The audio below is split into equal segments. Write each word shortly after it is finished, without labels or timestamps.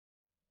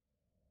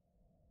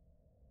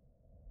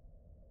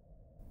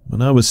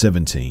When I was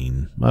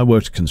 17, I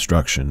worked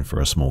construction for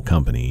a small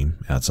company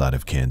outside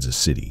of Kansas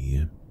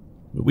City.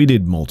 We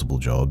did multiple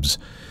jobs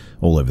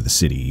all over the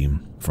city,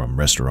 from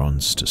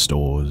restaurants to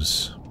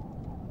stores.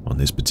 On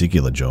this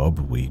particular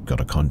job, we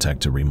got a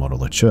contact to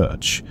remodel a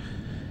church.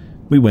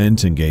 We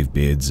went and gave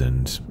bids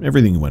and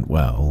everything went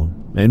well,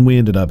 and we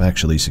ended up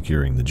actually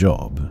securing the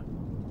job.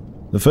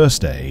 The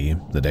first day,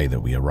 the day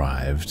that we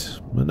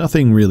arrived,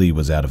 nothing really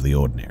was out of the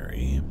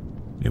ordinary.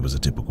 It was a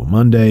typical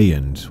Monday,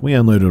 and we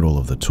unloaded all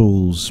of the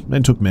tools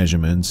and took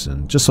measurements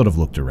and just sort of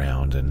looked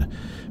around and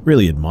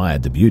really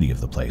admired the beauty of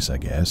the place, I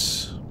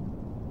guess.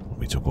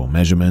 We took all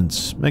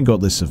measurements and got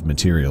lists of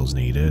materials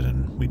needed,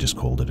 and we just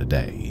called it a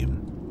day.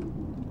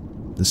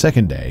 The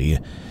second day,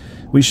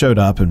 we showed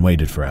up and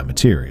waited for our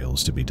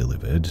materials to be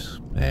delivered,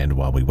 and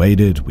while we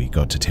waited, we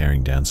got to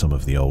tearing down some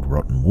of the old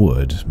rotten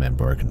wood and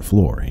broken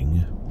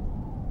flooring.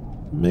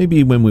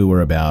 Maybe when we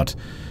were about,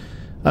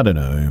 I don't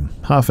know,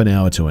 half an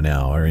hour to an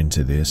hour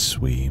into this,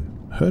 we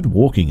heard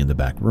walking in the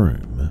back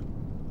room.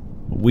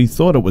 We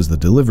thought it was the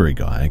delivery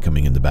guy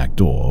coming in the back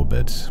door,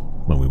 but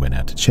when we went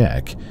out to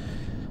check,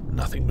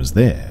 nothing was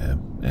there,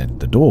 and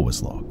the door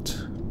was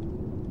locked.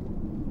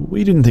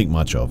 We didn't think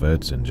much of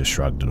it and just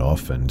shrugged it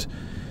off, and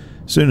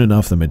soon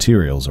enough the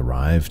materials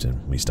arrived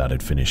and we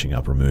started finishing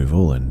up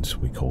removal and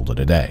we called it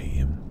a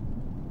day.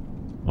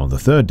 On the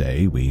third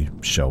day, we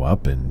show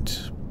up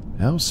and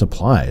our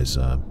supplies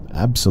are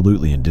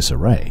absolutely in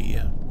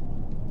disarray.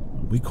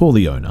 We call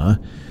the owner,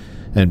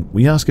 and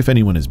we ask if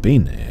anyone has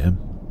been there,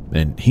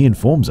 and he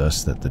informs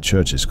us that the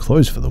church is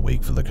closed for the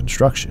week for the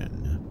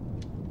construction.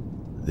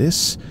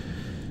 This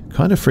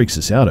kind of freaks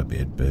us out a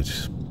bit,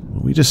 but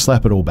we just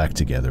slap it all back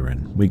together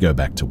and we go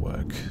back to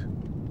work.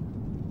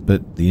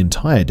 But the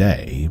entire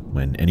day,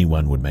 when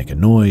anyone would make a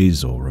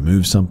noise or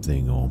remove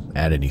something or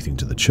add anything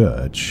to the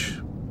church,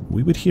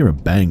 we would hear a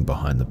bang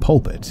behind the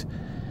pulpit.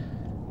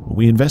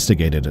 We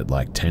investigated it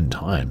like 10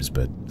 times,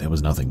 but there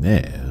was nothing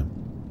there,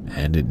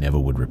 and it never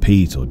would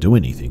repeat or do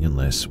anything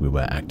unless we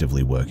were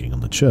actively working on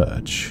the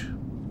church.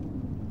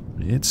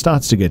 It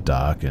starts to get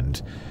dark,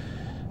 and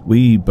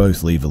we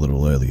both leave a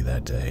little early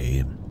that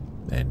day,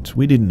 and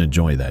we didn't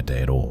enjoy that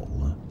day at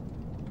all.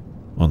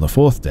 On the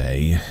fourth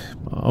day,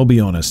 I'll be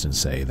honest and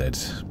say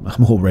that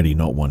I'm already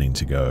not wanting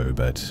to go,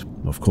 but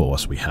of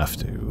course we have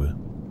to.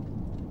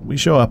 We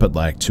show up at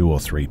like 2 or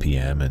 3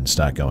 p.m. and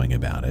start going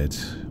about it.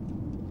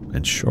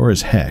 And sure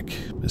as heck,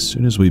 as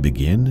soon as we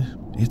begin,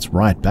 it's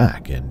right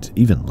back, and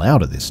even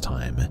louder this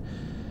time.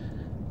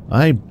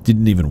 I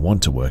didn't even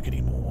want to work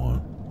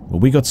anymore.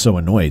 Well, we got so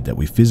annoyed that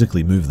we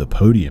physically moved the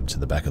podium to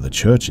the back of the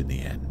church in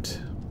the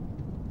end.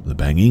 The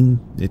banging,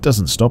 it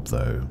doesn't stop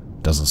though.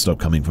 It doesn't stop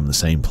coming from the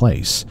same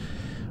place,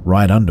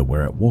 right under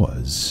where it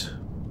was.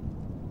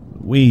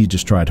 We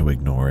just try to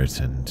ignore it,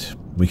 and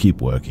we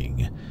keep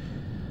working.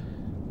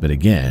 But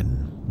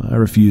again, I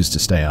refuse to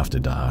stay after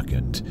dark,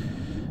 and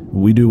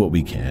we do what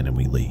we can and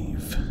we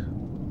leave.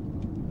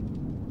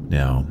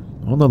 Now,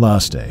 on the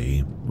last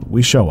day,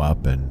 we show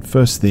up and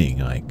first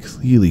thing I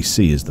clearly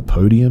see is the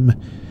podium.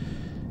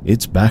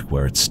 It's back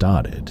where it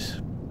started,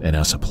 and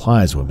our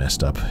supplies were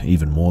messed up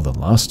even more than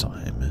last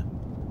time.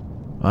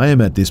 I am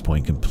at this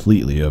point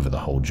completely over the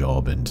whole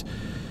job, and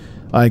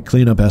I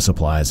clean up our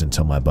supplies and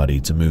tell my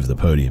buddy to move the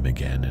podium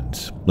again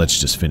and let's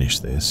just finish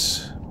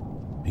this.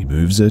 He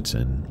moves it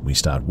and we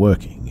start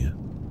working.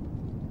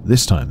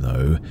 This time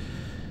though,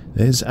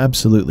 there's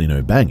absolutely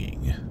no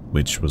banging,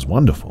 which was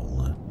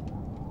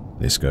wonderful.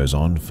 This goes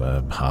on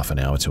for half an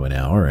hour to an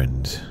hour,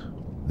 and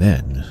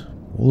then,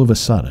 all of a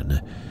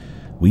sudden,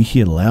 we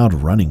hear loud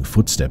running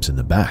footsteps in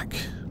the back.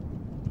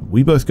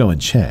 We both go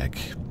and check.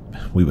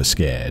 We were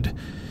scared,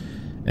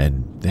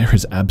 and there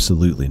is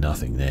absolutely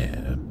nothing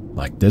there.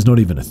 Like, there's not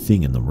even a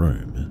thing in the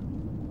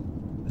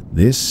room.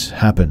 This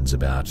happens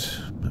about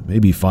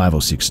maybe 5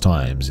 or 6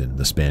 times in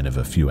the span of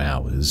a few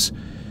hours.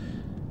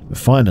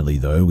 Finally,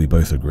 though, we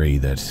both agree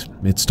that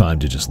it's time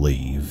to just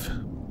leave.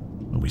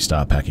 We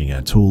start packing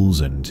our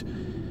tools, and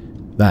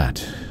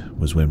that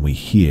was when we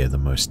hear the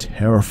most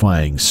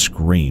terrifying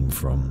scream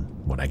from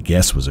what I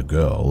guess was a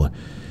girl,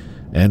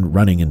 and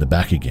running in the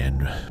back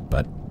again,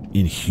 but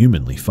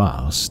inhumanly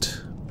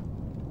fast.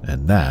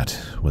 And that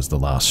was the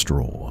last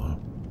straw.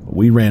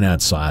 We ran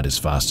outside as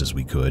fast as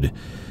we could.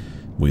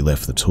 We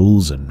left the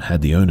tools and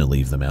had the owner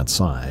leave them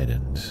outside,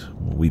 and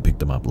we picked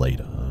them up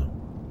later.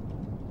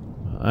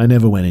 I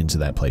never went into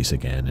that place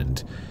again,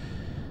 and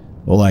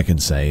all I can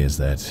say is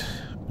that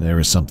there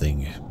is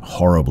something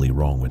horribly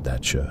wrong with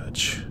that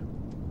church.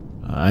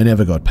 I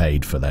never got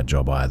paid for that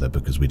job either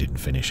because we didn't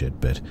finish it,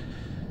 but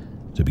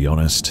to be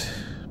honest,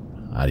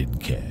 I didn't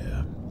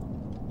care.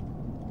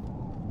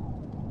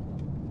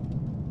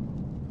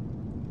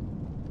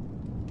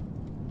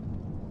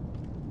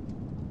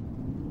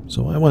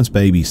 So I once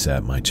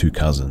babysat my 2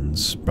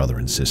 cousins, brother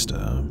and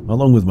sister,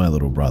 along with my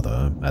little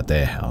brother, at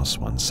their house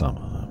one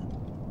summer.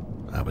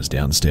 I was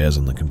downstairs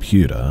on the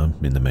computer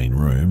in the main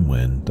room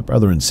when the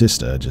brother and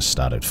sister just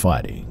started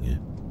fighting.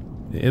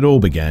 It all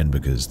began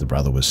because the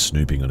brother was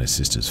snooping on his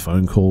sister's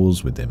phone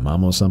calls with their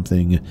mum or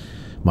something,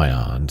 my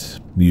aunt,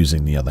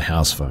 using the other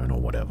house phone or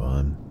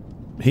whatever.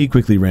 He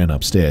quickly ran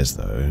upstairs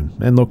though,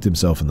 and locked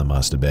himself in the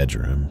master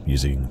bedroom,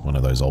 using one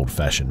of those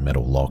old-fashioned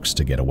metal locks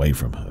to get away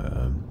from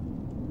her.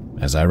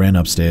 As I ran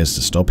upstairs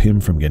to stop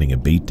him from getting a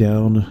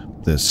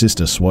beatdown, the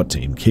sister SWAT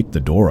team kicked the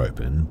door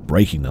open,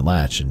 breaking the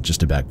latch, and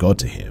just about got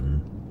to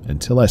him,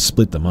 until I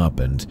split them up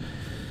and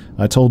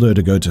I told her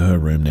to go to her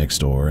room next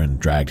door and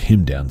dragged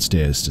him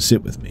downstairs to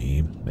sit with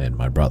me and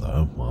my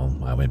brother while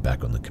I went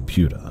back on the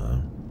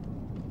computer.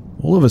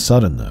 All of a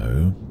sudden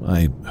though,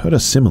 I heard a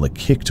similar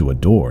kick to a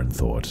door and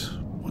thought,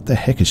 what the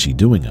heck is she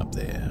doing up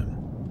there?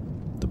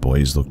 The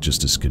boys looked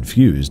just as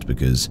confused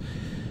because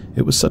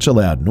it was such a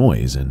loud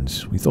noise and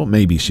we thought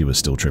maybe she was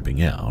still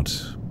tripping out.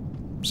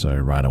 So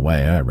right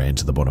away I ran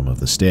to the bottom of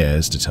the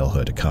stairs to tell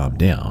her to calm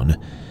down,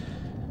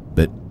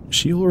 but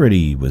she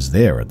already was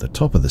there at the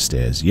top of the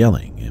stairs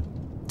yelling,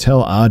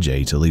 "Tell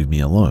RJ to leave me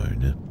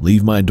alone,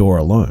 leave my door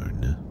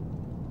alone."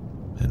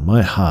 And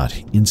my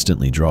heart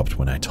instantly dropped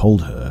when I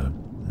told her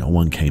no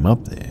one came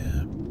up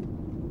there.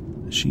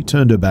 She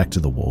turned her back to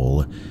the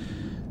wall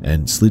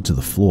and slid to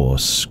the floor,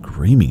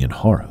 screaming in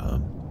horror.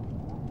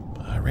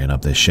 I ran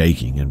up there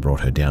shaking and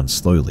brought her down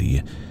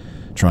slowly,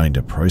 trying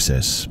to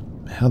process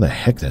how the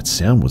heck that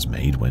sound was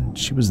made when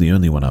she was the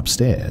only one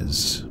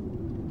upstairs.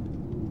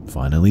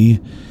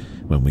 Finally,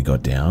 when we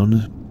got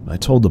down, I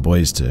told the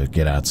boys to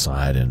get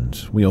outside and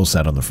we all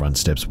sat on the front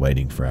steps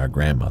waiting for our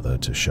grandmother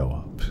to show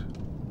up.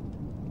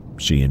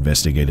 She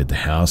investigated the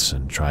house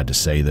and tried to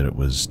say that it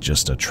was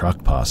just a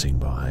truck passing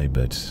by,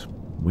 but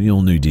we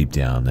all knew deep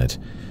down that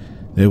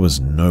there was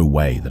no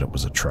way that it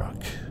was a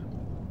truck.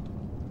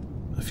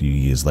 A few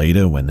years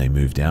later, when they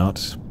moved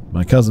out,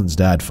 my cousin's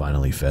dad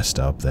finally fessed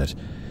up that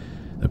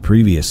a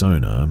previous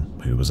owner,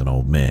 who was an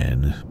old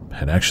man,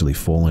 had actually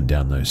fallen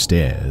down those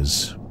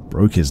stairs,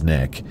 broke his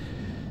neck,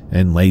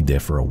 and laid there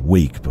for a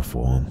week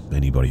before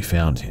anybody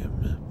found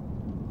him.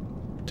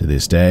 To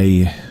this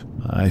day,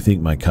 I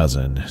think my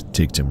cousin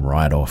ticked him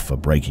right off for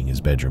breaking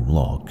his bedroom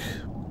lock,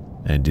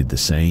 and did the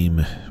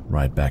same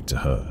right back to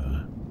her.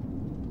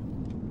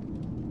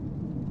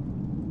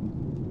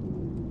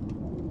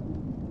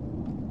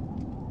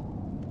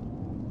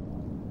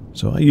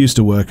 So I used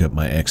to work at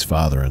my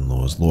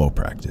ex-father-in-law's law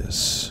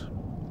practice.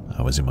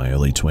 I was in my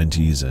early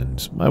 20s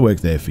and I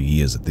worked there for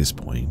years at this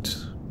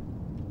point.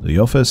 The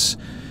office,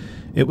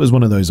 it was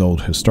one of those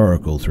old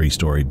historical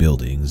 3-story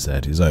buildings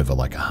that is over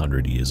like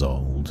 100 years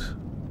old.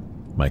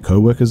 My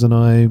co-workers and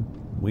I,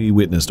 we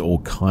witnessed all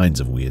kinds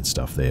of weird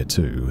stuff there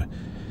too.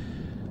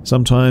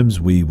 Sometimes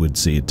we would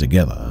see it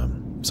together,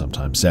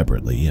 sometimes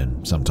separately,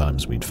 and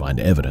sometimes we'd find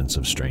evidence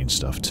of strange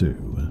stuff too.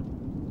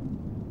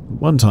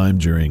 One time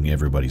during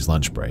everybody's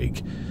lunch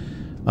break,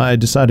 I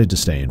decided to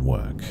stay and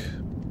work.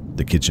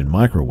 The kitchen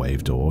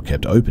microwave door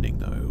kept opening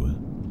though.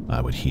 I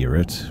would hear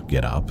it,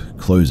 get up,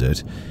 close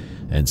it,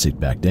 and sit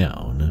back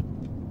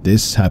down.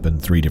 This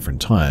happened 3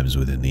 different times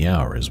within the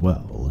hour as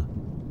well.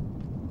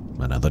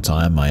 Another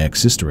time, my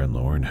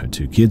ex-sister-in-law and her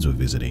 2 kids were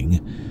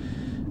visiting.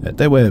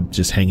 They were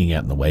just hanging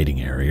out in the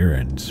waiting area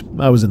and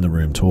I was in the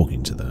room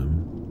talking to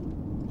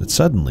them. But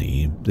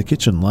suddenly, the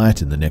kitchen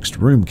light in the next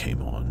room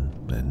came on,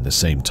 and at the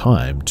same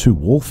time, 2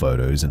 wall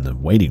photos in the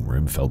waiting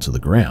room fell to the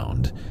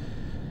ground.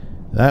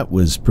 That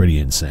was pretty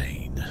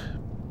insane.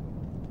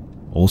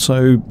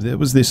 Also, there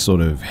was this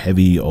sort of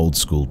heavy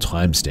old-school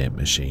timestamp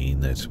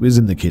machine that was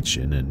in the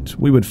kitchen and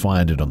we would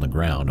find it on the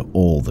ground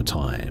all the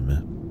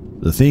time.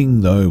 The thing,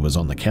 though, was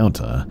on the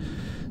counter,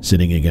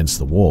 sitting against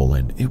the wall,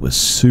 and it was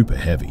super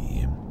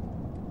heavy.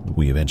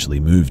 We eventually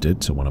moved it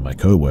to one of my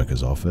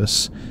co-workers'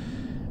 office,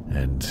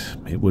 and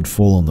it would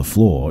fall on the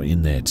floor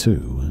in there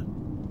too.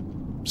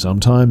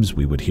 Sometimes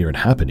we would hear it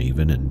happen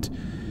even, and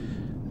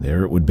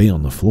there it would be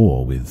on the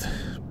floor with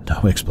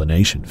no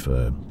explanation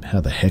for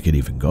how the heck it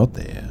even got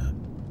there.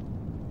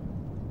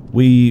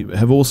 We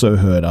have also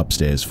heard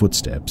upstairs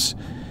footsteps,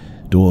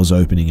 doors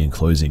opening and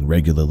closing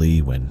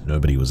regularly when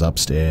nobody was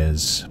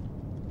upstairs.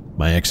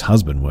 My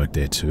ex-husband worked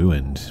there too,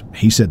 and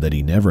he said that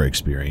he never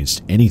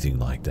experienced anything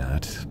like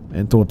that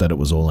and thought that it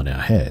was all in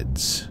our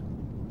heads.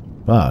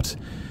 But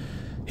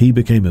he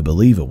became a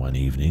believer one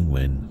evening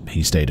when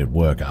he stayed at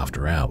work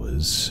after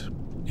hours.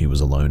 He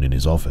was alone in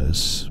his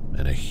office,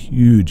 and a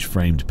huge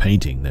framed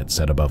painting that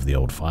sat above the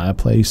old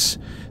fireplace,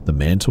 the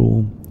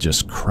mantle,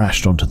 just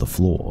crashed onto the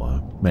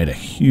floor, made a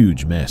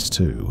huge mess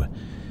too.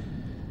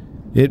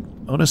 It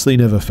honestly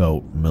never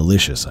felt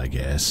malicious, I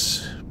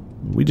guess.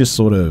 We just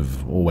sort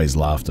of always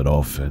laughed it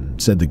off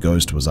and said the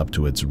ghost was up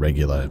to its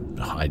regular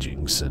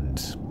hijinks,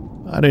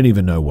 and I don't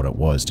even know what it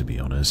was, to be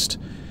honest.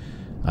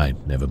 I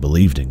never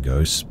believed in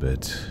ghosts,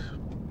 but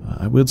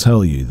I will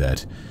tell you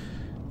that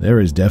there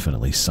is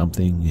definitely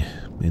something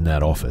in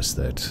that office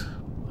that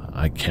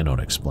I cannot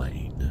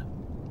explain.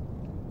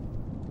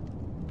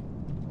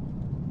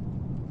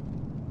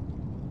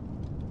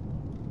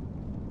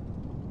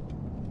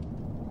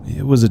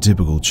 It was a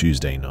typical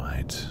Tuesday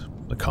night,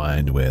 the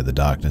kind where the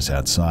darkness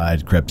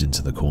outside crept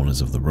into the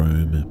corners of the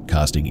room,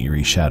 casting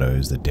eerie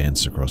shadows that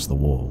danced across the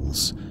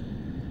walls.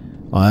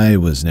 I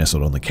was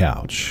nestled on the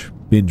couch,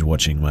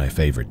 binge-watching my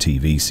favorite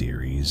TV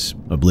series,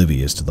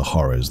 oblivious to the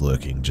horrors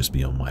lurking just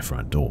beyond my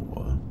front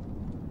door.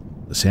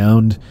 The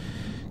sound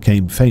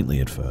came faintly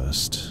at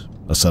first,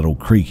 a subtle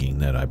creaking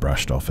that I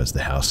brushed off as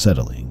the house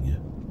settling,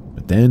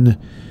 but then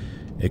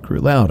it grew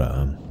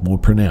louder, more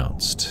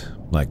pronounced,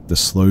 like the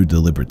slow,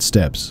 deliberate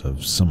steps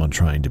of someone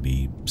trying to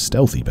be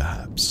stealthy,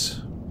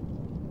 perhaps.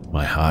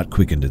 My heart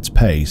quickened its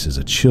pace as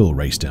a chill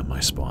raced down my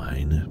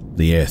spine,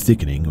 the air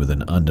thickening with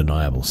an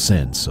undeniable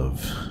sense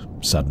of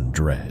sudden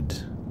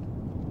dread.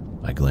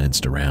 I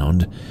glanced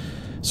around,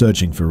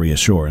 searching for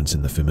reassurance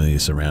in the familiar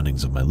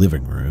surroundings of my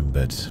living room,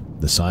 but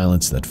the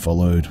silence that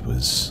followed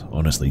was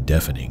honestly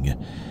deafening,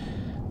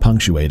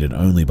 punctuated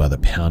only by the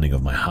pounding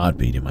of my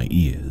heartbeat in my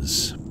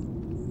ears.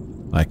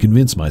 I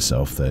convinced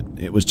myself that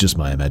it was just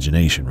my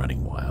imagination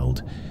running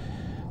wild,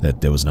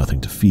 that there was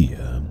nothing to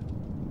fear.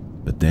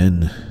 But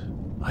then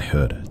I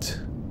heard it,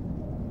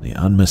 the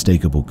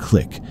unmistakable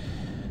click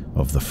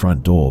of the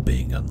front door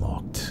being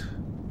unlocked.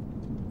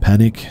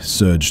 Panic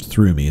surged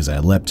through me as I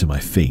leapt to my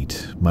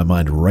feet, my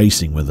mind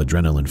racing with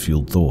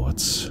adrenaline-fueled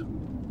thoughts.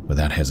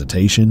 Without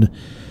hesitation,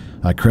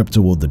 I crept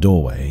toward the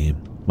doorway,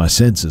 my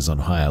senses on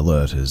high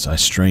alert as I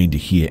strained to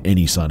hear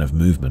any sign of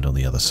movement on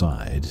the other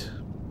side.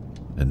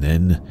 And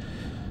then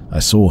I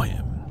saw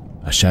him,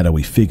 a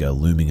shadowy figure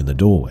looming in the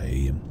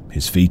doorway,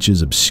 his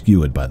features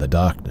obscured by the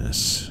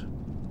darkness.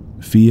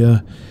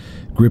 Fear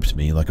gripped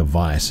me like a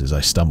vice as I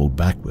stumbled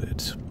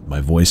backward,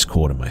 my voice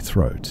caught in my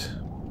throat.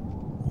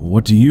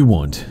 "What do you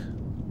want?"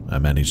 I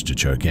managed to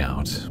choke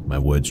out, my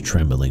words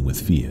trembling with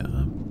fear.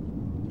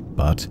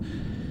 But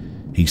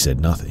he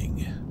said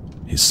nothing,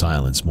 his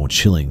silence more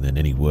chilling than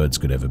any words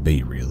could ever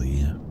be,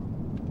 really.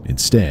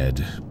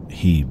 Instead,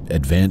 he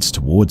advanced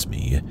towards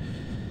me,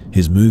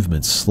 his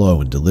movements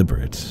slow and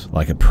deliberate,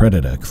 like a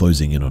predator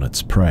closing in on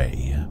its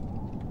prey.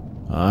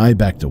 I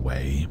backed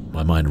away,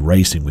 my mind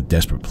racing with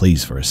desperate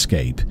pleas for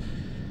escape,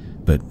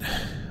 but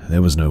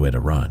there was nowhere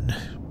to run,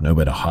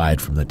 nowhere to hide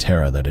from the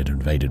terror that had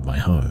invaded my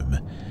home.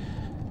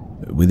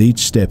 With each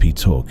step he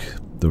took,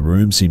 the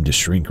room seemed to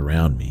shrink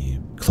around me,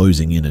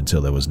 closing in until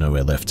there was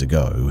nowhere left to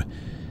go.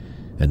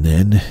 And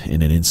then,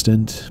 in an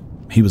instant,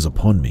 he was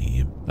upon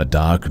me, a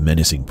dark,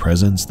 menacing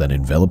presence that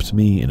enveloped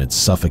me in its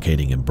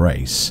suffocating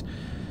embrace.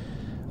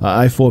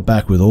 I fought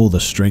back with all the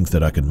strength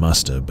that I could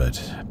muster,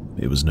 but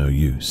it was no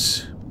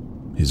use.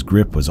 His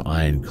grip was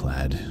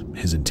ironclad,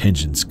 his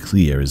intentions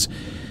clear as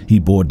he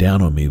bore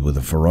down on me with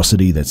a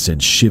ferocity that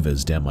sent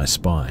shivers down my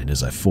spine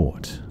as I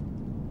fought.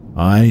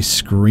 I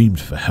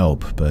screamed for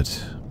help,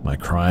 but my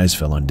cries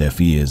fell on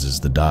deaf ears as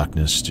the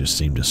darkness just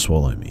seemed to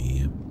swallow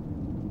me.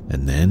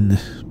 And then,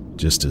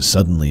 just as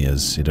suddenly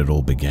as it had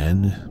all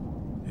began,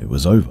 it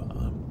was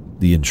over.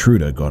 The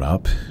intruder got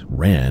up,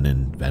 ran,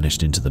 and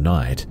vanished into the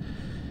night,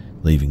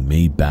 leaving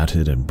me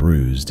battered and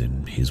bruised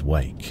in his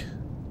wake.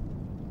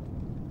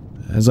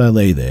 As I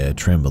lay there,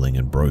 trembling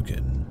and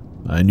broken,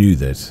 I knew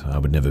that I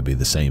would never be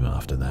the same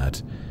after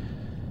that.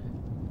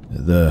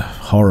 The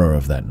horror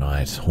of that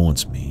night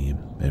haunts me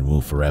and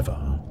will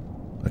forever,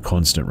 a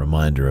constant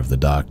reminder of the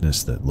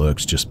darkness that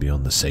lurks just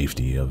beyond the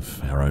safety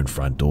of our own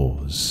front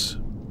doors.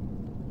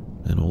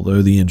 And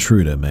although the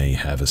intruder may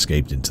have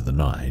escaped into the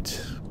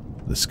night,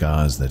 the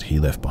scars that he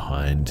left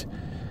behind,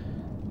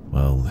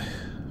 well,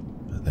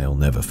 they'll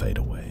never fade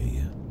away.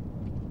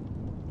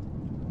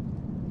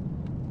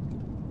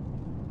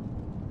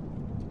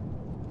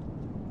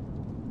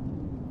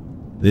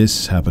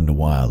 This happened a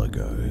while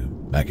ago,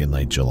 back in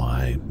late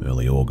July,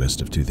 early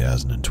August of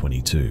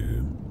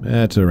 2022,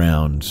 at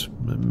around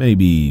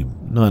maybe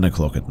 9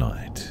 o'clock at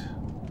night.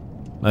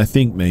 I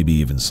think maybe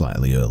even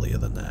slightly earlier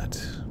than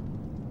that.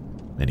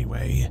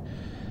 Anyway,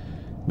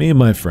 me and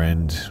my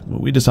friend,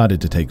 we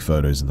decided to take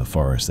photos in the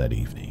forest that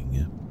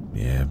evening.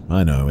 Yeah,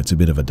 I know, it's a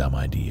bit of a dumb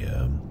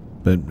idea,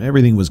 but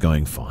everything was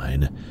going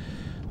fine.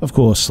 Of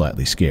course,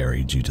 slightly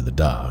scary due to the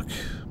dark,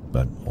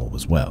 but all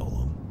was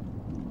well.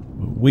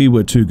 We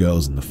were two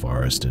girls in the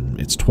forest, and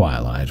it's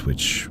twilight,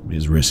 which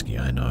is risky,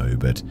 I know,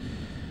 but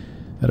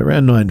at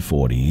around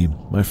 9:40,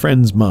 my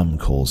friend's mum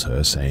calls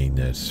her saying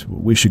that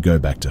we should go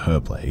back to her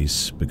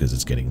place because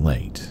it's getting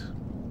late.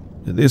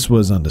 This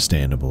was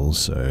understandable,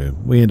 so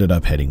we ended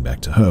up heading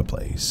back to her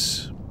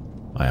place.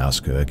 I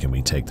ask her, can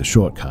we take the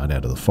shortcut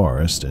out of the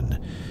forest, and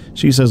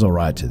she says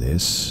alright to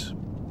this.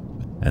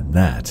 And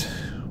that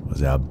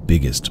was our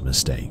biggest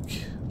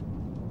mistake.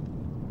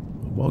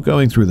 While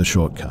going through the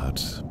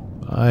shortcut,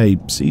 I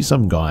see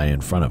some guy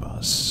in front of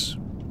us.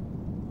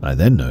 I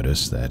then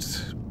notice that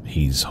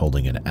he's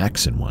holding an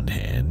axe in one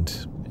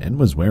hand and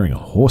was wearing a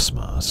horse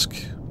mask.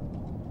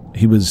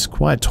 He was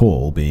quite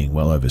tall, being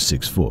well over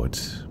 6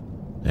 foot,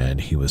 and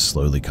he was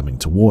slowly coming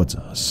towards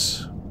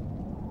us.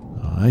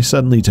 I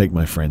suddenly take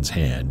my friend's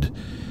hand,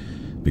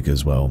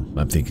 because, well,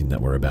 I'm thinking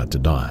that we're about to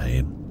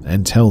die,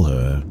 and tell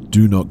her,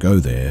 do not go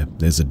there,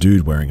 there's a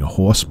dude wearing a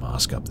horse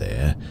mask up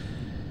there.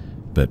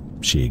 But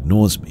she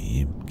ignores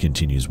me,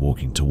 continues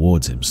walking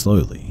towards him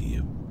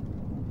slowly.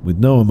 With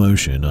no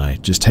emotion, I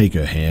just take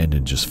her hand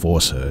and just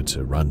force her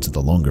to run to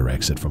the longer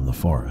exit from the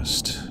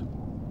forest.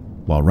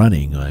 While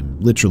running, I'm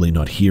literally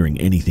not hearing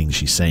anything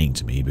she's saying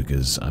to me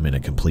because I'm in a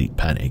complete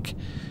panic.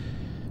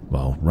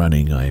 While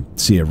running, I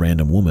see a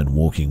random woman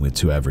walking with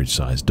two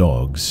average-sized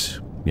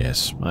dogs.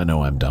 Yes, I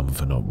know I'm dumb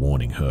for not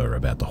warning her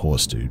about the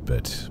horse dude,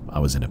 but I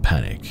was in a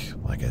panic,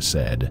 like I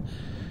said.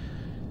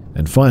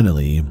 And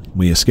finally,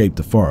 we escape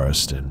the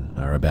forest and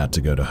are about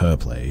to go to her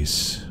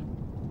place.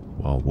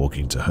 While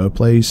walking to her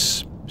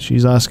place,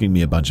 she's asking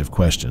me a bunch of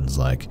questions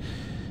like,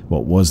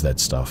 what was that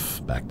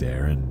stuff back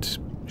there? And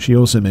she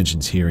also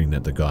mentions hearing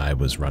that the guy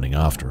was running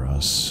after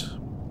us.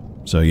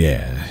 So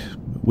yeah,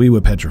 we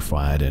were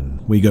petrified and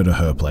we go to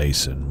her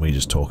place and we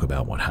just talk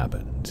about what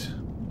happened.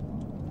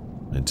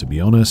 And to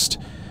be honest,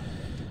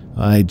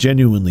 I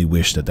genuinely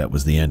wish that that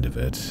was the end of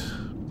it,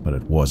 but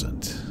it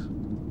wasn't.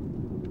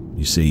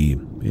 You see,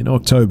 in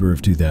October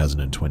of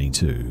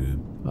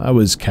 2022, I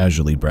was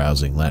casually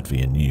browsing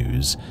Latvian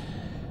news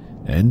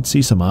and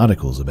see some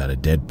articles about a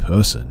dead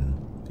person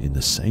in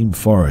the same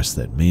forest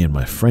that me and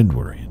my friend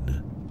were in.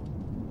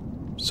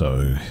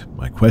 So,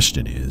 my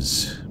question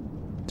is,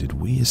 did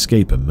we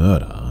escape a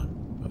murder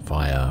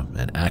via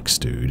an axe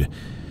dude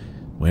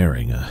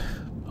wearing a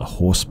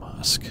horse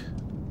mask?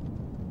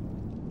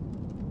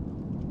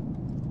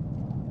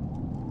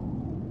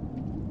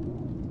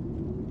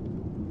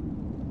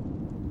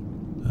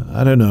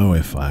 I don't know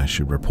if I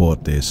should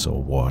report this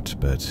or what,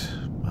 but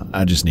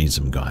I just need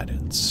some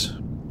guidance.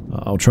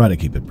 I'll try to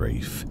keep it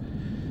brief.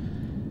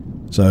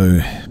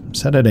 So,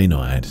 Saturday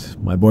night,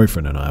 my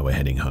boyfriend and I were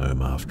heading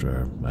home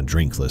after a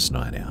drinkless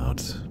night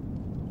out.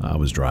 I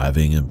was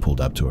driving and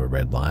pulled up to a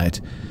red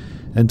light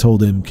and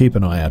told him keep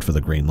an eye out for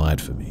the green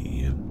light for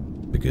me,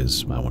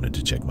 because I wanted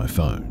to check my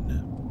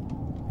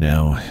phone.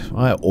 Now,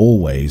 I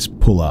always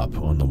pull up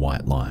on the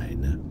white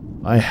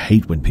line. I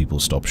hate when people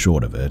stop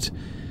short of it.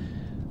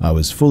 I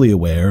was fully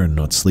aware and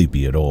not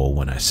sleepy at all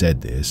when I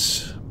said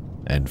this,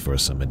 and for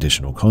some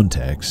additional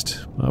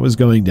context, I was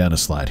going down a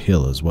slight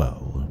hill as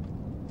well.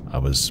 I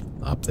was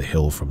up the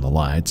hill from the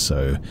light,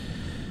 so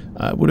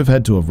I would have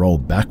had to have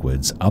rolled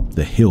backwards up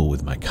the hill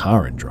with my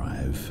car in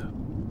drive.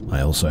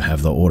 I also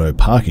have the auto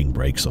parking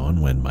brakes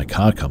on when my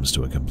car comes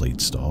to a complete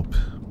stop.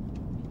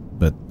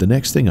 But the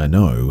next thing I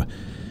know,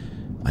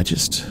 I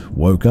just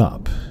woke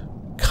up,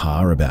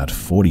 car about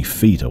 40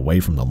 feet away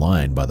from the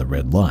line by the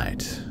red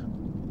light.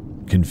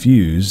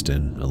 Confused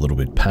and a little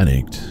bit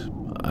panicked,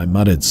 I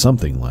muttered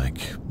something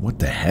like, "What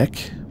the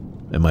heck?"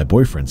 And my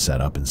boyfriend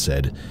sat up and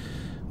said,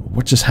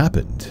 "What just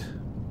happened?"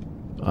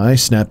 I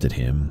snapped at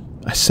him.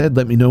 I said,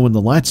 "Let me know when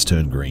the lights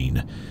turn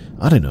green.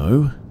 I don't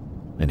know."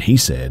 And he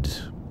said,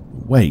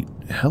 "Wait,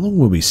 how long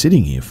were we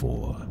sitting here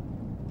for?"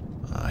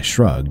 I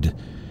shrugged.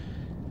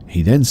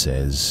 He then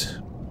says,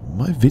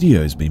 "My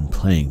video's been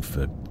playing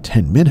for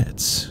 10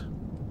 minutes.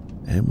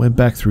 And went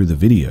back through the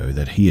video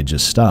that he had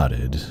just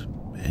started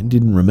and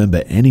didn't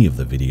remember any of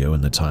the video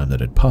in the time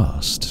that had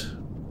passed.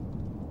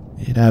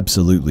 It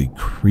absolutely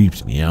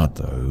creeped me out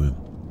though.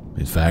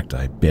 In fact,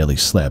 I barely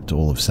slept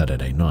all of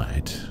Saturday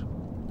night,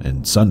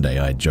 and Sunday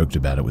I joked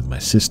about it with my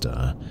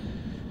sister.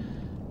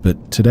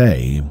 But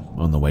today,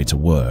 on the way to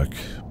work,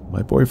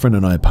 my boyfriend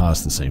and I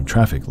passed the same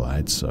traffic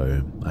light,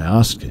 so I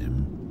asked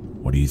him,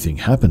 "What do you think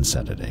happened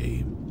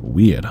Saturday?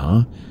 Weird,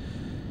 huh?"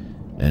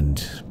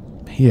 And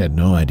he had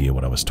no idea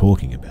what I was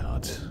talking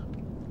about.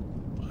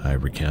 I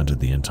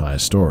recounted the entire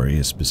story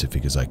as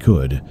specific as I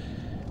could,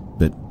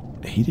 but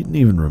he didn't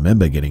even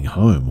remember getting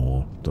home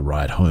or the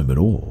ride home at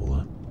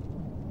all.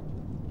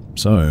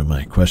 So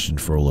my question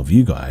for all of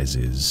you guys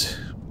is,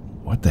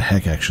 what the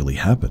heck actually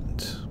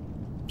happened?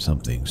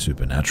 Something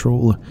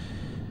supernatural?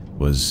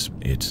 Was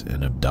it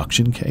an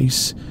abduction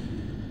case?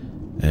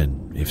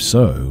 And if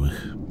so,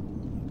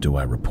 do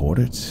I report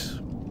it?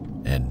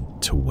 And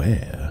to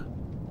where?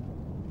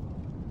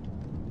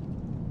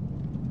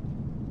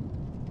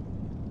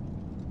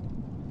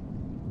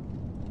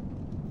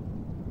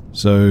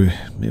 So,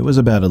 it was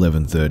about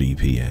 11:30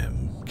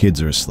 p.m.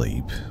 Kids are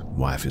asleep,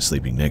 wife is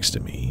sleeping next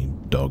to me,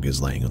 dog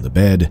is laying on the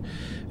bed,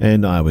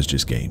 and I was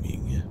just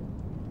gaming.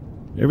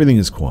 Everything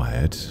is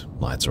quiet,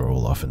 lights are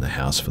all off in the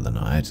house for the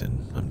night,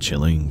 and I'm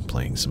chilling,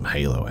 playing some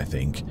Halo, I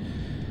think,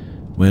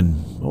 when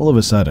all of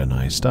a sudden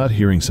I start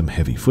hearing some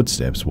heavy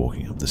footsteps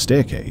walking up the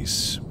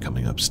staircase,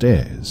 coming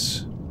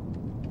upstairs.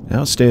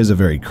 Our stairs are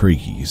very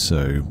creaky,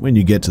 so when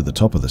you get to the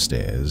top of the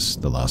stairs,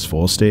 the last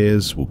 4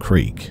 stairs will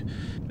creak,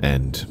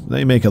 and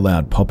they make a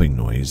loud popping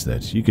noise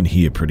that you can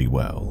hear pretty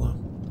well.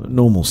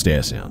 Normal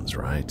stair sounds,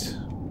 right?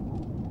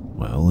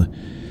 Well,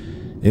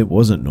 it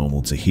wasn't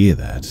normal to hear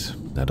that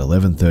at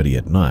 11:30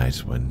 at night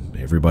when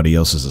everybody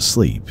else is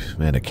asleep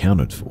and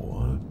accounted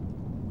for.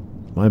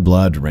 My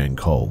blood ran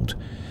cold.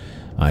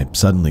 I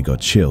suddenly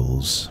got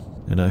chills,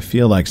 and I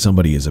feel like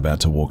somebody is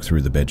about to walk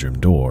through the bedroom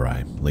door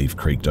I leave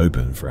creaked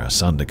open for our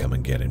son to come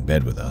and get in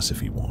bed with us if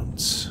he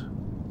wants.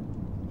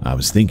 I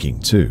was thinking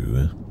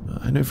too,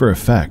 I know for a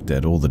fact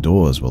that all the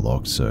doors were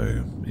locked,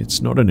 so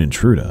it's not an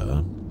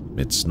intruder.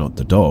 It's not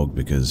the dog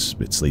because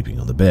it's sleeping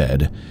on the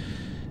bed,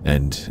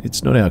 and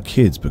it's not our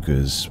kids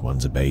because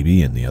one's a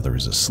baby and the other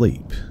is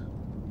asleep.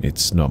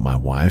 It's not my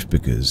wife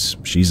because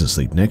she's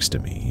asleep next to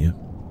me,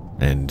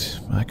 and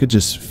I could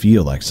just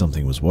feel like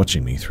something was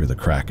watching me through the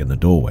crack in the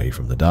doorway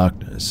from the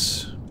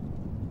darkness.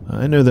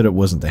 I know that it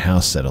wasn't the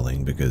house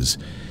settling because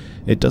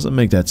it doesn't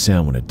make that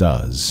sound when it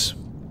does,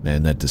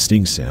 and that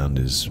distinct sound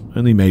is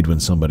only made when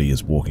somebody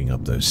is walking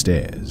up those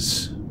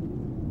stairs.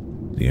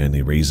 The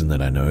only reason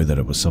that I know that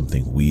it was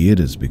something weird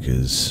is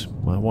because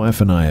my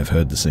wife and I have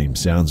heard the same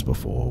sounds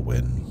before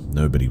when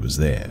nobody was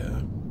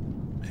there.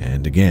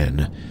 And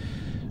again,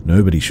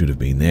 nobody should have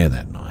been there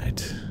that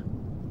night.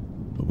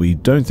 We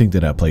don't think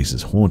that our place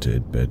is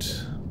haunted,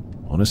 but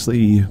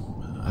honestly,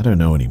 I don't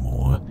know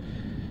anymore.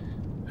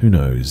 Who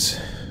knows?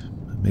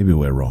 Maybe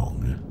we're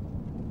wrong.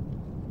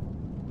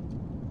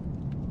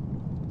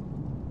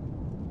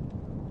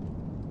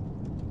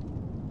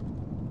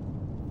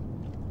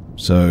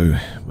 So,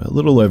 a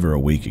little over a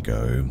week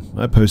ago,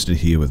 I posted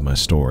here with my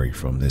story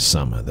from this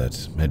summer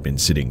that had been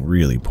sitting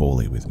really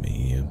poorly with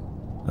me.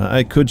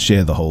 I could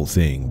share the whole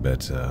thing,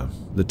 but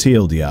the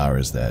TLDR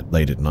is that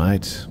late at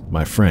night,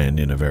 my friend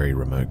in a very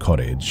remote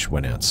cottage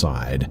went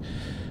outside,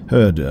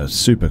 heard a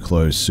super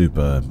close,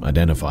 super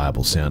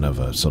identifiable sound of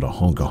a sort of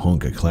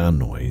honka-honka clown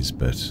noise,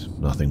 but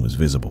nothing was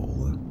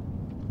visible.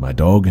 My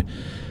dog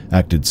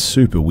acted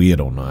super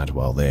weird all night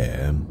while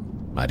there.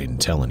 I didn't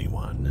tell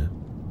anyone.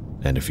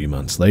 And a few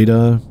months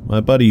later,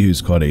 my buddy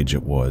whose cottage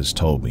it was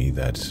told me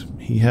that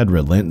he had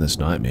relentless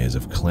nightmares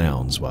of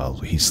clowns while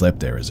he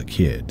slept there as a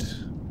kid.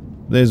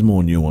 There's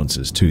more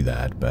nuances to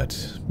that,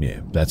 but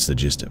yeah, that's the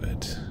gist of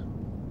it.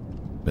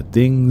 But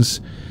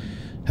things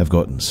have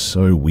gotten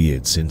so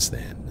weird since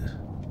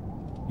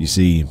then. You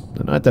see,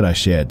 the night that I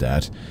shared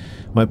that,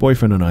 my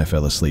boyfriend and I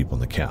fell asleep on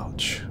the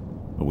couch.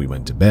 We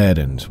went to bed,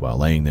 and while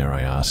laying there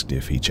I asked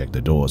if he checked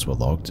the doors were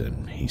locked,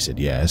 and he said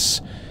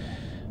yes.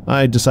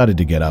 I decided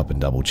to get up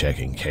and double check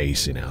in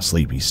case in our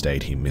sleepy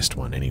state he missed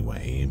one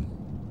anyway,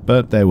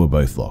 but they were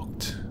both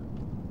locked.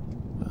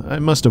 I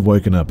must have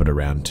woken up at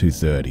around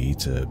 2:30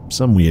 to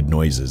some weird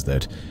noises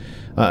that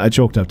I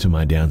chalked up to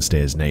my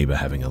downstairs neighbor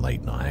having a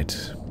late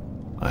night.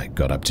 I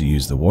got up to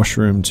use the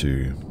washroom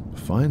to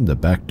find the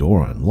back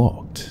door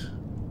unlocked.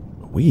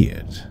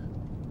 Weird.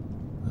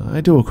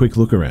 I do a quick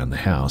look around the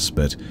house,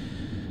 but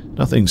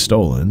nothing's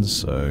stolen,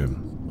 so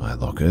I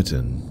lock it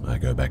and I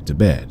go back to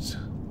bed.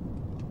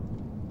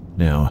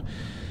 Now,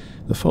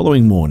 the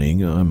following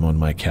morning, I'm on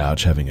my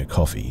couch having a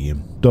coffee.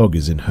 Dog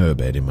is in her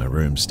bed in my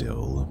room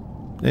still.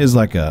 There's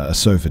like a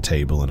sofa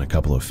table and a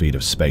couple of feet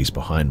of space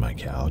behind my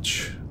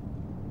couch.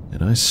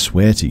 And I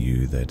swear to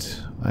you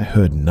that I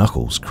heard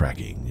knuckles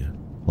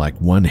cracking,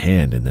 like one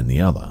hand and then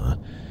the other.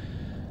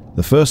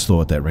 The first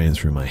thought that ran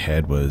through my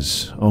head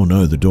was, oh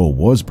no, the door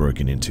was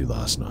broken into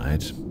last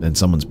night, and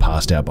someone's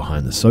passed out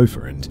behind the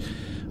sofa, and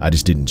I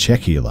just didn't check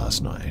here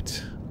last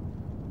night.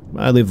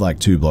 I live like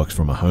 2 blocks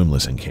from a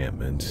homeless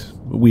encampment.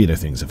 Weirder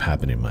things have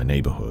happened in my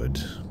neighborhood.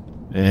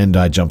 And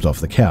I jumped off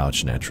the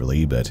couch,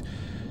 naturally, but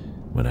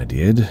when I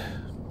did,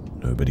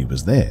 nobody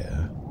was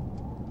there.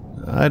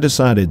 I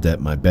decided that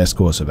my best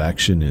course of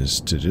action is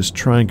to just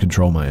try and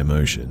control my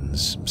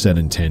emotions, set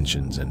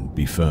intentions, and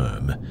be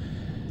firm.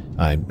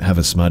 I have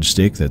a smudge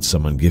stick that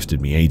someone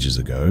gifted me ages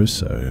ago,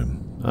 so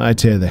I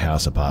tear the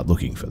house apart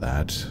looking for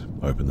that,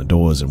 open the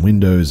doors and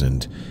windows,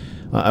 and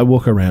I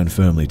walk around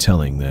firmly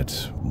telling that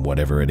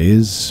whatever it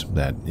is,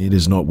 that it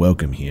is not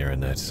welcome here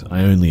and that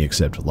I only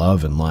accept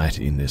love and light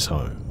in this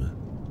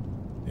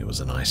home. It was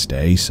a nice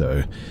day,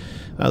 so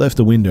I left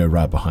the window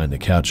right behind the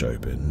couch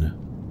open.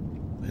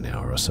 An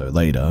hour or so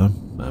later,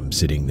 I'm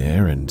sitting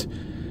there and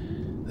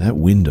that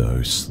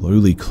window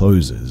slowly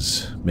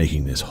closes,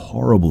 making this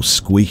horrible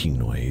squeaking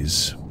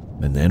noise,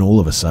 and then all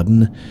of a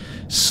sudden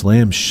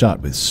slams shut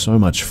with so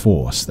much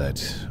force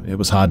that it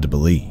was hard to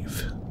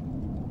believe.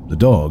 The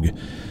dog,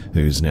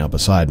 who's now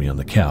beside me on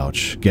the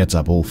couch, gets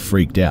up all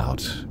freaked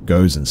out,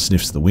 goes and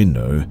sniffs the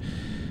window,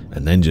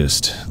 and then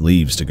just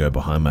leaves to go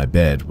behind my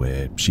bed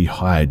where she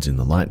hides in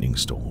the lightning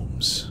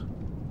storms.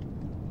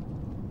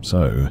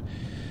 So,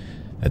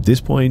 at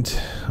this point,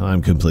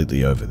 I'm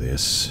completely over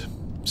this,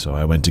 so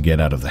I went to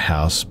get out of the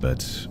house,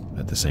 but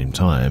at the same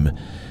time,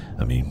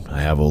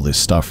 I have all this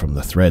stuff from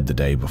the thread the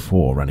day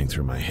before running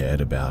through my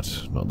head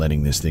about not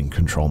letting this thing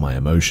control my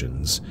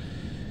emotions.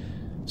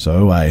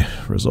 So I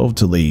resolved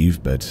to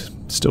leave, but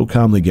still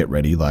calmly get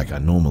ready like I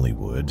normally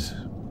would.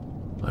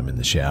 I'm in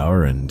the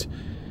shower and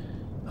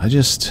I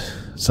just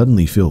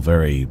suddenly feel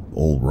very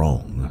all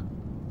wrong.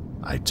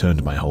 I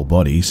turned my whole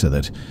body so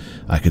that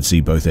I could see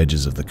both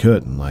edges of the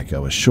curtain like I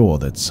was sure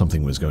that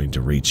something was going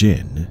to reach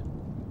in.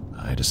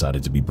 I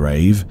decided to be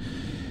brave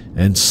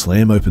and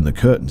slam open the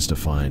curtains to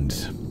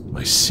find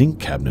my sink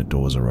cabinet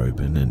doors are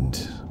open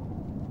and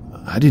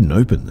I didn't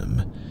open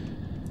them.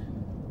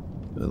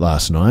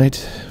 Last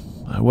night,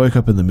 I woke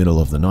up in the middle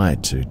of the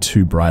night to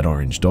 2 bright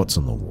orange dots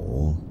on the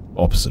wall,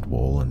 opposite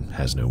wall and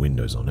has no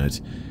windows on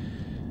it.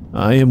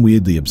 I am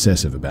weirdly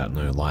obsessive about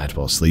no light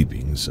while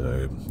sleeping,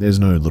 so there's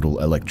no little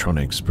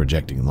electronics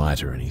projecting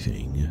light or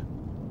anything.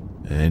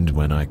 And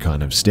when I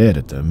kind of stared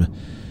at them,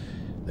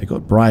 they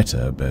got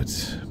brighter,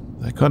 but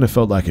I kind of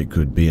felt like it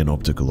could be an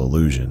optical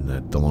illusion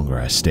that the longer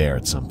I stare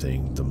at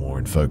something, the more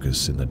in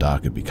focus in the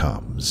dark it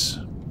becomes.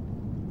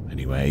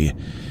 Anyway,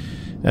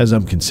 as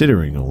I'm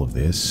considering all of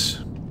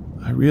this,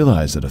 I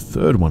realize that a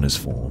third one has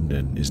formed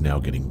and is now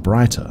getting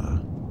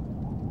brighter.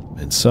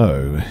 And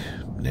so,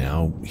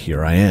 now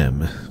here I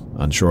am,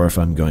 unsure if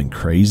I'm going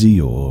crazy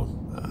or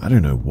I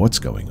don't know what's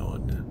going on.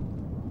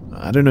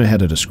 I don't know how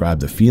to describe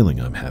the feeling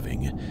I'm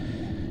having.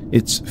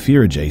 It's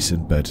fear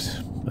adjacent,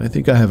 but I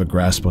think I have a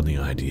grasp on the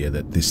idea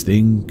that this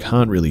thing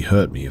can't really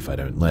hurt me if I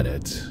don't let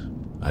it.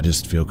 I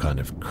just feel kind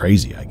of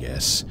crazy, I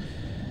guess.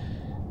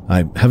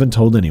 I haven't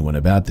told anyone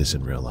about this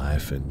in real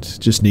life and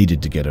just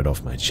needed to get it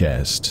off my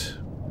chest.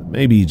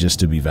 Maybe just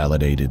to be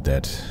validated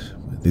that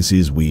this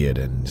is weird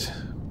and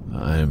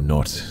I am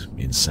not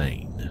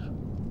insane.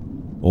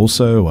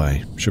 Also,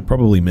 I should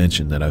probably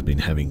mention that I've been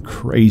having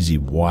crazy,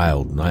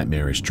 wild,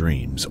 nightmarish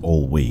dreams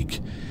all week,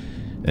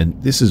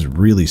 and this is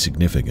really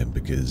significant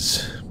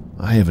because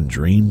I haven't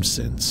dreamed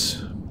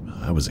since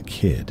I was a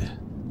kid.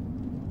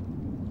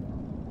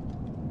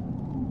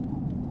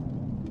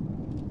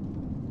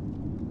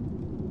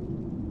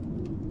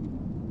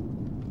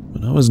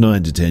 When I was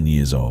 9 to 10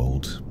 years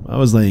old, I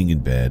was laying in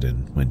bed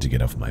and went to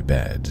get off my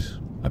bed.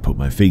 I put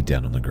my feet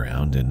down on the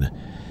ground and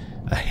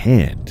a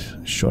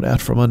hand shot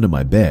out from under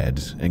my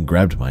bed and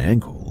grabbed my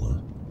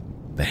ankle.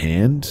 The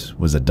hand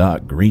was a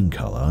dark green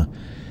color.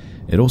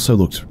 It also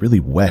looked really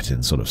wet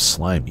and sort of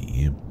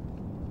slimy.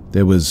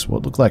 There was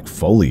what looked like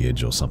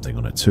foliage or something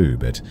on it too,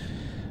 but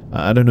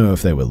I don't know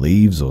if they were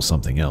leaves or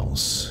something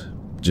else.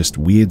 Just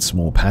weird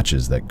small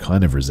patches that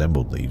kind of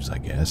resembled leaves, I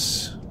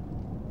guess.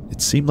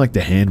 It seemed like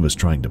the hand was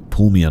trying to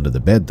pull me under the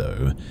bed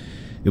though.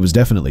 It was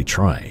definitely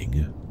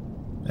trying.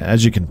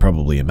 As you can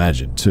probably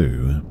imagine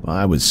too,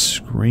 I was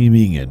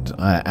screaming and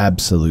I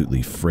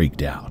absolutely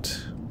freaked out.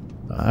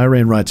 I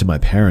ran right to my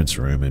parents'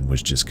 room and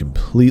was just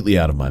completely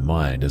out of my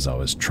mind as I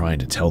was trying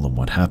to tell them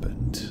what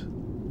happened.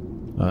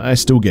 I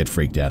still get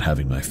freaked out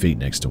having my feet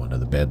next to under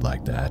the bed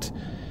like that.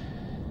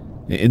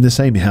 In the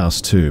same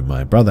house too,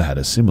 my brother had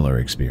a similar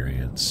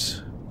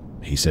experience.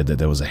 He said that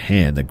there was a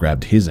hand that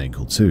grabbed his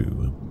ankle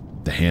too.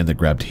 The hand that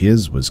grabbed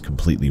his was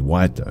completely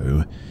white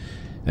though,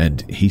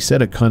 and he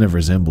said it kind of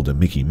resembled a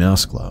Mickey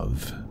Mouse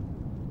glove.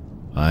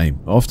 I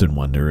often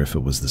wonder if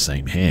it was the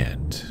same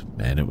hand,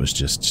 and it was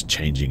just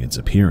changing its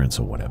appearance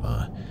or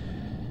whatever.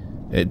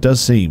 It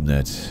does seem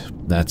that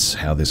that's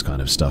how this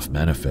kind of stuff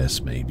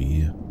manifests,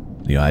 maybe.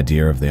 The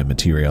idea of their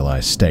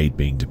materialized state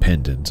being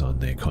dependent on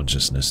their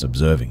consciousness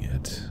observing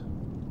it.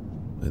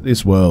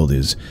 This world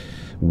is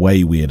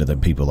way weirder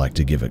than people like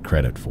to give it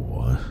credit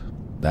for.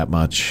 That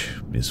much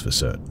is for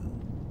certain.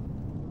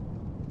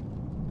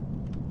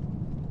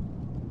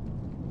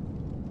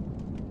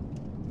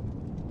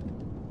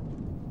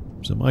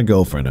 So my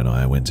girlfriend and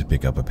I went to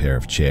pick up a pair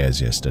of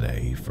chairs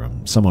yesterday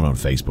from someone on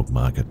Facebook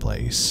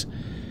Marketplace.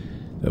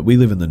 We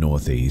live in the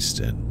northeast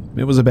and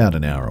it was about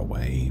an hour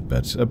away,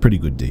 but a pretty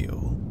good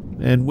deal,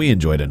 and we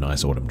enjoyed a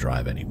nice autumn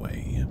drive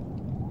anyway.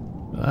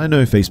 I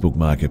know Facebook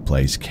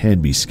Marketplace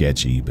can be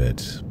sketchy,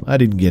 but I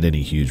didn't get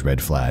any huge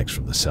red flags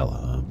from the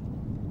seller.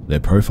 Their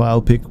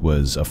profile pic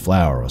was a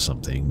flower or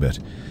something, but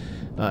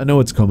I know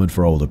it's common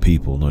for older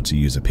people not to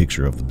use a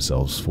picture of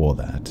themselves for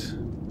that.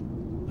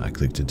 I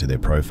clicked into their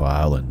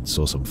profile and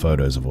saw some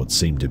photos of what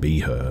seemed to be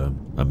her,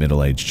 a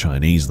middle-aged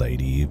Chinese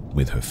lady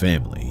with her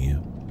family.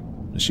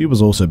 She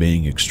was also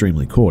being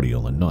extremely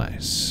cordial and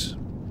nice.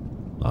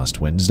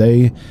 Last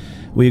Wednesday,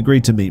 we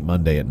agreed to meet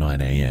Monday at 9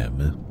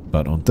 AM,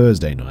 but on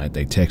Thursday night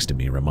they texted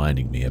me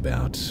reminding me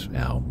about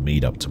our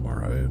meet-up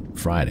tomorrow,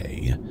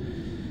 Friday.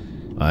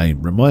 I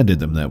reminded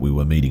them that we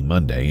were meeting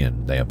Monday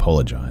and they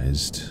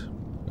apologized.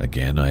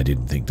 Again, I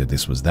didn't think that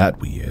this was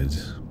that weird.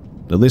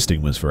 The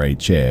listing was for 8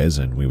 chairs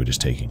and we were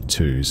just taking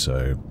 2,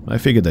 so I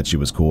figured that she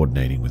was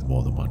coordinating with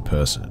more than one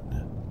person.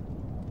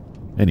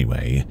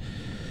 Anyway,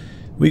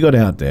 we got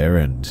out there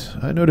and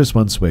I noticed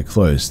once we're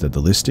close that the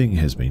listing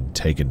has been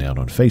taken down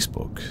on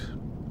Facebook.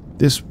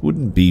 This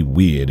wouldn't be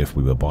weird if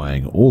we were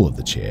buying all of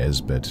the chairs,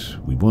 but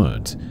we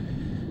weren't.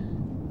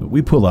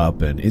 We pull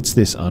up and it's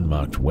this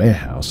unmarked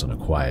warehouse on a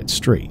quiet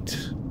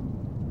street.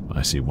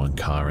 I see one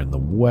car in the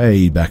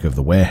way back of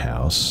the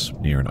warehouse,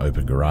 near an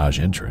open garage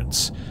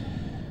entrance.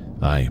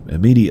 I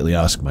immediately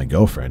ask my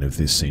girlfriend if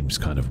this seems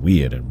kind of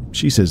weird, and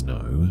she says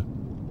no.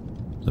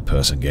 The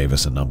person gave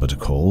us a number to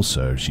call,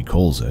 so she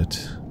calls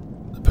it.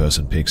 The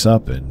person picks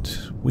up, and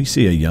we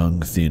see a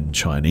young, thin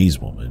Chinese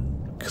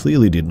woman,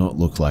 clearly did not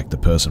look like the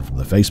person from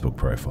the Facebook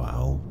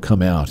profile,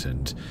 come out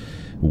and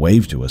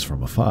wave to us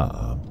from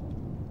afar.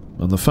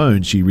 On the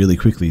phone, she really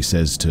quickly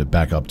says to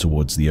back up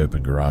towards the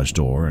open garage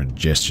door and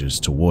gestures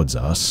towards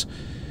us,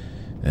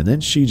 and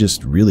then she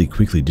just really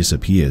quickly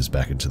disappears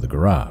back into the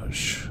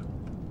garage.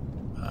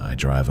 I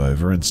drive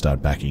over and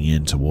start backing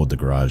in toward the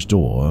garage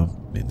door,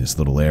 in this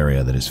little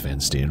area that is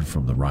fenced in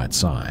from the right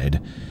side.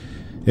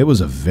 It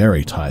was a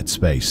very tight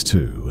space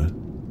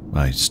too.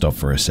 I stop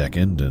for a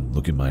second and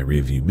look in my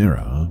rearview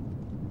mirror,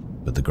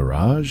 but the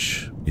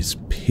garage is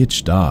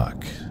pitch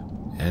dark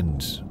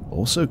and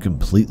also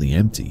completely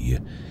empty.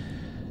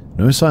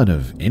 No sign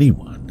of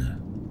anyone.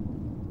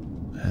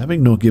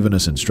 Having not given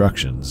us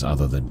instructions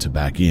other than to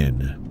back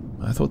in,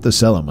 I thought the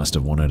seller must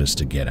have wanted us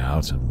to get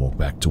out and walk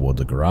back toward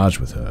the garage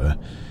with her,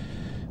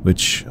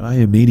 which I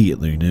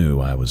immediately knew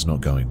I was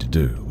not going to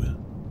do.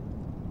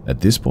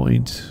 At this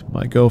point,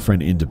 my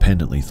girlfriend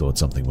independently thought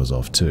something was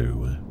off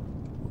too.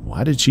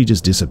 Why did she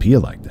just disappear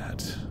like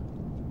that?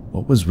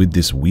 What was with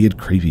this weird,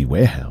 creepy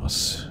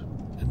warehouse?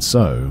 And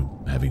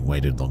so, having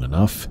waited long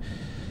enough,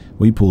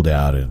 we pulled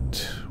out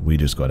and we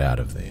just got out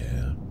of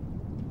there.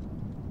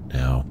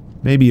 Now,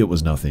 maybe it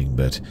was nothing,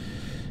 but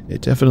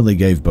it definitely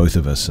gave both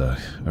of us a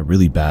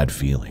really bad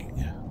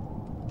feeling.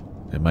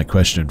 And my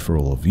question for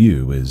all of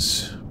you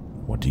is,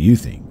 what do you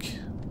think?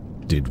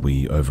 Did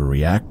we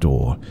overreact,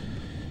 or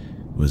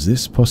was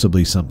this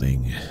possibly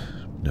something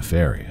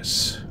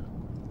nefarious?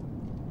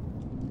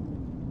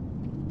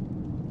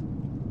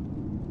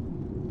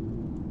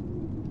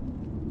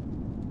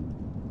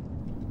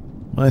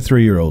 My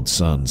 3-year-old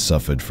son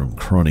suffered from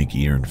chronic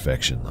ear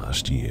infection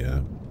last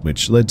year,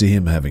 which led to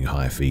him having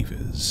high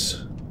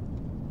fevers.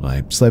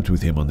 I slept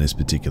with him on this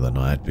particular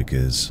night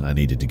because I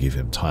needed to give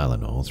him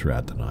Tylenol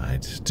throughout the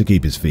night to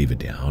keep his fever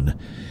down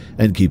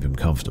and keep him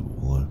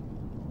comfortable.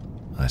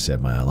 I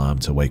set my alarm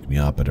to wake me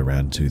up at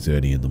around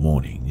 2:30 in the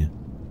morning.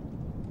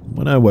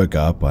 When I woke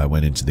up, I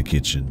went into the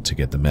kitchen to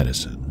get the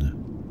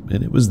medicine,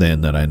 and it was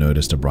then that I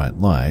noticed a bright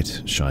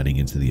light shining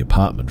into the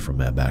apartment from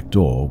our back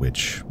door,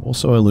 which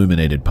also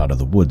illuminated part of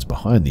the woods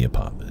behind the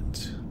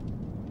apartment.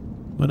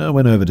 When I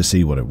went over to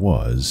see what it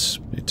was,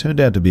 it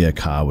turned out to be a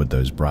car with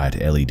those bright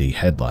LED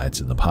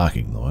headlights in the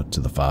parking lot to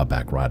the far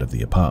back right of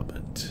the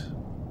apartment.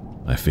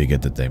 I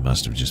figured that they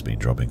must have just been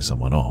dropping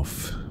someone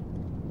off.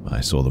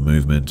 I saw the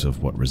movement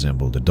of what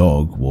resembled a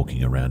dog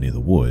walking around near the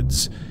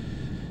woods.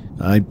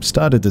 I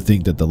started to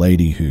think that the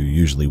lady who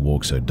usually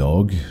walks her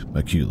dog,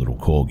 a cute little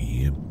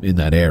corgi, in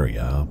that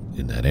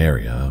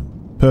area,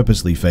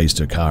 purposely faced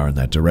her car in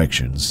that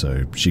direction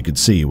so she could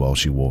see while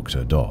she walked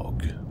her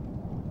dog.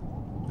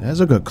 As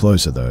I got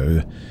closer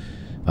though,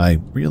 I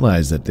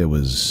realized that there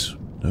was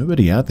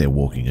nobody out there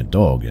walking a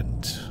dog,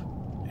 and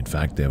in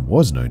fact there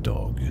was no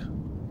dog.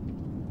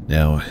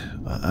 Now,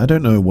 I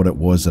don't know what it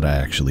was that I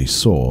actually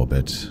saw,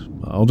 but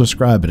I'll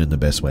describe it in the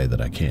best way that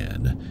I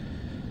can.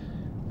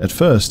 At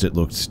first it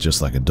looked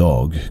just like a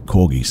dog,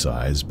 corgi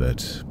size,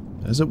 but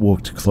as it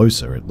walked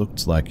closer it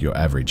looked like your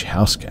average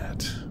house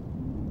cat.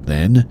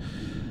 Then,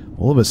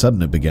 all of a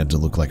sudden it began to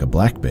look like a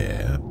black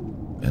bear,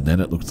 and then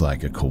it looked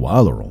like a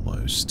koala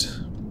almost.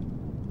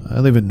 I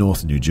live in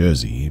North New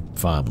Jersey,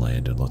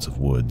 farmland and lots of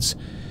woods,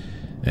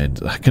 and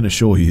I can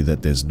assure you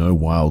that there's no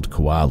wild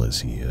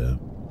koalas here.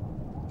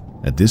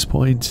 At this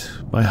point,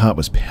 my heart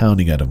was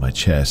pounding out of my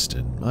chest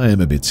and I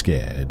am a bit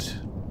scared.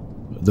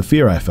 The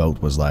fear I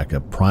felt was like a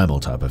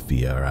primal type of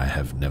fear I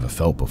have never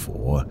felt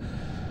before.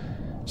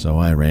 So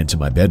I ran to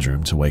my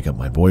bedroom to wake up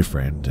my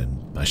boyfriend,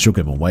 and I shook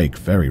him awake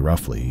very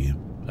roughly.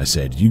 I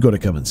said, "You gotta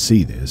come and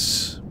see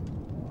this."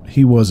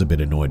 He was a bit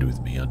annoyed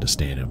with me,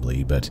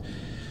 understandably, but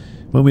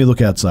when we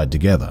look outside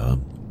together,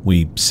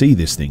 we see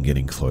this thing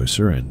getting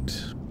closer, and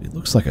it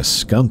looks like a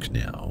skunk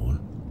now,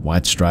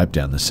 white stripe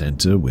down the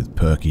center with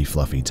perky,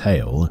 fluffy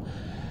tail.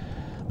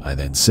 I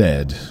then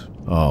said,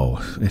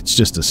 "Oh, it's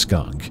just a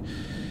skunk,"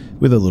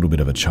 with a little bit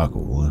of a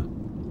chuckle.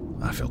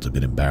 I felt a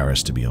bit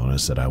embarrassed, to be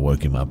honest, that I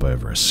woke him up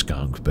over a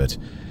skunk, but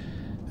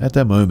at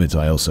that moment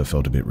I also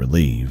felt a bit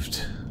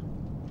relieved.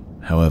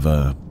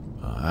 However,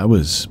 I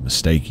was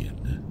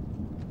mistaken.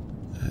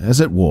 As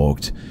it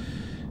walked,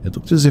 it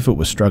looked as if it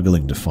was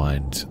struggling to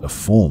find a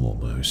form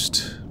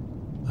almost.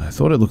 I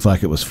thought it looked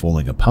like it was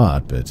falling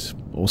apart, but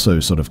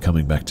also sort of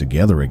coming back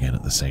together again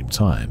at the same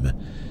time.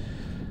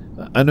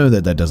 I know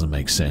that doesn't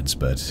make sense,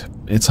 but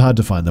it's hard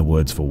to find the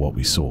words for what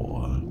we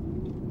saw.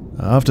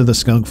 After the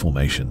skunk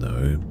formation,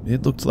 though,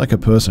 it looked like a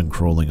person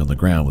crawling on the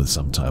ground with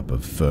some type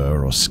of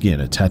fur or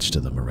skin attached to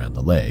them around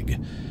the leg.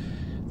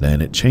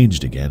 Then it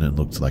changed again and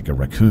looked like a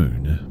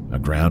raccoon, a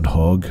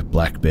groundhog,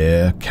 black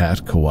bear,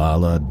 cat,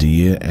 koala,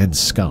 deer, and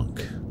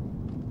skunk.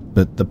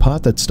 But the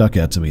part that stuck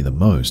out to me the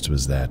most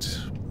was that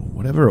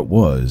whatever it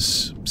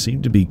was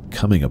seemed to be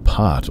coming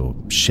apart or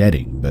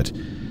shedding, but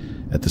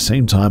at the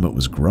same time it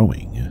was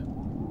growing.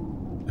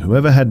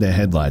 Whoever had their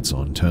headlights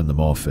on turned them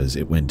off as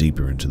it went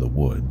deeper into the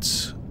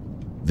woods.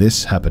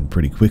 This happened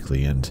pretty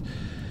quickly, and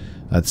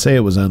I'd say it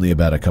was only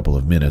about a couple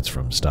of minutes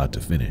from start to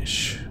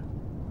finish.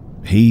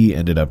 He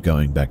ended up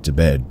going back to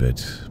bed,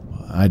 but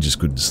I just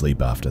couldn't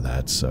sleep after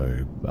that, so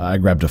I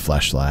grabbed a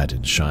flashlight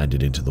and shined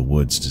it into the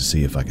woods to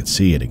see if I could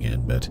see it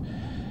again, but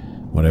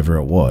whatever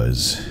it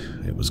was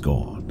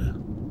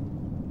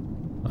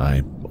gone.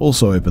 I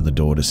also opened the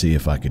door to see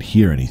if I could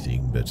hear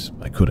anything, but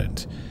I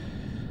couldn't.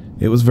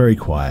 It was very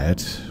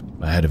quiet.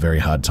 I had a very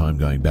hard time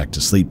going back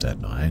to sleep that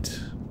night.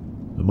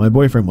 My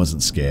boyfriend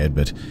wasn't scared,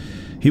 but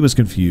he was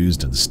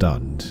confused and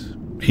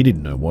stunned. He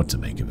didn't know what to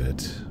make of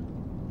it.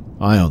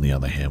 I, on the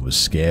other hand, was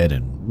scared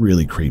and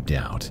really creeped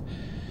out.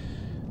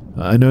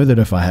 I know that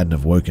if I hadn't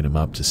have woken him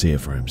up to see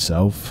it for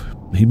himself,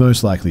 he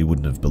most likely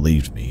wouldn't have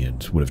believed me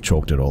and would have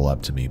chalked it all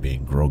up to me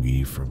being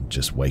groggy from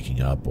just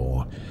waking up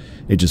or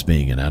it just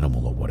being an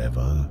animal or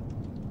whatever.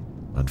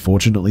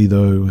 Unfortunately,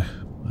 though,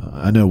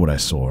 I know what I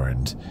saw,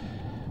 and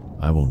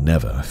I will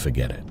never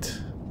forget it.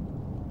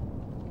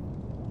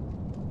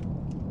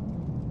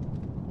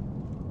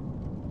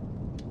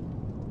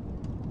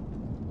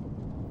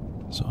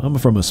 So I'm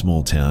from a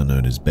small town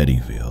known as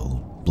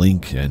Bettyville.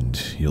 Blink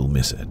and you'll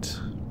miss it.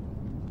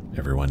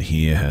 Everyone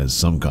here has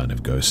some kind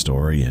of ghost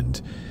story, and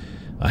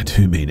I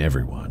do mean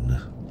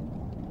everyone.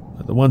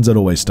 The ones that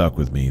always stuck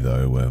with me,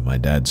 though, were my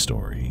dad's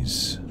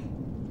stories.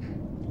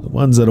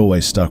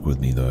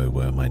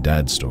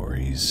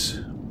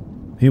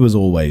 He was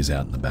always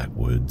out in the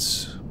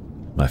backwoods.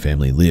 My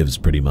family lives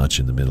pretty much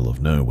in the middle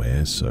of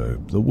nowhere,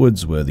 so the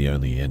woods were the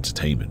only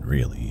entertainment,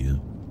 really.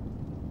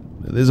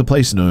 There's a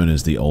place known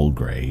as the Old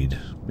Grade.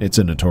 It's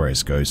a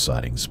notorious ghost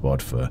sighting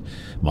spot for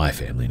my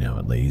family now,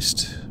 at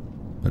least.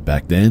 But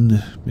back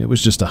then, it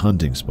was just a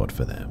hunting spot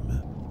for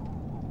them.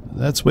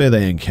 That's where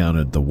they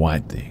encountered the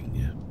white thing.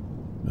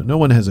 No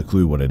one has a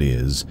clue what it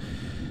is.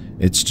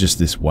 It's just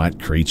this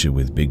white creature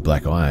with big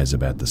black eyes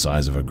about the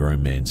size of a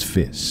grown man's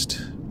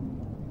fist.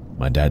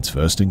 My dad's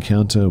first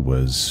encounter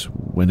was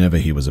whenever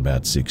he was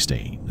about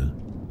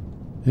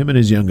 16. Him and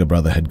his younger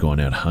brother had gone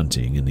out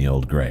hunting in the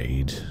Old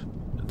Grade.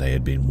 They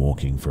had been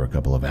walking for a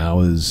couple of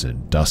hours,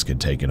 and dusk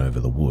had taken over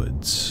the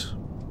woods.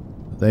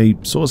 They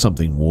saw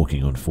something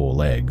walking on 4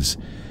 legs.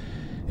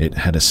 It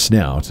had a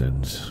snout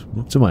and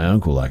looked to my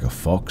uncle like a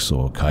fox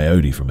or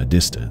coyote from a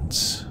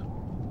distance.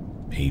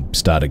 He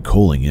started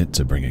calling it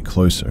to bring it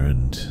closer,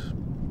 and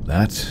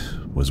that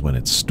was when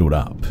it stood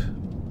up.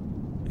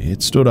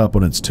 It stood up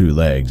on its 2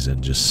 legs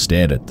and just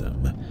stared at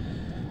them.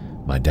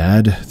 My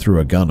dad threw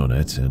a gun on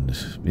it, and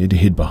it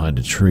hid behind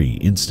a tree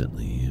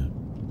instantly.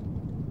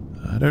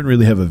 I don't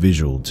really have a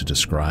visual to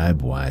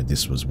describe why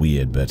this was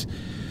weird, but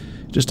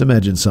just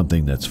imagine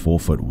something that's 4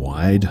 foot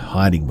wide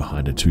hiding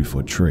behind a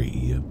 2-foot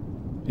tree.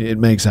 It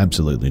makes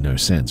absolutely no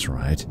sense,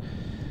 right?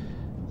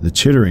 The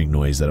chittering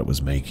noise that it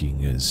was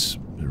making is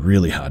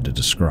really hard to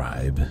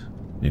describe.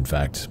 In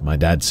fact, my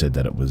dad said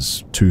that it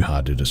was too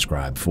hard to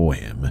describe for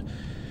him,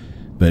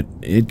 but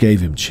it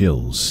gave him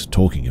chills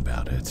talking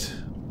about it.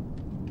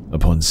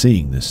 Upon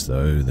seeing this,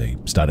 though, they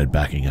started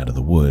backing out of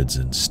the woods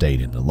and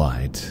stayed in the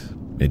light.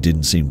 It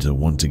didn't seem to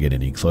want to get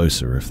any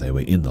closer if they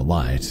were in the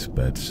light,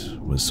 but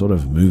was sort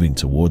of moving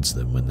towards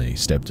them when they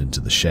stepped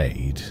into the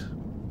shade.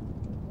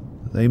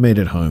 They made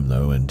it home,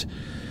 though, and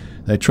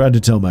they tried to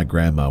tell my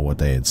grandma what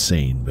they had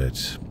seen,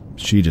 but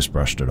she just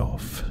brushed it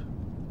off.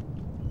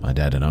 My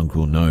dad and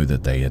uncle know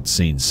that they had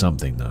seen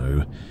something,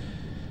 though.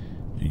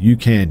 You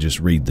can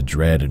just read the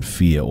dread and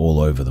fear all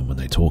over them when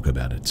they talk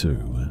about it,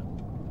 too.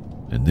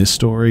 And this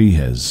story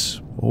has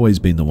always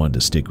been the one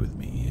to stick with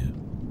me.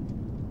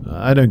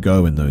 I don't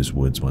go in those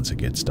woods once it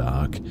gets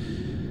dark.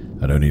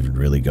 I don't even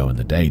really go in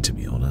the day, to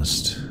be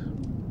honest.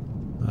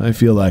 I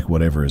feel like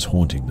whatever is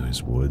haunting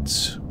those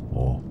woods,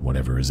 or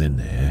whatever is in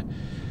there,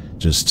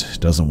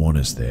 just doesn't want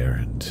us there,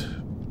 and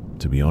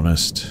to be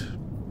honest,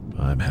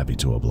 I'm happy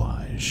to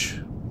oblige.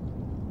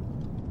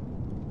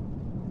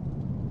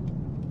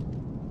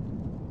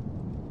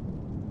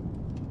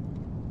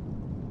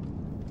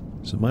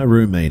 So my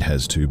roommate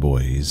has 2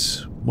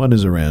 boys. One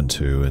is around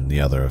 2 and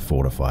the other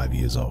 4 to 5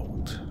 years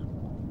old.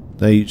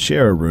 They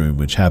share a room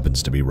which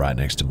happens to be right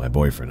next to my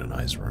boyfriend and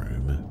I's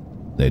room.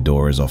 Their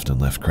door is often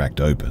left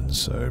cracked open,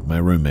 so my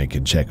roommate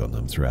can check on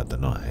them throughout the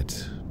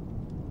night.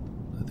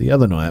 The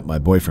other night, my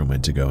boyfriend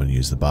went to go and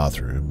use the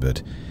bathroom,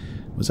 but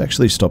was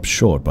actually stopped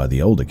short by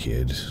the older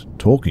kid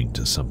talking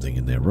to something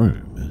in their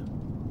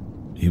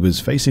room. He was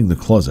facing the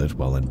closet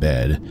while in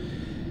bed,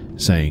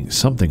 saying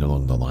something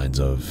along the lines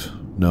of,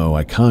 "No,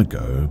 I can't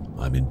go,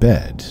 I'm in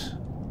bed."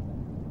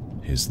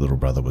 His little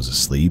brother was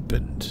asleep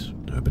and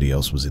nobody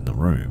else was in the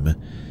room.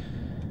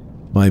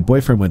 My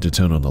boyfriend went to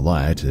turn on the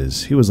light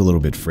as he was a little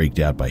bit freaked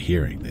out by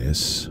hearing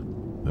this,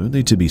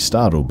 only to be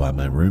startled by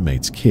my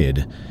roommate's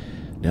kid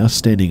now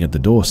standing at the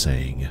door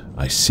saying,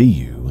 "I see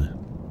you,"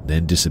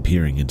 then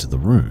disappearing into the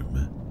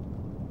room.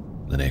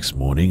 The next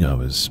morning, I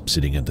was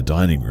sitting at the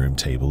dining room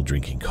table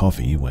drinking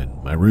coffee when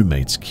my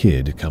roommate's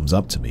kid comes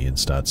up to me and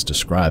starts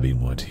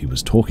describing what he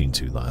was talking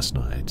to last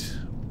night.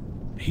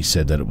 He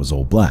said that it was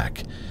all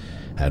black,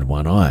 had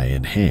 1 eye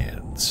and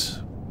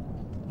hands.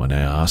 When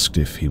I asked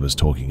if he was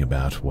talking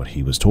about what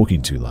he was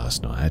talking to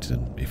last night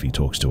and if he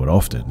talks to it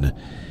often,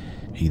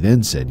 he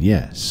then said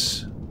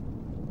yes.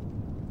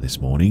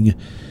 This morning,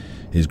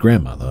 his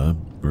grandmother,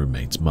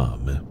 roommate's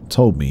mum,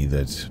 told me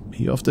that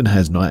he often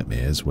has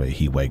nightmares where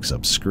he wakes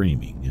up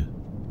screaming.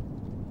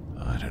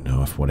 I don't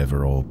know if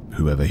whatever or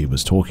whoever he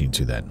was talking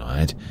to that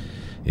night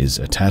is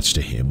attached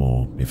to him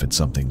or if it's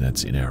something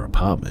that's in our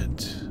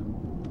apartment.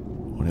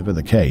 Whatever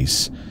the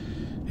case,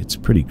 it's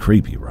pretty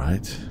creepy,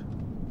 right?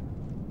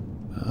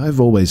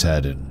 I've always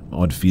had an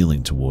odd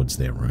feeling towards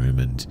their room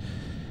and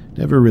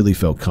never really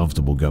felt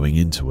comfortable going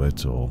into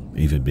it or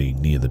even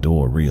being near the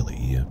door,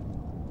 really.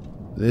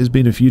 There's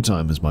been a few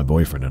times my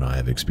boyfriend and I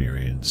have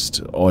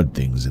experienced odd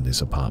things in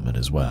this apartment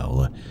as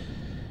well,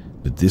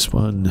 but this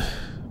one,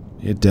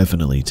 it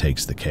definitely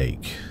takes the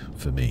cake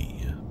for me.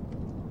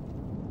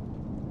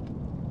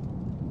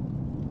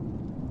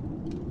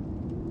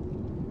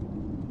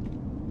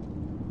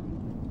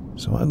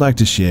 So I'd like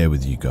to share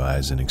with you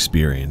guys an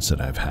experience that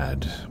I've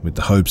had with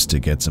the hopes to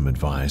get some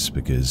advice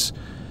because,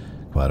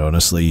 quite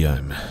honestly,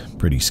 I'm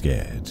pretty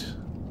scared.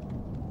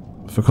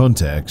 For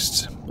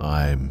context,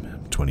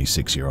 I'm a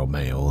 26-year-old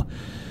male.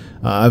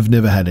 I've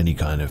never had any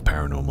kind of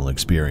paranormal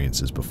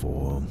experiences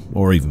before,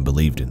 or even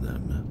believed in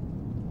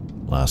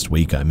them. Last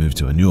week I moved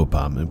to a new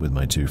apartment with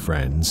my two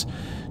friends,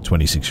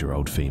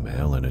 26-year-old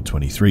female and a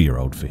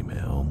 23-year-old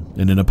female,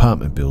 in an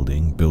apartment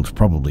building built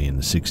probably in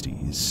the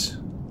 60s.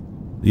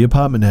 The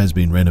apartment has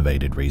been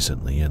renovated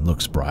recently and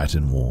looks bright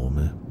and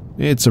warm.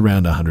 It's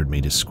around 100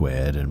 meters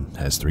squared and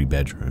has 3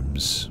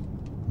 bedrooms.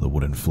 The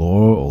wooden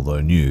floor,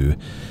 although new,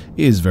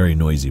 is very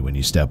noisy when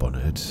you step on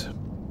it.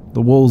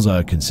 The walls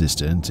are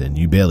consistent and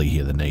you barely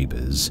hear the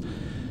neighbors.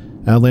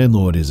 Our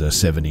landlord is a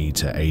 70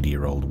 to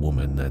 80-year-old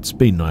woman that's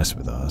been nice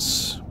with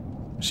us.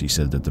 She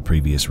said that the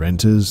previous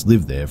renters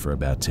lived there for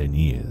about 10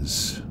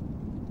 years.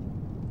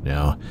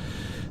 Now,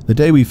 the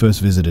day we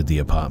first visited the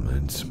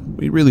apartment,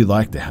 we really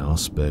liked the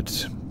house,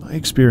 but I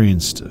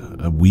experienced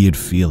a weird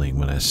feeling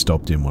when I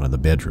stopped in one of the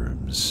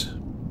bedrooms.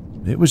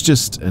 It was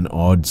just an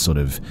odd sort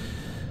of,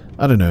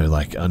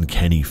 like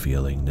uncanny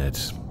feeling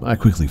that I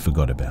quickly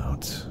forgot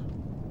about.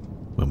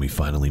 When we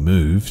finally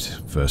moved,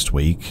 first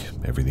week,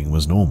 everything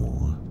was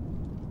normal.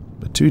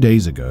 But 2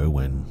 days ago,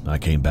 when I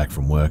came back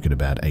from work at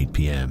about 8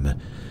 p.m.,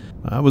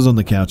 I was on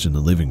the couch in the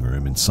living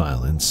room in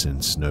silence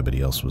since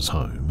nobody else was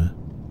home,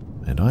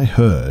 and I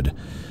heard,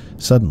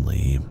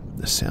 suddenly,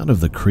 the sound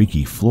of the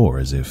creaky floor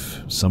as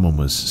if someone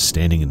was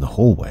standing in the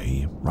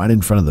hallway right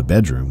in front of the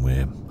bedroom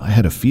where I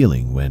had a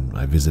feeling when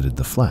I visited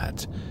the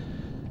flat.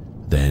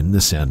 Then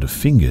the sound of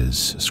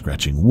fingers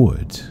scratching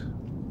wood.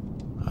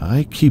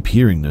 I keep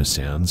hearing those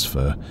sounds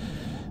for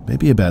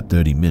maybe about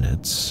 30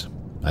 minutes.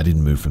 I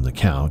didn't move from the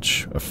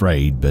couch,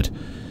 afraid, but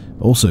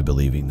also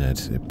believing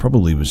that it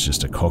probably was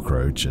just a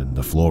cockroach and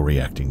the floor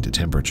reacting to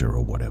temperature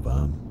or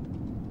whatever.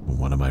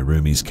 One of my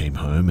roomies came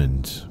home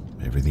and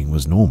everything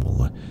was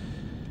normal.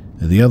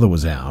 The other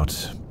was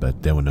out,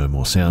 but there were no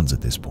more sounds at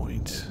this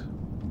point.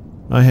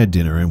 I had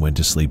dinner and went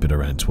to sleep at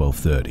around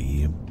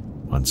 12:30.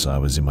 Once I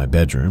was in my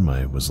bedroom,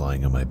 I was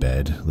lying on my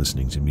bed,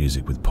 listening to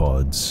music with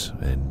pods,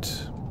 and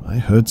I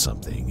heard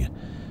something.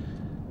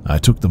 I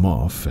took them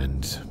off,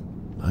 and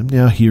I'm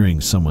now hearing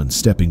someone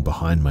stepping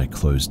behind my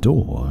closed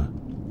door.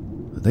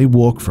 They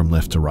walk from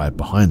left to right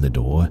behind the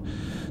door,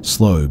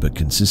 slow but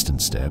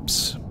consistent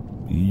steps.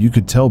 You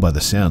could tell by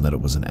the sound that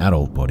it was an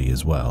adult body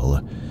as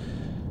well.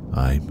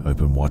 I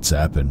open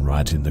WhatsApp and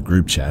write in the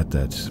group chat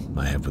that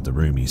I have with the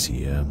roomies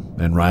here,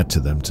 and write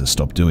to them to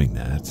stop doing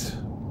that.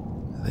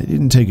 They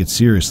didn't take it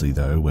seriously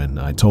though when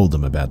I told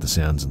them about the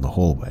sounds in the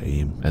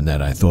hallway, and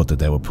that I thought that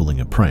they were pulling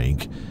a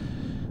prank.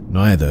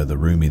 Neither the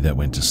roomie that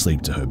went to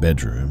sleep to her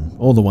bedroom,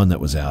 or the one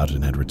that was out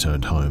and had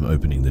returned home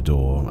opening the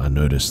door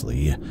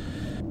unnoticedly,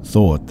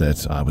 thought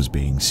that I was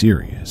being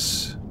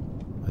serious.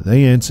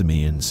 They answer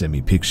me and send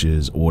me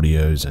pictures,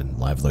 audios, and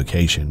live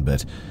location,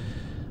 but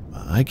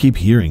I keep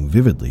hearing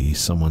vividly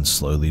someone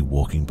slowly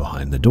walking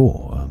behind the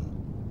door.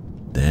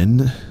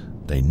 Then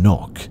they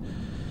knock.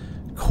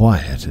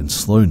 Quiet and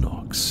slow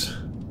knocks.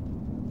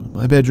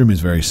 My bedroom is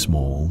very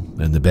small,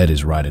 and the bed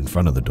is right in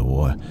front of the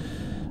door.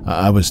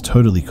 I was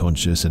totally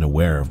conscious and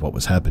aware of what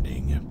was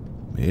happening.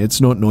 It's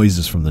not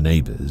noises from the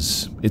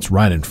neighbors. It's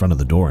right in front of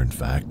the door, in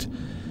fact.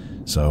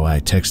 So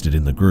I texted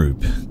in the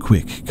group,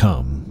 "Quick,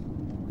 come."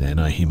 Then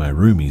I hear my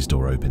roomie's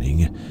door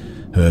opening,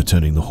 her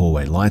turning the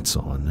hallway lights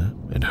on,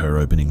 and her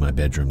opening my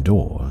bedroom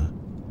door.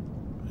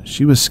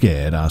 She was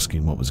scared,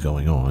 asking what was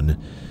going on.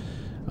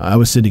 I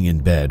was sitting in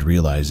bed,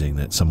 realizing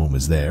that someone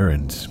was there,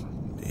 and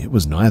it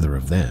was neither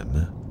of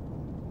them.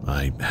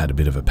 I had a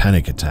bit of a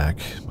panic attack.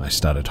 I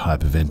started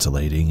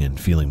hyperventilating and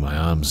feeling my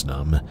arms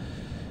numb.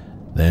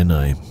 Then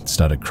I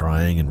started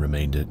crying and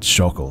remained at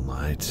shock all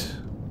night.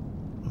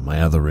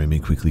 My other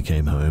roomie quickly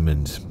came home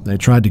and they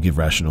tried to give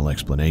rational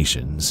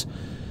explanations.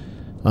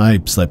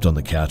 I slept on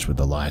the couch with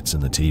the lights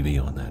and the TV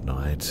on that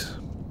night.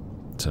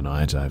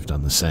 Tonight I've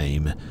done the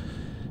same.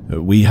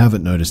 We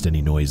haven't noticed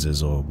any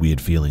noises or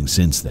weird feelings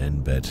since then,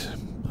 but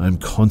I'm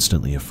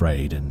constantly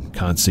afraid and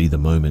can't see the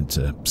moment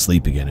to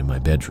sleep again in my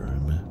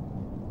bedroom.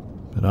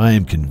 But I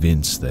am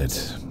convinced that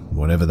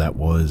whatever that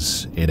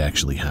was, it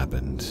actually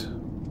happened.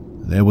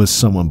 There was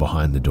someone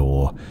behind the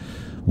door,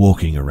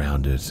 walking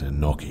around it and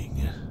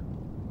knocking.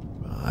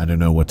 I don't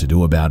know what to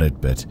do about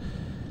it, but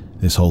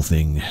this whole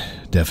thing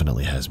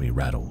definitely has me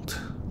rattled.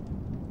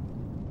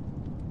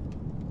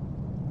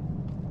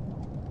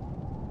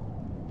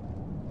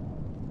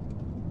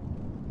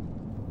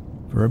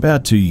 For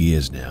about 2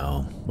 years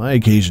now, I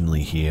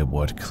occasionally hear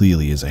what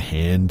clearly is a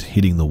hand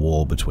hitting the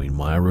wall between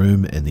my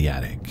room and the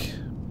attic.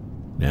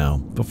 Now,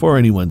 before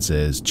anyone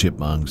says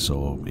chipmunks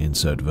or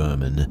insert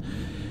vermin,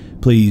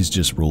 please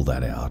just rule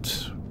that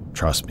out.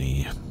 Trust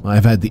me,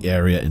 I've had the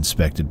area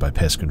inspected by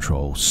pest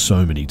control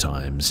so many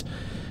times,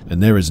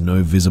 and there is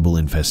no visible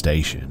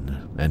infestation,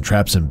 and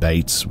traps and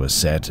baits were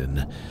set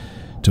and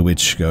to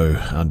which go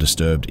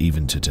undisturbed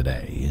even to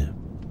today.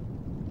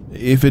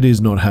 If it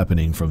is not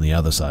happening from the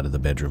other side of the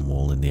bedroom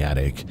wall in the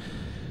attic,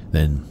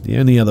 then the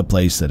only other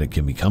place that it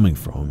can be coming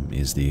from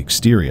is the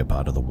exterior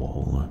part of the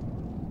wall.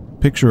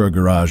 Picture a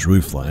garage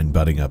roofline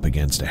butting up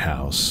against a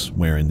house,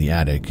 wherein the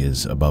attic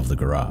is above the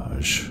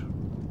garage.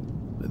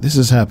 This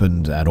has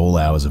happened at all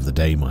hours of the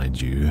day,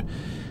 mind you,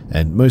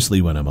 and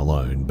mostly when I'm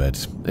alone,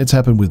 but it's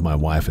happened with my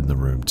wife in the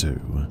room too.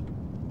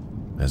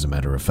 As a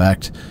matter of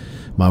fact,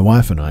 my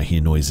wife and I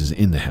hear noises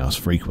in the house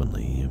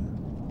frequently.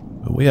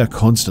 We are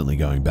constantly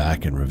going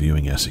back and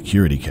reviewing our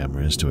security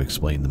cameras to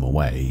explain them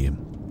away,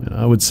 and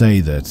I would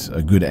say that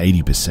a good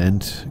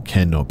 80%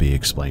 cannot be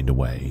explained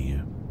away.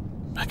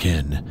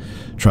 Again,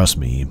 trust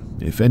me,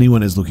 if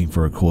anyone is looking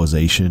for a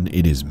causation,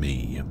 it is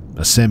me,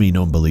 a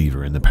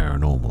semi-non-believer in the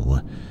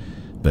paranormal.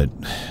 But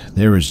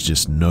there is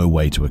just no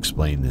way to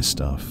explain this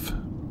stuff.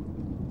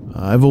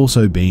 I've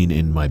also been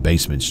in my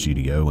basement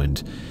studio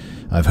and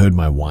I've heard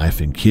my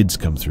wife and kids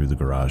come through the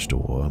garage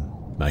door.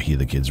 I hear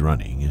the kids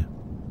running.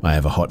 I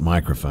have a hot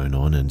microphone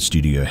on and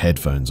studio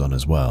headphones on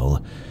as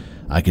well.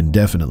 I can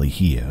definitely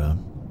hear,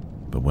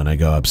 but when I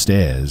go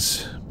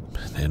upstairs,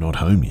 they're not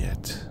home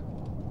yet.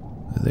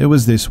 There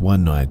was this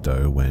one night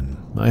though when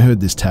I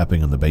heard this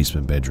tapping on the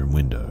basement bedroom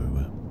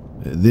window.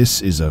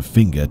 This is a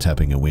finger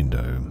tapping a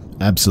window,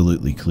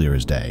 absolutely clear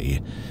as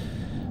day.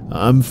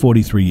 I'm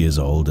 43 years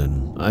old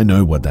and I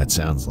know what that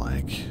sounds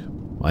like.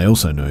 I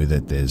also know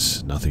that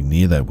there's nothing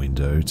near that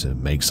window to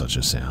make such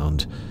a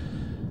sound.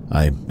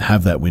 I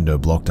have that window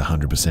blocked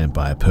 100%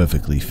 by a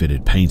perfectly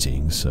fitted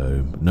painting,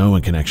 so no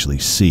one can actually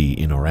see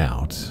in or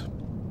out.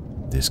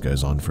 This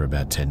goes on for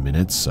about 10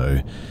 minutes,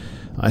 so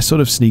I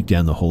sort of sneak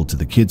down the hall to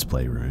the kids'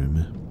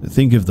 playroom.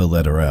 Think of the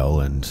letter L,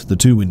 and the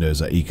two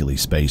windows are equally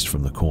spaced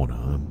from the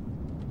corner.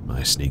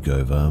 I sneak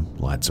over,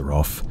 lights are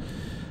off.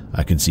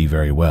 I can see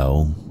very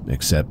well,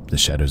 except the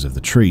shadows of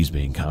the trees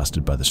being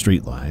casted by the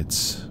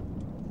streetlights.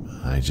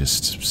 I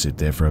just sit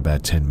there for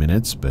about 10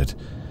 minutes, but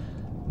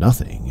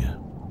nothing.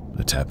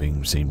 The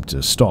tapping seemed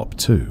to stop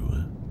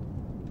too.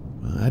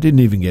 I didn't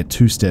even get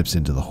 2 steps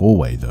into the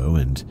hallway though,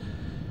 and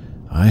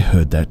I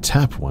heard that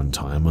tap one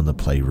time on the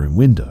playroom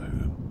window.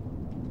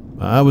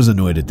 I was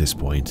annoyed at this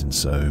point, and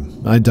so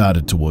I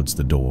darted towards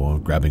the door,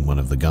 grabbing one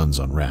of the guns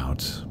en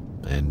route,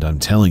 and I'm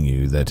telling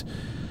you that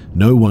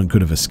no one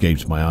could have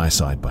escaped my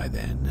eyesight by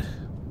then.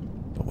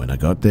 But when I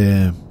got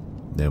there,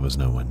 there was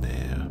no one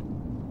there.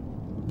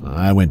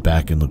 I went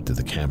back and looked at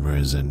the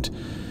cameras, and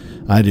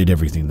I did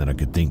everything that I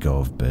could think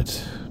of,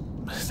 but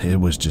there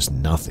was just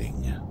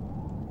nothing.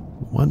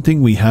 One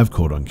thing we have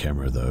caught on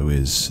camera, though,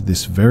 is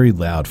this very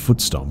loud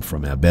foot stomp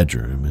from our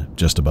bedroom,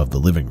 just above the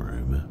living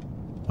room.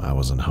 I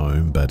wasn't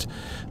home, but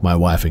my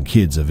wife and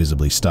kids are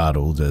visibly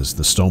startled as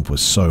the stomp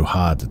was so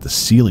hard that the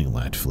ceiling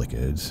light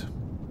flickered.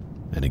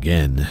 And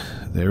again,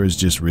 there is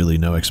just really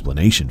no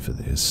explanation for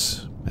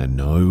this. And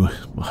no,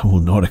 I will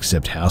not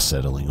accept house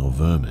settling or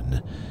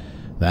vermin.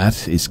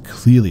 That is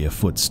clearly a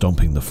foot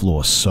stomping the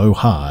floor so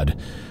hard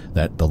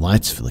that the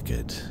lights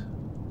flickered.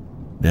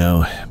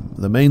 Now,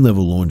 the main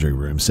level laundry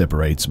room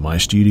separates my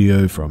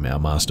studio from our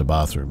master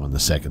bathroom on the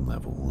second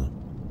level.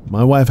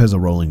 My wife has a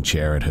rolling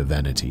chair at her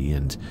vanity,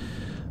 and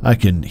I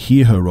can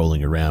hear her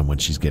rolling around when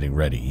she's getting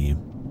ready.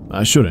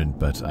 I shouldn't,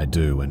 but I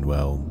do, and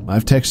well,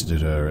 I've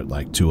texted her at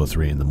like 2 or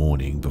 3 in the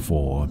morning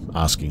before,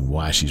 asking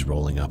why she's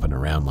rolling up and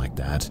around like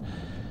that.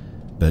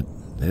 But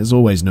there's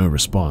always no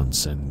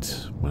response, and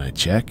when I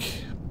check,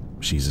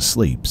 she's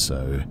asleep,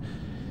 so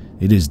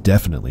it is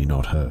definitely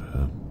not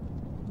her.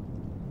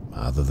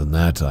 Other than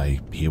that, I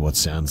hear what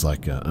sounds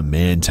like a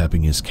man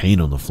tapping his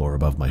cane on the floor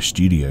above my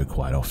studio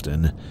quite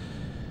often.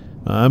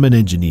 I'm an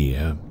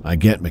engineer, I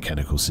get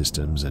mechanical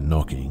systems and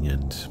knocking,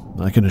 and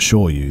I can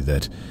assure you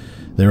that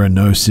there are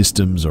no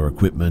systems or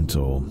equipment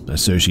or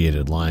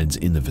associated lines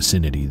in the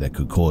vicinity that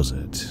could cause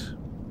it.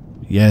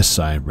 Yes,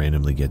 I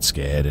randomly get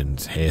scared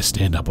and hair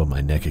stand up on my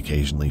neck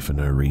occasionally for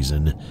no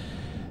reason.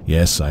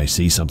 Yes, I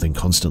see something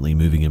constantly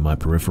moving in my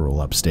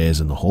peripheral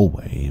upstairs in the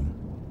hallway.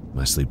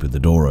 I sleep with the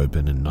door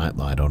open and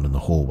nightlight on and the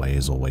hallway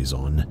is always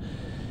on.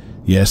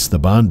 Yes, the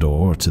barn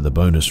door to the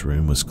bonus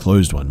room was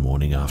closed one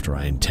morning after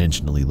I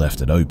intentionally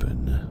left it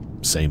open.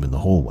 Same in the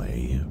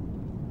hallway.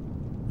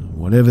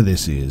 Whatever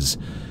this is,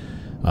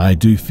 I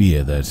do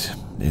fear that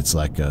it's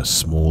like a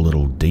small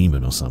little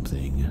demon or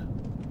something.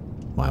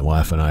 My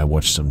wife and I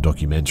watched some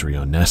documentary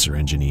on NASA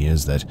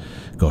engineers that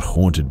got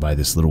haunted by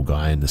this little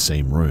guy in the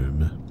same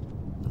room.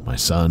 My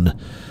son,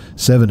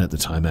 7 at the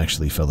time,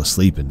 actually fell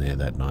asleep in there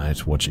that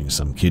night watching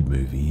some kid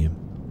movie.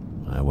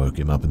 I woke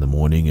him up in the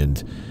morning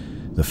and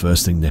the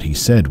first thing that he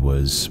said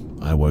was,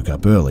 "I woke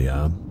up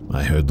earlier,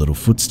 I heard little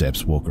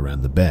footsteps walk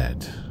around the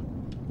bed."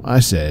 I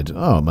said,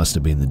 "Oh, it must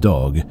have been the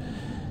dog,"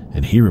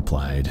 and he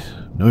replied,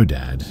 "No,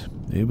 Dad,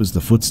 it was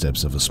the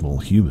footsteps of a small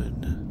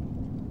human."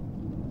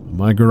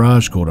 My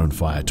garage caught on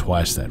fire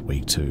twice that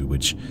week too,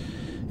 which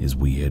is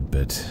weird,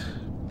 but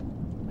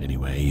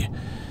anyway,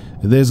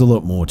 there's a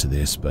lot more to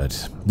this,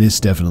 but this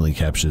definitely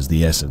captures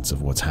the essence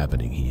of what's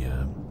happening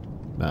here.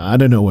 I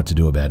don't know what to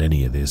do about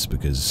any of this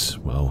because,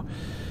 well,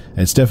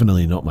 it's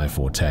definitely not my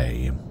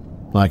forte.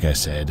 Like I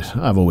said,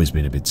 I've always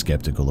been a bit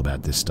skeptical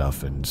about this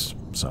stuff, and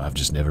so I've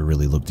just never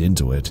really looked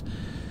into it.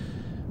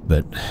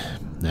 but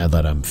now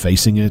that I'm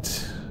facing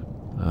it,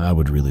 I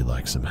would really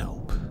like some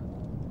help.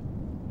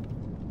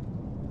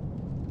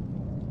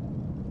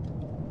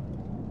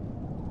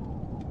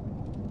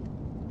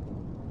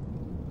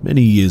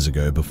 Many years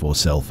ago, before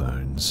cell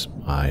phones,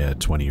 I, a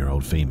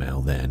 20-year-old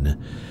female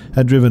then,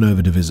 had driven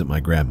over to visit my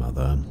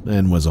grandmother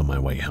and was on my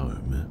way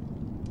home.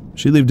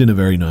 She lived in a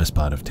very nice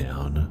part of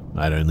town.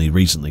 I'd only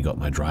recently got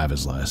my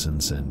driver's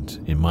license,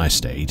 and in my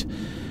state,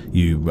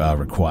 you are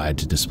required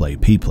to display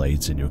P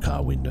plates in your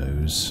car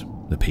windows.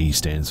 The P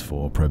stands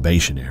for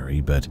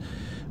probationary, but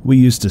we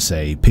used to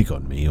say pick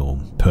on me or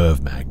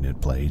perv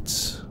magnet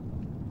plates.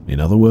 In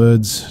other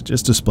words,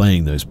 just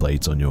displaying those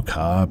plates on your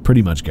car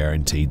pretty much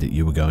guaranteed that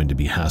you were going to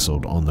be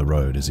hassled on the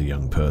road as a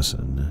young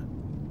person.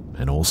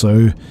 And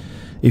also,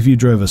 if you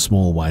drove a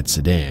small white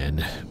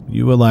sedan,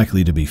 you were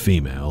likely to be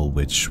female,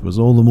 which was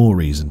all the more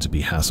reason to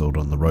be hassled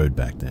on the road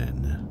back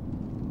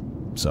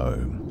then.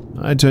 So,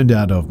 I turned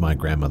out of my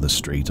grandmother's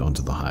street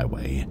onto the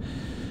highway.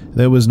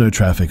 There was no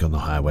traffic on the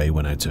highway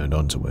when I turned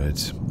onto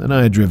it, and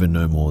I had driven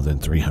no more than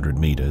 300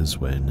 meters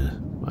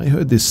when I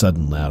heard this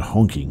sudden loud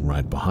honking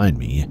right behind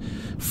me,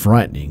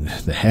 frightening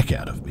the heck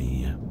out of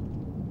me.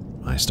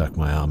 I stuck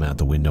my arm out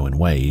the window and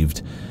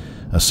waved,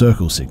 a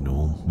circle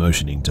signal,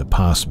 motioning to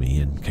pass me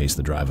in case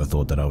the driver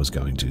thought that I was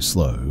going too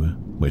slow,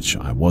 which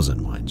I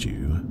wasn't, mind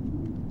you.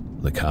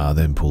 The car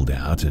then pulled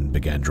out and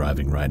began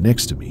driving right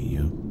next to me.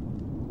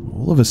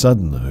 All of a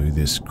sudden, though,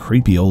 this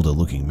creepy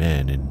older-looking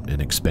man in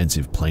an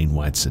expensive plain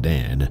white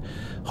sedan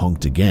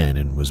honked again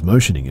and was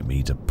motioning at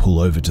me to pull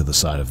over to the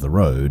side of the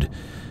road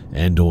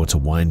and/or to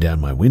wind down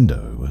my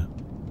window.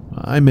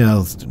 I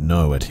mouthed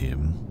no at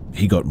him.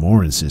 He got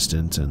more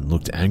insistent and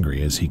looked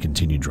angry as he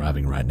continued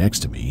driving right next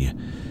to me,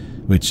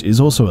 which is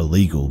also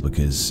illegal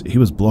because he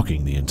was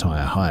blocking the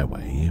entire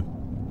highway.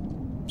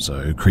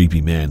 So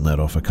creepy man let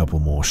off a couple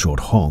more short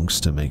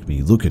honks to make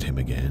me look at him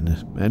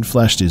again, and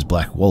flashed his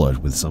black wallet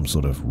with some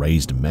sort of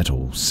raised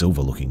metal,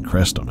 silver-looking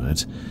crest on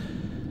it.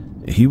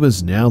 He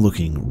was now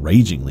looking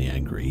ragingly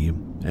angry,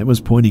 and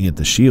was pointing at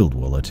the shield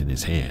wallet in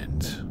his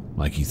hand,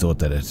 like he thought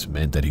that it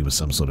meant that he was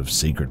some sort of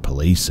secret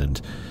police and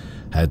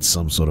had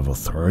some sort of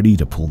authority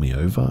to pull me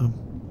over.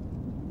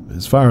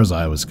 As far as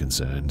I was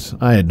concerned,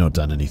 I had not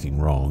done anything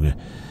wrong.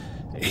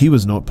 He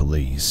was not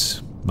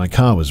police. My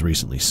car was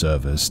recently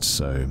serviced,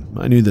 so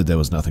I knew that there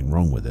was nothing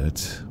wrong with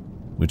it,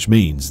 which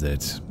means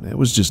that there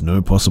was just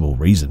no possible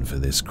reason for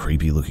this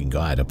creepy-looking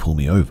guy to pull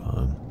me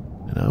over,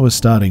 and I was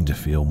starting to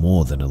feel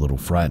more than a little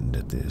frightened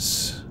at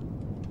this.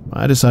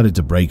 I decided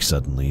to brake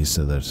suddenly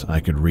so that I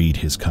could read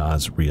his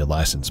car's rear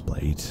license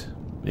plate,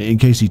 in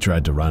case he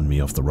tried to run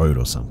me off the road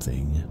or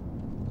something.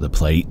 The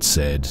plate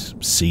said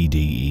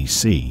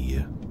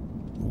CDEC.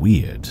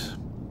 Weird.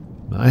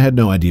 I had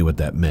no idea what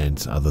that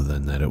meant other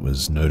than that it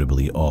was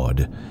notably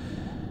odd.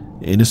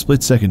 In a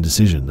split-second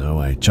decision, though,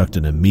 I chucked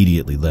an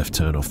immediately left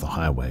turn off the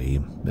highway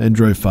and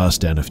drove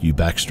fast down a few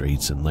back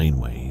streets and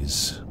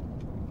laneways.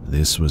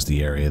 This was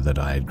the area that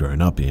I had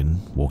grown up in,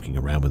 walking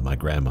around with my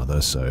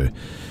grandmother, so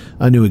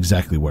I knew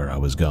exactly where I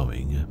was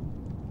going.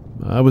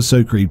 I was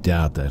so creeped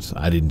out that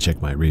I didn't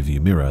check my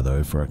rearview mirror,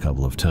 though, for a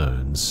couple of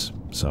turns,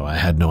 so I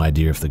had no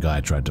idea if the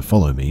guy tried to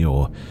follow me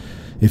or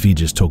if he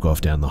just took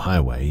off down the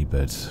highway,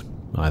 but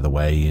either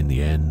way, in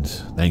the end,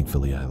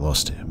 thankfully I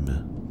lost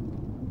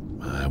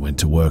him. I went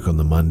to work on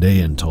the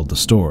Monday and told the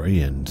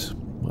story, and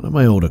one of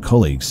my older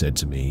colleagues said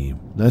to me,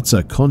 "That's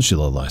a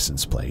consular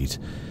license plate,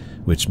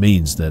 which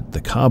means that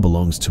the car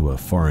belongs to a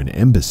foreign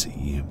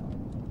embassy."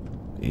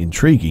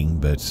 Intriguing,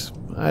 but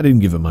I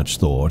didn't give it much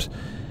thought,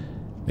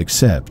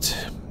 except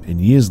in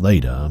years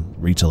later,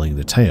 retelling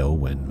the tale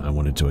when I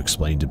wanted to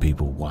explain to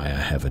people why I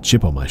have a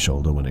chip on my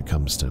shoulder when it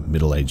comes to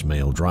middle-aged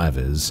male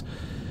drivers,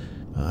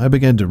 I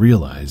began to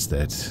realize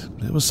that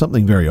there was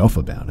something very off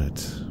about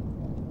it.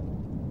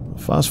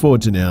 Fast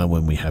forward to now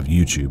when we have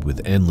YouTube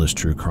with endless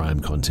true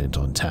crime content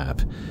on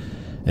tap,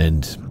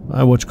 and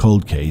I watch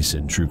cold case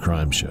and true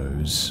crime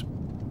shows.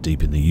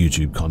 Deep in the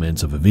YouTube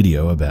comments of a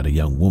video about a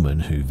young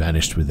woman who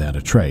vanished without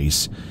a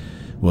trace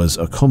was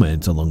a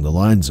comment along the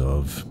lines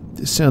of,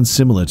 "This sounds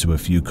similar to a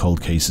few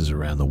cold cases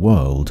around the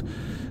world,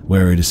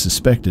 where it is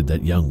suspected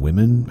that young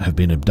women have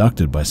been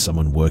abducted by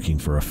someone working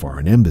for a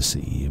foreign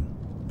embassy,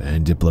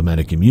 and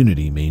diplomatic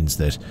immunity means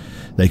that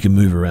they can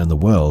move around the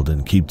world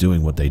and keep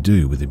doing what they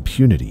do with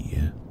impunity."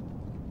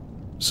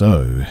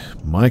 So,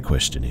 my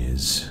question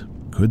is,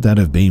 could that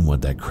have been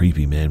what that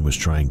creepy man was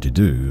trying to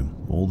do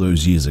all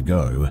those years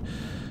ago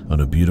on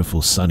a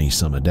beautiful sunny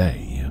summer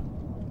day?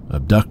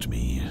 Abduct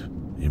me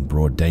in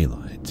broad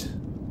daylight.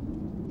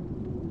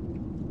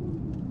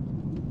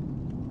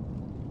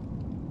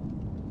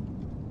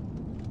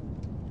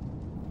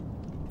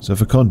 So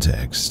for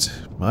context,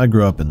 I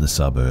grew up in the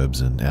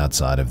suburbs, and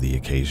outside of the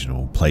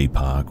occasional play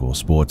park or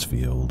sports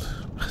field,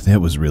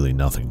 there was really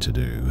nothing to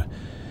do.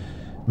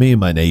 Me and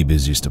my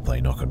neighbors used to play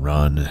knock and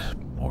run,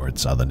 or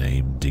its other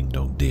name, Ding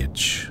Dong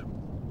Ditch.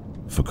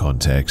 For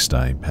context,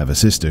 I have a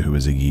sister who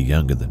is a year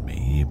younger than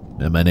me,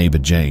 and my neighbor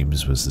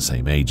James was the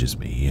same age as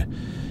me.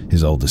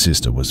 His older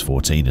sister was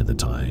 14 at the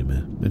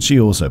time, and she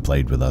also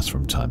played with us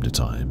from time to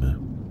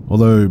time.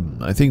 although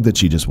I think that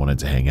she just wanted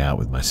to hang out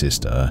with my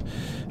sister,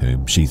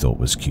 whom she thought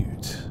was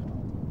cute.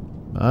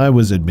 I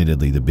was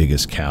admittedly the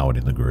biggest coward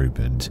in the group,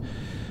 and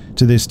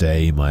to this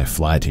day my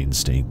flight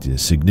instinct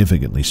is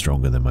significantly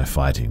stronger than my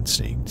fight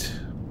instinct,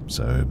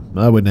 so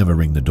I would never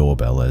ring the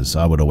doorbell as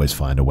I would always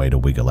find a way to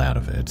wiggle out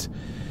of it.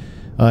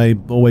 I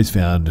always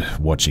found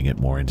watching it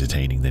more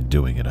entertaining than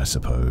doing it, I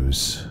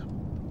suppose.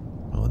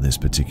 On this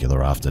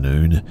particular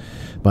afternoon,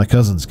 my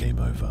cousins came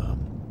over.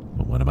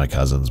 One of my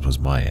cousins was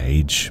my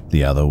age,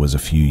 the other was a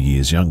few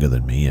years younger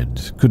than me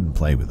and couldn't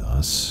play with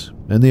us,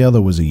 and the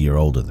other was a year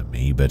older than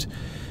me, but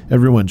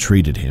everyone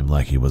treated him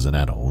like he was an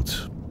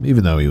adult,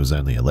 even though he was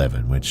only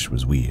 11, which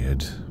was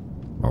weird.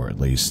 Or at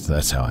least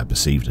that's how I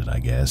perceived it, I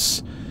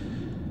guess.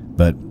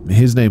 But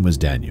his name was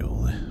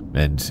Daniel,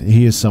 and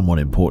he is somewhat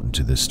important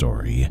to this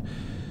story.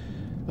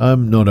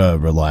 I'm not a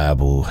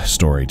reliable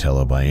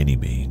storyteller by any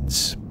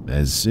means,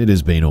 as it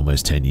has been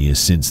almost 10 years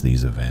since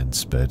these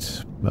events,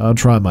 but I'll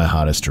try my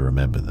hardest to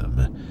remember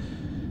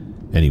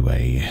them.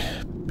 Anyway,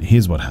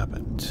 here's what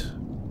happened.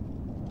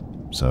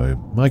 So,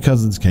 my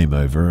cousins came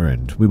over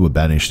and we were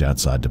banished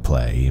outside to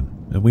play,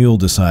 and we all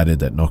decided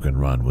that knock and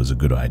run was a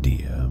good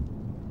idea.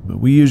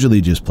 We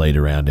usually just played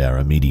around our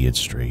immediate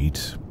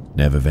street,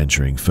 never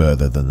venturing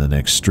further than the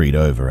next street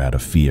over out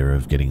of fear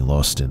of getting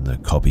lost in the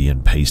copy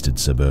and pasted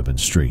suburban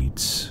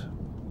streets.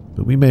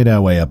 But we made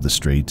our way up the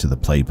street to the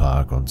play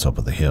park on top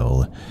of the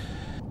hill.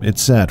 It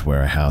sat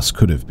where a house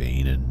could have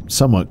been and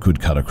somewhat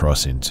could cut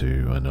across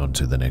into and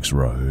onto the next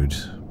road.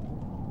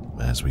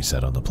 As we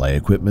sat on the play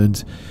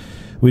equipment,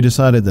 we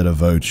decided that a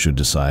vote should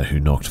decide who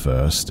knocked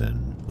first,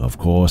 and of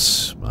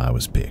course, I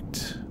was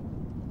picked.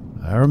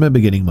 I remember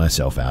getting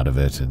myself out of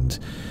it, and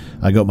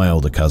I got my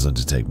older cousin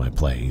to take my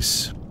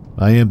place.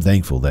 I am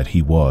thankful that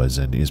he was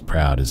and is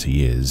proud as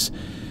he is.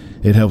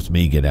 It helped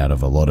me get out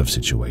of a lot of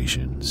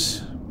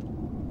situations.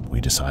 We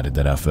decided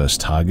that our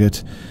first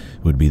target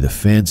would be the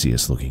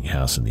fanciest looking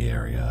house in the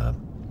area,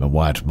 a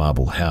white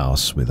marble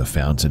house with a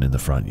fountain in the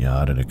front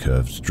yard and a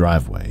curved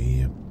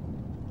driveway.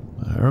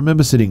 I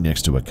remember sitting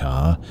next to a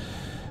car.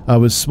 I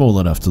was small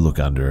enough to look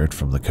under it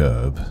from the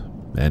curb,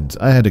 and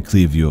I had a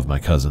clear view of my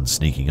cousin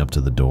sneaking up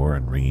to the door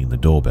and ringing the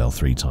doorbell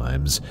 3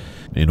 times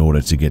in order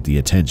to get the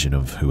attention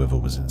of whoever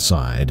was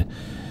inside,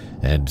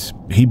 and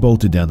he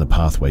bolted down the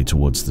pathway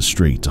towards the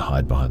street to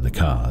hide behind the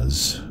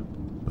cars.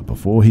 But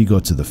before he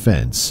got to the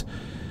fence,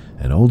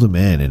 an older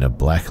man in a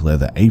black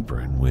leather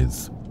apron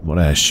with what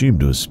I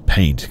assumed was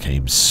paint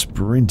came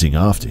sprinting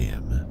after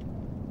him.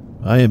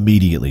 I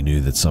immediately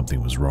knew that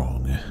something was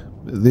wrong.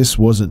 This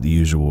wasn't the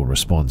usual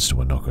response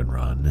to a knock and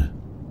run.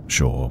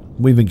 Sure,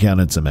 we've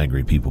encountered some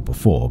angry people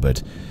before,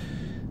 but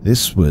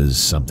this was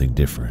something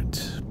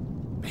different.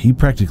 He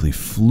practically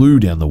flew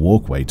down the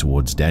walkway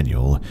towards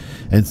Daniel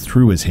and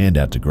threw his hand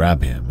out to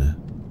grab him.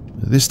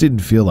 This didn't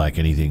feel like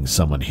anything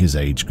someone his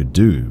age could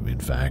do, in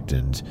fact,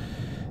 and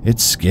it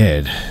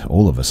scared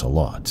all of us a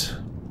lot.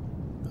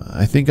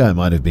 I think I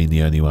might have been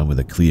the only one with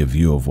a clear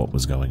view of what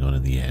was going on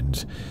in the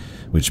end,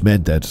 which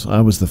meant that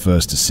I was the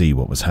first to see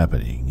what was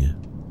happening.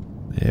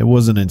 It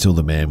wasn't until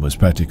the man was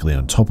practically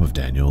on top of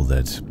Daniel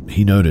that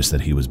he noticed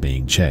that he was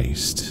being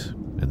chased,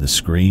 and the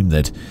scream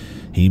that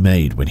he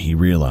made when he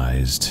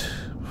realized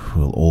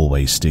will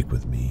always stick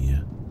with me.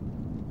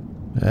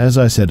 As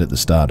I said at the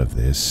start of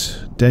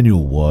this,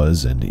 Daniel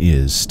was and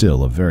is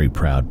still a very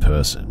proud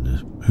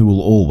person who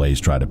will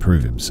always try to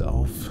prove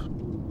himself.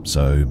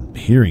 So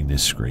hearing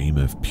this scream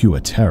of pure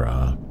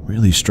terror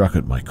really struck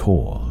at my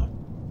core.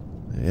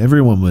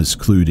 Everyone was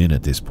clued in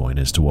at this point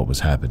as to what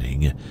was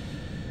happening.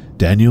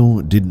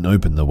 Daniel didn't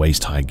open the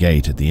waist-high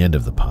gate at the end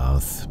of the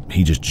path,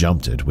 he just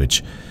jumped it,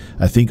 which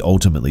I think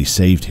ultimately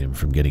saved him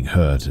from getting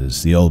hurt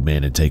as the old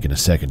man had taken a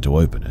second to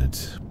open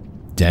it.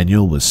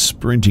 Daniel was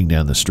sprinting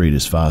down the street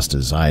as fast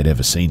as I had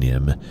ever seen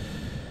him.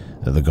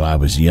 The guy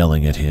was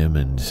yelling at him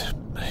and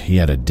he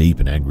had a deep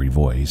and angry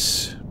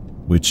voice,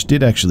 which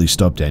did actually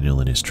stop Daniel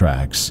in his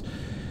tracks.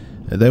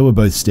 They were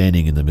both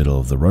standing in the middle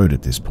of the road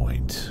at this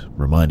point,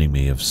 reminding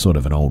me of sort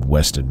of an old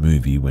western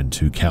movie when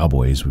 2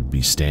 cowboys would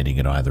be standing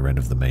at either end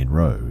of the main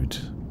road.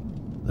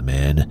 The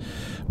man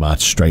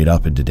marched straight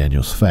up into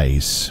Daniel's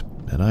face,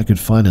 and I could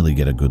finally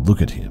get a good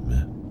look at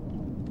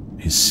him.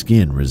 His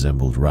skin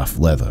resembled rough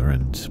leather,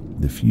 and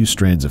the few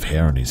strands of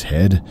hair on his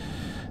head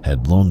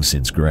had long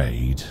since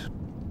grayed.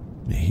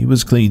 He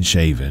was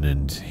clean-shaven,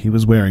 and he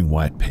was wearing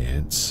white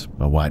pants,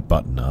 a white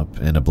button-up,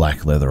 and a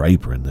black leather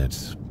apron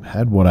that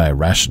had what I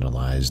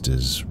rationalized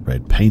as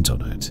red paint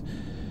on it.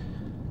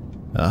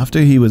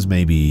 After he was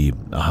maybe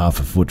a half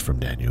a foot from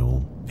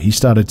Daniel, he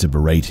started to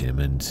berate him,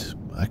 and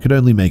I could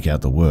only make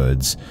out the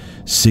words,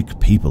 "sick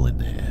people in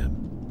there."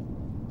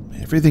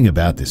 Everything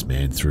about this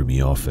man threw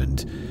me off,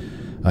 and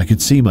I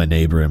could see my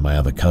neighbor and my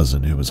other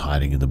cousin who was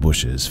hiding in the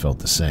bushes felt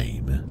the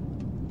same.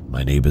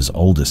 My neighbor's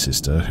older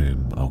sister,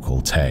 whom I'll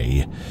call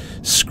Tay,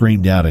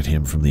 screamed out at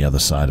him from the other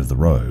side of the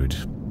road,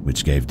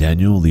 which gave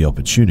Daniel the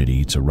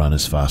opportunity to run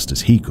as fast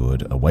as he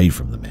could away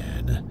from the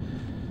man.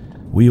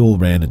 We all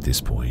ran at this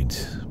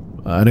point.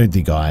 I don't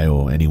think I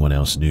or anyone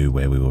else knew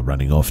where we were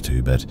running off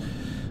to, but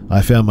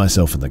I found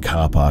myself in the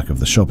car park of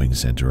the shopping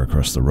centre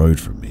across the road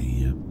from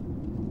me.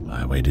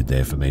 I waited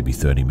there for maybe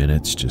 30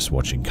 minutes, just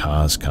watching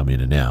cars come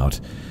in and out,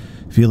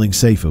 feeling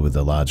safer with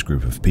a large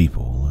group of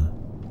people.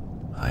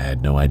 I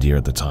had no idea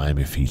at the time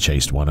if he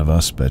chased one of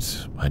us,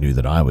 but I knew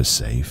that I was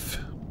safe.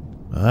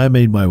 I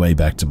made my way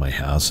back to my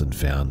house and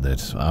found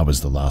that I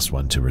was the last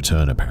one to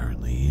return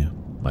apparently.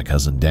 My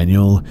cousin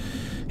Daniel,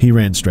 he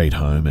ran straight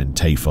home and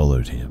Tay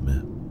followed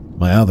him.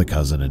 My other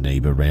cousin and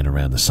neighbour ran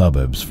around the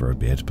suburbs for a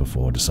bit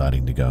before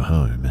deciding to go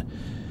home.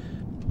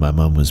 My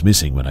mum was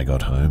missing when I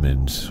got home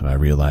and I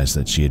realised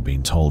that she had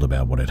been told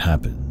about what had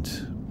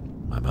happened.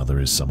 My mother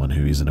is someone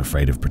who isn't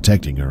afraid of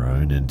protecting her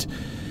own, and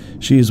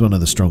she is one of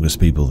the strongest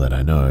people that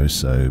I know,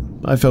 so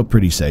I felt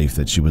pretty safe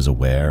that she was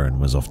aware and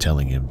was off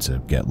telling him to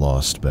get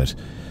lost, but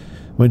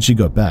when she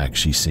got back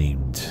she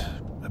seemed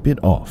a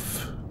bit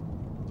off.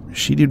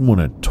 She didn't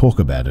want to talk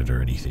about it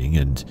or anything,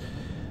 and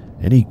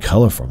any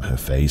colour from her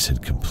face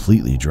had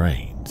completely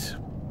drained.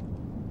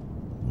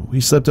 We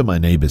slept at my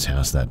neighbour's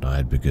house that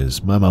night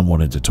because my mum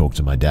wanted to talk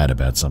to my dad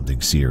about something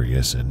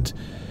serious, and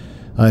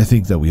I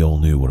think that we all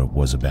knew what it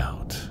was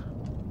about.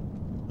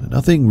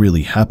 Nothing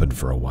really happened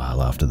for a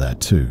while after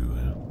that too.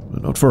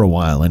 Not for a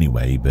while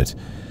anyway, but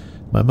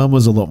my mum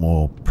was a lot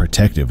more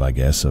protective, I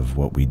guess, of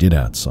what we did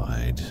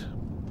outside.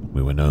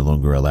 We were no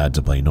longer allowed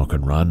to play knock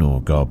and run or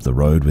go up the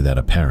road without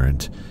a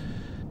parent.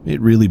 It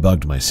really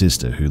bugged my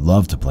sister, who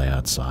loved to play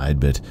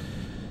outside, but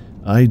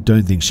I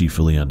don't think she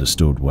fully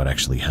understood what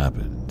actually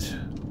happened.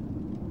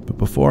 But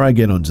before I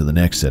get on to the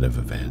next set of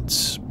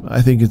events,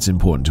 I think it's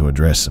important to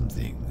address some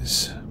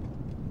things.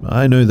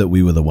 I know that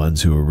we were the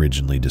ones who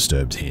originally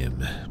disturbed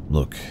him.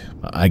 Look,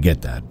 I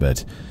get that,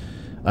 but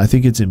I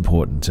think it's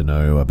important to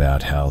know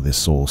about how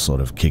this all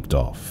sort of kicked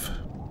off.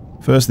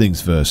 First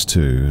things first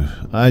too,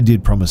 I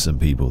did promise some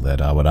people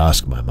that I would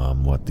ask my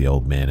mum what the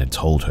old man had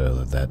told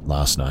her that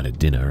last night at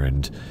dinner,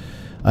 and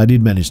I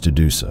did manage to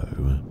do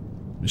so.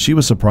 She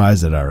was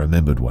surprised that I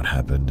remembered what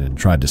happened and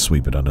tried to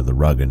sweep it under the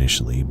rug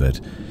initially,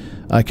 but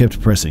I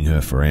kept pressing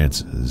her for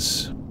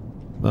answers.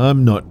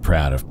 I'm not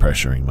proud of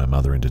pressuring my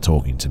mother into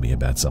talking to me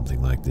about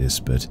something like this,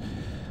 but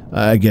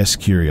I guess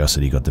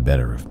curiosity got the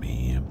better of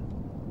me.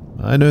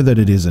 I know that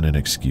it isn't an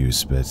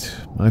excuse, but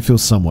I feel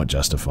somewhat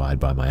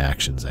justified by my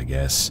actions, I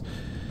guess.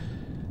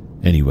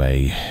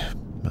 Anyway,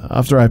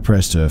 after I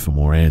pressed her for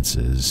more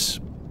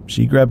answers,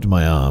 she grabbed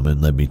my arm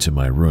and led me to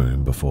my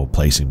room before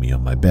placing me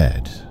on my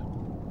bed.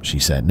 She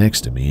sat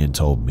next to me and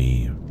told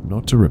me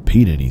not to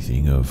repeat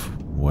anything of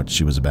what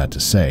she was about to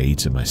say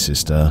to my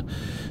sister,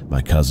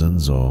 my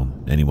cousins, or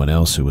anyone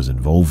else who was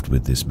involved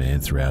with this man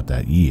throughout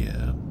that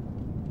year.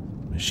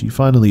 She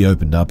finally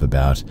opened up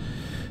about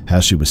how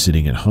she was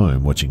sitting at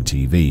home watching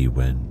TV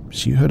when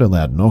she heard a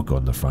loud knock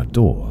on the front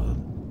door.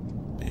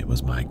 It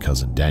was my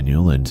cousin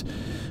Daniel and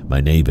my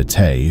neighbour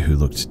Tay, who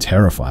looked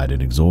terrified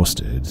and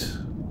exhausted.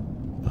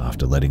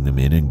 After letting them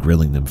in and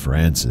grilling them for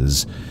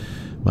answers,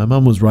 my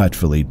mum was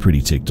rightfully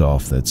pretty ticked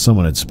off that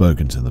someone had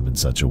spoken to them in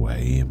such a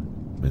way,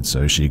 and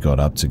so she got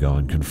up to go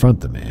and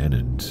confront the man,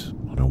 and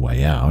on her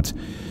way out,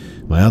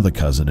 my other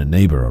cousin and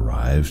neighbour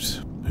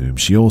arrived, whom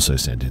she also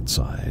sent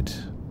inside.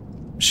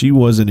 She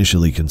was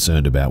initially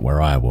concerned about where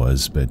I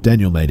was, but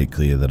Daniel made it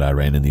clear that I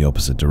ran in the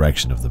opposite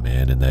direction of the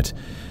man and that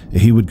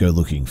he would go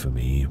looking for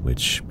me,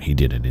 which he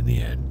didn't in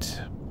the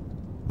end.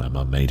 My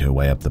mum made her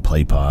way up the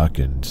play park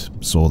and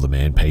saw the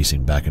man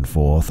pacing back and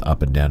forth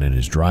up and down in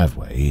his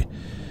driveway.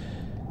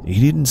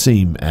 He didn't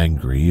seem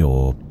angry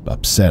or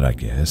upset, I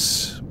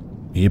guess.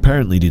 He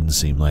apparently didn't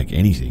seem like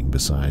anything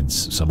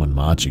besides someone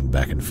marching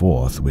back and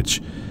forth,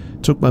 which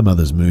took my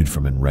mother's mood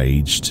from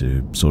enraged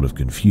to sort of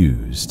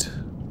confused.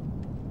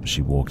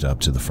 She walked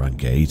up to the front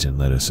gate and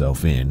let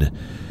herself in,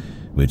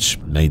 which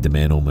made the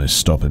man almost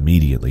stop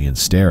immediately and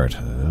stare at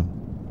her.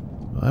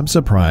 I'm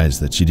surprised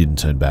that she didn't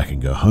turn back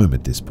and go home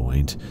at this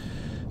point,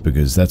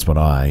 because that's what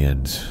I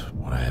and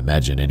what I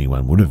imagine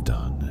anyone would have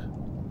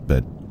done.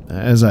 But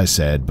as I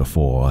said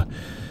before,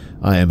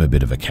 I am a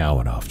bit of a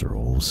coward after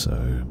all,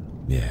 so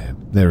yeah,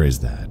 there is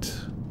that.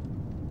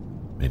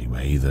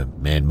 Anyway, the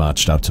man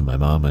marched up to my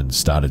mum and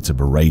started to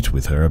berate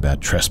with her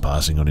about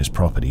trespassing on his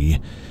property,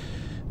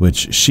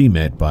 which she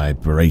met by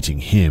berating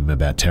him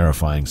about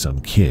terrifying some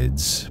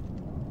kids.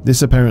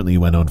 This apparently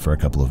went on for a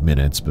couple of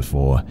minutes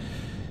before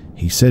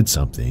he said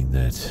something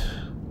that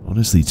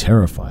honestly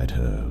terrified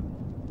her.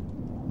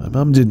 My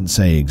mum didn't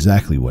say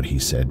exactly what he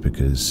said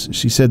because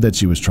she said that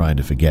she was trying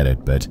to forget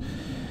it, but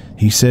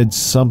he said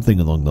something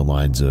along the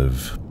lines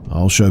of,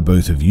 "I'll show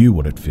both of you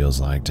what it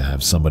feels like to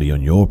have somebody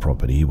on your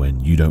property when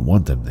you don't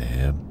want them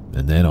there,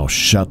 and then I'll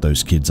shut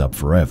those kids up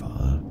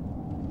forever."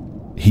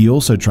 He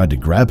also tried to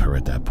grab her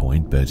at that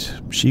point,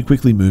 but she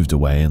quickly moved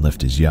away and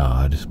left his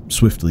yard,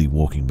 swiftly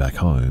walking back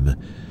home,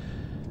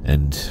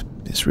 and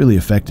this really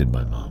affected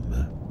my mum.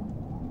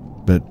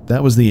 But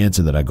that was the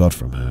answer that I got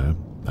from her.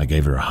 I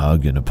gave her a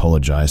hug and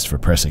apologized for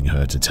pressing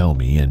her to tell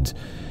me, and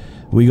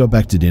we got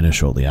back to dinner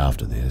shortly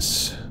after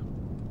this.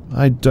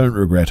 I don't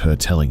regret her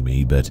telling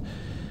me, but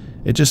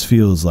it just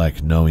feels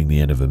like knowing the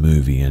end of a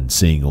movie and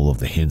seeing all of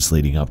the hints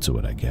leading up to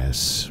it, I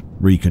guess.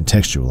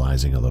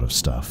 recontextualizing a lot of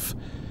stuff.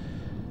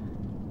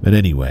 But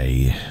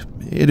anyway,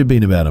 it had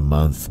been about a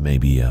month,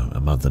 maybe a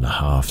month and a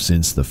half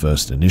since the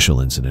first initial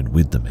incident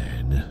with the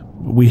man.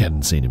 We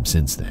hadn't seen him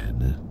since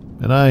then,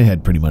 and I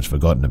had pretty much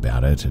forgotten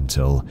about it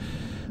until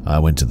I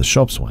went to the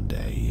shops one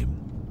day.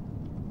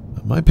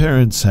 My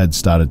parents had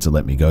started to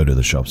let me go to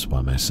the shops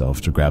by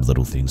myself to grab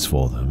little things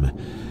for them.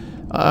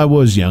 I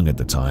was young at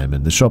the time,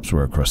 and the shops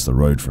were across the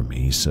road from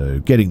me, so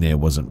getting there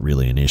wasn't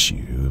really an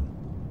issue.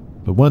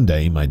 But one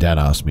day, my dad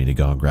asked me to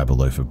go and grab a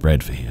loaf of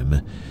bread for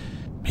him.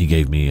 He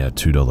gave me a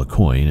 $2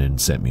 coin and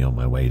sent me on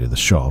my way to the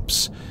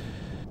shops.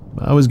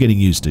 I was getting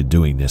used to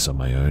doing this on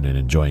my own and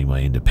enjoying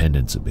my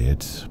independence a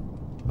bit.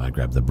 I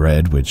grabbed the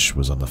bread, which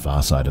was on the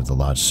far side of the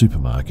large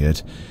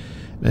supermarket,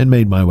 and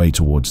made my way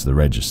towards the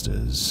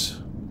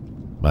registers.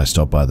 I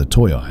stopped by the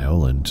toy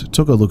aisle and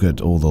took a look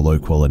at all the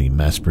low-quality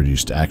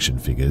mass-produced action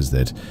figures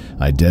that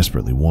I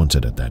desperately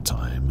wanted at that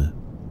time.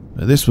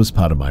 This was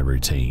part of my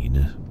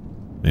routine.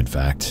 In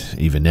fact,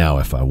 even now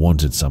if I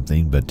wanted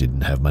something but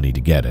didn't have money to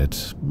get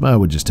it, I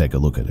would just take a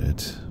look at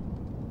it.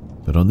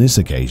 But on this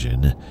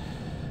occasion,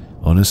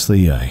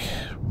 honestly, I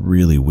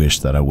really wish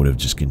that I would have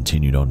just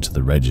continued on to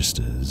the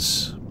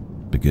registers,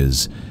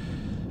 because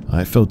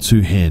I felt two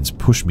hands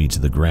push me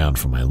to the ground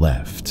from my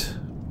left.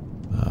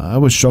 I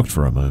was shocked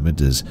for a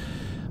moment as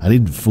I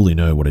didn't fully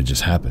know what had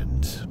just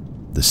happened.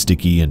 The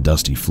sticky and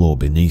dusty floor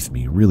beneath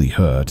me really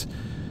hurt.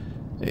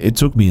 It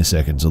took me a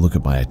second to look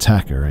at my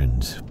attacker,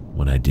 and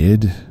when I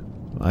did,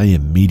 I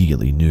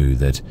immediately knew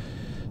that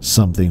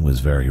something was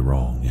very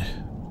wrong.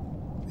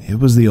 It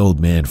was the old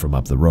man from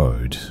up the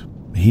road.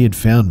 He had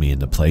found me in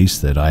the place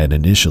that I had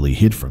initially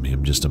hid from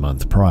him just a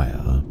month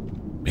prior.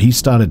 He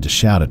started to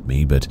shout at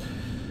me, but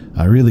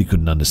I really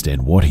couldn't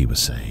understand what he was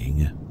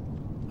saying.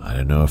 I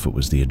don't know if it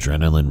was the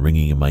adrenaline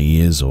ringing in my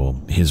ears or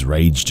his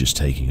rage just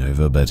taking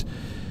over, but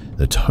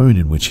the tone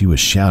in which he was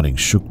shouting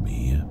shook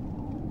me.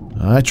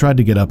 I tried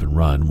to get up and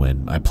run.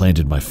 When I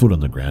planted my foot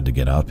on the ground to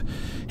get up,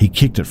 he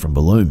kicked it from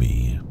below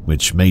me,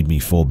 which made me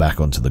fall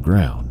back onto the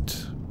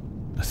ground.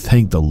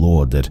 Thank the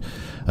Lord that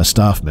a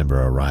staff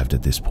member arrived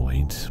at this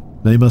point.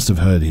 They must have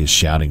heard his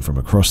shouting from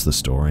across the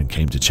store and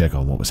came to check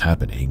on what was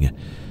happening.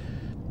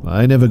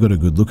 I never got a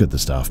good look at the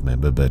staff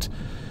member, but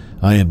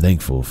I am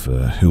thankful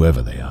for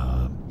whoever they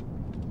are.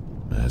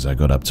 As I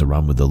got up to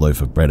run with the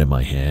loaf of bread in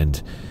my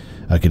hand,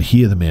 I could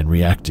hear the man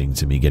reacting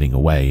to me getting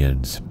away,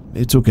 and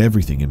it took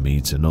everything in me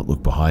to not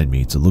look behind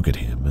me to look at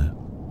him,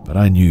 but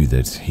I knew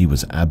that he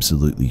was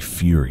absolutely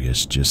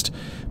furious just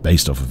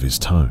based off of his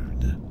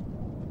tone.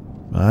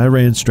 I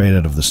ran straight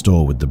out of the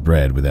store with the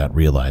bread without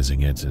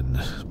realizing it, and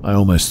I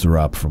almost threw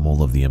up from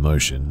all of the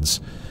emotions.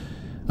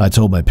 I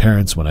told my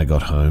parents when I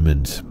got home,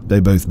 and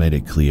they both made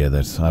it clear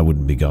that I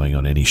wouldn't be going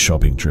on any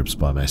shopping trips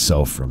by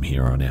myself from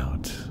here on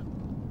out.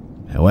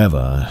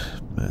 However,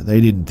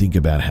 they didn't think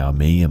about how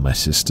me and my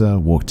sister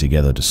walked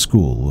together to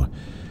school,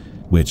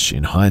 which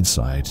in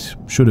hindsight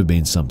should have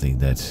been something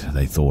that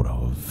they thought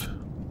of.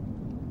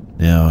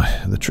 Now,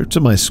 the trip to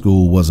my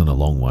school wasn't a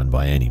long one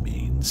by any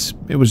means.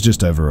 It was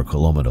just over 1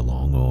 kilometer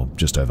long, or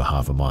just over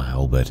half a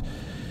mile, but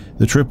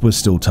the trip was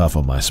still tough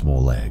on my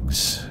small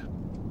legs.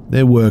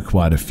 There were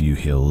quite a few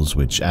hills,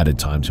 which added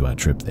time to our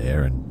trip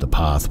there, and the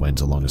path went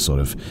along a sort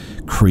of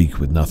creek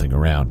with nothing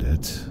around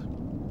it.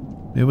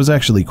 It was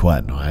actually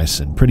quite nice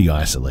and pretty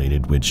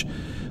isolated, which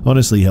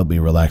honestly helped me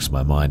relax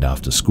my mind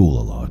after school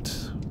a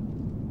lot.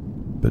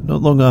 But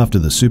not long after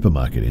the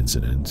supermarket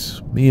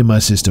incident, me and my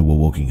sister were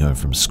walking home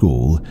from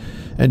school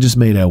and just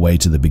made our way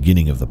to the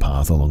beginning of the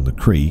path along the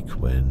creek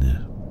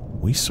when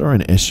we saw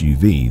an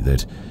SUV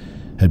that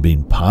had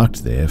been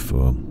parked there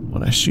for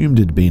what I assumed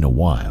had been a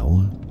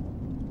while.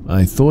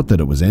 I thought that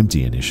it was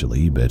empty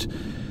initially, but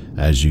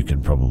as you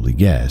can probably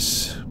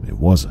guess, it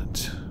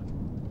wasn't.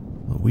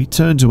 We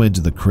turned to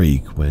enter the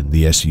creek when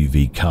the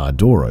SUV car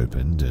door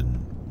opened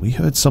and we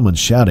heard someone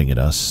shouting at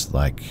us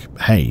like,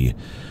 "Hey,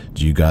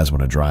 do you guys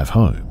want to drive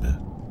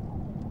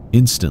home?"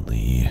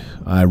 Instantly,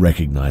 I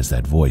recognized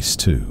that voice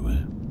too.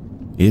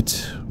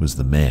 It was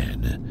the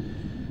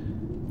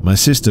man. My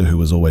sister, who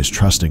was always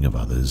trusting of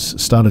others,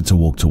 started to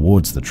walk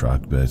towards the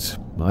truck, but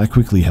I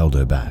quickly held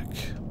her back.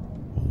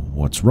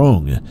 "What's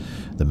wrong?"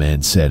 the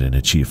man said in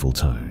a cheerful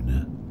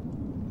tone.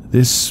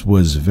 This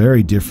was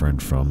very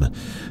different from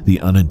the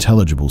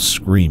unintelligible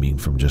screaming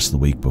from just the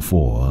week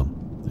before,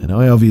 and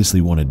I obviously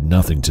wanted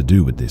nothing to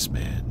do with this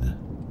man.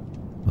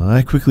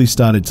 I quickly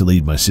started to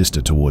lead my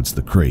sister towards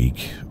the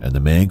creek, and the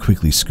man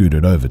quickly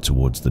scooted over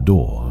towards the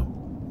door.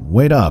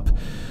 "Wait up,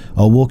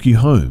 I'll walk you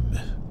home,"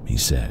 he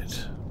said.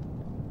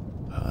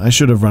 I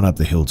should have run up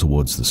the hill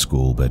towards the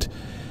school, but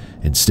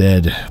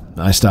instead,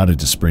 I started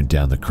to sprint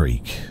down the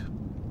creek.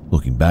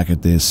 Looking back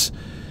at this,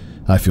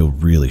 I feel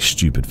really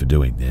stupid for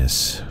doing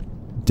this.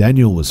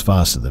 Daniel was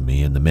faster than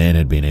me, and the man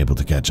had been able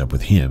to catch up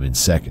with him in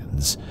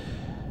seconds,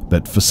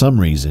 but for some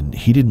reason,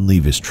 he didn't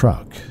leave his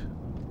truck.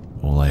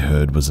 All I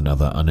heard was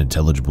another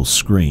unintelligible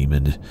scream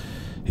and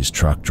his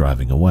truck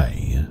driving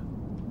away.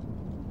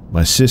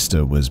 My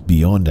sister was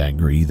beyond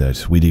angry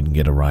that we didn't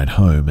get a ride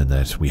home and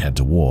that we had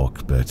to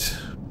walk, but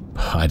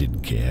I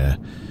didn't care.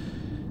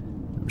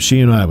 She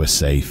and I were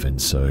safe,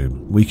 and so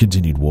we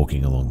continued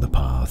walking along the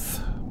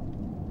path.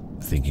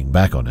 Thinking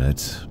back on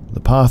it, the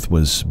path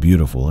was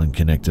beautiful and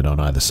connected on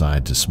either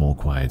side to small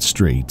quiet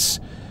streets,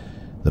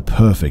 the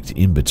perfect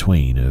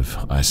in-between of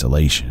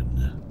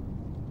isolation.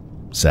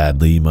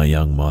 Sadly, my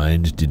young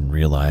mind didn't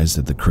realize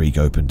that the creek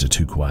opened to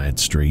two quiet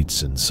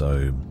streets, and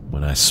so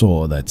when I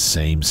saw that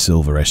same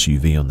silver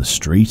SUV on the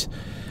street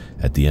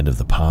at the end of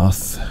the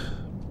path,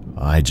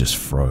 I just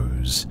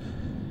froze.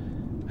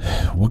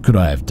 What could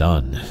I have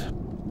done?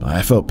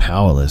 I felt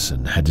powerless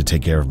and had to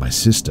take care of my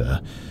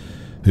sister,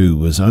 who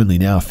was only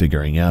now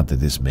figuring out that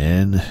this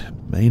man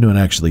may not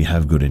actually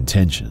have good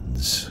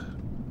intentions.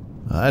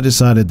 I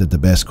decided that the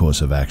best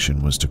course of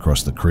action was to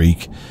cross the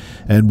creek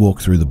and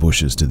walk through the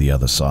bushes to the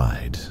other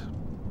side.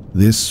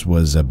 This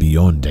was a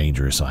beyond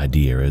dangerous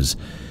idea, as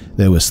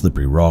there were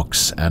slippery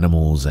rocks,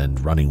 animals, and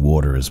running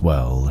water as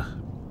well.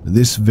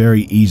 This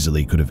very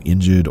easily could have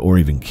injured or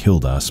even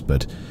killed us,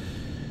 but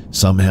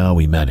somehow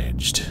we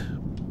managed.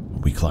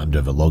 We climbed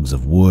over logs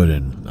of wood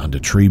and under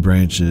tree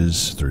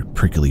branches, through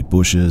prickly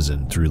bushes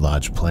and through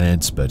large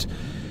plants, but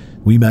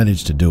we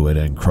managed to do it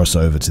and cross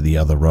over to the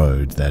other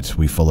road that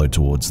we followed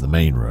towards the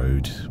main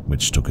road,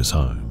 which took us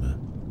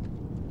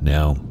home.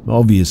 Now,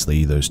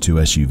 obviously, those two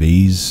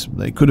SUVs,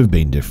 they could have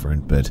been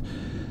different, but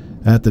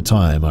at the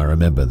time I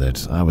remember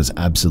that I was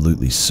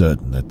absolutely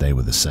certain that they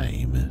were the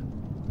same.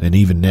 And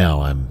even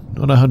now, I'm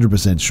not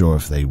 100% sure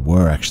if they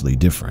were actually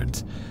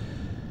different.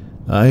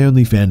 I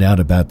only found out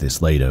about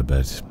this later,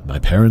 but my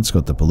parents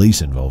got the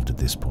police involved at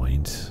this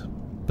point.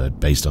 But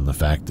based on the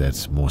fact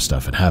that more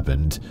stuff had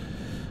happened,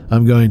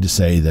 I'm going to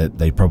say that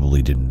they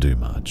probably didn't do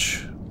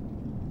much.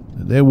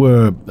 There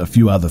were a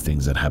few other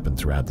things that happened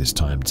throughout this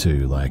time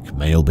too, like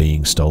mail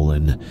being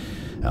stolen,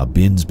 our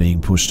bins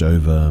being pushed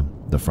over,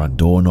 the front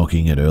door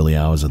knocking at early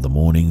hours of the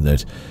morning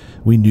that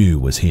we knew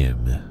was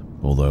him,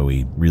 although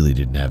we really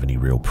didn't have any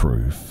real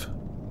proof.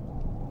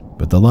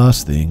 But the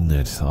last thing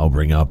that I'll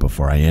bring up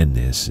before I end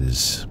this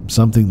is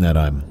something that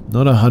I'm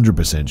not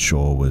 100%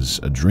 sure was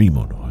a dream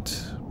or not.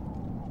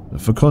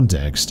 For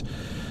context,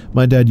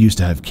 my dad used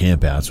to have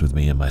campouts with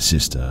me and my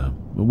sister.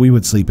 We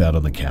would sleep out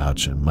on the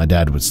couch and my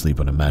dad would sleep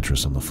on a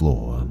mattress on the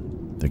floor.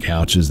 The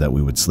couches that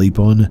we would sleep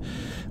on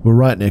were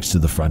right next to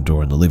the front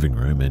door in the living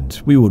room,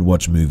 and we would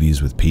watch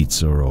movies with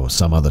pizza or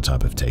some other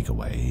type of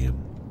takeaway.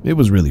 It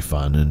was really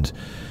fun, and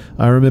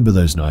I remember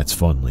those nights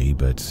fondly,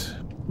 but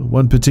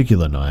one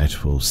particular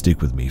night will stick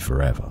with me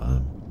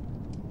forever.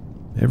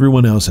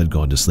 Everyone else had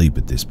gone to sleep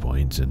at this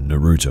point, and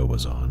Naruto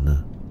was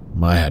on.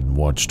 I hadn't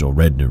watched or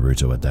read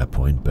Naruto at that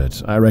point,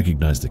 but I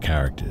recognized the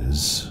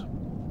characters.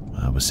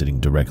 I was sitting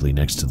directly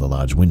next to the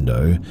large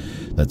window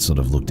that sort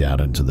of looked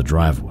out into the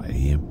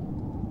driveway.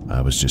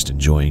 I was just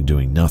enjoying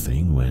doing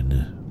nothing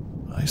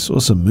when I saw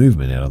some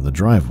movement out on the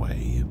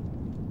driveway.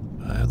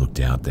 I looked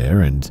out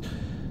there, and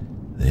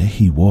there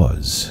he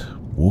was,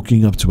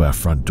 walking up to our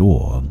front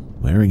door,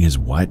 wearing his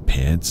white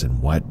pants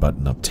and white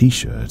button-up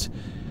t-shirt.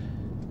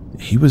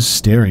 He was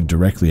staring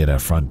directly at our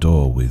front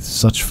door with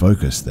such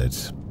focus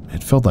that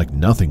it felt like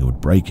nothing would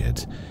break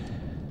it.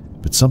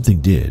 But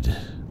something did,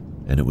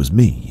 and it was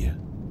me.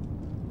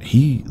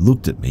 He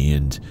looked at me,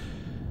 and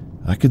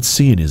I could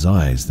see in his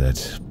eyes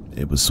that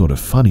it was sort of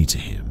funny to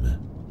him.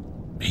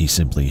 He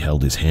simply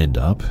held his hand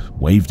up,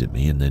 waved at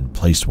me, and then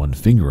placed one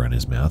finger on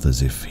his mouth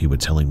as if he were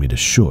telling me to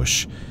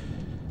shush,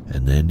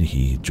 and then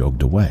he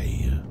jogged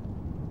away.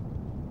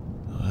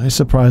 I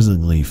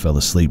surprisingly fell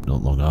asleep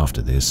not long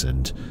after this,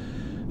 and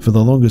for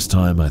the longest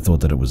time I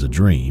thought that it was a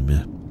dream,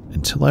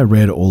 until I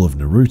read all of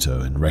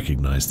Naruto and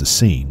recognized the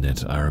scene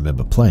that I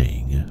remember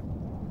playing.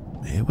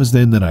 It was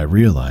then that I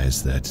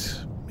realized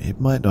that it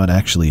might not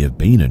actually have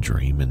been a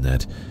dream, and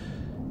that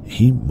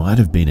he might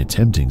have been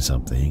attempting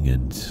something,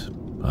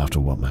 and after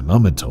what my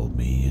mum had told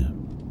me,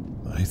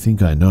 I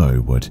think I know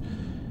what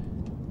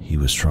he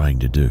was trying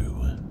to do.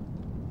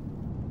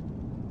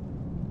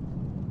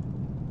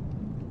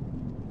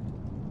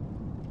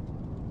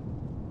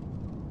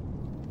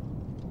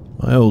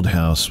 My old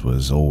house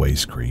was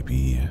always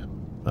creepy.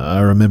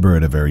 I remember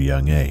at a very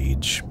young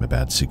age,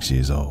 about 6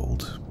 years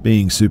old,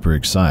 being super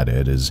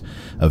excited as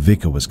a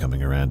vicar was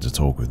coming around to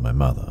talk with my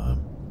mother.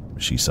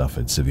 She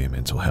suffered severe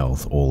mental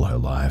health all her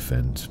life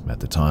and, at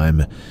the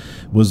time,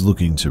 was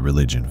looking to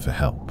religion for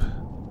help.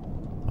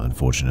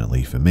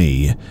 Unfortunately for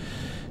me,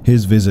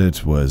 his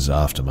visit was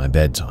after my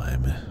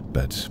bedtime,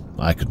 but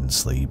I couldn't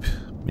sleep,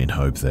 in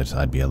hope that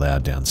I'd be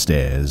allowed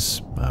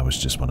downstairs. I was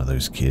just one of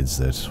those kids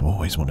that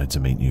always wanted to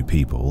meet new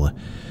people.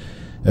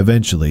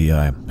 Eventually,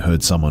 I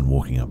heard someone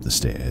walking up the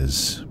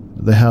stairs.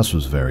 The house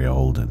was very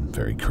old and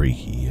very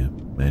creaky,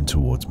 and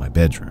towards my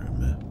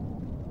bedroom.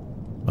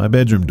 My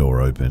bedroom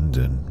door opened,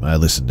 and I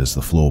listened as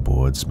the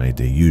floorboards made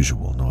their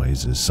usual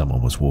noise as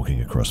someone was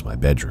walking across my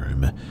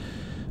bedroom,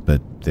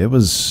 but there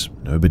was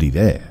nobody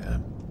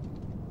there.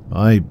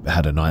 I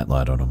had a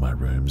nightlight on in my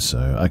room,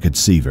 so I could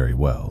see very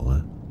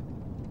well.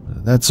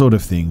 That sort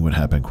of thing would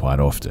happen quite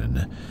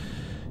often,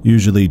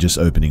 usually just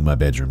opening my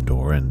bedroom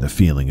door and the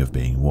feeling of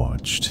being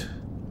watched.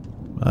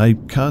 I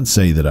can't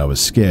say that I was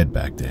scared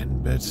back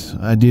then, but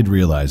I did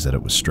realize that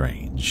it was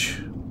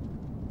strange.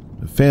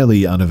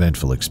 Fairly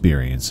uneventful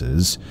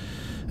experiences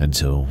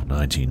until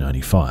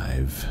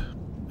 1995,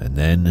 and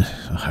then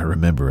I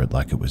remember it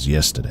like it was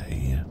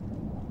yesterday.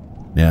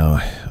 Now,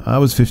 I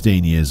was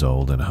 15 years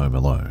old and home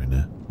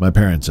alone. My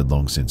parents had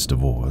long since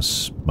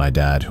divorced. My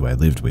dad, who I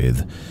lived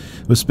with,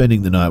 was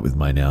spending the night with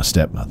my now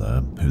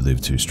stepmother, who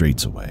lived 2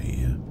 streets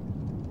away.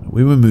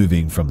 We were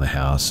moving from the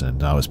house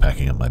and I was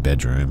packing up my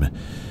bedroom.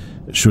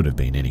 It should have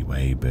been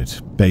anyway,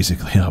 but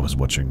basically I was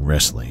watching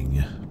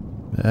wrestling.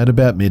 At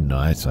about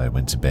midnight, I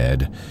went to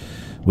bed,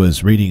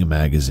 was reading a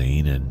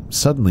magazine, and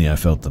suddenly I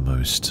felt the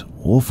most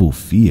awful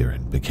fear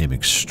and became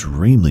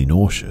extremely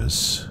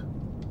nauseous.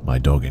 My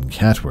dog and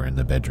cat were in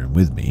the bedroom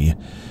with me.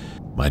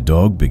 My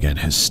dog began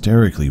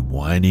hysterically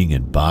whining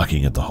and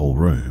barking at the whole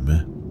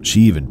room.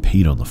 She even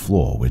peed on the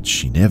floor, which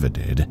she never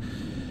did.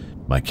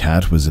 My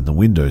cat was in the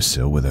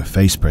windowsill with her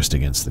face pressed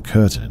against the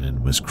curtain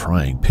and was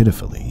crying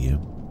pitifully.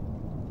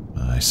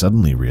 I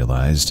suddenly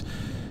realized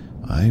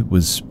I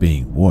was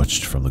being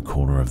watched from the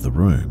corner of the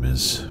room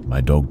as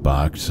my dog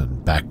barked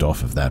and backed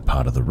off of that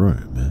part of the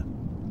room.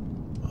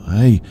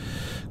 I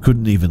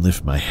couldn't even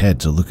lift my head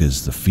to look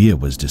as the fear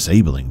was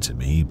disabling to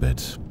me,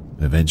 but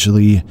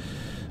eventually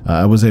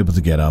I was able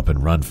to get up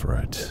and run for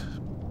it.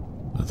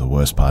 The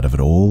worst part of it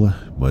all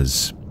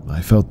was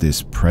I felt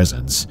this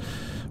presence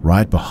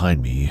right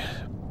behind me.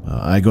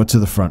 I got to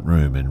the front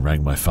room and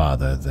rang my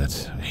father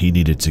that he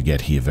needed to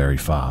get here very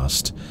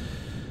fast.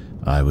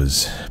 I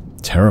was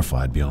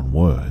terrified beyond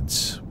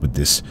words, with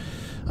this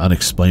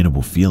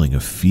unexplainable feeling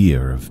of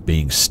fear of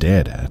being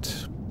stared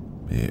at.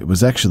 It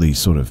was actually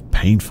sort of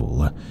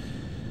painful.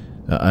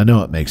 I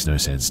know it makes no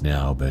sense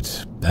now,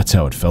 but that's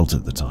how it felt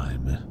at the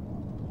time.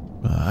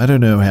 I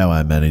don't know how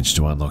I managed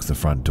to unlock the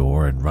front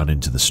door and run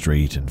into the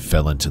street and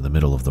fell into the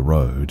middle of the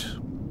road,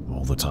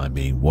 all the time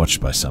being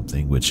watched by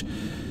something which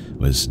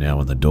was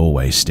now in the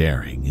doorway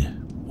staring.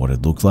 What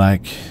it looked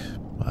like,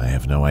 I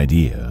have no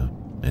idea.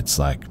 It's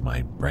like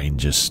my brain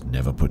just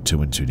never put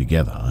 2 and 2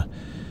 together.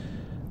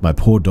 My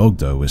poor dog,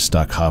 though, was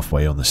stuck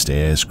halfway on the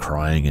stairs,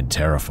 crying and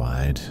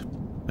terrified.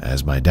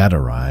 As my dad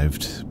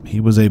arrived,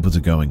 he was able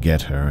to go and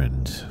get her,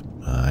 and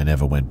I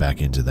never went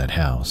back into that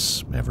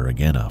house ever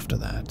again after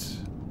that.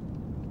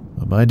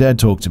 My dad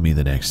talked to me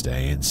the next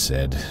day and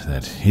said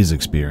that his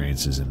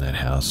experiences in that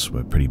house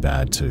were pretty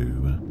bad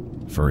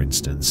too. For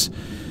instance,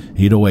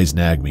 he'd always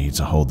nag me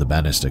to hold the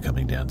banister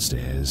coming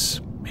downstairs.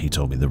 He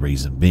told me the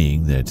reason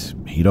being that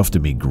he'd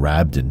often be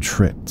grabbed and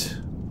tripped.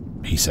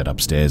 He said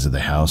upstairs of the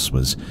house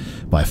was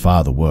by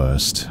far the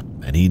worst,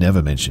 and he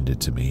never mentioned it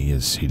to me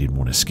as he didn't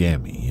want to scare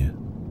me.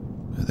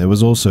 There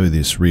was also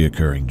this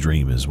reoccurring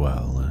dream as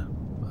well.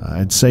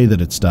 I'd say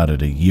that it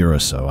started a year or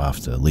so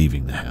after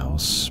leaving the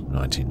house,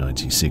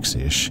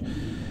 1996-ish.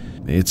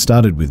 It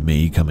started with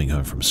me coming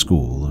home from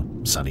school,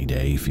 sunny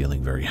day,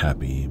 feeling very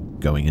happy,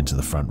 going into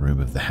the front room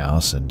of the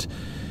house and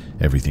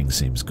everything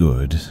seems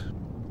good.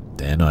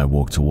 Then I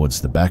walk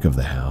towards the back of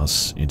the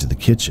house, into the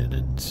kitchen,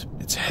 and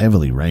it's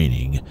heavily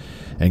raining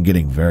and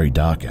getting very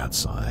dark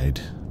outside.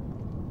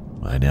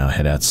 I now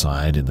head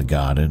outside in the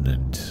garden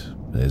and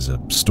there's a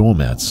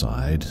storm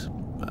outside.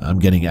 I'm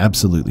getting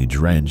absolutely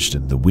drenched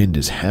and the wind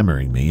is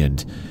hammering me,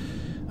 and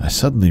I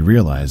suddenly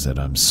realize that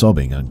I'm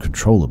sobbing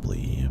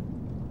uncontrollably.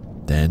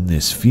 Then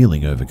this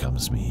feeling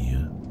overcomes me.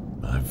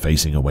 I'm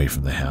facing away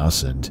from the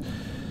house and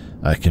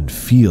I can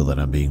feel that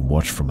I'm being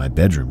watched from my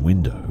bedroom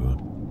window.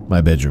 My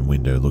bedroom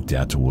window looked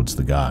out towards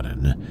the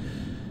garden.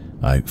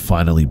 I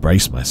finally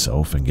brace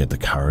myself and get the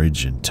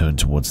courage and turn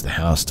towards the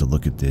house to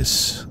look at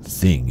this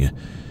thing,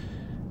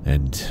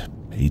 and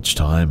each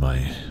time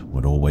I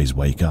would always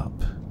wake up.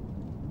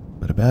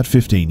 But about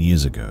 15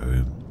 years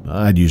ago,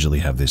 I'd usually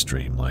have this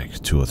dream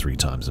like 2 or 3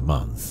 times a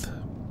month.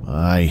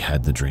 I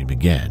had the dream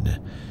again.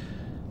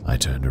 I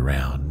turned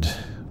around,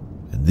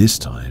 and this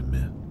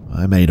time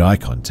I made eye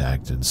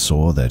contact and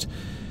saw that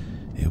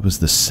it was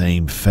the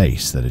same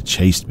face that had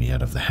chased me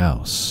out of the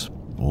house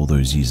all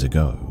those years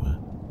ago.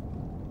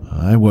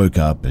 I woke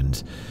up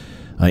and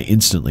I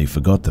instantly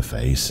forgot the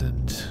face,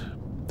 and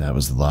that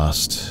was the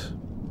last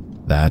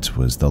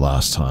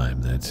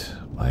time that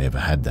I ever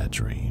had that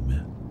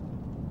dream.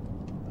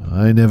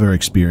 I never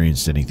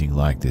experienced anything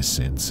like this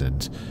since,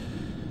 and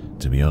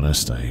to be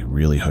honest, I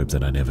really hope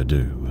that I never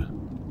do.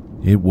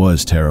 It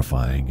was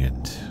terrifying,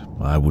 and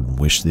I wouldn't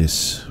wish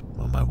this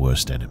on my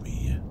worst enemy.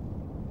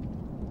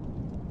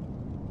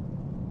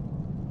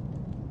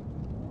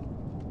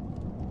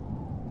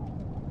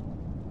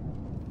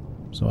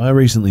 So I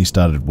recently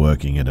started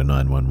working at a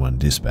 911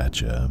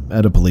 dispatcher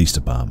at a police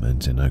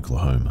department in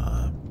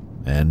Oklahoma,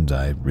 and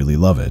I really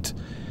love it.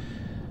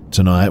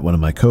 Tonight, one of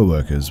my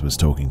co-workers was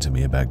talking to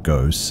me about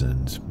ghosts,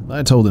 and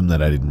I told him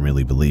that I didn't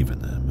really believe in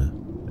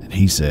them. And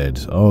he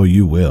said, "Oh,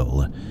 you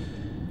will."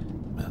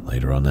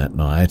 Later on that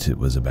night, it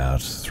was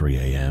about 3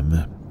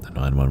 a.m., the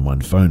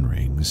 911 phone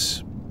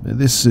rings.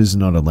 This is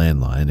not a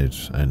landline,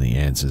 it only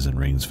answers and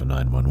rings for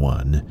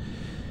 911.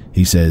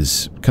 He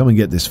says, "Come and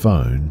get this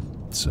phone."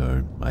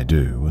 So I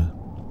do.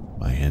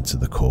 I answer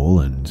the call,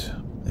 and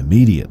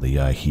Immediately,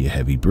 I hear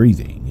heavy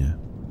breathing.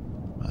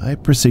 I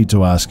proceed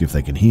to ask if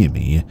they can hear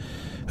me,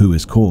 who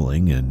is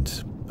calling,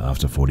 and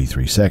after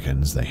 43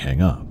 seconds, they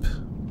hang up.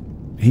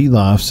 He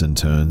laughs and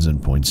turns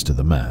and points to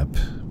the map.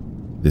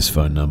 This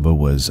phone number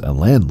was a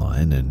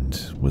landline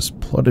and was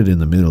plotted in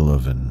the middle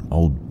of an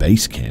old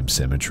base camp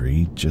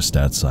cemetery just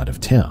outside of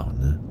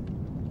town.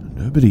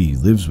 Nobody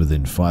lives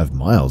within 5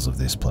 miles of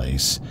this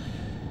place.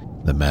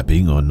 The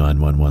mapping on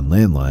 911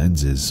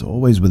 landlines is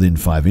always within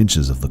 5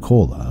 inches of the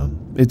caller.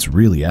 It's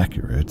really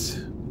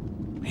accurate.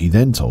 He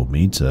then told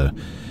me to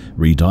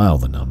redial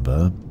the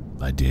number.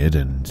 I did,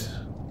 and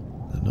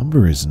the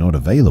number is not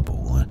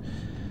available.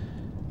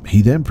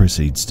 He then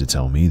proceeds to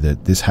tell me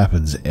that this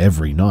happens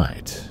every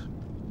night.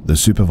 The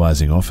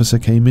supervising officer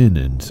came in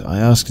and I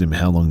asked him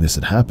how long this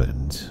had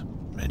happened,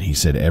 and he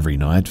said every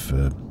night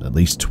for at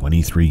least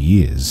 23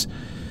 years.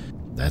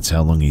 That's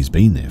how long he's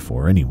been there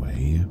for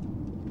anyway.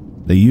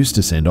 They used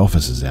to send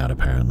officers out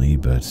apparently,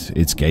 but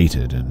it's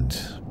gated and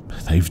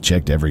they've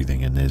checked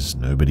everything and there's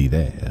nobody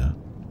there.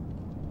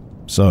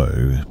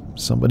 So,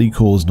 somebody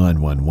calls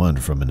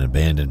 911 from an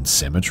abandoned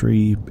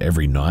cemetery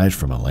every night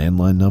from a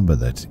landline number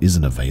that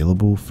isn't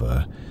available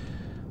for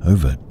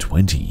over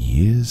 20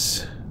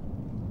 years?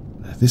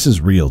 This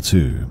is real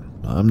too.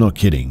 I'm not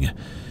kidding.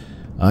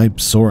 I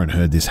saw and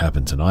heard this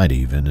happen tonight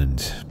even,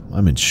 and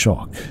I'm in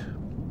shock.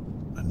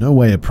 No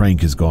way a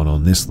prank has gone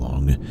on this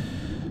long.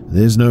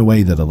 There's no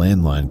way that a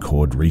landline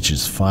cord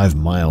reaches 5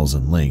 miles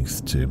in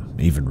length to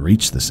even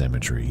reach the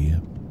cemetery.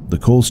 The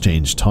calls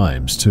change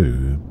times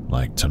too.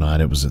 Like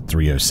tonight it was at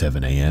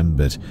 3:07 a.m.,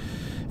 but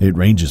it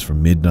ranges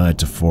from midnight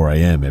to 4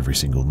 a.m. every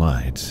single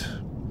night.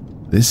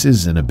 This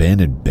is an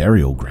abandoned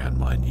burial ground,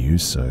 mind you,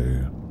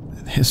 so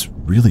there's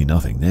really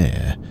nothing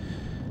there.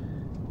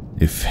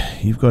 If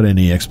you've got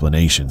any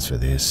explanations for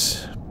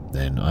this,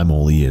 then I'm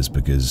all ears,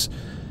 because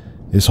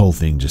this whole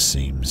thing just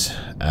seems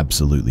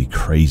absolutely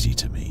crazy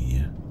to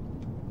me.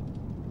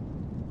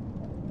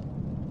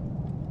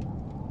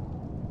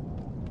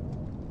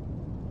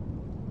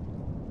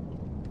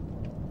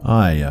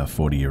 I, a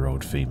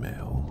 40-year-old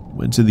female,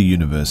 went to the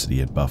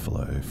university at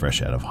Buffalo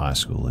fresh out of high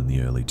school in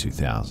the early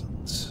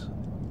 2000s.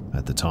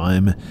 At the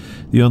time,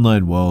 the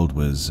online world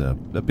was a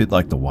bit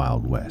like the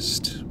Wild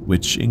West,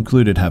 which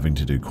included having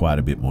to do quite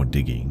a bit more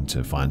digging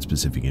to find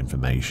specific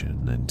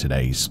information than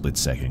today's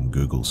split-second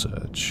Google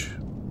search.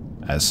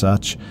 As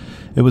such,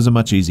 it was a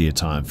much easier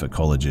time for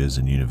colleges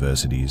and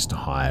universities to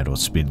hide or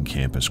spin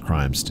campus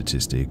crime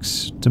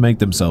statistics to make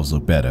themselves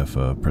look better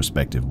for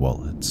prospective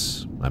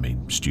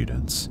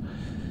students.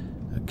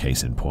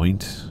 Case in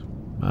point,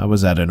 I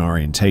was at an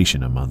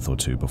orientation a month or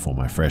two before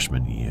my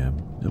freshman year,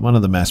 and one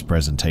of the mass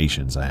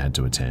presentations I had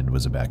to attend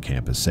was about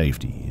campus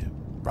safety.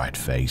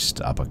 Bright-faced,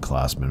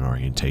 upperclassmen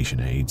orientation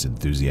aides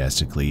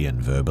enthusiastically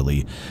and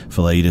verbally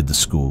filleted the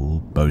school,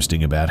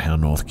 boasting about how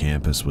North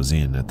Campus was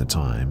at the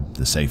time,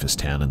 the safest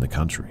town in the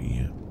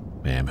country,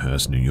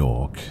 Amherst, New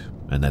York,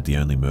 and that the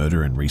only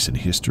murder in recent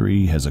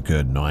history has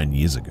occurred 9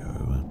 years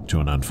ago to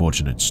an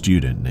unfortunate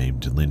student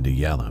named Linda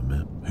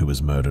Yalom, who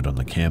was murdered on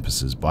the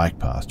campus's bike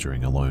path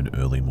during a lone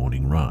early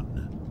morning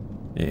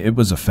run. It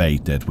was a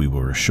fate that we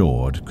were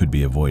assured could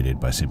be avoided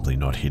by simply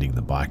not hitting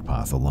the bike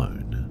path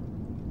alone.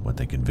 What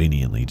they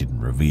conveniently didn't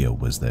reveal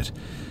was that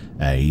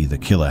A, the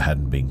killer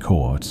hadn't been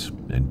caught,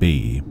 and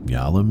B,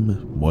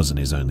 Yalom wasn't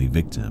his only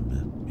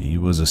victim. He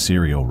was a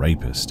serial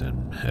rapist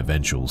and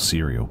eventual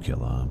serial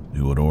killer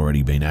who had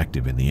already been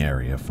active in the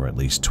area for at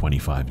least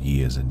 25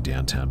 years in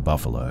downtown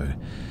Buffalo,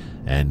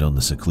 and on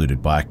the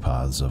secluded bike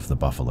paths of the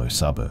Buffalo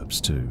suburbs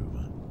too.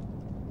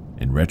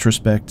 In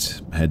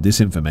retrospect, had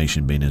this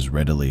information been as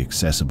readily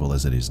accessible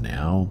as it is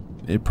now,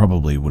 it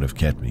probably would have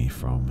kept me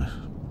from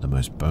the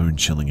most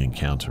bone-chilling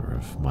encounter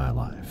of my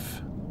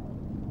life.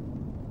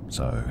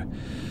 So,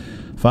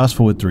 fast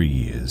forward 3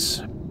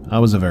 years, I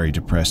was a very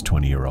depressed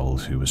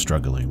 20-year-old who was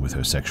struggling with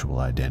her sexual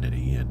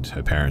identity and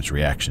her parents'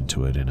 reaction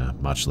to it in a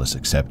much less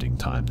accepting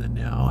time than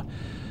now.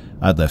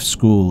 I'd left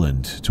school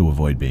and, to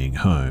avoid being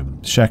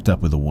home, shacked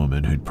up with a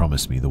woman who'd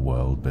promised me the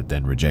world but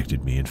then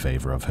rejected me in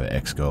favor of her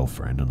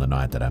ex-girlfriend on the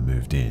night that I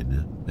moved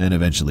in, and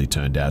eventually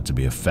turned out to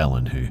be a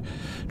felon who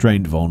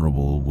drained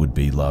vulnerable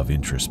would-be love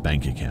interest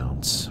bank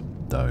accounts,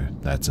 though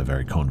that's a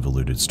very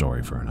convoluted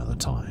story for another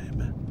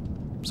time.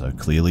 So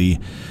clearly,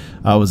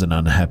 I was an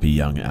unhappy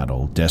young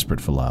adult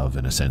desperate for love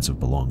and a sense of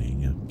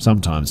belonging,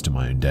 sometimes to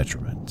my own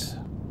detriment.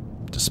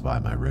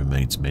 Despite my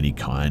roommate's many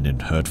kind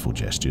and hurtful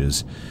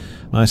gestures,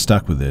 I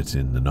stuck with it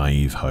in the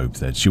naive hope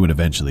that she would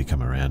eventually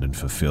come around and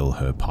fulfill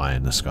her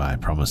pie-in-the-sky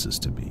promises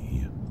to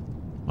me.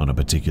 On a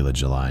particular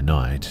July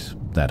night,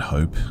 that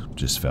hope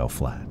just fell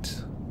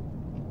flat.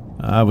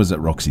 I was at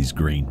Roxy's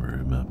Green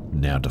Room, a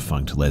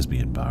now-defunct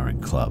lesbian bar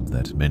and club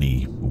that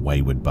many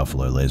wayward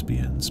Buffalo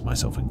lesbians,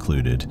 myself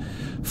included,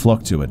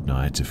 flocked to at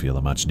night to feel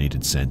a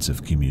much-needed sense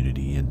of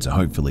community and to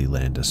hopefully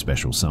land a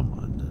special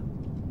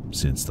someone.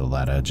 Since the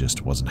latter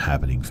just wasn't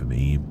happening for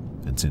me,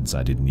 and since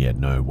I didn't yet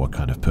know what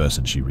kind of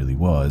person she really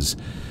was,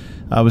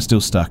 I was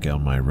still stuck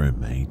on my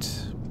roommate.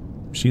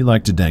 She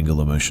liked to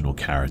dangle emotional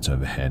carrots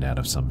overhead out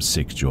of some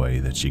sick joy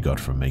that she got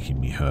from making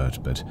me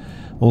hurt, but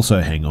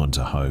also hang on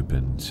to hope,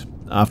 and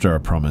after a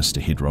promise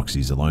to hit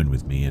Roxy's alone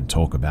with me and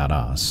talk about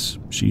us,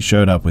 she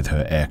showed up with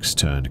her ex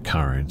turned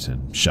current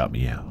and shut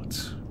me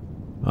out.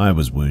 I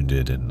was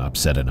wounded and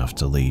upset enough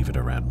to leave at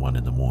around 1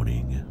 in the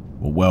morning,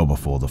 well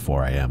before the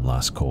 4 a.m.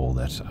 last call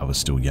that I was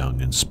still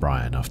young and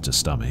spry enough to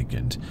stomach,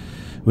 and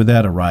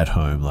without a ride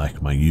home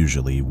like my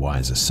usually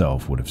wiser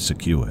self would have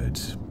secured,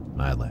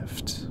 I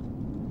left.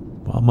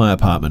 While my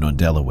apartment on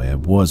Delaware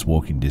was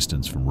walking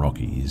distance from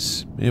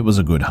Rocky's, it was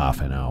a good half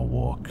an hour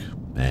walk,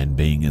 and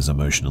being as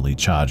emotionally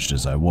charged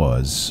as I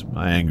was,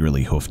 I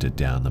angrily hoofed it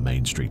down the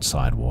Main Street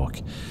sidewalk,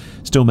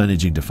 still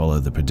managing to follow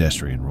the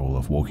pedestrian rule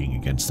of walking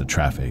against the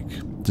traffic,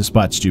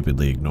 despite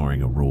stupidly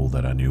ignoring a rule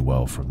that I knew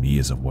well from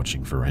years of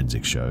watching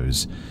forensic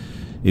shows.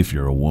 If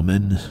you're a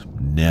woman,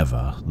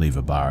 never leave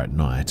a bar at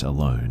night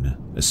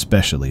alone,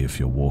 especially if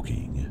you're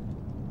walking.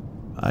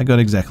 I got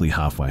exactly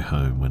halfway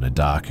home when a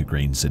dark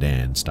green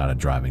sedan started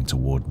driving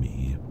toward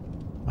me.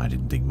 I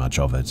didn't think much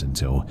of it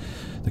until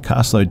the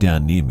car slowed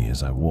down near me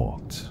as I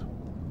walked.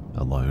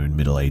 A lone,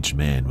 middle-aged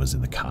man was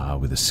in the car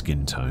with a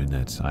skin tone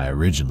that I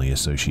originally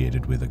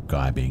associated with a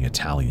guy being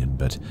Italian,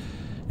 but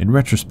in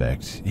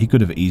retrospect, he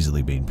could have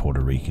easily been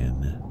Puerto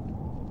Rican.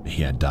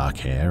 He had dark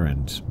hair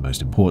and,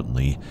 most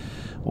importantly,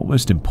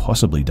 almost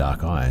impossibly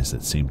dark eyes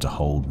that seemed to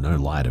hold no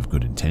light of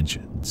good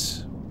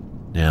intentions.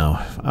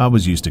 Now, I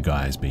was used to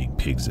guys being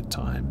pigs at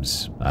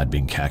times. I'd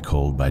been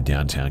catcalled by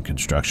downtown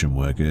construction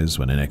workers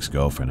when an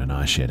ex-girlfriend and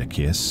I shared a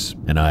kiss,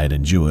 and I had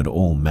endured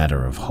all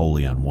matter of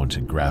wholly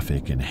unwanted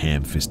graphic and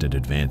ham-fisted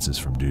advances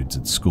from dudes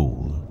at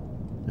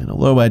school. And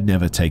although I'd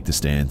never take the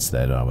stance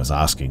that I was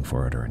asking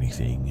for it or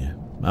anything,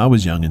 I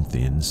was young and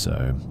thin,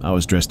 so I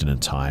was dressed in a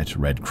tight,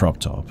 red crop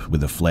top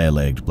with a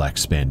flare-legged black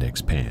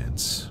spandex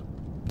pants.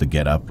 The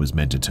get-up was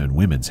meant to turn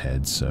women's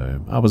heads,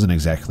 so I wasn't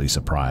exactly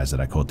surprised that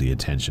I caught the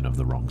attention of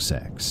the wrong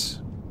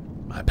sex.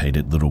 I paid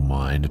it little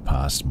mind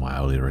past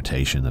mild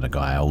irritation that a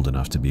guy old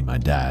enough to be my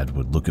dad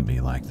would look at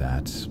me like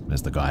that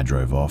as the guy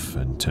drove off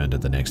and turned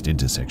at the next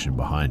intersection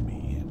behind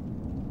me.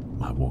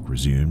 My walk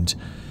resumed.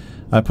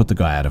 I put the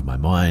guy out of my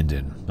mind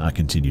and I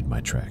continued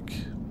my trek.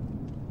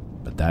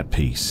 But that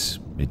peace,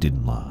 it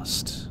didn't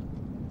last.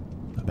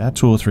 About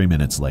 2 or 3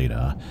 minutes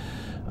later,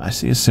 I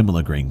see a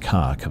similar green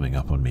car coming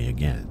up on me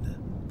again.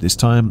 This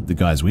time, the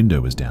guy's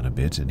window was down a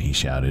bit and he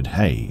shouted,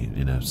 "Hey,"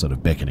 in a sort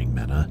of beckoning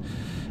manner,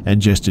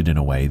 and gestured in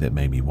a way that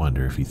made me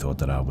wonder if he thought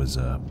that I was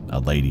a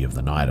lady of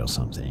the night or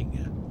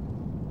something.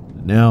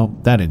 Now,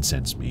 that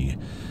incensed me.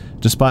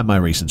 Despite my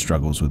recent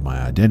struggles with my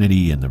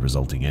identity and the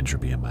resulting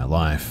entropy in my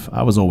life,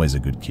 I was always a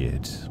good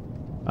kid.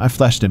 I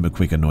flashed him a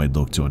quick annoyed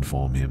look to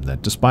inform him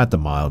that despite the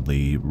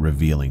mildly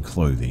revealing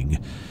clothing,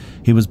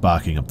 he was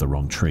barking up the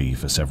wrong tree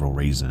for several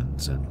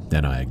reasons, and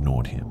then I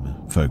ignored him,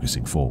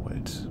 focusing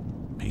forward.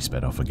 He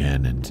sped off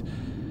again, and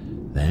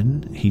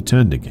then he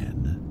turned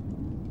again.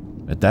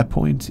 At that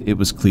point, it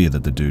was clear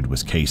that the dude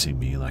was casing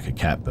me like a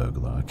cat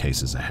burglar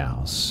cases a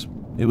house.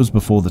 It was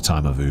before the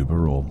time of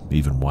Uber or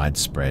even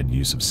widespread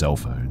use of cell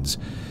phones,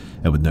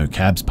 and with no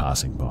cabs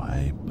passing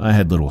by, I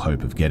had little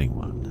hope of getting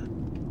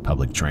one.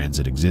 Public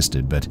transit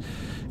existed, but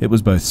it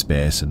was both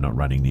sparse and not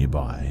running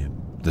nearby.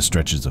 The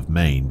stretches of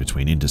Main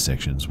between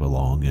intersections were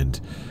long,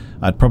 and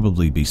I'd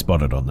probably be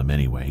spotted on them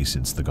anyway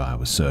since the guy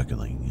was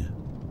circling.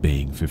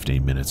 Being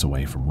 15 minutes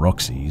away from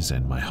Roxy's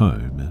and my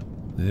home,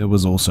 there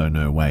was also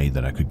no way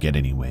that I could get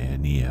anywhere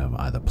near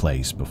either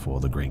place before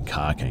the green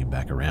car came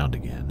back around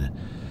again.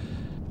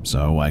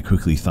 So I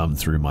quickly thumbed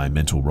through my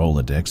mental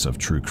Rolodex of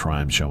true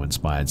crime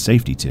show-inspired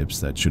safety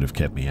tips that should have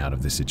kept me out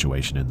of this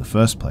situation in the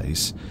first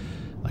place.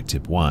 Like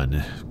tip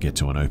 1, get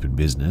to an open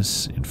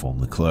business, inform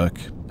the clerk,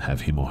 have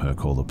him or her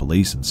call the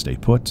police and stay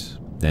put.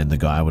 Then the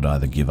guy would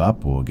either give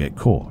up or get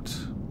caught.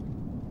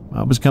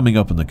 I was coming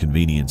up on the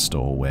convenience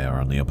store where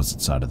on the opposite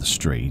side of the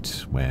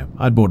street, where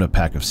I'd bought a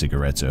pack of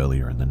cigarettes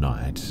earlier in the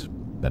night,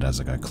 but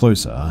as I got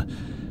closer,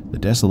 the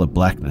desolate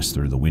blackness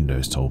through the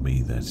windows told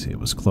me that it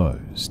was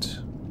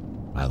closed.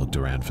 I looked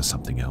around for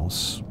something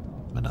else,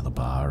 another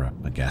bar,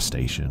 a gas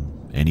station,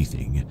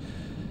 anything,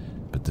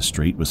 but the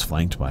street was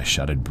flanked by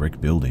shuttered brick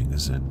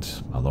buildings and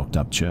a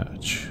locked-up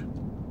church.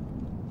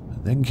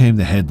 And then came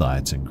the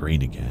headlights and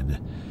green again.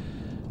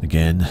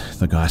 Again,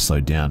 the guy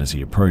slowed down as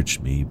he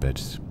approached me,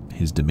 but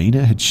his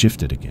demeanor had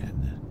shifted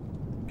again.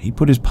 He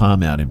put his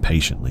palm out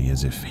impatiently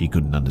as if he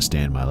couldn't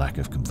understand my lack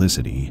of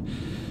complicity.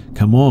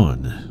 "Come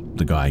on,"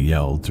 the guy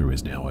yelled through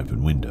his now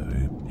open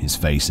window, his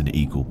face an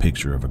equal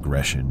picture of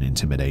aggression,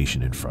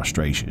 intimidation, and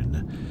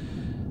frustration.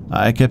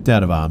 I kept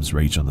out of arm's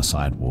reach on the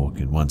sidewalk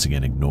and once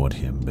again ignored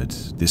him,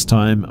 but this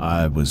time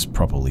I was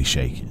properly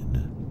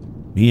shaken.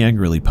 He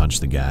angrily punched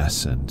the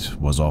gas and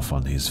was off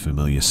on his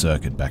familiar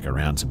circuit back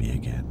around to me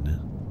again.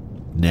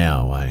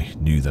 Now I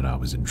knew that I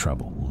was in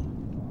trouble.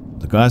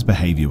 The guy's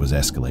behavior was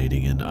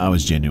escalating, and I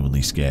was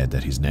genuinely scared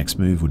that his next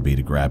move would be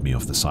to grab me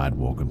off the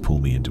sidewalk and pull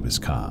me into his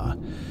car.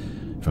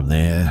 From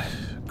there,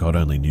 God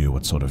only knew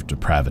what sort of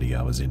depravity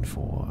I was in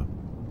for.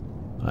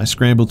 I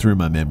scrambled through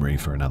my memory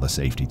for another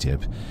safety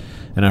tip,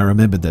 and I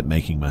remembered that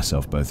making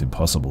myself both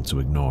impossible to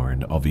ignore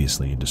and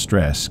obviously in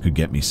distress could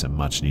get me some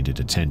much-needed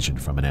attention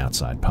from an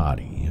outside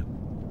party.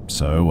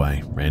 So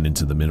I ran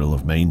into the middle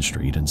of Main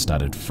Street and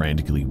started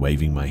frantically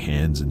waving my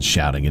hands and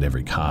shouting at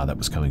every car that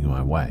was coming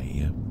my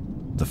way.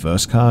 The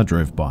first car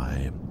drove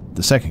by.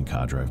 The second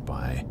car drove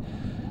by.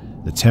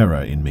 The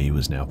terror in me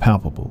was now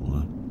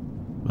palpable.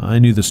 I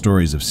knew the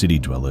stories of city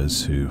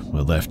dwellers who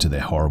were left to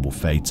their horrible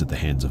fates at the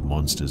hands of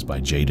monsters by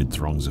jaded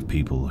throngs of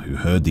people who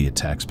heard the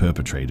attacks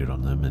perpetrated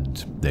on them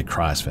and their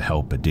cries for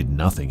help but did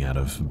nothing out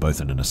of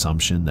both an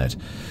assumption that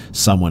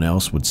someone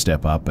else would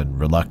step up and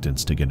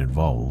reluctance to get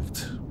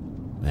involved.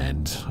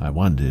 And I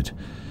wondered,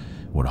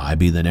 would I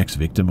be the next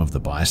victim of the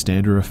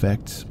bystander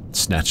effect,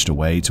 snatched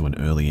away to an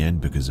early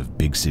end because of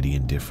big city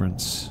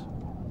indifference?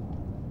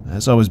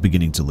 As I was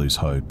beginning to lose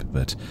hope,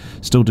 but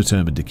still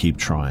determined to keep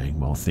trying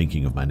while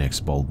thinking of my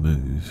next bold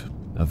move,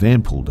 a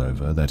van pulled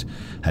over that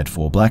had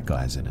 4 black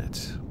guys in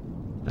it.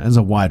 As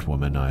a white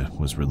woman, I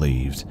was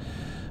relieved.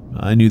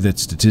 I knew that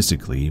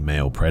statistically,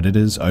 male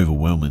predators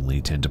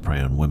overwhelmingly tend to prey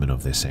on women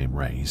of their same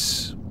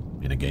race.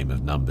 In a game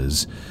of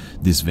numbers,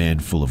 this van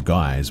full of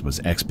guys was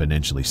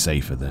exponentially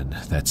safer than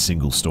that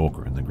single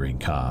stalker in the green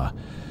car,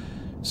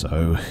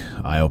 so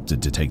I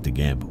opted to take the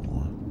gamble.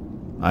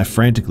 I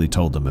frantically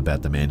told them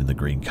about the man in the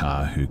green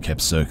car who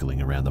kept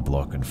circling around the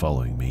block and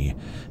following me,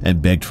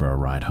 and begged for a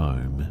ride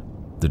home.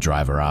 The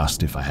driver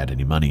asked if I had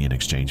any money in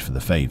exchange for the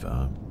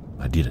favor.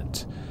 I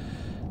didn't.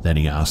 Then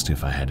he asked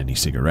if I had any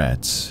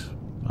cigarettes.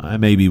 I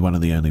may be one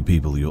of the only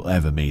people you'll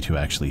ever meet who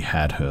actually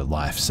had her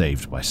life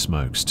saved by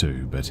smokes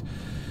too, but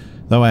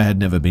though I had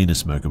never been a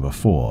smoker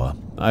before,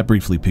 I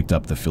briefly picked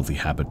up the filthy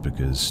habit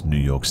because New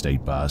York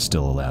State bars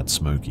still allowed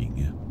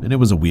smoking, and it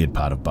was a weird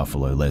part of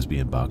Buffalo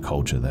lesbian bar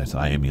culture that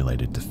I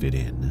emulated to fit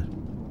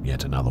in.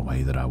 Yet another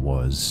way that I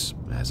was,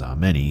 as are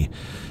many,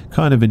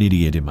 kind of an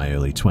idiot in my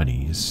early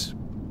 20s.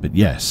 But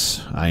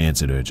yes, I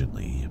answered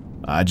urgently.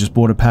 I just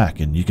bought a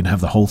pack and you can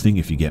have the whole thing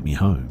if you get me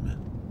home.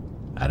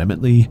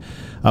 Adamantly,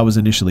 I was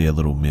initially a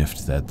little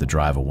miffed that the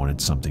driver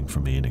wanted something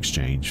from me in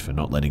exchange for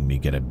not letting me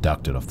get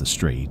abducted off the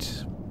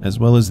street, as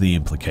well as the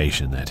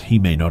implication that he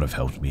may not have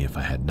helped me if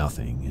I had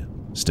nothing.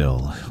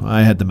 Still,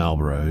 I had the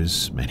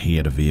Marlboros, and he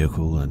had a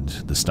vehicle, and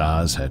the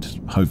stars had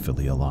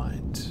hopefully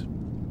aligned.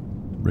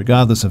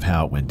 Regardless of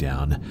how it went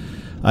down,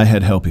 I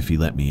had help if he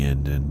let me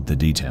in, and the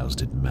details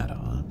didn't matter.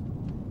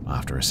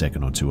 After a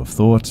second or two of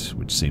thought,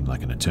 which seemed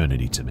like an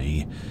eternity to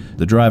me,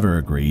 the driver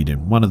agreed,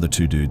 and one of the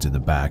 2 dudes in the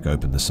back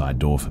opened the side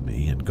door for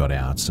me and got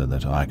out so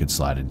that I could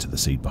slide into the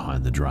seat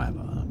behind the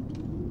driver.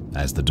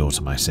 As the door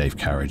to my safe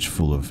carriage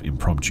full of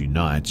impromptu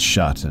nights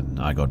shut and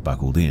I got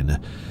buckled in,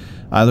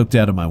 I looked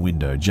out of my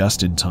window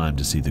just in time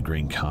to see the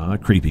green car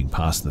creeping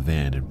past the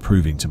van and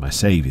proving to my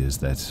saviors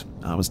that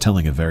I was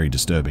telling a very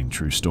disturbing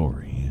true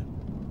story.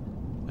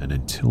 And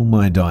until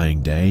my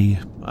dying day,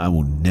 I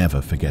will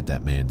never forget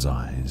that man's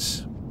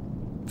eyes.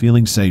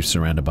 Feeling safe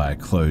surrounded by a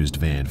closed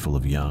van full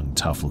of young,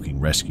 tough-looking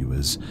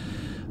rescuers,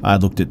 I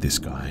looked at this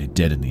guy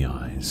dead in the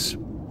eyes.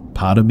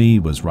 Part of me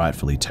was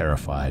rightfully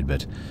terrified,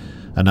 but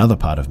another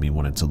part of me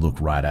wanted to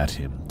look right at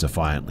him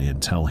defiantly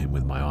and tell him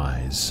with my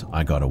eyes,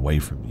 I got away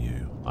from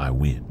you, I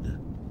win.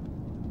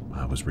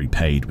 I was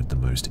repaid with the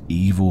most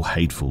evil,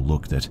 hateful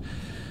look that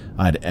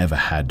I'd ever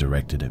had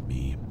directed at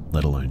me,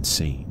 let alone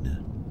seen.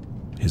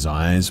 His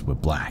eyes were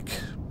black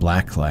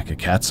like a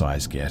cat's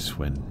eyes get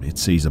when it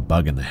sees a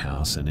bug in the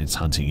house and its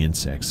hunting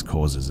insects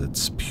causes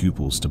its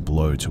pupils to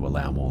blow to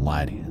allow more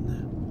light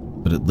in.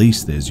 But at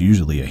least there's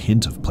usually a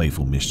hint of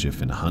playful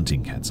mischief in a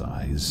hunting cat's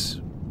eyes.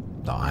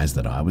 The eyes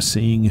that I was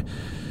seeing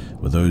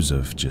were those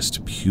of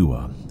just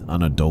pure,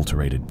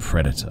 unadulterated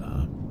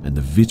predator, and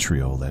the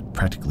vitriol that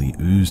practically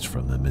oozed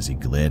from them as he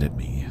glared at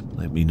me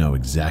let me know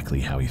exactly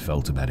how he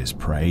felt about his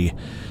prey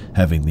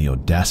having the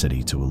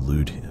audacity to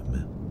elude him.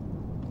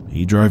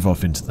 He drove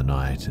off into the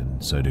night,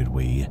 and so did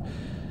we,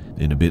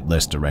 in a bit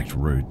less direct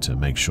route to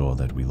make sure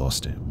that we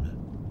lost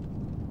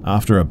him.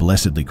 After a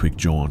blessedly quick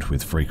jaunt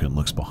with frequent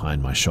looks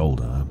behind my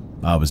shoulder,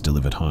 I was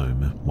delivered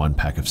home, 1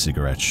 pack of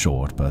cigarettes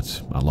short,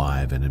 but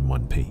alive and in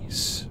one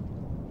piece.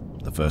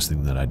 The first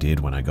thing that I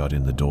did when I got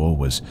in the door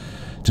was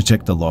to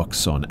check the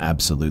locks on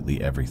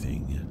absolutely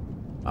everything.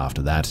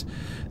 After that,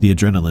 the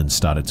adrenaline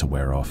started to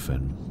wear off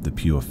and the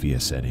pure fear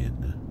set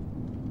in.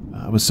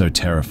 I was so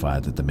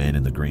terrified that the man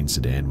in the green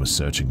sedan was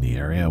searching the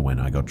area when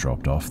I got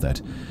dropped off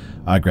that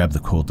I grabbed the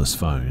cordless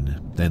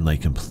phone, then lay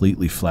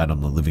completely flat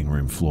on the living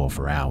room floor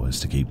for hours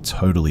to keep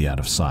totally out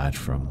of sight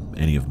from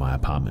any of my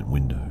apartment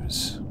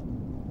windows.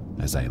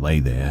 As I lay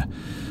there,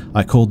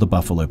 I called the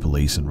Buffalo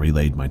police and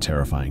relayed my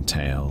terrifying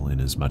tale in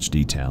as much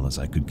detail as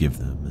I could give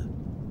them.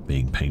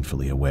 Being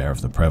painfully aware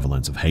of the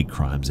prevalence of hate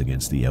crimes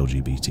against the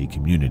LGBT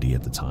community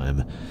at the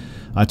time,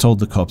 I told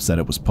the cops that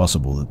it was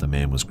possible that the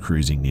man was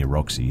cruising near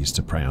Roxy's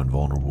to prey on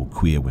vulnerable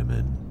queer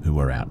women who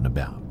were out and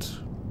about.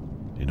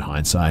 In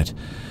hindsight,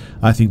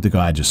 I think the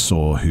guy just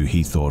saw who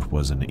he thought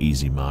was an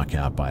easy mark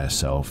out by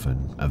herself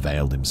and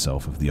availed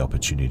himself of the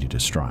opportunity to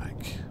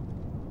strike.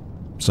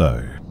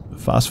 So,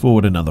 Fast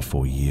forward another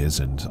 4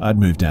 years, and I'd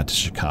moved out to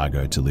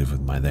Chicago to live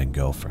with my then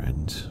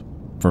girlfriend.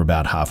 For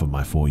about half of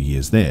my 4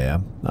 years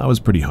there, I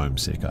was pretty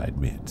homesick, I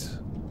admit.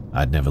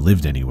 I'd never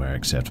lived anywhere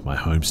except my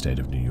home state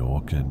of New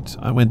York, and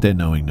I went there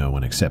knowing no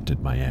one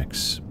accepted my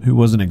ex, who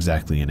wasn't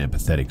exactly an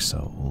empathetic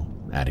soul,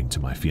 adding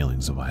to my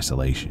feelings of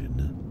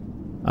isolation.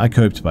 I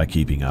coped by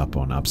keeping up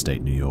on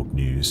upstate New York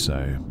news,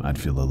 so I'd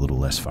feel a little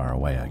less far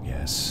away, I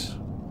guess.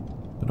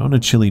 But on a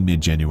chilly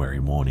mid-January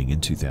morning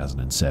in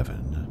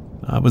 2007,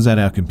 I was at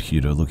our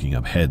computer looking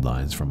up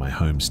headlines from my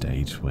home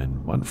state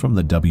when one from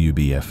the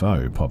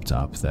WBFO popped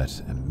up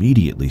that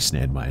immediately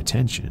snared my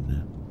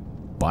attention.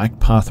 Bike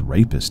path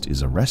rapist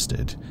is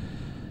arrested.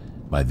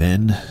 By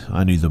then,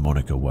 I knew the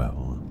moniker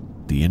well.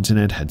 The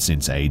internet had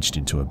since aged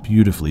into a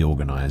beautifully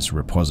organized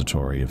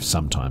repository of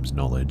sometimes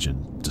knowledge,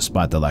 and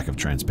despite the lack of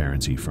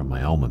transparency from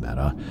my alma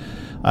mater,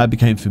 I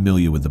became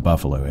familiar with the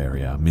Buffalo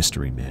area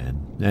mystery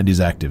man and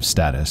his active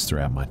status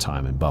throughout my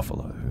time in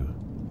Buffalo.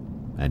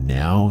 And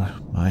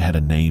now, I had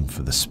a name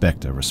for the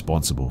spectre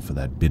responsible for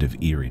that bit of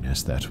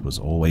eeriness that was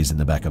always in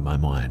the back of my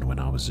mind when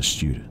I was a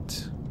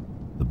student.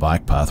 The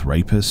bike path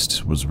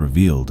rapist was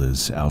revealed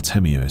as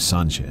Artemio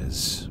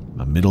Sanchez,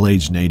 a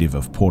middle-aged native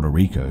of Puerto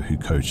Rico who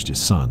coached his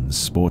son's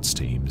sports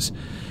teams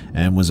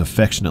and was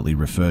affectionately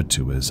referred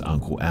to as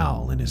Uncle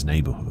Al in his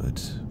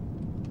neighborhood.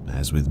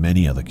 As with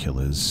many other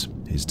killers,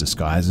 his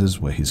disguises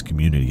were his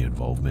community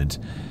involvement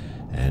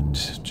and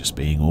just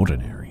being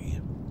ordinary.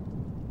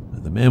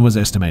 The man was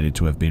estimated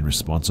to have been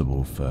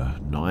responsible for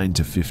 9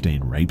 to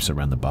 15 rapes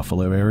around the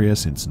Buffalo area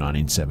since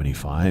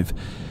 1975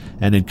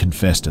 and had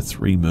confessed to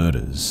 3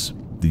 murders: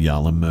 the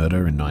Yarlem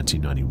murder in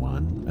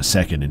 1991, a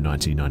second in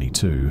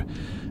 1992,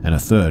 and a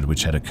third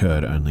which had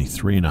occurred only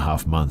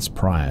 3.5 months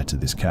prior to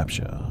this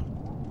capture.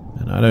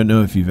 And I don't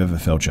know if you've ever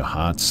felt your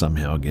heart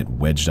somehow get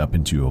wedged up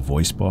into your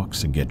voice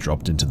box and get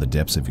dropped into the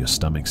depths of your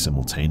stomach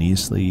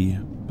simultaneously,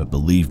 but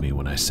believe me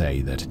when I say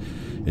that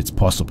it's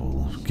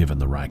possible given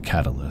the right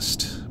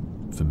catalyst.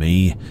 For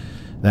me,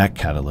 that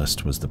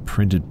catalyst was the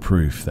printed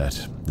proof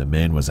that the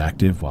man was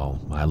active while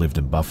I lived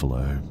in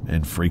Buffalo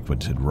and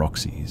frequented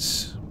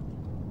Roxy's.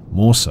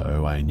 More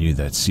so, I knew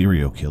that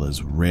serial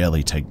killers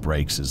rarely take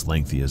breaks as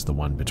lengthy as the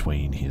one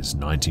between his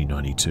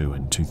 1992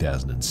 and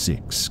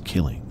 2006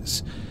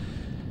 killings.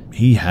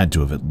 He had to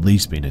have at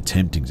least been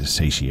attempting to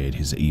satiate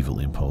his evil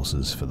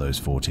impulses for those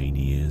 14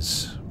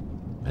 years.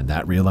 And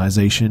that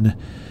realization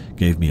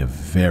gave me a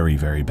very,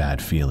 very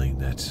bad feeling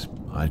that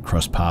I'd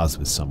crossed paths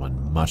with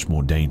someone much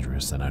more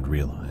dangerous than I'd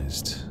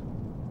realized.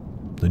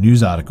 The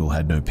news article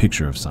had no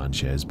picture of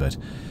Sanchez, but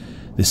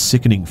this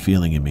sickening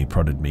feeling in me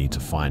prodded me to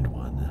find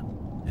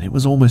one. And it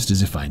was almost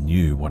as if I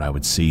knew what I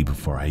would see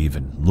before I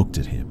even looked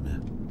at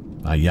him.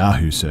 I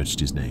Yahoo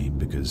searched his name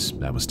because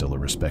that was still a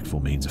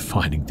respectful means of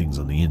finding things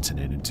on the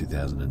internet in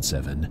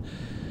 2007,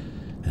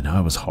 and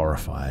I was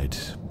horrified,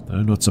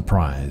 though not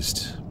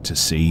surprised, to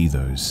see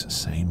those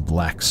same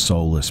black,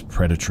 soulless,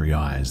 predatory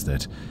eyes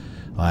that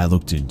I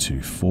looked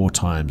into 4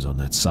 times on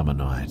that summer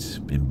night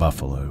in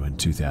Buffalo in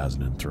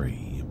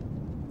 2003.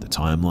 The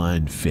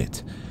timeline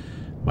fit.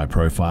 My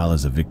profile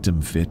as a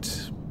victim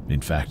fit.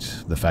 In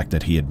fact, the fact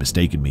that he had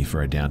mistaken me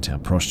for a downtown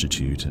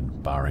prostitute,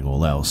 and barring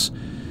all else,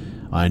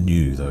 I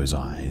knew those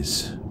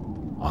eyes.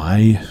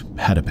 I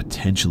had a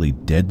potentially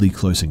deadly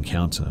close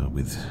encounter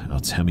with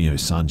Artemio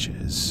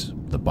Sanchez,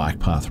 the bike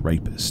path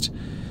rapist,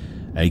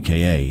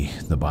 aka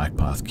the bike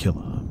path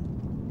killer.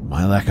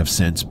 My lack of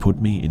sense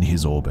put me in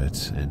his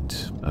orbit,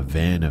 and a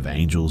van of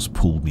angels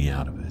pulled me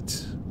out of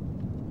it.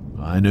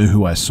 I know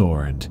who I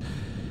saw, and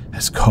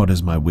as God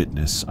is my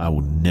witness, I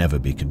will never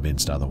be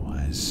convinced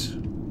otherwise.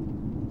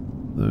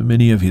 Though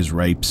many of his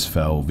rapes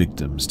fell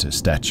victims to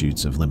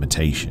statutes of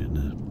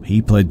limitation,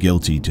 he pled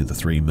guilty to the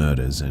 3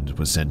 murders and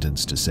was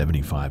sentenced to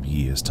 75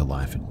 years to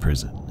life in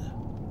prison.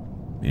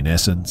 In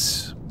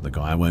essence, the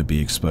guy won't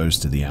be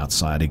exposed to the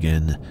outside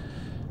again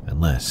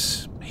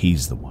unless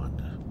he's the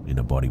one in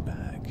a body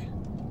bag.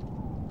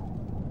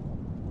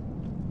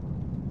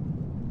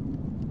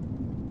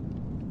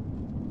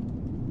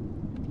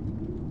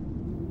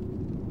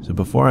 So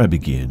before I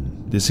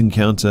begin, this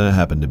encounter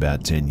happened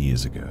about 10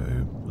 years ago.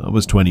 I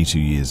was 22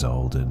 years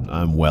old, and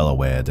I'm well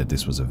aware that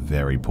this was a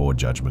very poor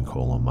judgment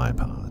call on my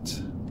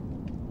part.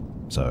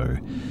 So,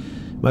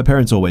 my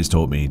parents always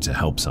taught me to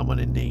help someone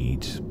in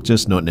need,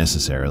 just not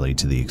necessarily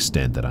to the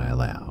extent that I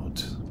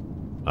allowed.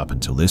 Up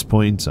until this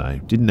point, I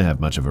didn't have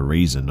much of a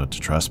reason not to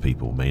trust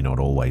people may not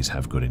always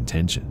have good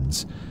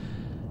intentions.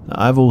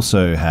 I've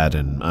also had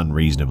an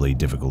unreasonably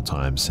difficult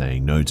time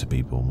saying no to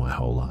people my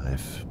whole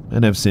life,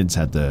 and have since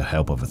had the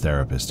help of a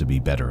therapist to be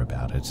better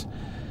about it.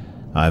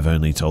 I've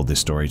only told this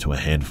story to a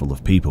handful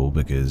of people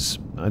because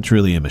I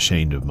truly am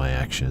ashamed of my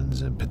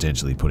actions and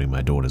potentially putting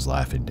my daughter's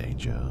life in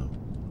danger.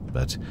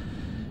 But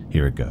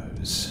here it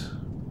goes.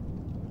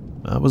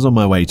 I was on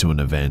my way to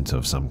an event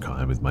of some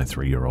kind with my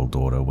 3-year-old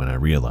daughter when I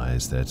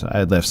realized that I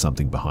had left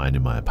something behind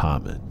in my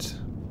apartment.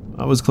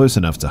 I was close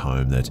enough to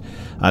home that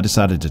I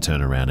decided to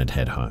turn around and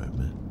head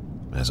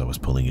home. As I was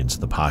pulling into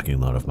the parking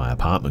lot of my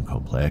apartment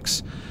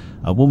complex,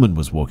 a woman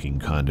was walking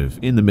kind of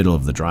in the middle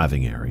of the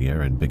driving area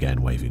and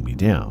began waving me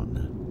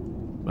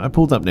down. I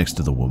pulled up next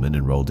to the woman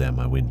and rolled down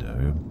my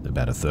window,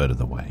 about a third of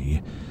the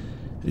way.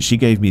 She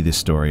gave me this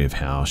story of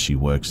how she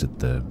works at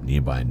the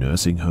nearby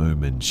nursing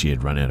home and she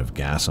had run out of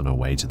gas on her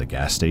way to the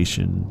gas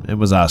station and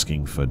was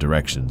asking for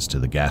directions to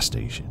the gas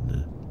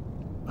station.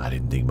 I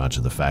didn't think much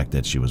of the fact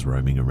that she was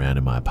roaming around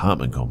in my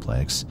apartment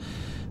complex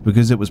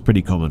because it was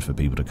pretty common for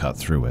people to cut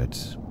through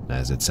it,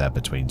 as it sat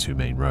between two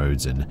main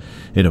roads and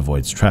it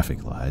avoids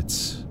traffic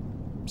lights.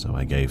 So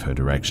I gave her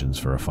directions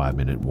for a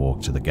 5-minute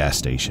walk to the gas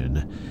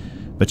station,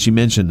 but she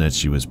mentioned that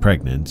she was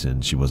pregnant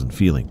and she wasn't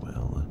feeling well.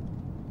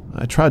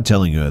 I tried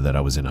telling her that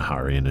I was in a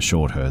hurry and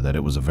assured her that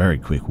it was a very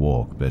quick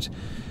walk, but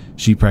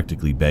she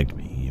practically begged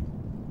me.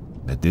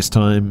 At this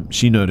time,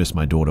 she noticed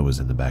my daughter was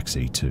in the back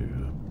seat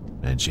too,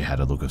 and she had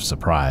a look of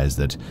surprise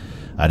that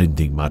I didn't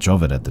think much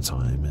of it at the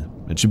time,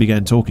 and she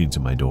began talking to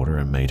my daughter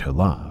and made her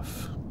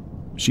laugh.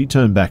 She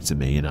turned back to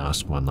me and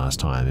asked one last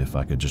time if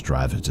I could just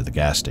drive her to the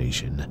gas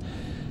station,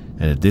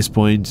 and at this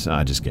point,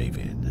 I just gave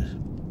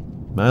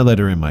in. I let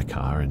her in my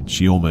car, and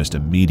she almost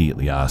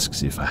immediately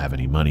asks if I have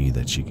any money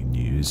that she can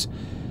use.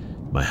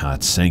 My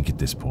heart sank at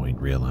this point,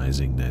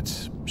 realizing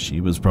that she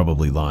was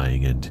probably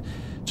lying and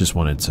just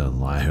wanted to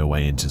lie her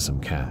way into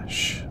some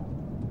cash.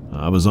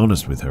 I was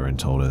honest with her and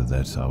told her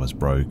that I was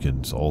broke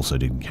and also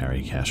didn't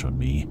carry cash on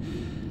me.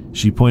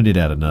 She pointed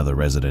out another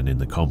resident in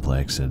the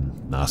complex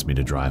and asked me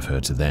to drive her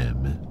to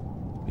them.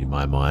 In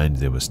my mind,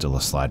 there was still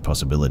a slight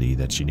possibility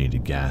that she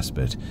needed gas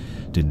but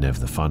didn't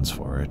have the funds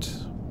for it.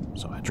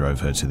 So I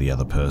drove her to the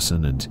other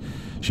person and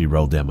she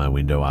rolled down my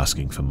window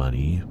asking for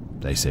money.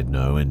 They said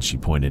no, and she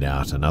pointed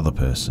out another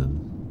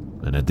person,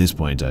 and at this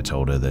point I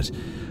told her that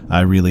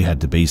I really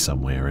had to be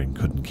somewhere and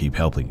couldn't keep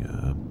helping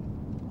her.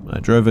 I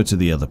drove her to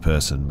the other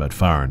person, but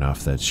far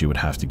enough that she would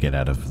have to get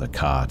out of the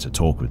car to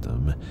talk with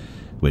them,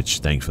 which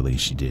thankfully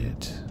she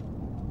did.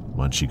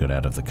 Once she got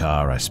out of the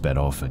car, I sped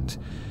off and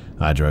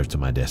I drove to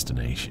my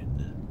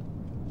destination.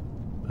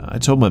 I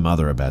told my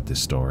mother about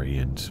this story,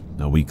 and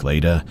a week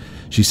later,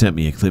 she sent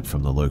me a clip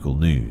from the local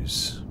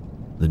news.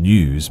 The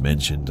news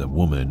mentioned a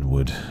woman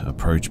would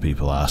approach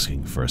people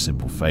asking for a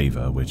simple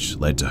favor, which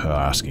led to her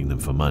asking them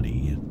for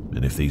money,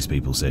 and if these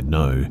people said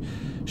no,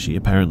 she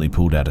apparently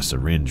pulled out a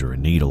syringe or a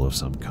needle of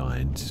some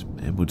kind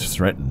and would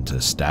threaten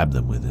to stab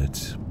them with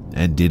it,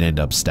 and did end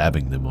up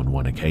stabbing them on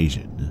one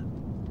occasion.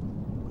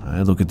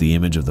 I look at the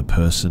image of the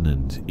person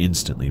and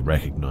instantly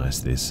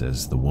recognize this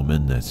as the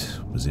woman that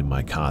was in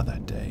my car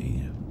that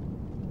day.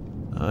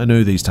 I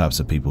know these types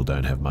of people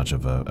don't have much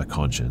of a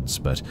conscience,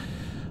 but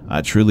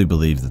I truly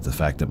believe that the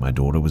fact that my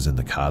daughter was in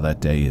the car that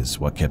day is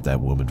what kept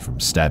that woman from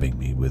stabbing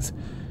me with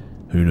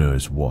who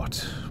knows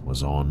what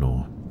was on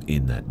or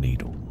in that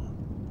needle.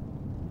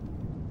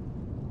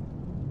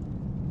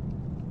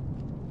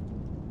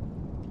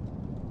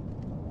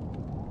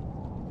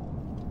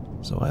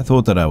 So I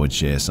thought that I would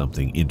share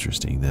something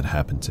interesting that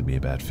happened to me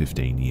about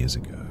 15 years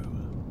ago.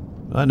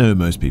 I know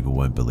most people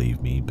won't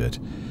believe me, but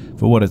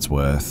for what it's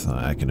worth,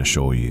 I can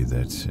assure you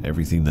that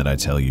everything that I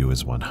tell you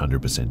is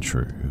 100%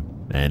 true,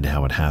 and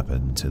how it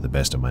happened to the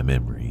best of my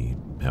memory.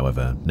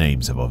 However,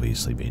 names have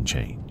obviously been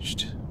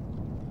changed.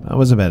 I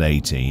was about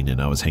 18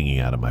 and I was hanging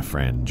out at my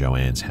friend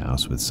Joanne's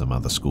house with some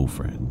other school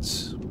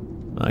friends.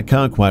 I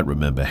can't quite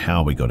remember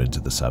how we got into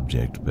the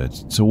subject, but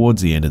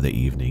towards the end of the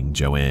evening,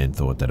 Joanne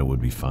thought that it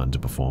would be fun to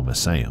perform a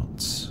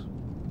seance.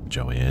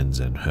 Joanne's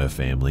and her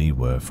family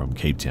were from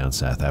Cape Town,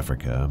 South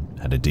Africa,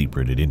 had a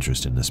deep-rooted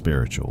interest in the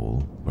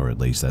spiritual, or at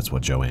least that's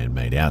what Joanne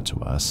made out to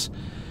us.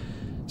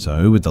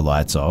 So, with the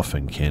lights off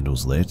and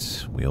candles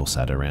lit, we all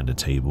sat around a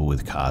table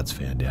with cards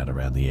fanned out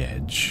around the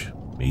edge.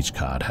 Each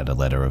card had a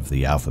letter of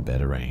the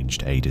alphabet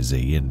arranged A to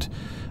Z and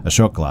a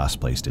shot glass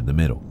placed in the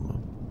middle.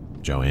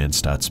 Joanne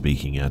starts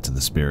speaking out to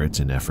the spirits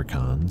in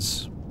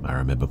Afrikaans. I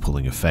remember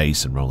pulling a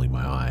face and rolling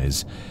my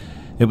eyes.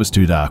 It was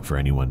too dark for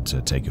anyone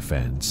to take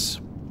offense.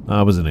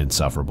 I was an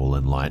insufferable,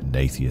 enlightened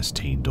atheist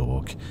teen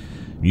dork.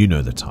 You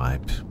know the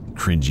type.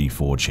 Cringy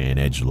 4chan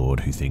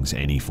edgelord who thinks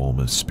any form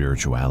of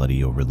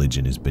spirituality or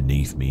religion is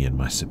beneath me and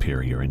my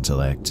superior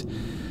intellect.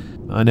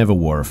 I never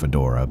wore a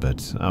fedora,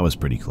 but I was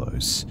pretty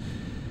close.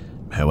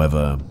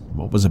 However,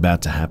 what was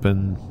about to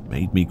happen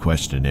made me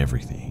question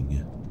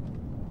everything.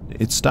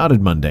 It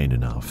started mundane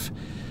enough.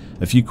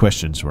 A few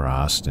questions were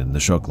asked, and the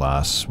shot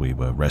glass we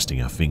were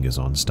resting our fingers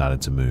on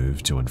started to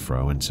move to and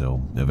fro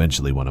until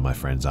eventually one of my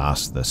friends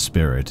asked the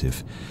spirit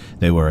if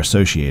they were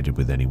associated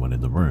with anyone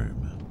in the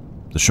room.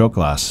 The shot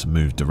glass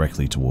moved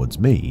directly towards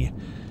me.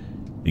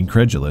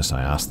 Incredulous,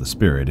 I asked the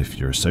spirit, if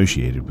you're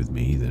associated with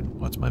me, then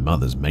what's my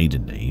mother's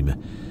maiden name?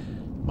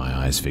 My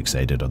eyes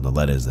fixated on the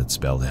letters that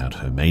spelled out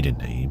her maiden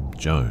name,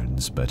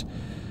 Jones, but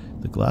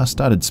the glass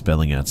started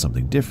spelling out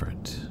something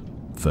different.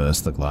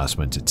 First, the glass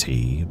went to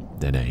T,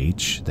 then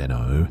H, then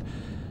O.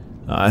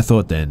 I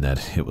thought then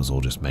that it was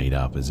all just made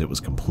up, as it was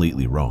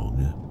completely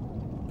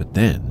wrong. But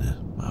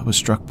then, I was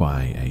struck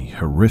by a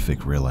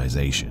horrific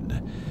realization.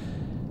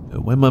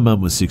 When my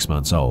mum was 6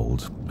 months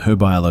old, her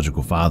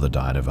biological father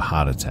died of a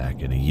heart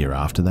attack, and a year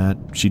after that,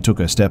 she took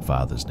her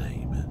stepfather's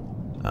name.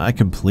 I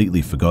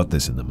completely forgot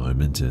this in the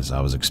moment, as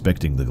I was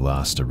expecting the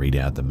glass to read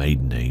out the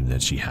maiden name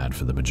that she had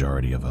for the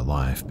majority of her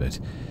life, but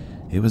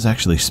it was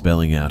actually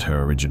spelling out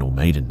her original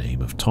maiden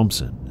name of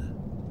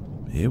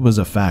Thompson. It was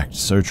a fact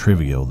so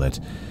trivial that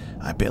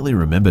I barely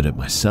remembered it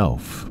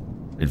myself.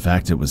 In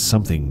fact, it was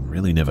something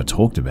really never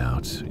talked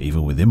about,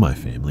 even within my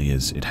family,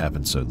 as it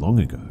happened so long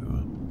ago.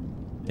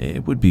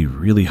 It would be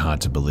really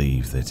hard to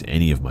believe that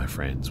any of my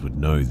friends would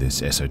know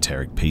this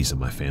esoteric piece of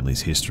my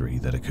family's history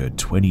that occurred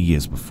 20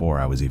 years before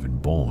I was even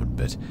born,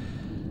 but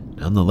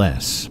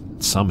nonetheless,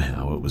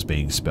 somehow it was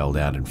being spelled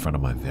out in front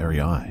of my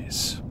very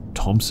eyes.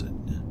 Thompson.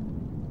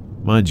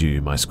 Mind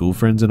you, my school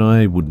friends and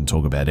I wouldn't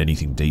talk about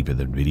anything deeper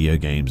than video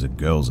games and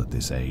girls at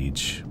this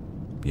age.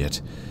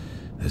 Yet,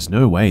 there's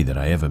no way that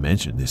I ever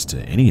mentioned this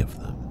to any of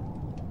them.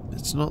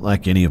 It's not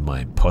like any of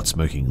my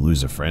pot-smoking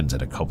loser friends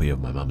had a copy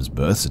of my mum's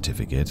birth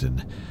certificate,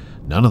 and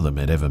none of them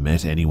had ever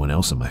met anyone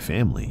else in my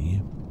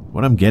family.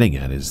 What I'm getting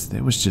at is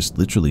there was just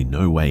literally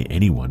no way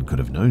anyone could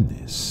have known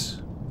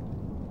this.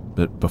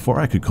 But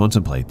before I could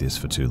contemplate this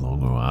for too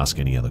long or ask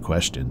any other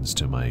questions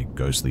to my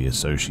ghostly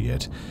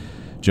associate,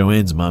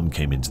 Joanne's mum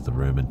came into the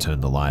room and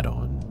turned the light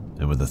on,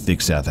 and with a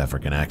thick South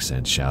African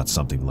accent shouts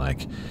something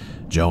like,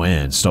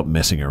 "Joanne, stop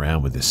messing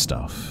around with this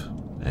stuff,"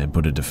 and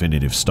put a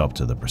definitive stop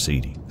to the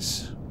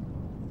proceedings.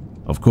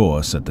 Of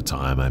course, at the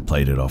time I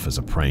played it off as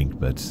a prank,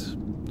 but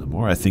the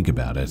more I think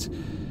about it,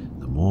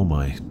 the more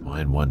my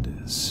mind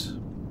wonders.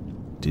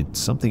 Did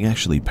something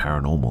actually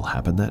paranormal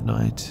happen that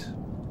night?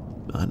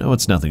 I know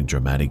it's nothing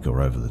dramatic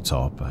or over the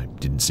top. I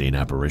didn't see an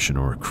apparition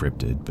or a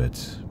cryptid,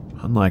 but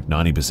unlike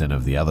 90%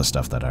 of the other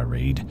stuff that I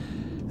read,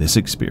 this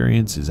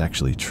experience is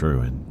actually true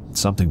and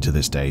something to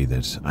this day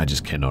that I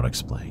just cannot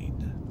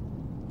explain.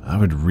 I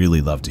would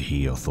really love to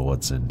hear your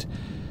thoughts, and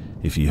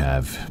if you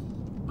have,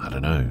 I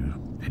don't know,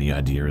 any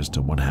idea as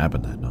to what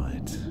happened that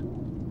night.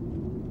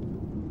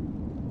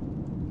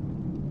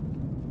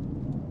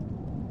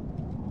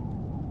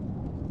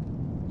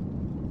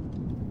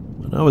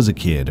 When I was a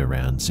kid,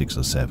 around 6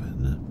 or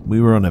 7,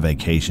 we were on a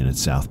vacation at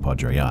South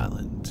Padre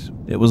Island.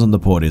 It was on the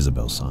Port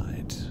Isabel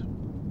side.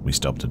 We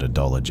stopped at a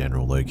Dollar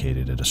General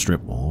located at a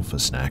strip mall for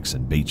snacks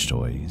and beach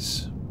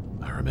toys.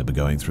 I remember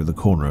going through the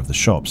corner of the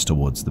shops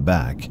towards the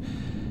back.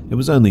 It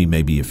was only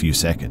maybe a few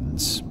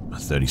seconds,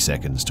 30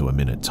 seconds to a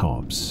minute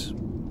tops.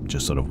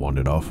 Just sort of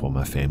wandered off while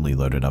my family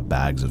loaded up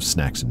bags of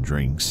snacks and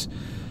drinks.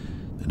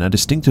 And I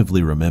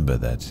distinctively remember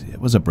that it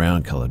was a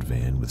brown-colored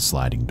van with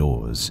sliding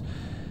doors.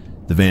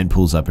 The van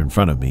pulls up in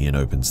front of me and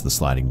opens the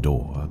sliding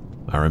door.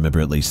 I remember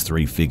at least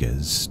 3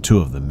 figures, 2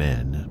 of them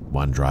men,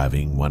 one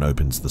driving, one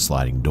opens the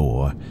sliding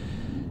door.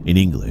 In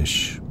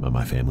English,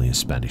 my family is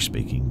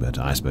Spanish-speaking, but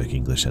I spoke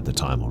English at the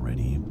time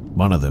already.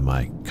 One of them,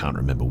 I can't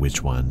remember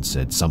which one,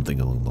 said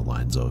something along the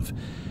lines of,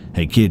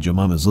 "Hey kid, your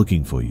mum is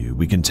looking for you.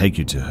 We can take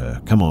you to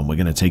her. Come on, we're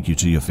going to take you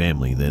to your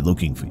family. They're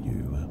looking for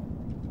you."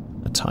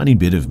 A tiny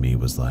bit of me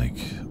was like,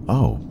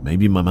 oh,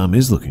 maybe my mum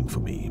is looking for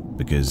me,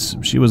 because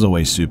she was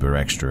always super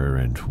extra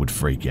and would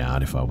freak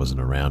out if I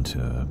wasn't around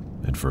her,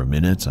 and for a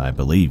minute I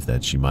believed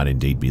that she might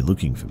indeed be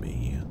looking for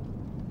me.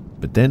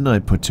 But then I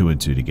put 2 and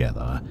 2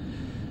 together.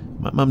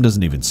 My mum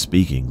doesn't even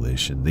speak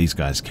English, and these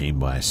guys came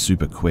by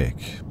super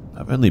quick.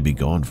 I've only been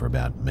gone for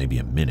about maybe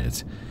a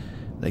minute.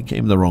 They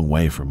came the wrong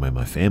way from where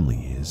my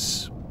family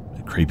is.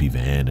 A creepy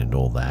van and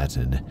all that,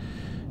 and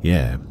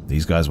yeah,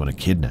 these guys want to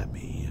kidnap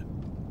me.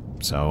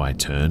 So I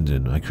turned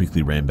and I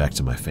quickly ran back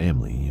to my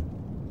family,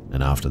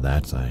 and after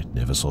that I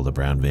never saw the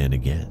brown van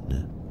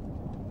again.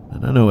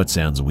 And I know it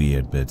sounds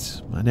weird,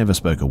 but I never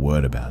spoke a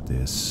word about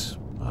this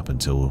up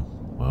until,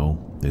 well,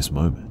 this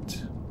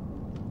moment.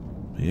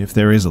 If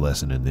there is a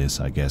lesson in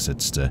this, I guess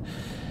it's to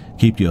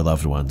keep your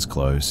loved ones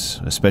close,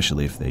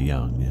 especially if they're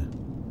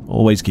young.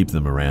 Always keep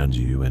them around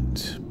you, and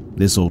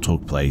this all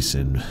took place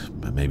in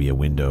maybe a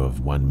window of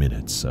 1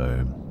 minute,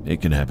 so it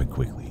can happen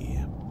quickly.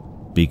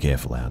 Be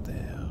careful out there.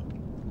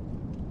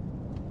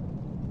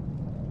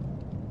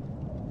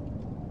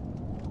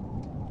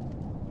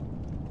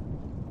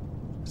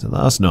 So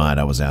last night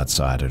I was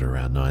outside at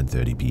around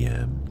 9:30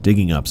 PM,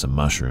 digging up some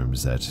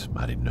mushrooms that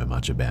I didn't know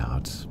much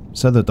about,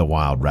 so that the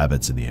wild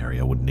rabbits in the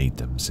area wouldn't eat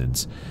them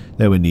since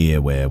they were near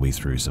where we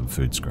threw some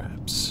food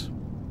scraps.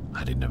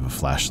 I didn't have a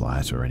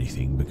flashlight or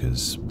anything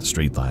because the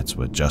streetlights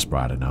were just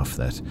bright enough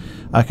that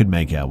I could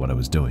make out what I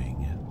was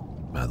doing.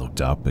 I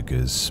looked up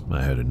because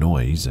I heard a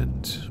noise,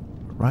 and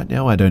right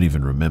now I don't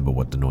even remember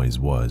what the noise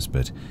was,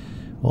 but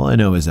all I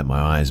know is that my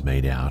eyes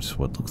made out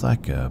what looked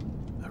like a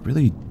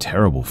really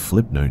terrible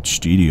Flipnote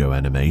studio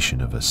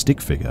animation of a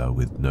stick figure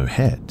with no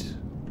head.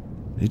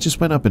 It just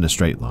went up in a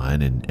straight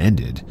line and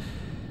ended,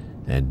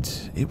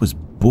 and it was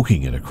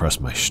booking it across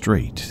my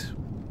street.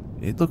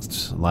 It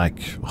looked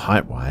like,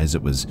 height-wise,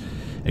 it was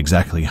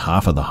exactly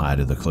half of the height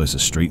of the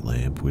closest street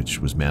lamp,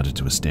 which was mounted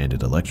to a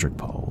standard electric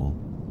pole.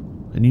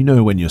 And you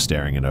know when you're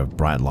staring at a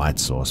bright light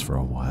source for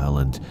a while,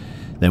 and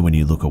then when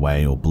you look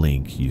away or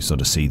blink, you sort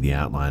of see the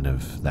outline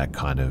of that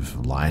kind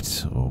of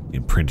light or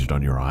imprinted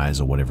on your eyes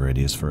or whatever it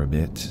is for a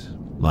bit.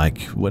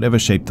 Like, whatever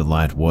shape the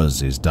light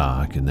was is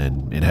dark, and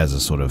then it has a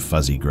sort of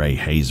fuzzy grey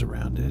haze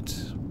around it.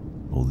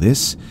 Well,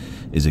 this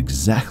is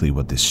exactly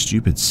what this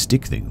stupid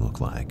stick thing looked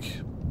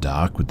like.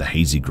 Dark with the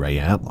hazy grey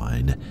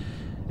outline,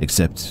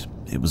 except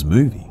it was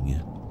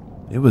moving.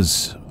 It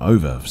was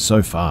over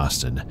so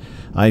fast, and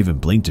I even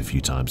blinked a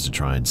few times to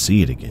try and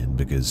see it again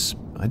because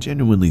I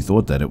genuinely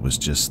thought that it was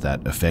just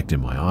that effect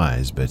in my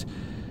eyes, but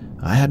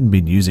I hadn't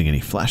been using any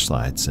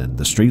flashlights, and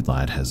the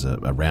streetlight has a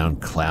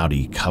round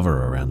cloudy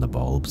cover around the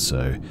bulb,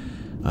 so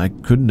I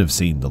couldn't have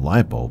seen the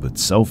light bulb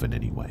itself in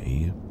any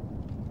way.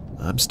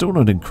 I'm still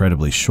not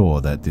incredibly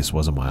sure that this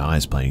wasn't my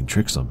eyes playing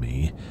tricks on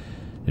me.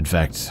 In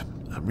fact,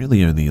 I'm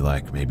really only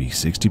like maybe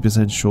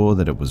 60% sure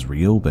that it was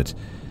real, but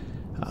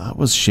I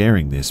was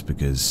sharing this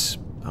because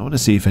I want to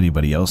see if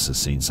anybody else has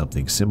seen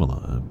something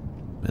similar.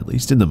 At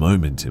least in the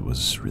moment, it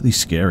was really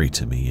scary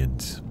to me,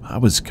 and I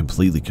was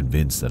completely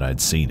convinced that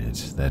I'd seen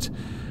it, that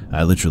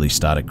I literally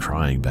started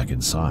crying back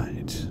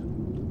inside.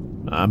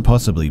 I'm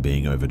possibly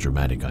being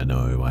overdramatic, I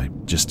know. I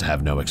just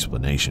have no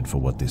explanation for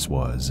what this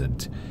was,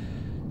 and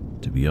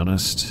to be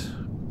honest,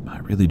 I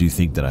really do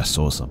think that I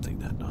saw something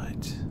that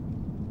night.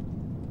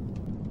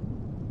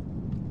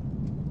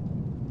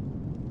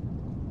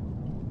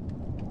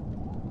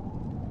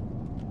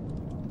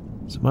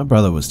 So my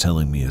brother was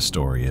telling me a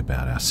story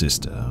about our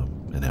sister,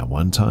 and how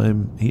one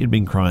time he had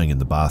been crying in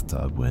the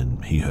bathtub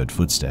when he heard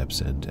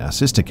footsteps and our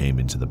sister came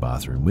into the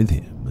bathroom with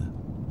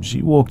him.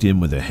 She walked in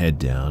with her head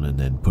down and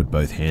then put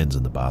both hands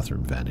on the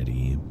bathroom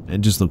vanity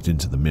and just looked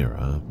into the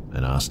mirror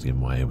and asked him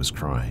why he was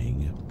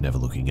crying, never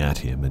looking at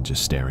him and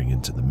just staring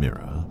into the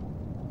mirror.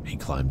 He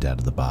climbed out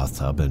of the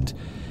bathtub and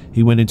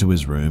he went into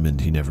his room,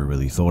 and he never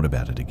really thought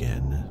about it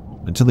again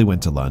until he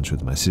went to lunch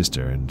with my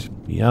sister, and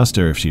he asked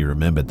her if she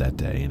remembered that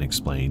day and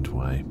explained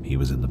why he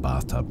was in the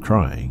bathtub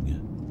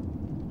crying.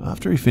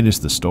 After he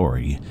finished the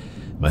story,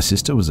 my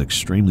sister was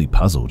extremely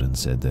puzzled and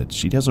said that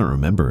she doesn't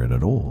remember it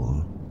at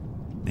all.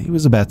 He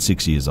was about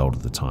 6 years old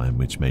at the time,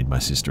 which made my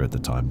sister at the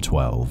time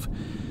 12,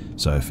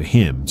 so for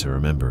him to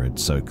remember it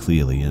so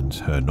clearly and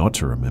her not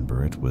to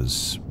remember it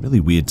was really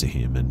weird to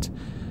him, and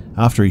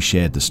after he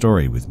shared the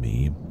story with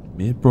me,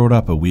 it brought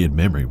up a weird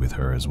memory with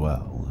her as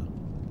well.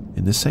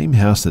 In the same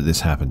house that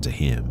this happened to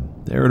him,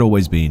 there had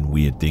always been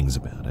weird things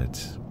about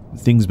it.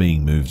 Things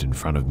being moved in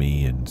front of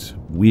me and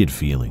weird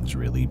feelings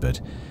really, but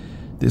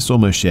this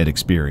almost shared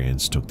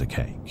experience took the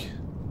cake.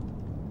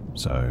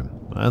 So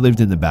I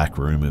lived in the back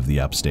room of the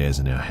upstairs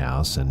in our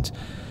house, and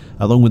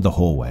along with the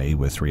hallway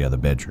were 3 other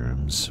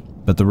bedrooms,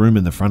 but the room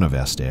in the front of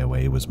our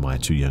stairway was my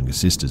 2 younger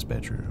sisters'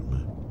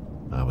 bedroom.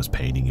 I was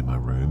painting in my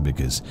room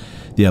because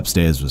the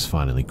upstairs was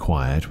finally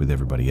quiet with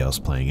everybody else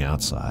playing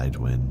outside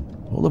when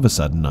all of a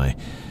sudden I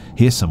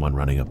hear someone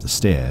running up the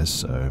stairs,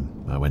 so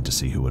I went to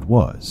see who it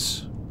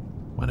was.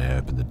 When I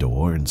opened the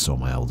door and saw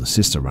my older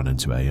sister run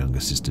into our younger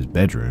sister's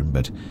bedroom,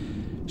 but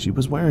she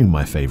was wearing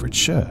my favorite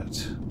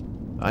shirt.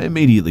 I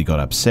immediately got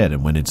upset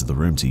and went into the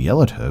room to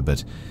yell at her,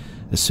 but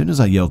as soon as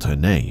I yelled her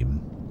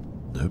name,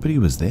 nobody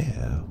was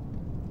there.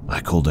 I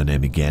called her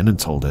name again and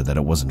told her that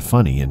it wasn't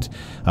funny and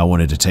I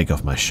wanted to take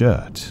off my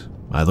shirt.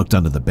 I looked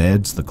under the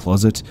beds, the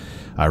closet,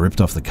 I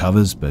ripped off the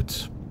covers,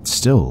 but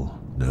still,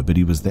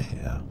 nobody was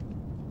there.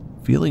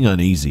 Feeling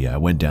uneasy, I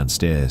went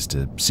downstairs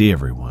to see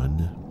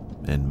everyone,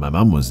 and my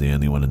mum was the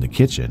only one in the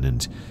kitchen,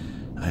 and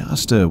I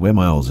asked her where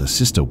my older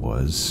sister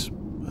was,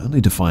 only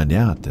to find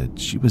out that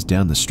she was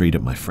down the street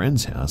at my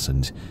friend's house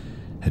and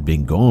had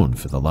been gone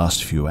for the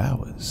last few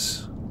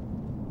hours.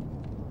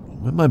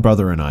 When my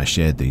brother and I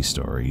shared these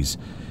stories,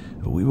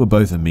 we were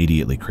both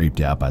immediately creeped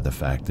out by the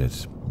fact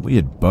that we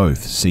had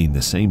both seen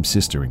the same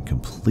sister in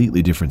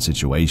completely different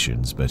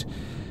situations, but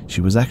she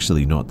was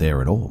actually not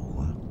there at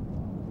all.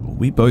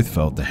 We both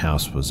felt the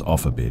house was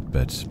off a bit,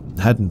 but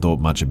hadn't thought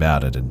much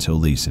about it until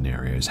these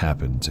scenarios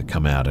happened to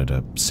come out at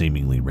a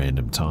seemingly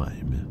random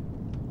time.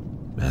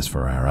 As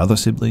for our other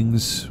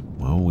siblings,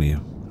 well,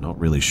 we're not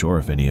really sure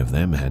if any of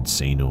them had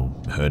seen or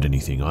heard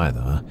anything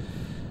either,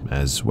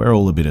 as we're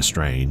all a bit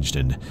estranged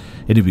and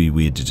it'd be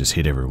weird to just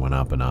hit everyone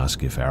up and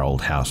ask if our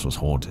old house was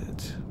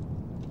haunted.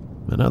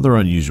 Another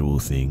unusual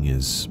thing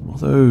is,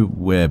 although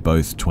we're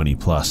both 20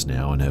 plus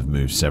now and have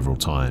moved several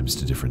times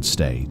to different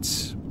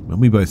states, when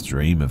we both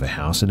dream of a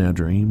house in our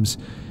dreams,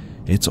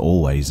 it's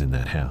always in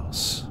that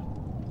house.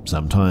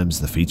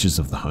 Sometimes the features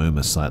of the home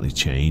are slightly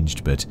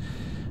changed, but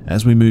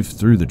as we move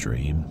through the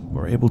dream,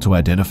 we're able to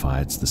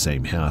identify it's the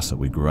same house that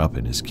we grew up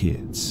in as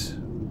kids.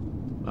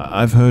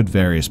 I've heard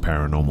various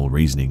paranormal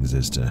reasonings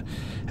as to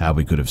how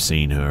we could have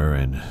seen her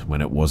and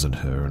when it wasn't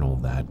her and all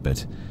that,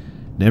 but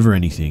never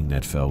anything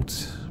that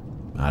felt,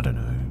 I don't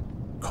know,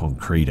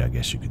 concrete, I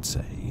guess you could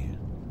say.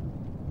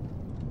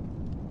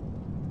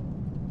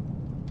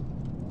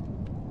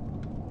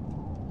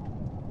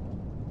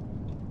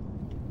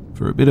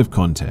 For a bit of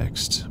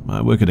context,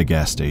 I work at a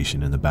gas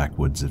station in the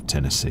backwoods of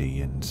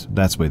Tennessee, and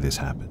that's where this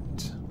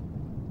happened.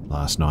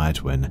 Last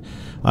night, when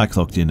I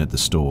clocked in at the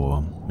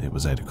store, it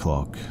was 8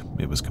 o'clock,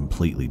 it was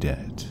completely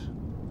dead.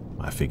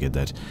 I figured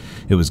that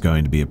it was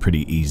going to be a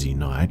pretty easy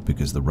night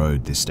because the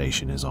road this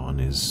station is on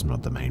is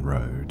not the main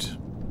road.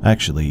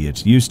 Actually,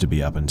 it used to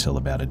be up until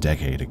about a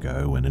decade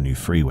ago when a new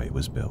freeway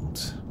was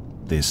built.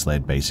 this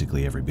led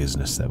basically every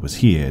business that was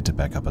here to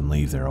pack up and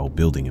leave their old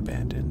building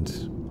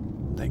abandoned.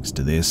 Thanks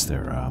to this,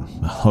 there are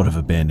a lot of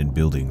abandoned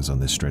buildings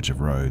on this stretch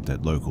of road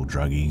that local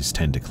druggies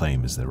tend to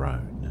claim as their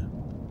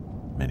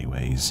own.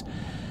 Anyways,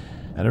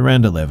 at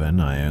around 11,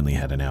 I only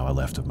had an hour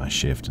left of my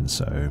shift, and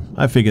so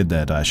I figured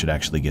that I should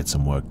actually get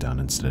some work done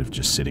instead of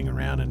just sitting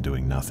around and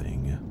doing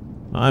nothing.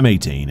 I'm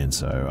 18, and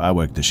so I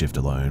work the shift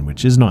alone,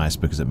 which is nice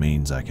because it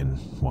means I can,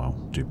 well,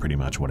 do pretty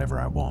much whatever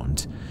I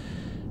want.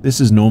 This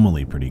is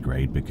normally pretty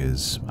great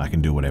because I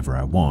can do whatever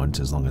I want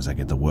as long as I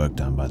get the work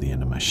done by the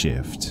end of my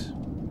shift.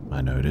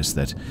 I noticed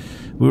that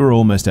we were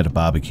almost out of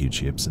barbecue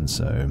chips, and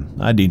so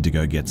I need to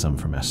go get some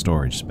from our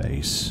storage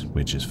space,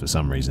 which is for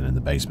some reason in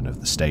the basement of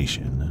the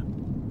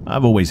station.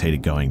 I've always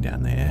hated going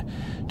down there,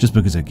 just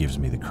because it gives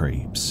me the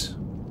creeps.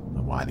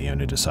 Why the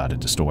owner decided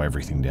to store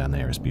everything down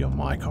there is beyond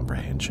my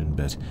comprehension,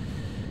 but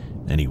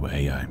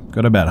anyway, I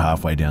got about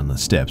halfway down the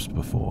steps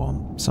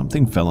before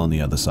something fell on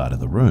the other side of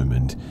the room,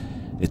 and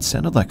it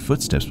sounded like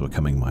footsteps were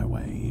coming my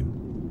way.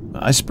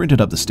 I sprinted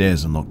up the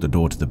stairs and locked the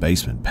door to the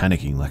basement,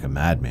 panicking like a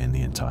madman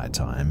the entire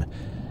time.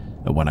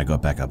 When I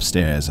got back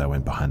upstairs, I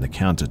went behind the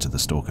counter to the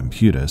store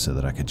computer so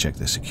that I could check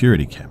the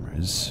security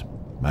cameras.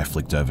 I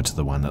flicked over to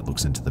the one that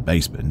looks into the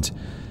basement,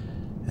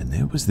 and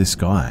there was this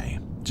guy,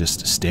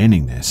 just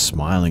standing there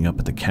smiling up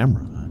at the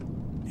camera.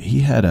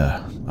 He had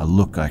a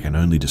look I can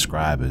only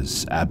describe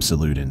as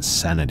absolute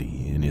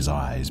insanity in his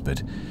eyes,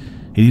 but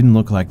he didn't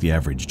look like the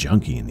average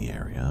junkie in the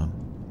area.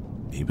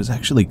 He was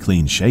actually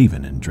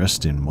clean-shaven and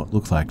dressed in what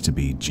looked like to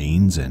be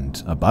jeans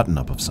and a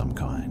button-up of some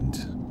kind.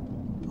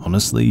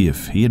 Honestly,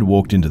 if he had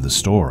walked into the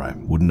store, I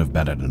wouldn't have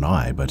batted an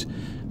eye, but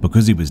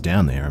because he was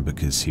down there and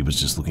because he was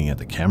just looking at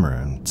the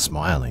camera and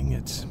smiling,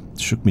 it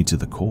shook me to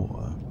the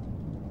core.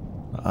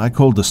 I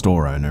called the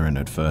store owner, and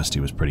at first he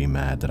was pretty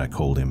mad that I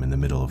called him in the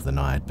middle of the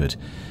night, but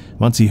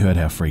once he heard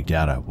how freaked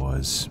out I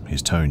was,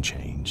 his tone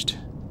changed.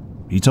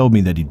 He told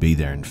me that he'd be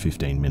there in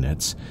 15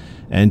 minutes,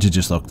 and to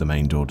just lock the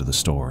main door to the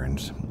store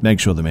and make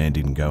sure the man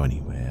didn't go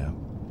anywhere.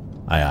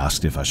 I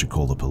asked if I should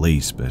call the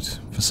police, but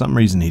for some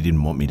reason he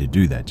didn't want me to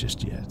do that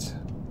just yet.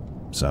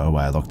 So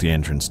I locked the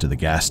entrance to the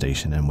gas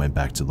station and went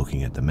back to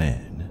looking at the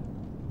man.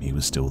 He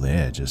was still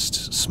there,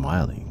 just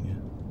smiling.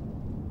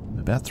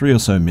 About 3 or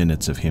so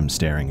minutes of him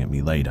staring at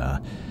me later,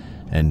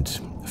 and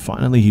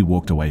finally he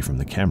walked away from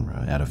the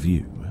camera, out of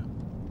view.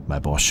 My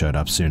boss showed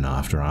up soon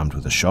after, armed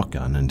with a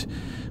shotgun, and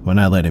when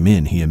I let him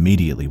in, he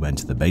immediately went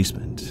to the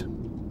basement.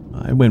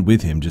 I went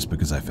with him just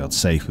because I felt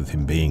safe with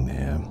him being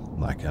there,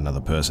 like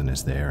another person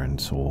is there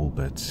and all,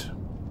 but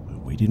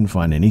we didn't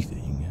find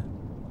anything.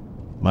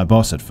 My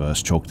boss at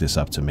first chalked this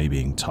up to me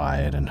being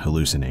tired and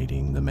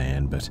hallucinating the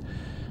man, but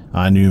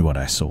I knew what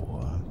I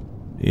saw.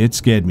 It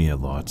scared me a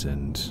lot,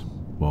 and,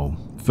 well,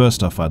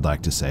 first off I'd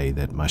like to say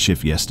that my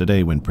shift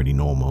yesterday went pretty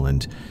normal,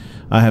 and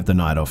I have the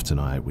night off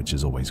tonight, which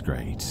is always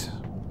great.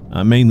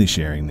 I'm mainly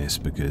sharing this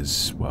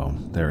because, well,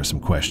 there are some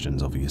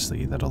questions,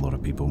 obviously, that a lot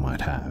of people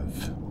might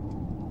have.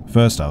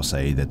 First, I'll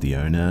say that the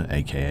owner,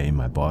 aka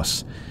my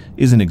boss,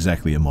 isn't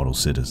exactly a model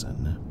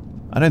citizen.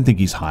 I don't think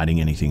he's hiding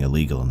anything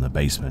illegal in the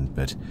basement,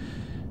 but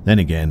then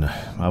again,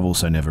 I've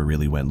also never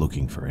really went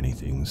looking for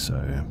anything, so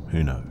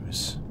who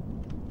knows.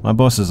 My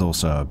boss is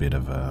also a bit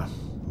of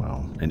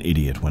an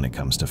idiot when it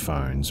comes to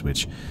phones,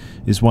 which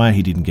is why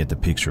he didn't get the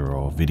picture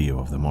or video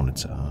of the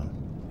monitor.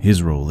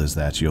 His rule is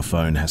that your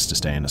phone has to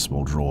stay in a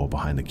small drawer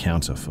behind the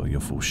counter for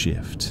your full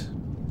shift.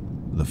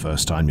 The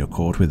first time you're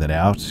caught with it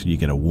out, you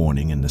get a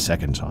warning, and the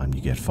second time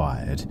you get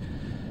fired.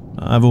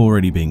 I've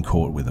already been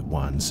caught with it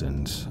once,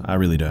 and I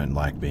really don't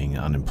like being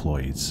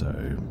unemployed,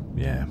 so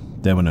yeah,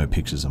 there were no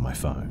pictures on my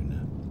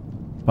phone.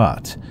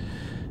 But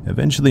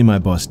eventually my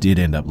boss did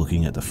end up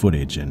looking at the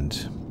footage,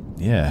 and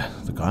yeah,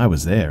 the guy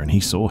was there and he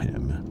saw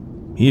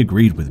him. He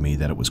agreed with me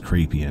that it was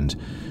creepy and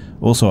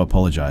also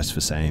apologized for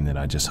saying that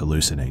I just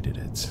hallucinated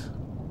it.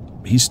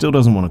 He still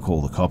doesn't want to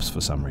call the cops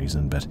for some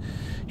reason, but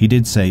he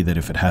did say that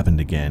if it happened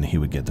again, he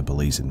would get the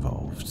police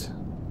involved.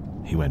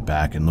 He went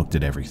back and looked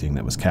at everything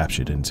that was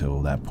captured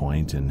until that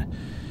point, and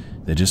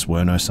there just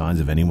were no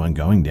signs of anyone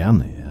going down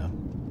there.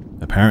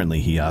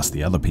 Apparently, he asked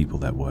the other people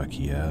that work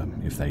here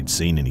if they'd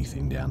seen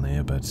anything down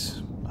there,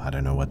 but I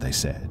don't know what they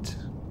said.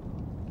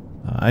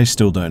 I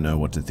still don't know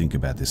what to think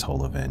about this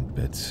whole event,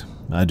 but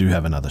I do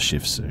have another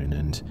shift soon,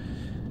 and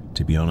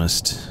to be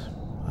honest,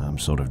 I'm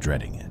sort of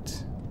dreading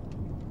it.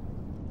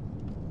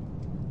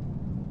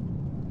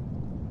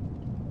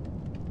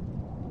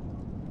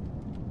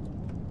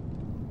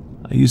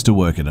 I used to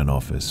work in an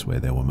office where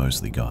there were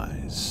mostly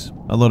guys.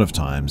 A lot of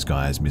times,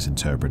 guys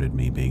misinterpreted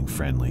me being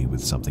friendly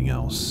with something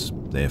else.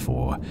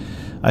 Therefore,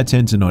 I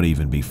tend to not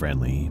even be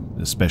friendly,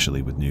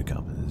 especially with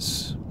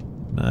newcomers.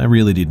 I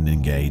really didn't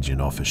engage in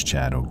office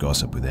chat or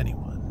gossip with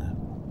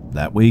anyone.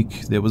 That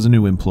week, there was a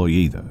new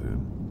employee though.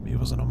 He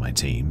wasn't on my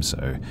team,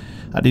 so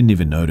I didn't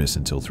even notice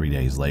until 3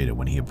 days later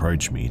when he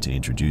approached me to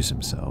introduce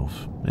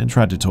himself and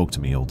tried to talk to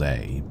me all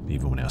day,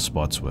 even when our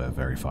spots were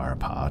very far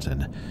apart,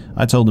 and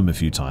I told him a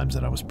few times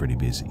that I was pretty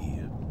busy.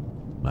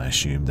 I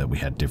assumed that we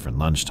had different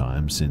lunch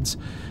times since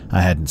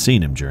I hadn't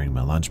seen him during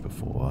my lunch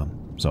before,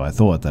 so I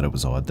thought that it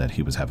was odd that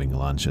he was having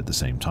lunch at the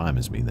same time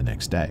as me the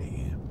next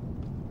day.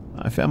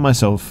 I found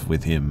myself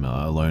with him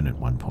alone at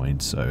one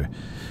point, so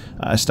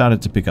I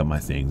started to pick up my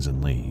things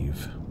and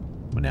leave.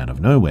 When out of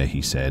nowhere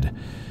he said,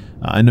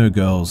 "I know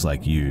girls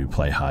like you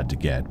play hard to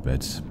get,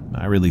 but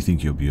I really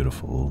think you're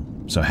beautiful,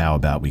 so how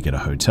about we get a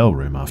hotel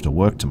room after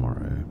work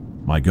tomorrow?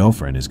 My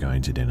girlfriend is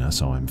going to dinner,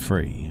 so I'm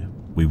free.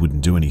 We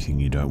wouldn't do anything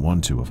you don't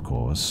want to, of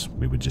course.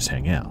 We would just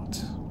hang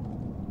out."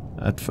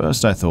 At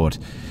first I thought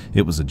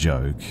it was a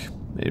joke.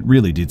 It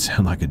really did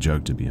sound like a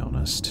joke, to be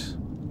honest.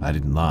 I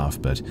didn't laugh,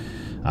 but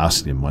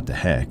asked him what the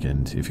heck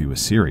and if he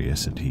was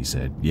serious, and he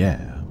said,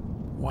 "Yeah.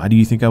 Why do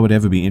you think I would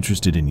ever be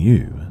interested in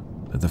you?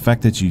 The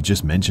fact that you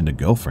just mentioned a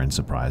girlfriend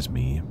surprised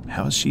me.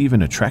 How is she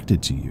even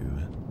attracted to you?"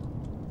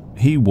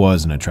 He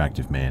was an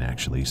attractive man,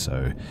 actually,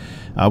 so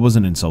I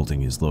wasn't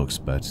insulting his looks,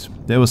 but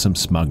there was some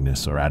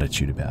smugness or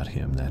attitude about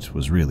him that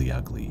was really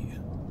ugly.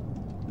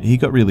 He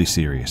got really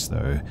serious,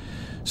 though,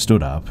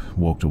 stood up,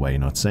 walked away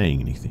not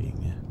saying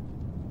anything.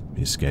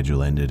 His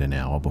schedule ended an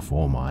hour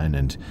before mine,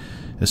 and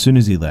as soon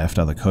as he left,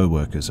 other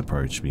co-workers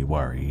approached me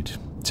worried,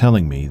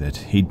 telling me that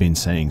he'd been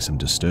saying some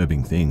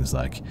disturbing things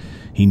like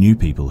he knew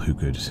people who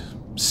could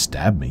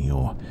stab me,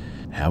 or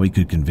how he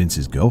could convince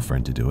his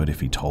girlfriend to do it if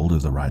he told her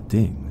the right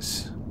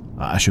things.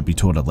 I should be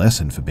taught a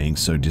lesson for being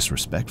so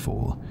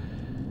disrespectful.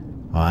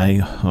 I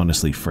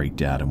honestly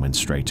freaked out and went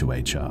straight to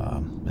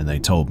HR, and they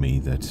told me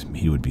that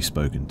he would be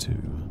spoken to.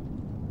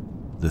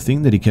 The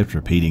thing that he kept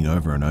repeating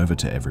over and over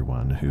to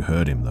everyone who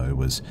heard him, though,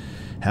 was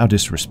how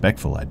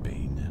disrespectful I'd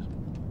been.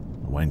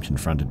 When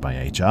confronted by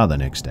HR the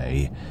next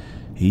day,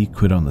 he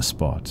quit on the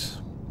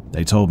spot.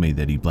 They told me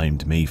that he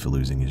blamed me for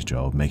losing his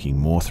job, making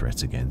more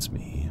threats against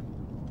me.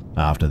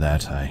 After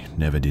that, I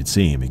never did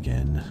see him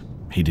again.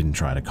 He didn't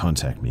try to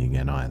contact me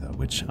again either,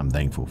 which I'm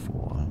thankful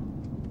for.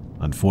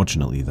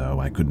 Unfortunately, though,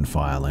 I couldn't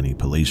file any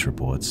police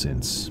reports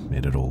since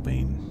it had all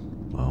been,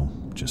 well,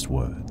 just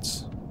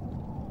words.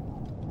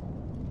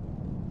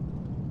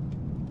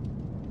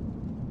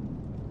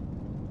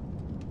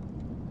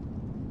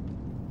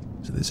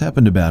 So this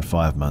happened about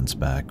 5 months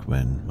back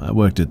when I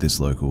worked at this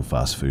local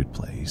fast food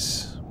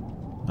place.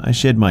 I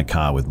shared my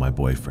car with my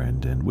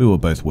boyfriend, and we were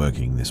both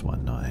working this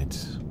one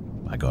night.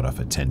 I got off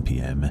at 10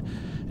 PM,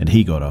 and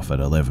he got off at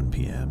 11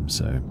 PM,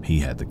 so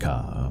he had the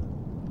car.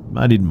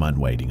 I didn't mind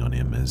waiting on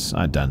him, as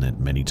I'd done it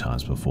many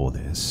times before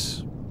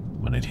this.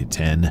 When it hit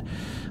 10,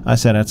 I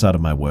sat outside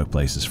of my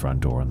workplace's front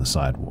door on the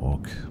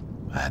sidewalk.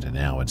 I had an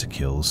hour to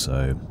kill,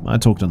 so I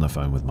talked on the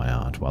phone with my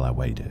aunt while I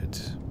waited.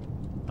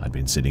 I'd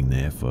been sitting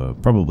there for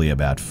probably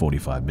about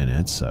 45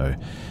 minutes, so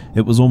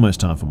it was almost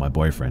time for my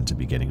boyfriend to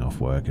be getting off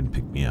work and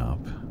pick me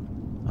up.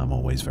 I'm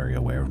always very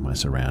aware of my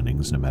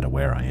surroundings, no matter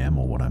where I am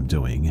or what I'm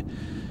doing,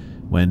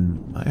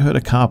 when I heard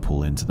a car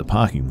pull into the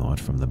parking lot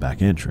from the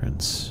back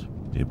entrance.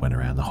 It went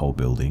around the whole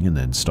building and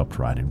then stopped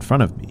right in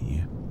front of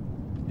me.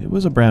 It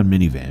was a brown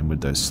minivan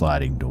with those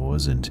sliding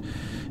doors, and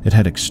it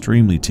had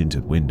extremely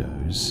tinted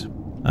windows.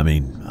 I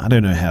mean, I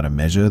don't know how to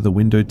measure the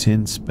window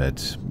tints,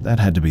 but that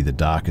had to be the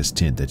darkest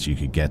tint that you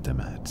could get them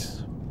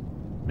at.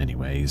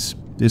 Anyways,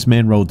 this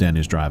man rolled down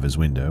his driver's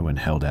window and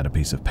held out a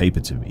piece of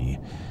paper to me.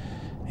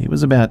 He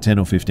was about 10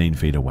 or 15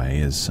 feet away,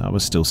 as I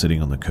was still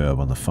sitting on the curb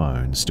on the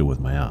phone, still with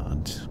my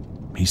aunt.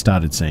 He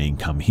started saying,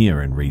 "Come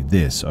here and read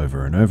this,"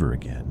 over and over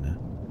again.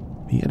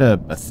 He had a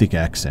thick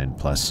accent,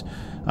 plus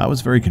I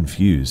was very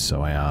confused,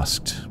 so I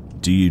asked,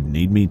 "Do you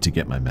need me to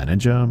get my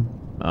manager?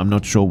 I'm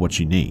not sure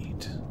what you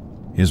need."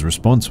 His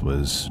response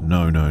was,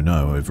 "No, no,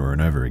 no," over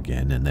and over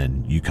again, and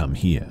then, "You come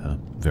here,"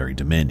 very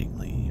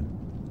demandingly.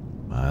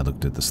 I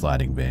looked at the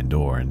sliding van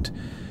door, and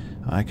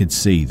I could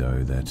see,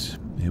 though, that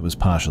it was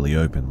partially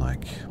open,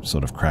 like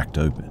sort of cracked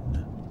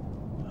open.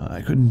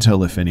 I couldn't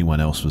tell if anyone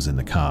else was in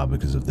the car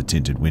because of the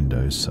tinted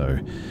windows, so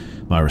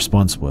my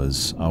response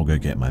was, "I'll go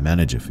get my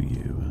manager for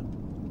you."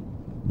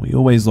 We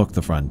always lock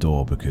the front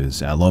door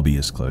because our lobby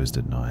is closed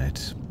at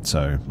night,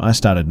 so I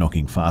started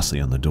knocking fastly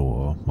on the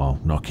door while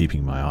not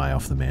keeping my eye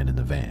off the man in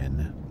the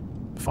van.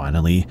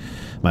 Finally,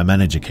 my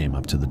manager came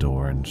up to the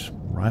door, and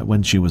right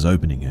when she was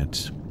opening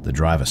it, the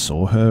driver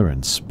saw her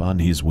and spun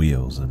his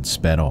wheels and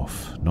sped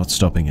off, not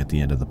stopping at the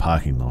end of the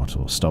parking lot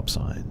or stop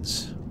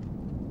signs.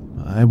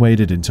 I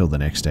waited until the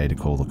next day to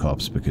call the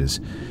cops because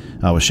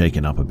I was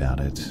shaken up about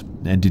it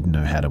and didn't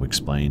know how to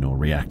explain or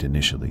react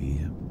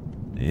initially.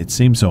 It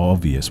seemed so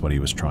obvious what he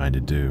was trying to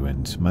do,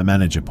 and my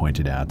manager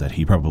pointed out that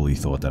he probably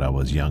thought that I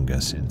was younger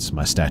since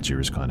my stature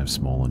is kind of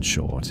small and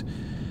short.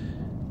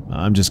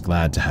 I'm just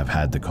glad to have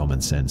had the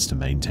common sense to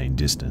maintain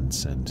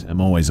distance, and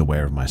am always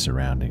aware of my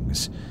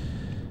surroundings.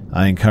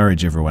 I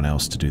encourage everyone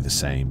else to do the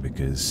same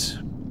because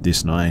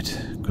this night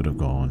could have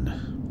gone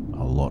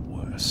a lot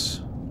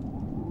worse.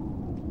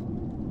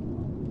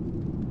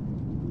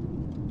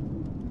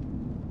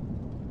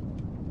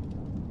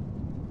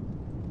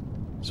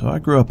 So I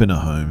grew up in a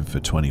home for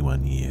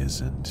 21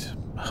 years, and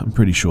I'm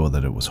pretty sure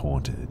that it was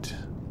haunted.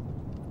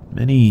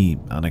 Many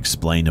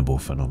unexplainable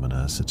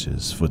phenomena, such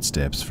as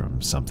footsteps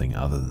from something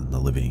other than the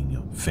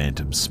living,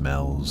 phantom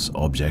smells,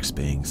 objects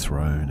being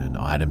thrown, and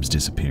items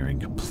disappearing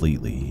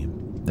completely,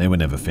 they were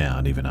never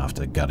found even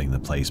after gutting the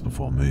place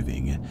before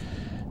moving,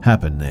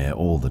 happen there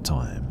all the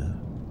time.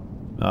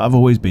 I've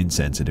always been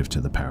sensitive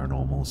to the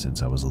paranormal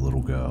since I was a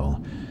little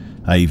girl.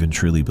 I even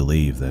truly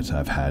believe that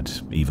I've had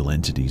evil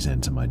entities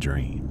enter my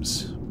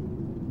dreams.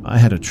 I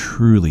had a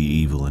truly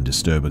evil and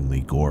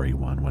disturbingly gory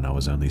one when I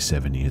was only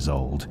 7 years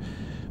old,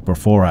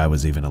 before I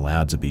was even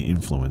allowed to be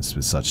influenced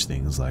with such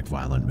things like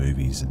violent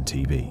movies and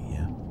TV.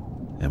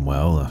 And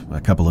well,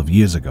 a couple of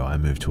years ago I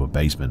moved to a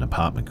basement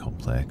apartment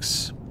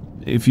complex.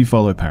 If you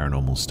follow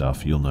paranormal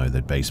stuff, you'll know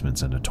that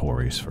basements are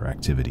notorious for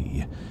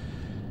activity.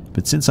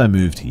 But since I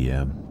moved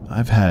here,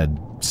 I've had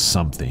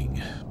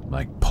something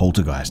like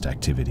poltergeist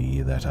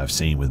activity that I've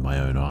seen with my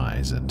own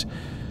eyes, and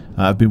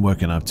I've been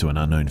woken up to an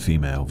unknown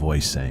female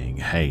voice saying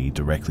 "hey"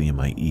 directly in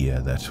my ear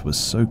that was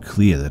so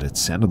clear that it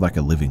sounded like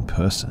a living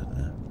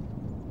person.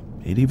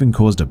 It even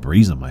caused a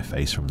breeze on my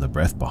face from the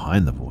breath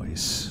behind the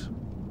voice.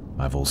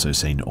 I've also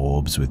seen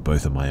orbs with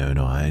both of my own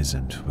eyes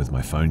and with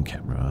my phone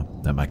camera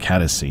that my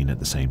cat has seen at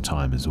the same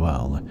time as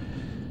well.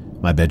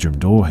 My bedroom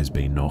door has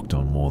been knocked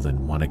on more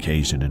than one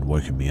occasion and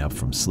woken me up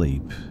from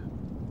sleep.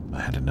 I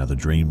had another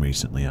dream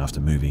recently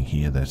after moving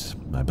here that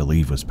I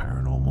believe was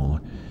paranormal.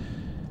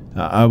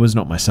 I was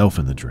not myself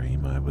in the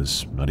dream. I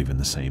was not even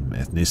the same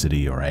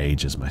ethnicity or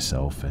age as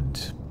myself,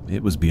 and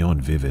it was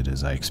beyond vivid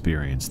as I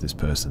experienced this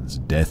person's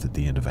death at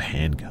the end of a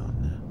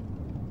handgun.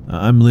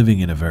 I'm living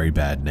in a very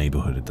bad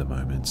neighborhood at the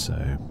moment,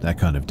 so that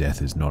kind of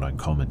death is not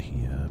uncommon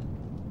here.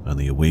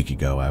 Only a week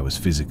ago I was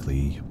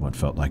physically what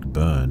felt like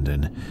burned,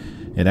 and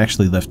it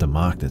actually left a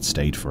mark that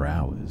stayed for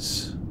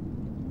hours.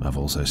 I've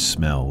also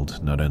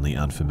smelled not only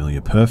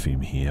unfamiliar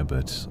perfume here,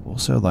 but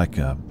also like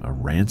a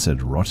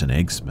rancid rotten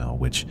egg smell,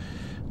 which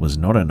was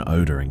not an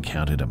odor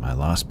encountered at my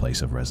last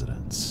place of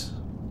residence.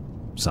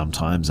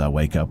 Sometimes I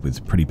wake up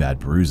with pretty bad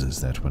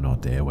bruises that were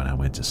not there when I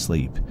went to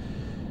sleep.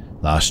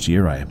 Last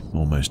year I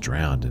almost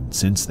drowned, and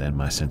since then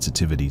my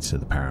sensitivity to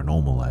the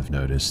paranormal, I've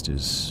noticed,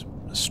 is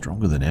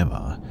stronger than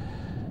ever.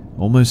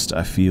 Almost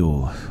I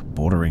feel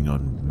bordering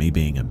on me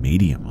being a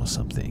medium or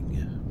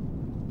something.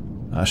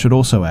 I should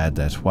also add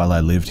that while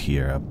I lived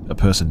here, a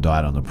person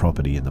died on the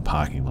property in the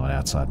parking lot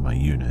outside my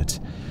unit.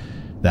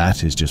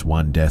 That is just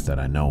one death that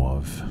I know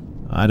of.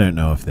 I don't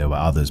know if there were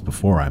others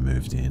before I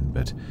moved in,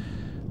 but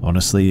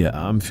honestly,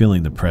 I'm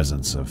feeling the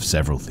presence of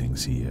several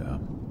things here.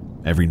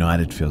 Every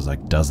night it feels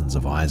like dozens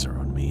of eyes are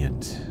on me,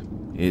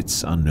 and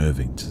it's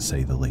unnerving to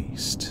say the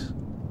least.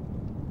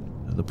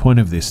 The point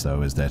of this,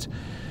 though, is that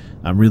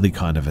I'm really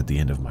kind of at the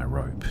end of my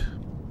rope.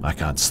 I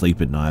can't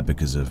sleep at night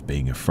because of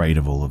being afraid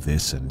of all of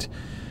this, and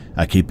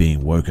I keep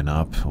being woken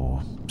up,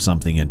 or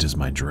something enters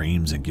my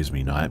dreams and gives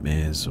me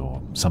nightmares,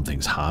 or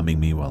something's harming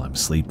me while I'm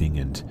sleeping,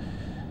 and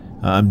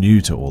I'm new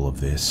to all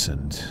of this,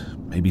 and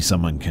maybe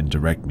someone can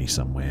direct me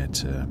somewhere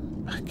to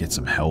get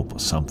some help or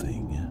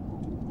something.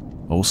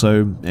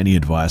 Also, any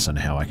advice on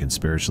how I can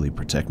spiritually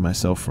protect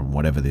myself from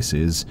whatever this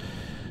is,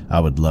 I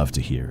would love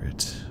to hear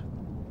it.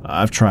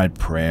 I've tried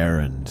prayer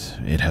and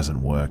it hasn't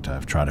worked.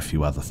 I've tried a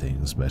few other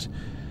things, but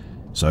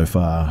so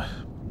far,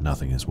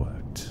 nothing has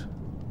worked.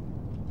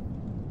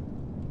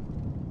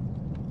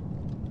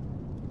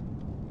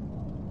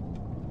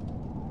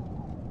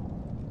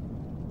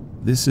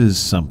 This is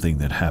something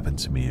that happened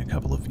to me a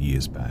couple of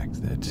years back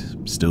that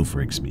still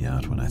freaks me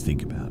out when I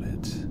think about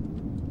it.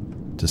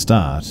 To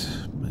start,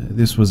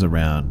 this was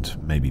around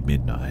maybe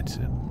midnight,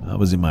 and I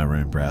was in my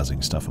room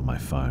browsing stuff on my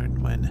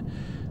phone when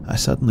I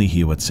suddenly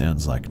hear what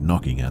sounds like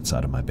knocking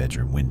outside of my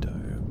bedroom window,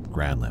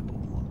 ground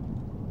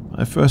level.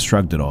 I first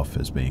shrugged it off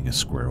as being a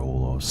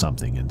squirrel or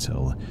something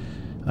until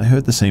I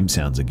heard the same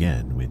sounds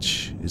again,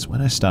 which is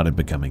when I started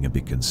becoming a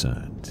bit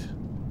concerned.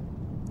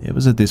 It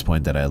was at this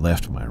point that I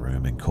left my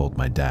room and called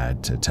my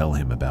dad to tell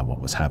him about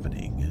what was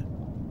happening.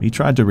 He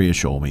tried to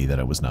reassure me that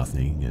it was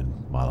nothing, and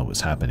while it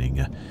was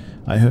happening,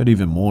 I heard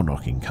even more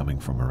knocking coming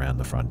from around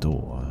the front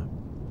door.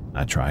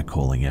 I tried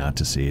calling out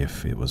to see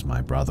if it was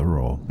my brother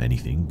or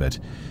anything, but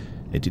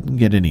it didn't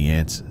get any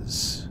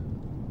answers.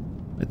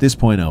 At this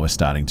point, I was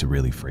starting to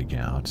really freak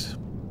out.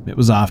 It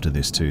was after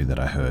this too that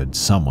I heard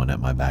someone at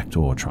my back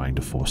door trying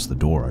to force the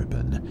door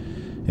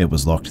open. It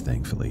was locked,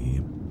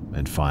 thankfully.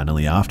 And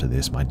finally, after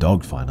this, my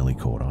dog finally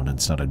caught on and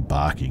started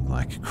barking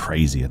like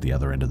crazy at the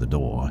other end of the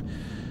door,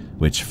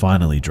 which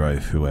finally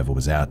drove whoever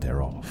was out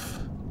there off.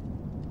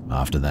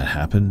 After that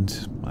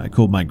happened, I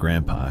called my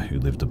grandpa, who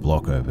lived a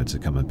block over, to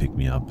come and pick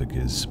me up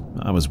because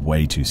I was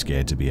way too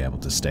scared to be able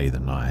to stay the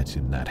night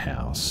in that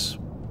house.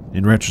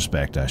 In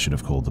retrospect, I should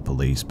have called the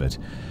police, but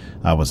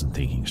I wasn't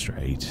thinking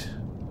straight,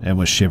 and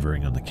was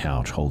shivering on the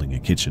couch holding a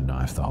kitchen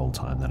knife the whole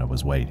time that I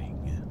was waiting.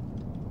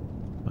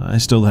 I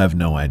still have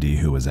no idea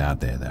who was out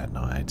there that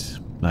night.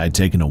 I had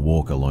taken a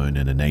walk alone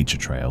in a nature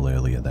trail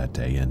earlier that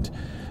day, and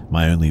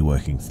my only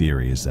working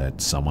theory is that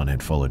someone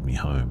had followed me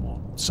home or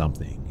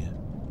something.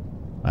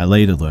 I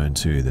later learned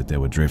too that there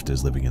were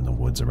drifters living in the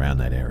woods around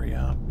that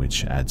area,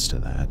 which adds to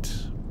that.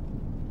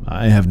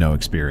 I have no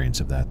experience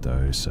of that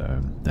though,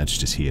 so that's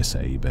just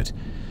hearsay, but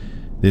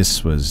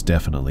this was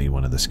definitely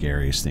one of the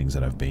scariest things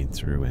that I've been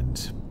through,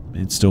 and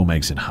it still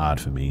makes it hard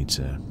for me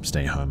to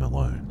stay home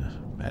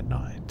alone, at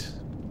night.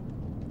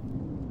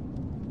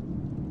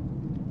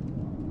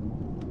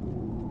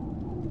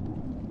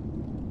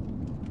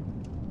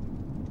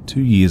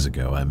 Two years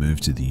ago, I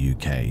moved to the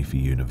UK for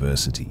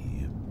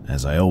university,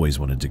 as I always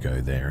wanted to go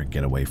there and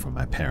get away from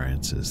my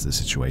parents as the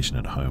situation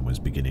at home was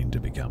beginning to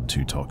become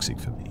too toxic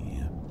for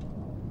me.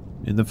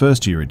 In the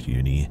first year at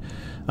uni,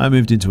 I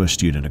moved into a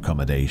student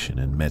accommodation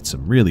and met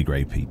some really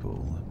great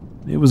people.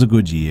 It was a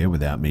good year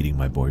without meeting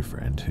my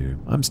boyfriend, who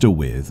I'm still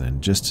with,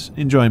 and just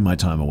enjoying my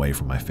time away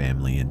from my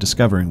family and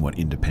discovering what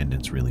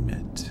independence really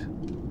meant.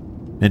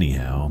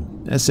 Anyhow,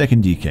 as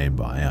second year came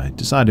by, I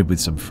decided with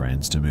some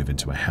friends to move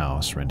into a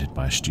house rented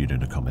by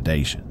student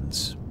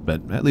accommodations,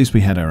 but at least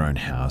we had our own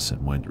house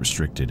and weren't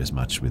restricted as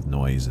much with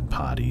noise and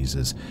parties,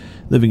 as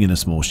living in a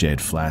small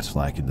shared flat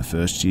like in the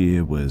first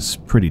year was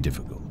pretty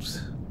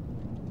difficult.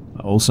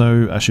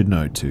 Also, I should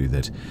note too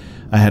that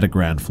I had a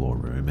ground floor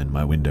room and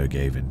my window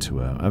gave into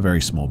a very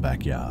small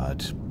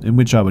backyard, in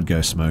which I would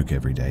go smoke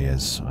every day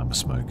as I'm a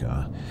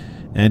smoker,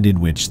 and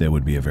in which there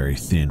would be a very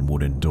thin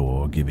wooden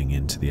door giving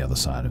into the other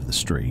side of the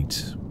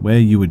street, where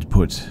you would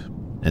put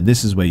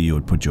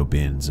your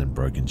bins and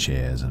broken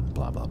chairs and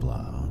blah blah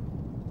blah.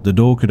 The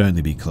door could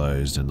only be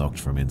closed and locked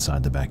from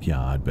inside the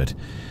backyard, but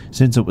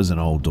since it was an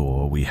old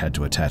door, we had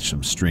to attach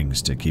some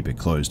strings to keep it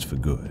closed for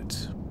good.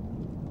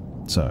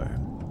 So,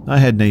 I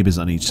had neighbours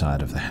on each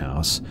side of the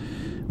house.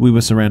 We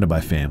were surrounded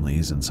by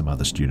families and some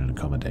other student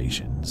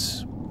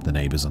accommodations. The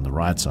neighbours on the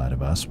right side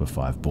of us were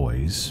 5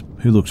 boys,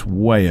 who looked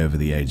way over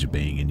the age of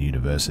being in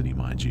university,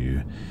 mind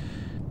you.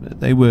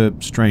 They were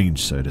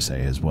strange, so to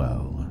say, as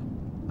well.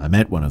 I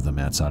met one of them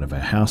outside of our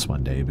house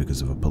one day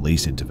because of a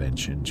police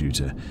intervention due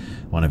to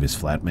one of his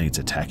flatmates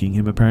attacking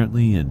him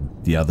apparently, and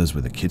the others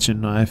with a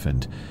kitchen knife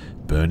and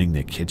burning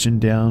their kitchen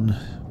down.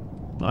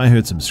 I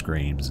heard some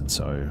screams, and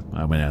so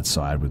I went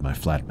outside with my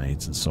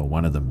flatmates and saw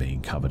one of them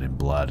being covered in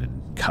blood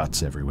and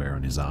cuts everywhere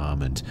on his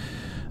arm and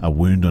a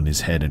wound on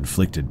his head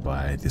inflicted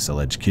by this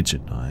alleged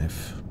kitchen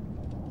knife.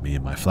 Me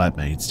and my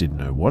flatmates didn't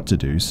know what to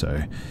do,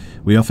 so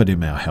we offered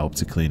him our help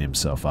to clean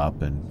himself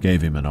up and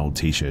gave him an old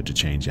t-shirt to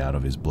change out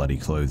of his bloody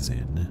clothes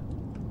in.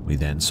 We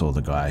then saw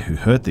the guy who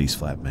hurt these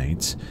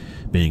flatmates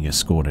being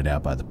escorted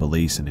out by the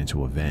police and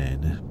into a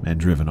van and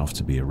driven off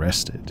to be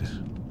arrested.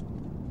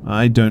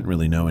 I don't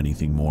really know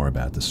anything more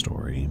about the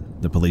story.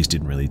 The police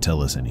didn't really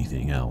tell us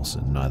anything else,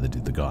 and neither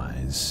did the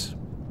guys.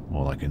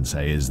 All I can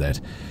say is that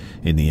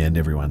in the end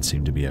everyone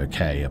seemed to be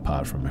okay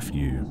apart from a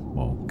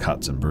few,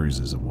 cuts and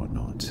bruises and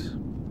whatnot.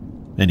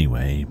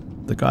 Anyway,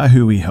 the guy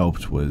who we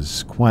helped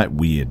was quite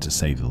weird to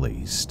say the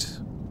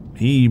least.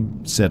 He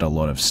said a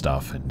lot of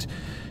stuff and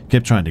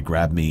kept trying to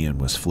grab me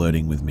and was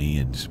flirting with me,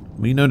 and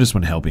we noticed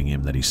when helping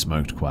him that he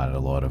smoked quite a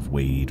lot of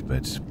weed,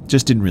 but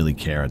just didn't really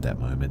care at that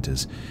moment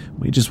as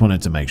we just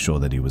wanted to make sure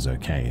that he was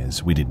okay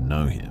as we didn't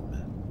know him.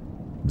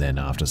 Then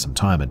after some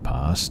time had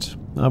passed,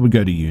 I would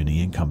go to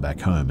uni and come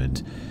back home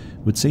and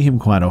would see him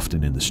quite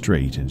often in the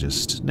street and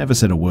just never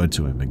said a word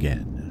to him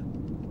again.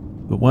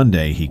 But one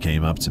day he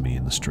came up to me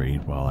in the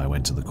street while I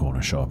went to the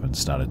corner shop and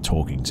started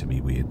talking to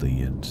me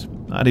weirdly,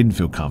 and I didn't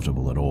feel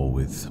comfortable at all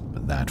with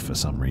that for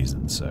some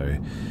reason, so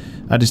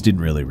I just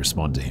didn't really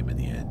respond to him in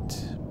the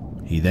end.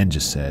 He then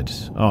just said,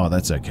 "Oh,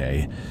 that's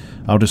okay.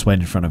 I'll just wait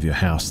in front of your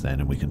house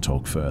then and we can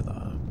talk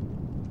further."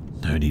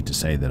 No need to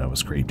say that I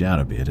was creeped out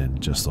a bit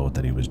and just thought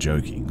that he was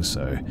joking,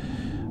 so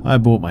I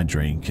bought my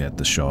drink at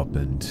the shop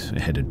and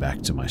headed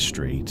back to my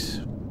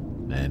street.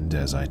 And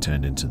as I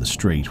turned into the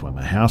street where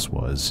my house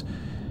was,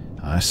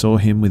 I saw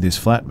him with his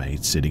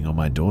flatmate sitting on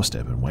my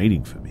doorstep and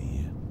waiting for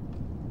me.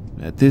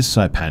 At this,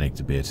 I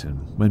panicked a bit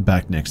and went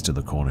back next to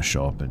the corner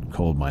shop and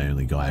called my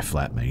only guy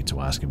flatmate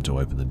to ask him to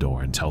open the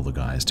door and tell the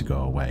guys to go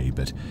away,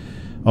 but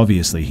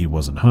obviously he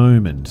wasn't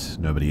home and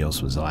nobody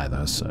else was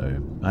either,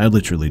 so I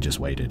literally just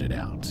waited it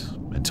out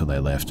until they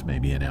left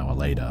maybe an hour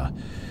later,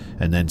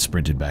 and then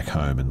sprinted back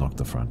home and locked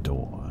the front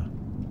door.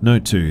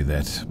 Note too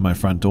that my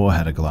front door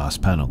had a glass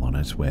panel on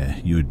it where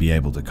you would be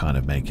able to kind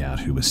of make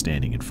out who was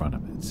standing in front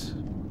of it.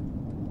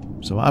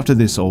 So after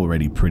this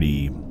already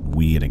pretty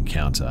weird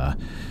encounter,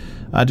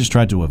 I just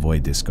tried to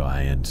avoid this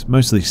guy and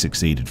mostly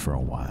succeeded for a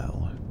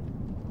while.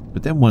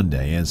 But then one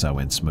day, as I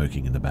went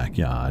smoking in the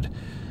backyard,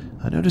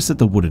 I noticed that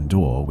the wooden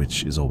door,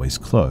 which is always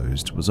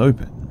closed, was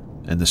open,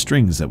 and the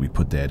strings that we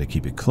put there to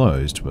keep it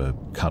closed were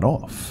cut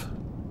off.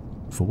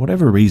 For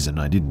whatever reason,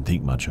 I didn't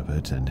think much of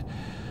it, and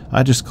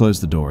I just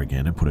closed the door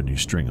again and put a new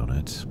string on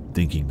it,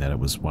 thinking that it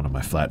was one of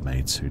my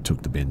flatmates who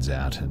took the bins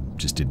out and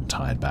just didn't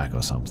tie it back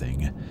or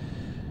something.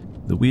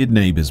 The weird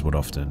neighbours would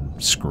often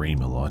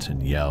scream a lot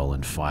and yell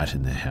and fight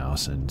in their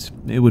house, and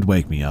it would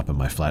wake me up and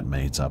my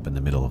flatmates up in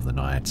the middle of the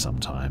night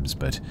sometimes,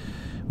 but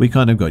we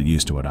kind of got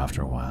used to it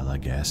after a while, I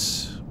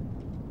guess.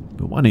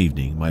 But one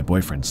evening, my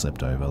boyfriend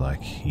slept over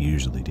like he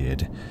usually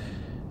did,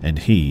 and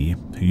he,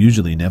 who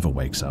usually never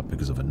wakes up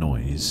because of a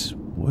noise,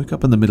 woke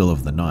up in the middle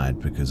of the night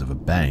because of a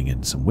bang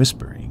and some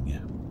whispering.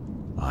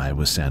 I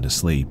was sound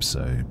asleep,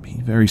 so he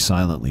very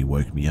silently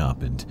woke me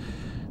up, and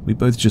we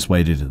both just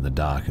waited in the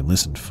dark and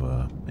listened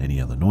for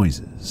any other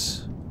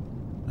noises.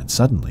 And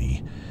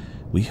suddenly,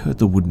 we heard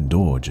the wooden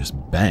door just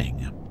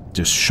bang,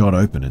 just shot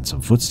open and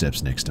some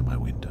footsteps next to my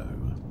window.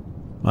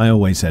 I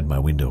always had my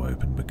window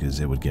open because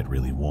it would get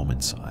really warm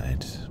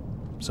inside,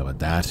 so at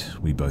that,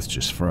 we both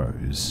just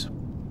froze.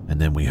 And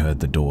then we heard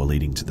the door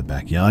leading to the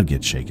backyard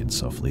get shaken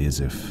softly as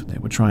if they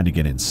were trying to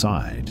get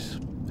inside,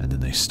 and then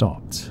they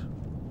stopped.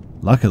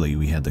 Luckily,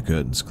 we had the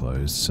curtains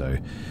closed, so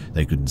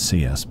they couldn't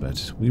see us,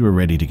 but we were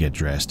ready to get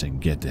dressed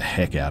and get the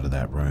heck out of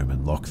that room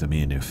and lock them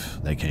in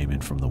if they came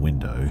in from the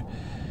window.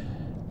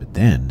 But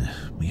then,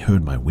 we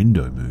heard my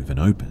window move and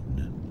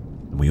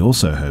open. And we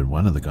also heard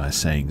one of the guys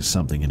saying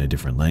something in a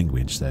different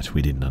language that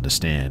we didn't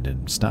understand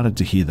and started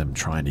to hear them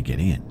trying to get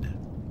in.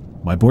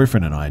 My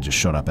boyfriend and I just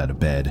shot up out of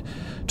bed,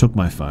 took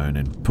my phone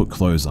and put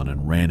clothes on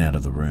and ran out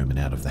of the room and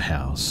out of the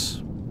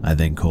house. I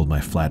then called my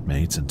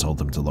flatmates and told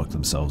them to lock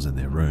themselves in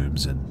their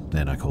rooms, and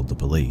then I called the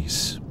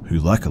police, who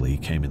luckily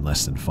came in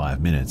less than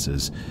 5 minutes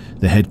as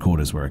the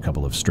headquarters were a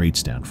couple of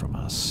streets down from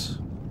us.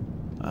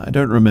 I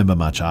don't remember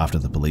much after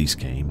the police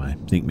came. I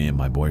think me and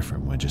my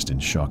boyfriend were just in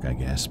shock, I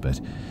guess, but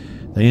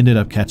they ended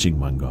up catching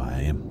one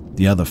guy.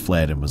 The other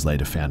fled and was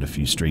later found a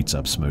few streets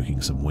up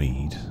smoking some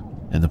weed.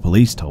 And the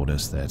police told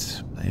us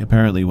that they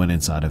apparently went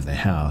inside of their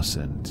house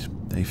and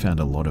they found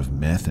a lot of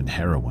meth and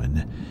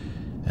heroin,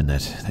 and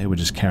that they were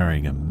just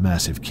carrying a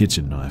massive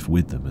kitchen knife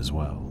with them as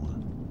well.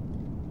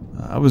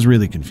 I was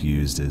really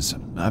confused as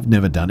I've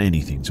never done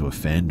anything to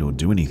offend or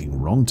do anything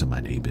wrong to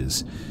my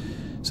neighbors,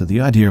 so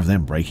the idea of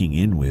them breaking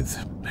in with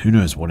who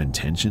knows what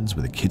intentions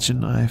with a kitchen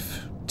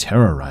knife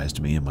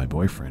terrorized me and my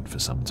boyfriend for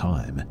some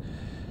time.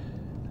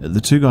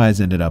 The two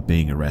guys ended up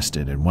being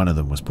arrested, and one of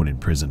them was put in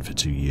prison for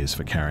 2 years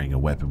for carrying a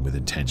weapon with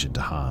intention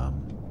to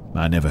harm.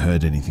 I never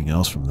heard anything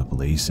else from the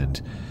police, and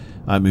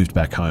I moved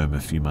back home a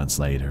few months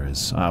later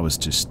as I was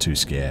just too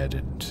scared,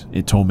 and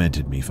it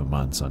tormented me for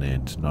months on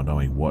end, not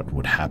knowing what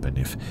would happen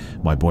if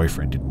my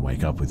boyfriend didn't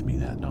wake up with me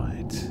that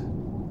night.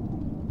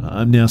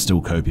 I'm now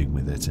still coping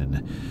with it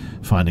and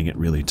finding it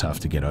really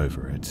tough to get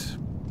over it.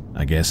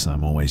 I guess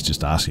I'm always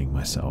just asking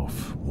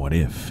myself, what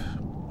if?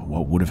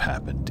 What would have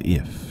happened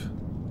if?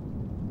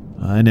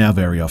 I now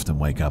very often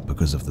wake up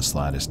because of the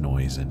slightest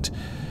noise, and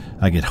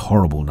I get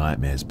horrible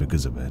nightmares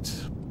because of it.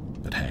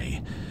 But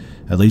hey,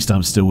 at least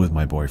I'm still with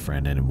my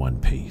boyfriend and in one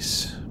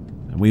piece.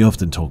 And we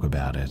often talk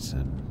about it,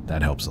 and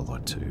that helps a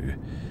lot too.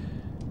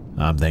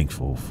 I'm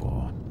thankful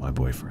for my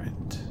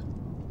boyfriend.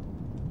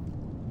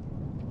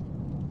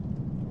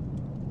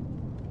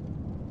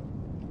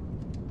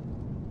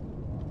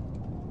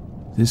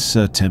 This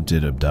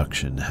attempted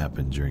abduction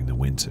happened during the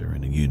winter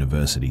in a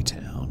university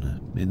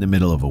town, in the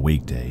middle of a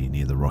weekday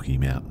near the Rocky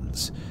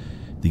Mountains.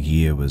 The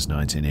year was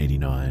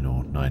 1989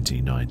 or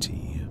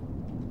 1990.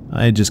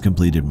 I had just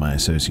completed my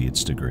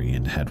associate's degree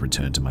and had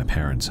returned to my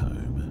parents'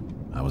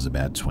 home. I was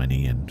about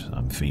 20 and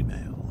I'm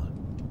female.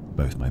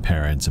 Both my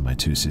parents and my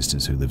two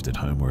sisters who lived at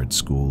home were at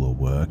school or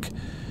work.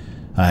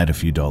 I had a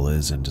few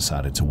dollars and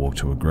decided to walk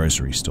to a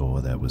grocery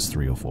store that was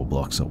 3 or 4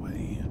 blocks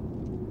away.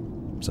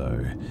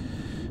 So,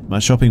 my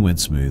shopping went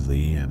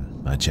smoothly,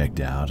 and I checked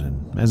out,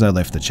 and as I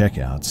left the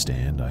checkout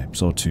stand, I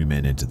saw 2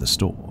 men enter the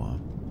store.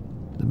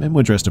 The men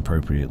were dressed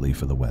appropriately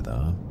for the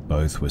weather.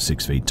 Both were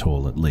 6 feet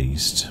tall at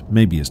least,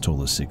 maybe as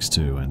tall as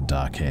 6'2", and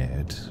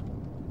dark-haired.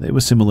 They were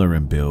similar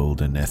in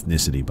build and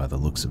ethnicity by the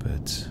looks of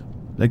it.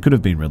 They could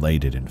have been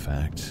related, in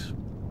fact.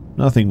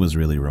 Nothing was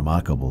really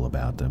remarkable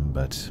about them,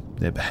 but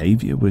their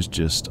behavior was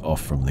just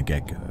off from the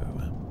get-go.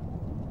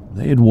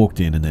 They had walked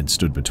in and then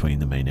stood between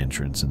the main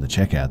entrance and the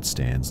checkout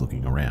stands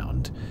looking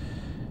around.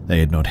 They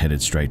had not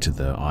headed straight to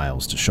the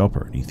aisles to shop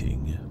or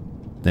anything.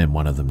 Then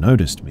one of them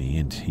noticed me,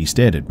 and he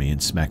stared at me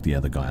and smacked the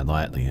other guy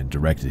lightly and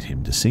directed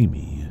him to see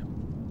me.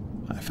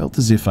 I felt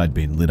as if I'd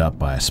been lit up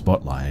by a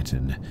spotlight,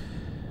 and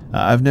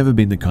I've never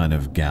been the kind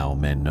of gal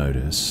men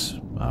notice.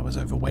 I was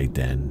overweight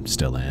then,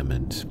 still am,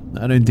 and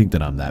I don't think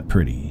that I'm that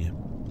pretty.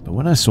 But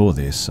when I saw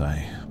this,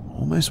 I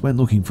almost went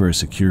looking for a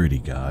security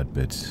guard,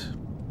 but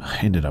I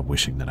ended up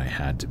wishing that I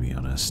had, to be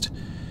honest.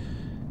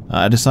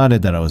 I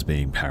decided that I was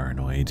being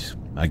paranoid.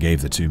 I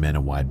gave the 2 men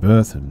a wide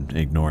berth, and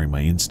ignoring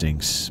my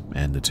instincts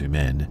and the 2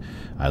 men,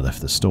 I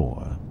left the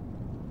store.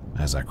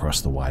 As I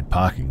crossed the wide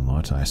parking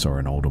lot, I saw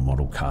an older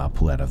model car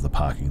pull out of the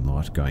parking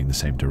lot going the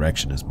same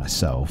direction as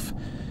myself.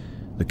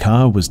 The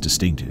car was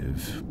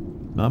distinctive.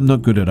 I'm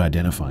not good at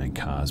identifying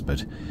cars,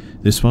 but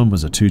this one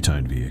was a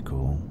 2-tone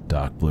vehicle,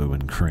 dark blue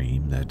and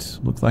cream, that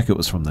looked like it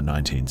was from the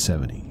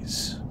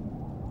 1970s.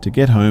 To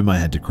get home, I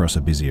had to cross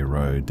a busier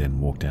road, then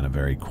walk down a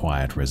very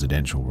quiet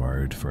residential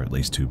road for at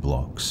least 2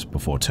 blocks,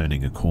 before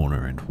turning a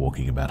corner and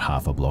walking about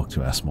half a block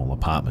to our small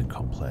apartment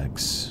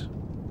complex.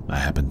 I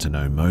happened to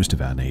know most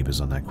of our neighbors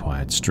on that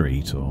quiet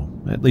street, or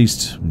at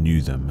least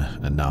knew them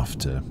enough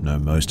to know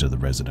most of the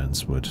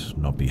residents would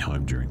not be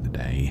home during the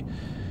day.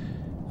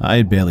 I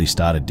had barely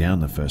started down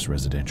the first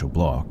residential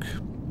block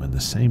when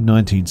the same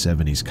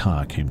 1970s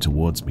car came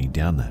towards me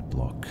down that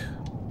block.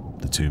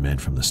 The 2 men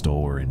from the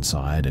store were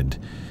inside, and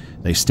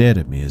they stared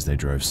at me as they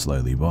drove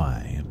slowly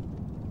by.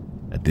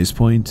 At this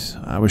point,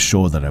 I was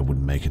sure that I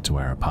wouldn't make it to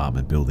our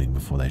apartment building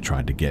before they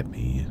tried to get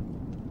me.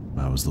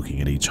 I was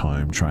looking at each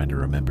home trying to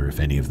remember if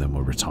any of them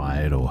were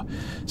retired or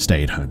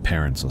stay-at-home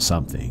parents or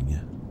something,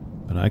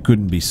 but I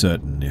couldn't be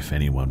certain if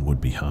anyone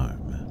would be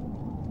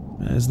home.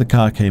 As the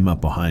car came up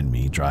behind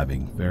me,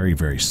 driving very,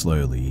 very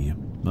slowly,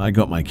 I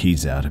got my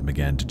keys out and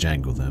began to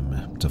jangle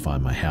them to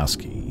find my house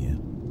key.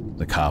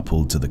 The car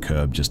pulled to the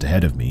curb just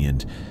ahead of me,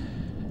 and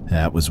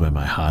that was where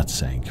my heart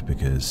sank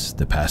because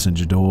the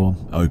passenger door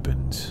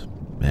opened,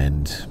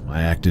 and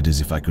I acted as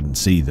if I couldn't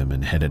see them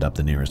and headed up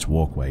the nearest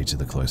walkway to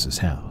the closest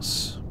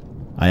house.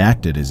 I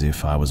acted as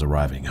if I was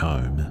arriving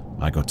home.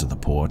 I got to the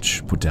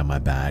porch, put down my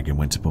bag, and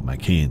went to put my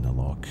key in the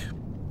lock.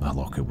 A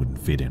lock it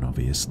wouldn't fit in,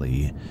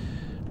 obviously.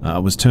 I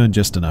was turned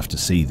just enough to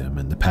see them,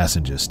 and the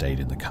passenger stayed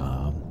in the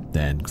car,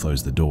 then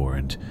closed the door,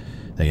 and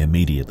they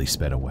immediately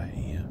sped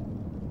away.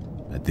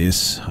 At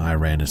this, I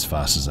ran as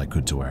fast as I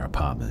could to our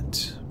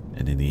apartment,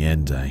 and in the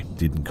end I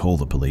didn't call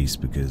the police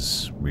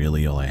because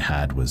really all I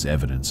had was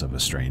evidence of a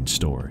strange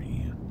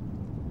story.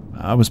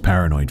 I was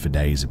paranoid for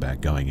days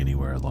about going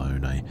anywhere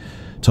alone. I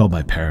told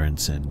my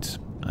parents, and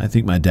I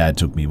think my dad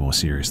took me more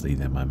seriously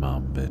than my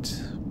mum,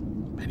 but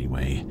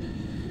anyway,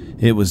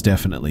 it was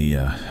definitely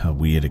a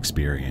weird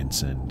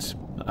experience, and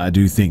I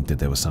do think that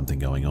there was something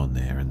going on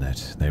there and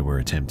that they were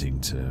attempting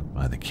to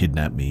either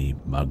kidnap me,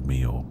 mug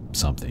me, or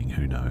something,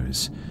 who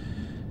knows.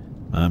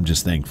 I'm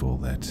just thankful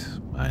that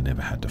I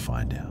never had to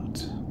find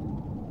out.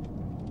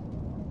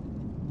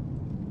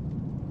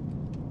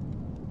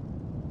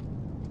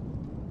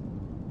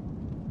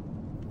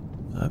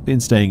 I've been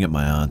staying at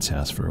my aunt's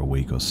house for a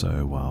week or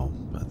so while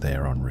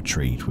they're on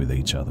retreat with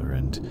each other,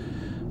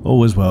 and all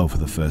was well for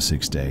the first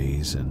 6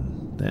 days,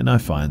 and then I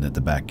find that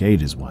the back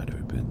gate is wide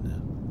open.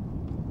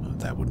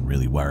 That wouldn't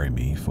really worry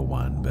me, for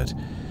one, but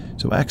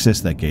to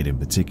access that gate in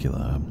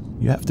particular,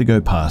 you have to go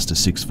past a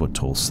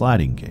 6-foot-tall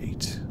sliding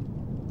gate.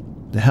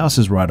 The house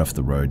is right off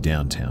the road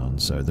downtown,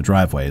 so the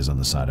driveway is on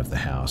the side of the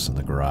house and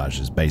the garage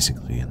is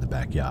basically in the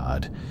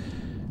backyard.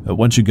 But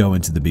once you go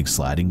into the big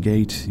sliding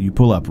gate, you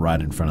pull up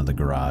right in front of the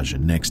garage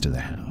and next to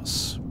the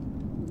house.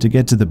 To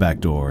get to the back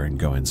door and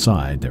go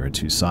inside, there are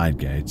 2 side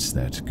gates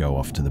that go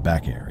off to the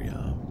back area.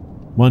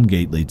 One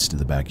gate leads to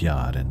the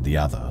backyard and the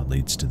other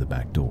leads to the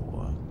back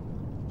door.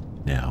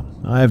 Now,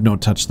 I have not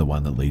touched the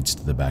one that leads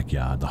to the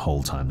backyard the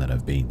whole time that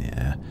I've been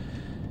there.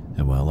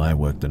 And well, I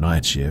worked the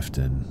night shift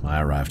and I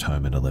arrived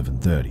home at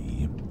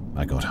 11:30.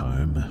 I got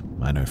home.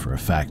 I know for a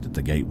fact that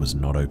the gate was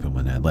not open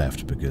when I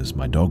left because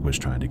my dog was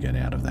trying to get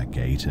out of that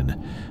gate,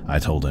 and I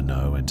told her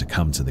no and to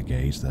come to the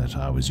gate that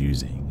I was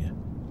using.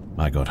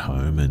 I got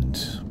home and,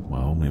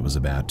 well, it was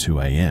about 2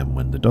 a.m.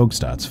 when the dog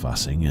starts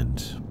fussing,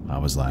 and I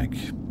was like,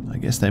 I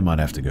guess they might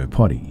have to go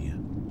potty.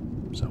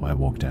 So I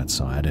walked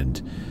outside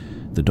and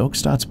the dog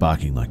starts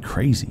barking like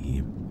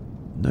crazy.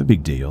 No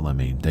big deal, I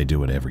mean, they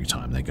do it every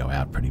time they go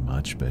out pretty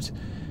much, but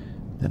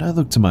then I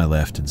look to my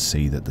left and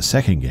see that the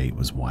second gate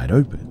was wide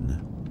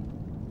open.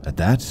 At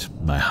that,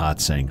 my heart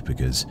sank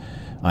because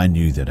I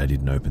knew that I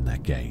didn't open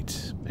that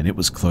gate, and it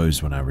was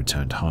closed when I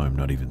returned home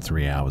not even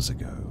 3 hours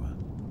ago.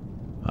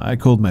 I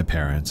called my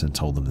parents and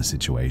told them the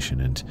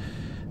situation, and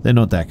they're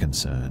not that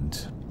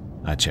concerned.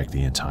 I checked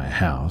the entire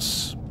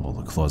house, all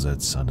the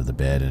closets, under the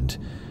bed, and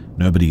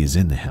nobody is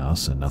in the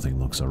house and nothing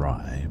looks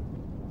awry.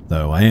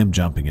 Though I am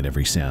jumping at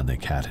every sound their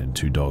cat and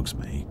 2 dogs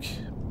make.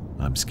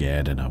 I'm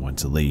scared and I want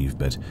to leave,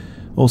 but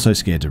also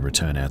scared to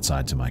return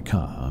outside to my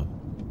car.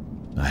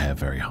 I have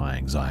very high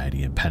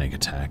anxiety and panic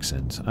attacks,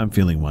 and I'm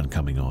feeling one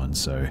coming on,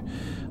 so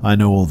I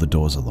know all the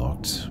doors are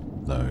locked,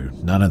 though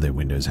none of their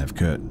windows have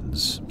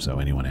curtains, so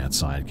anyone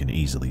outside can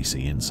easily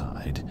see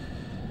inside.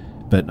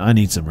 But I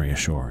need some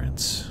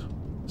reassurance,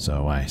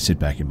 so I sit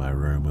back in my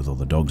room with all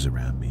the dogs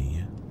around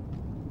me.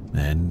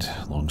 And,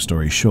 long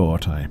story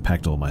short, I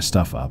packed all my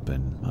stuff up,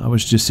 and I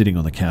was just sitting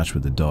on the couch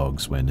with the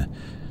dogs when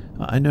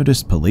I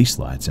noticed police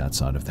lights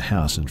outside of the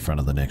house in front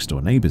of the next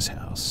door neighbor's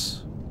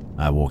house.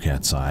 I walk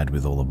outside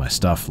with all of my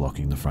stuff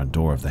locking the front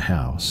door of the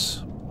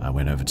house. I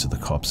went over to the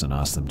cops and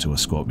asked them to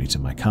escort me to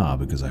my car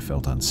because I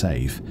felt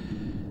unsafe,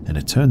 and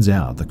it turns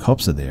out the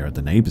cops are there at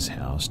the neighbor's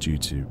house due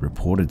to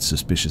reported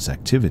suspicious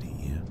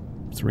activity.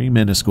 3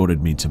 men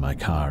escorted me to my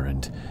car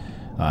and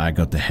I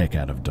got the heck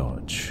out of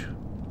Dodge.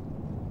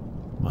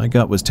 My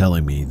gut was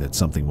telling me that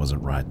something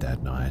wasn't right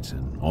that night,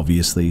 and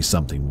obviously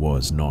something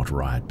was not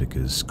right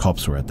because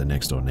cops were at the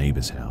next door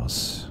neighbor's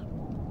house.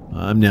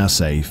 I'm now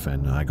safe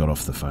and I got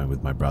off the phone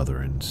with my brother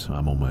and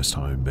I'm almost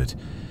home, but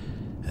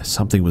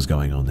something was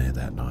going on there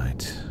that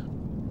night,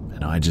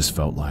 and I just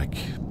felt like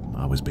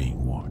I was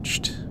being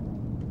watched.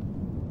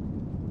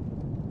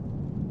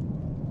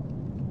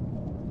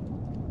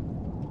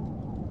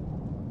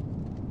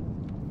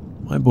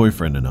 My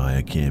boyfriend and I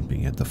are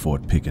camping at the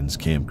Fort Pickens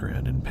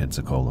campground in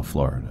Pensacola,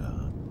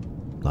 Florida.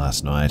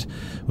 Last night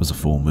was a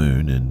full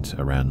moon, and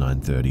around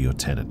 9:30 or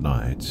 10 at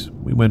night,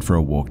 we went for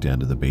a walk down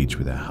to the beach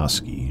with our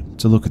husky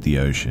to look at the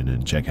ocean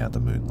and check out the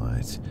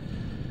moonlight.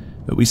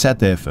 But we sat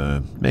there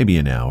for maybe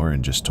an hour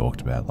and just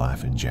talked about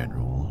life in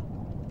general.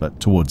 But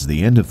towards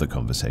the end of the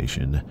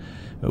conversation,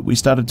 we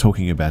started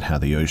talking about how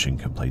the ocean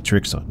can play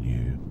tricks on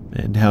you,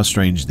 and how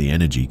strange the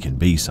energy can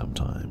be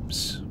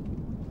sometimes.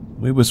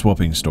 We were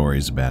swapping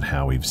stories about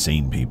how we've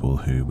seen people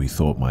who we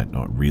thought might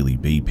not really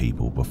be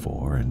people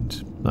before,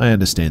 and I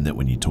understand that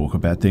when you talk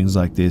about things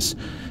like this,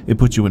 it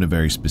puts you in a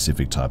very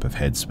specific type of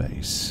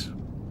headspace.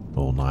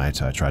 All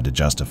night I tried to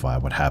justify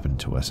what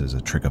happened to us as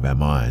a trick of our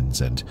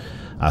minds and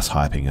us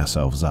hyping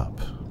ourselves up.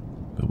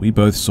 But we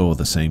both saw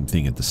the same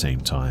thing at the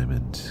same time,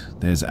 and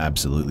there's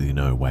absolutely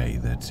no way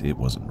that it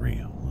wasn't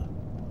real.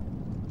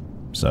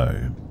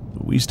 So,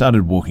 we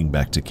started walking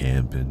back to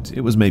camp, and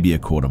it was maybe a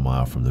quarter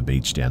mile from the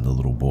beach down the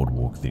little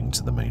boardwalk thing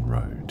to the main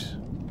road.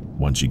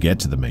 Once you get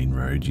to the main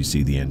road, you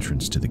see the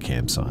entrance to the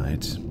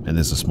campsite, and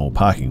there's a small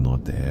parking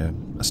lot there,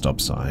 a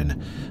stop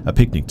sign, a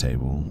picnic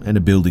table, and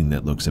a building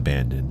that looks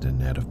abandoned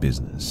and out of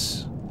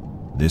business.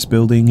 This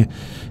building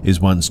is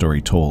 1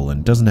 story tall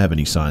and doesn't have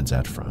any signs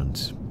out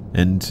front,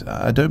 and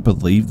I don't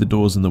believe the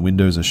doors and the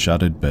windows are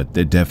shuttered, but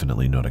they're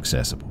definitely not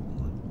accessible.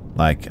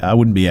 Like, I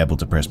wouldn't be able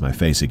to press my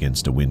face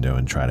against a window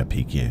and try to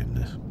peek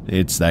in.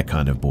 It's that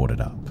kind of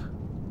boarded up.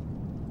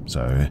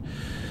 So,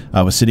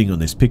 I was sitting on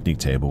this picnic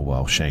table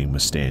while Shane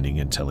was standing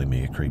and telling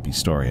me a creepy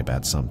story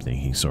about something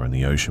he saw in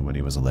the ocean when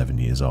he was 11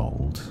 years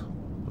old.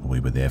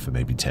 We were there for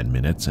maybe 10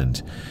 minutes,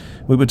 and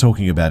we were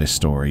talking about his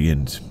story,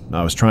 and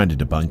I was trying to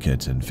debunk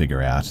it and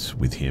figure out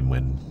with him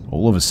when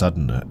all of a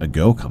sudden a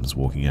girl comes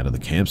walking out of the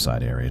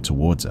campsite area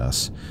towards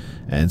us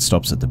and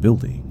stops at the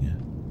building.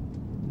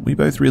 We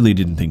both really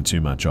didn't think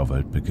too much of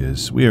it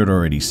because we had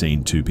already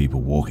seen 2 people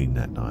walking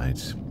that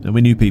night, and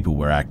we knew people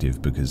were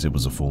active because it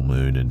was a full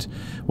moon and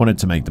wanted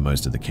to make the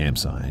most of the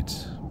campsite.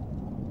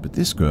 But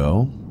this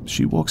girl,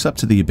 she walks up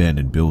to the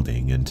abandoned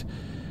building and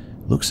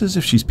looks as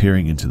if she's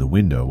peering into the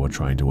window or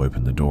trying to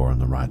open the door on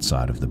the right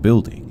side of the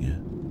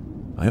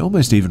building. I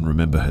almost even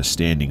remember her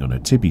standing on her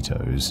tippy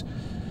toes.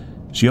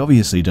 She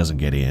obviously doesn't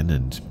get in,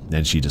 and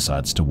then she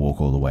decides to walk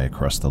all the way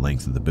across the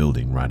length of the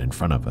building right in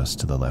front of us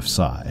to the left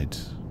side.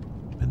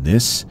 And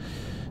this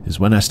is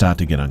when I start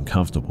to get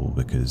uncomfortable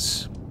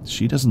because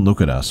she doesn't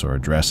look at us or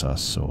address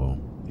us, or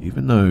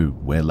even though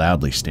we're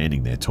loudly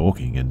standing there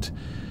talking, and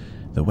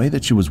the way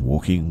that she was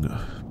walking,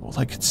 all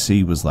I could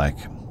see was like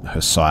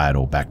her side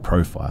or back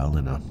profile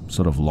in a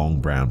sort of long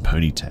brown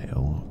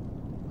ponytail.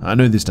 I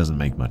know this doesn't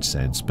make much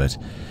sense, but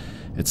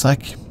it's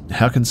like,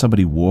 how can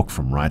somebody walk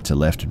from right to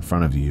left in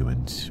front of you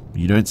and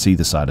you don't see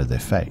the side of their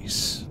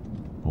face?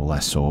 All I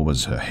saw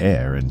was her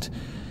hair, and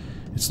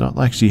it's not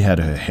like she had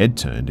her head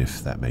turned,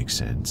 if that makes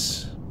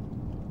sense.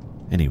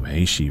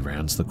 Anyway, she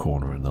rounds the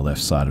corner on the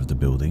left side of the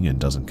building and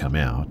doesn't come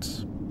out.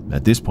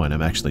 At this point,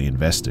 I'm actually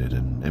invested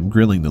and am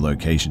grilling the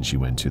location she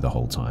went to the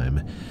whole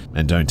time,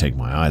 and don't take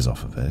my eyes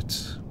off of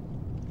it.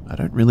 I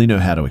don't really know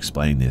how to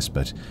explain this,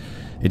 but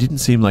it didn't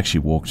seem like she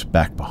walked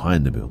back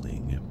behind the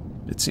building.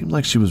 It seemed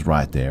like she was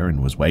right there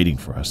and was waiting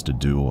for us to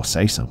do or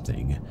say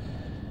something.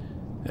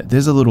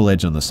 There's a little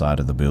edge on the side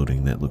of the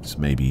building that looked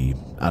maybe,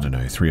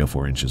 3 or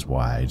 4 inches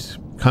wide,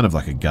 kind of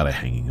like a gutter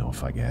hanging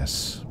off, I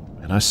guess.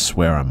 And I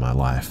swear on my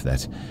life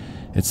that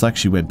it's like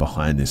she went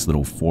behind this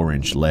little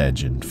 4-inch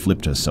ledge and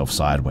flipped herself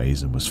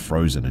sideways and was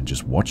frozen and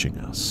just watching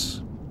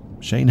us.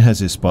 Shane has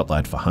his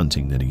spotlight for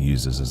hunting that he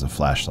uses as a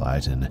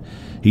flashlight, and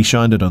he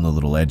shined it on the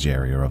little edge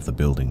area of the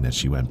building that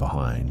she went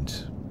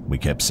behind. We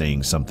kept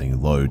seeing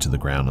something low to the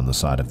ground on the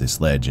side of this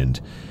ledge, and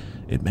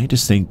it made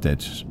us think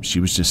that she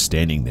was just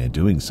standing there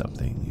doing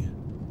something.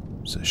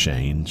 So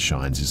Shane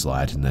shines his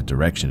light in that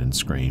direction and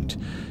screamed,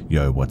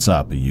 "Yo, what's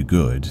up? Are you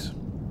good?"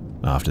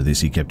 After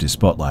this, he kept his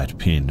spotlight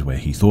pinned where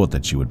he thought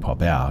that she would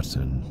pop out,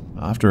 and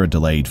after a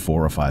delayed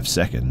 4 or 5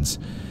 seconds,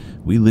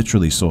 we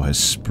literally saw her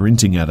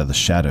sprinting out of the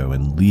shadow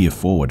and leer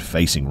forward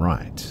facing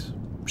right.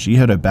 She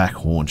had her back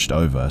haunched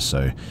over,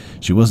 so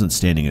she wasn't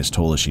standing as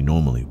tall as she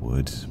normally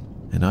would.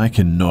 And I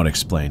cannot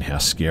explain how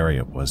scary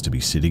it was to be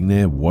sitting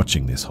there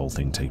watching this whole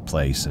thing take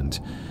place, and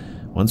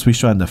once we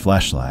shine the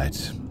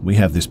flashlight, we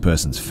have this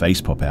person's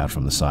face pop out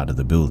from the side of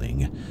the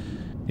building.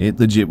 It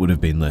legit would have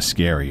been less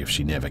scary if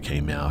she never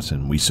came out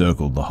and we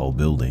circled the whole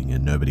building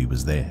and nobody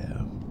was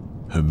there.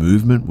 Her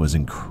movement was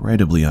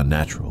incredibly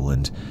unnatural,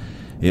 and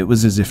it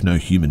was as if no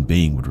human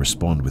being would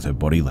respond with her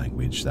body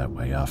language that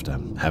way after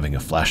having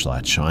a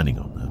flashlight shining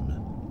on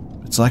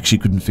them. It's like she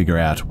couldn't figure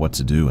out what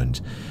to do,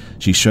 and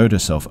she showed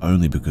herself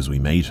only because we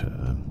made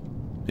her.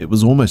 It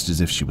was almost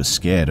as if she was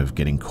scared of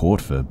getting caught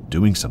for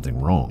doing something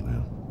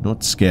wrong.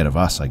 Not scared of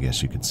us, I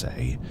guess you could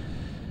say.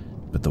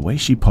 But the way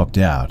she popped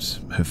out,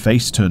 her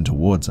face turned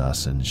towards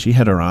us and she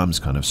had her arms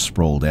kind of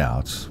sprawled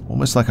out,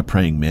 almost like a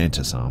praying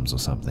mantis arms or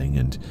something,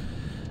 and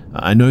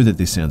I know that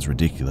this sounds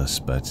ridiculous,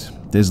 but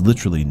there's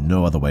literally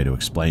no other way to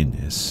explain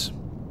this.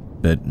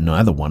 But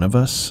neither one of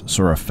us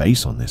saw a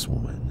face on this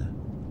woman.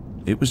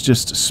 It was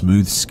just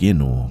smooth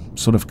skin, or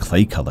sort of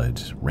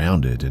clay-colored,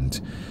 rounded, and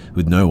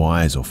with no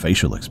eyes or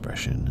facial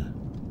expression.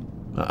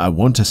 I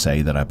want to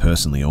say that I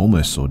personally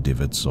almost saw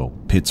divots or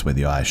pits where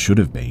the eyes should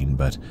have been,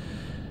 but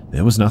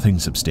there was nothing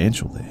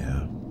substantial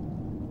there.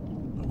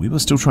 We were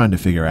still trying to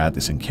figure out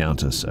this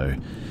encounter, so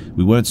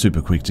we weren't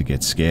super quick to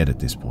get scared at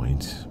this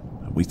point.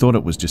 We thought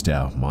it was just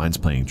our minds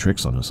playing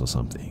tricks on us or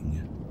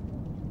something.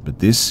 But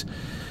this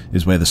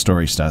is where the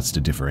story starts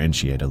to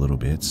differentiate a little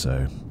bit,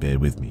 so bear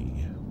with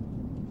me.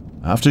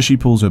 After she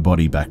pulls her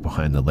body back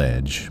behind the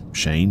ledge,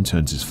 Shane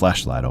turns his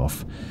flashlight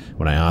off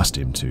when I asked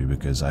him to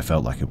because I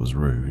felt like it was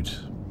rude.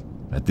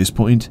 At this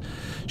point,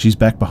 she's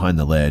back behind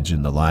the ledge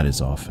and the light is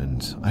off,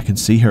 and I can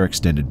see her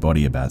extended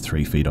body about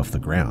 3 feet off the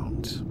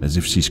ground, as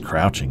if she's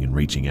crouching and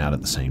reaching out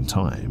at the same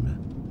time.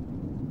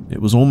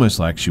 It was almost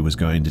like she was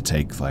going to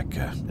take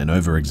an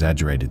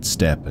over-exaggerated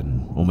step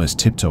and almost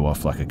tiptoe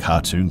off like a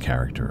cartoon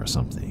character or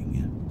something.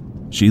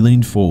 She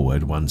leaned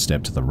forward 1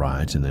 step to the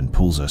right and then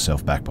pulls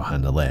herself back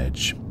behind the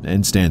ledge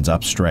and stands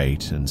up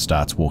straight and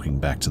starts walking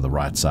back to the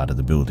right side of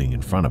the building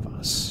in front of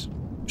us.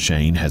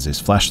 Shane has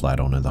his flashlight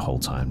on her the whole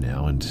time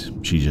now,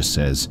 and she just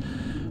says,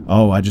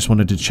 "Oh, I just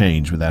wanted to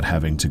change without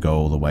having to go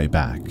all the way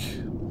back."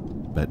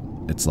 But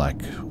it's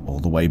like, all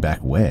the way back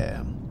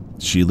where?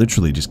 She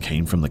literally just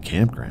came from the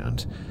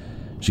campground.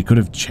 She could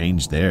have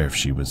changed there if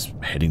she was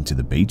heading to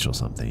the beach or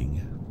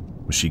something.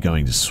 Was she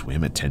going to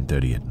swim at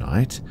 10:30 at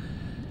night?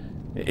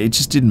 It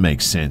just didn't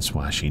make sense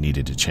why she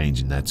needed to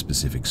change in that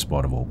specific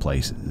spot of all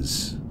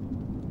places.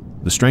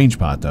 The strange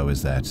part, though,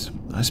 is that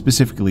I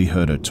specifically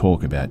heard her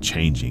talk about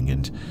changing,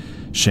 and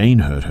Shane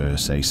heard her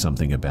say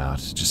something about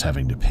just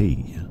having to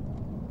pee.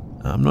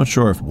 I'm not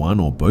sure if one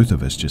or both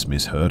of us just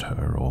misheard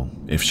her, or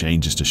if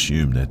Shane just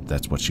assumed that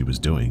that's what she was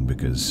doing,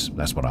 because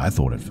that's what I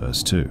thought at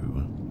first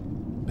too.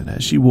 But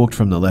as she walked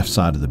from the left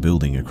side of the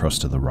building across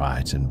to the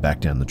right and back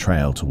down the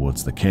trail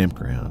towards the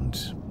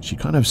campground, she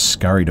kind of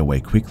scurried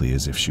away quickly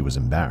as if she was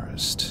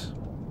embarrassed.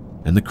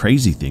 And the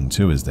crazy thing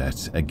too is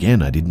that,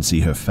 again, I didn't see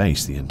her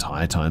face the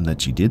entire time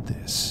that she did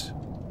this.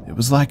 It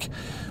was like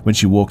when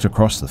she walked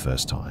across the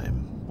first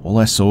time, all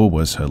I saw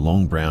was her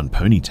long brown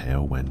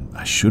ponytail when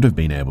I should have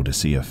been able to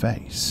see her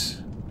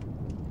face.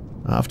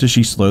 After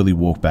she slowly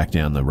walked back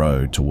down the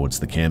road towards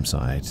the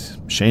campsite,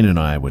 Shane and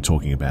I were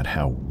talking about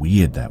how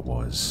weird that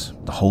was,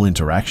 the whole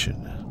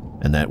interaction,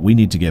 and that we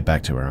need to get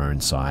back to our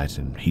own site,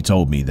 and he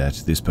told me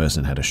that this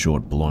person had a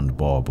short blonde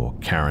bob or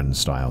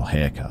Karen-style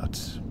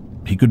haircut.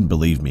 He couldn't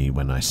believe me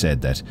when I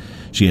said that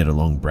she had a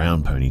long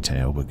brown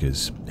ponytail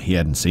because he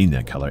hadn't seen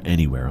that color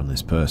anywhere on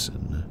this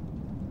person.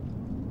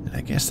 And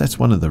I guess that's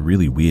one of the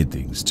really weird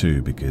things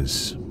too,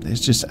 because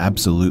there's just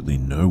absolutely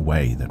no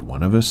way that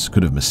one of us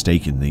could have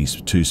mistaken these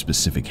two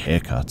specific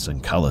haircuts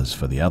and colors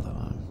for the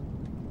other.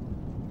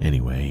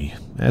 Anyway,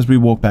 as we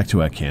walk back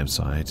to our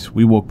campsite,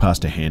 we walk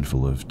past a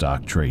handful of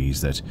dark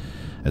trees that,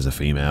 as a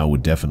female,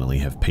 would definitely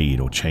have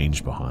peed or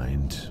changed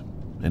behind.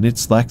 And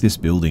it's like this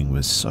building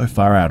was so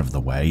far out of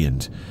the way,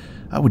 and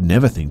I would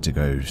never think to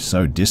go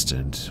so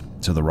distant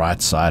to the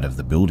right side of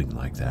the building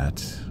like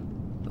that.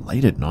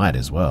 Late at night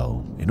as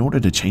well, in order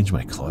to change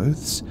my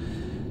clothes?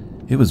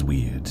 It was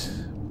weird.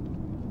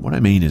 What I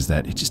mean is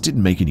that it just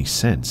didn't make any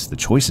sense, the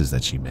choices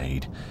that she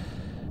made.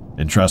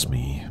 And trust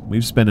me,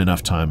 we've spent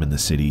enough time in the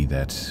city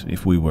that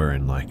if we were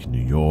in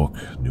New York,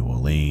 New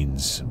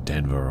Orleans,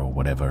 Denver or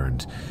whatever,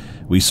 and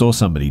we saw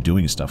somebody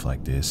doing stuff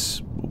like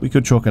this, we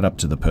could chalk it up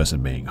to the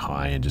person being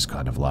high and just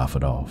kind of laugh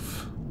it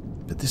off.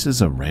 But this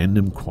is a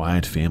random,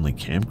 quiet family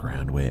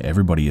campground where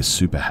everybody is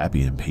super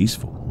happy and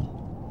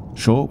peaceful.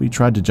 Sure, we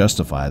tried to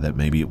justify that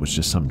maybe it was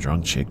just some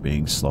drunk chick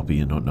being sloppy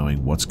and not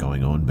knowing what's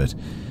going on, but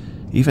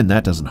even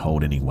that doesn't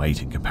hold any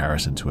weight in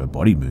comparison to her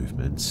body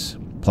movements,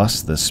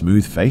 plus the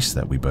smooth face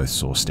that we both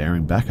saw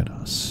staring back at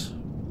us.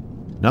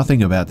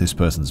 Nothing about this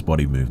person's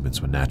body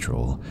movements were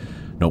natural,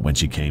 not when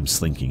she came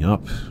slinking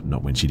up,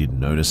 not when she didn't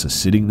notice us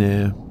sitting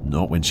there,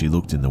 not when she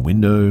looked in the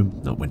window,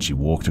 not when she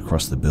walked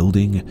across the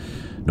building,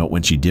 not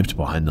when she dipped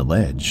behind the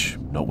ledge,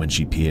 not when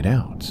she peered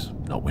out,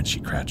 not when she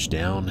crouched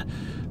down,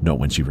 not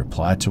when she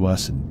replied to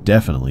us, and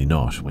definitely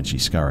not when she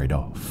scurried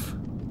off.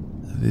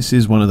 This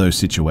is one of those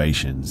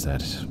situations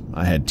that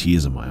I had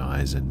tears in my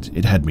eyes and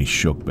it had me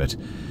shook, but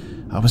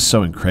I was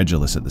so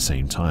incredulous at the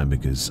same time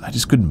because I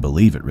just couldn't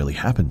believe it really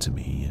happened to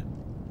me.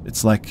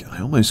 It's like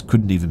I almost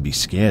couldn't even be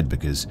scared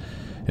because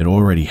it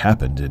already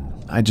happened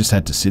and I just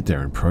had to sit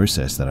there and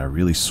process that I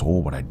really saw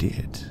what I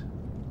did.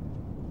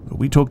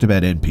 We talked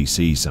about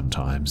NPCs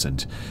sometimes,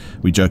 and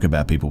we joke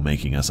about people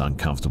making us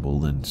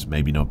uncomfortable and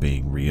maybe not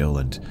being real,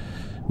 and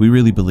we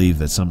really believe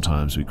that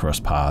sometimes we cross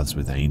paths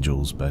with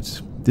angels,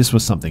 but this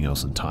was something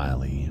else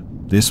entirely.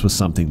 This was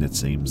something that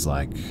seems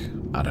like,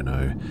 I don't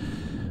know,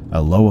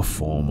 a lower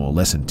form or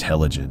less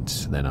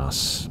intelligent than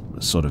us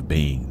sort of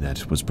being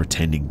that was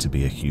pretending to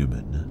be a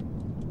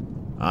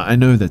human. I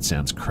know that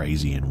sounds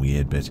crazy and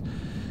weird, but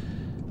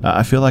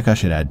I feel like I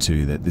should add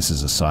too that this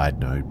is a side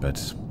note,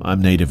 but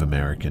I'm Native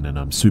American and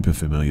I'm super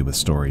familiar with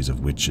stories of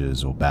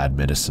witches or bad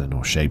medicine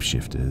or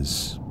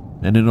shapeshifters.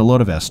 And in a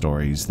lot of our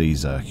stories,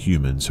 these are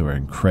humans who are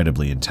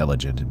incredibly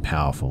intelligent and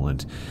powerful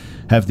and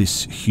have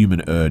this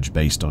human urge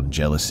based on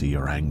jealousy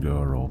or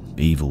anger or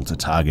evil to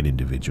target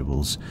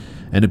individuals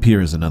and appear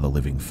as another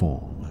living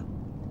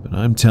form. But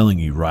I'm telling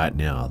you right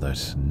now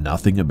that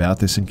nothing about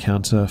this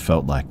encounter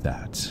felt like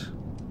that.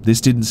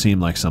 This didn't seem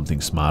like something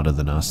smarter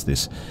than us,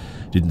 this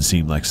didn't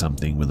seem like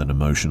something with an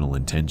emotional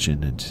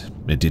intention, and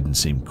it didn't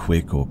seem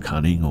quick or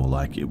cunning or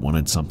like it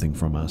wanted something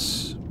from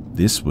us.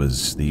 This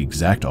was the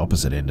exact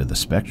opposite end of the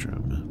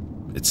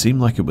spectrum. It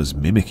seemed like it was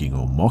mimicking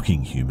or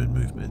mocking human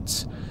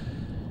movements.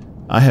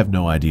 I have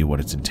no idea what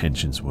its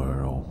intentions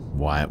were, or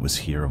why it was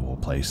here of all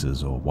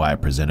places, or why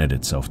it presented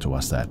itself to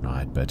us that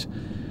night, but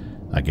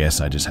I guess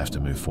I just have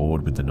to move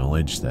forward with the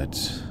knowledge that,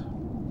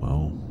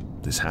 well,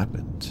 this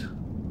happened.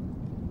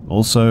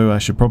 Also, I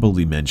should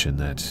probably mention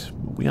that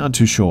we aren't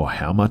too sure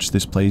how much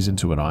this plays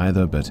into it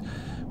either, but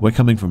we're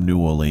coming from New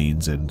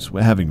Orleans and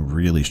we're having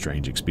really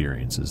strange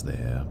experiences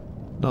there.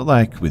 Not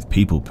like with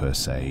people per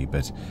se,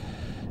 but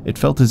it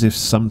felt as if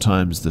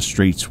sometimes the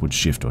streets would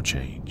shift or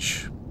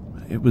change.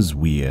 It was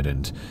weird,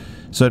 and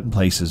certain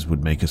places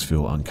would make us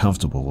feel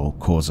uncomfortable or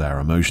cause our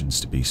emotions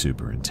to be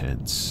super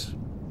intense.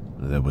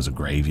 There was a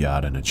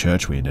graveyard and a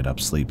church we ended up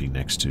sleeping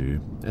next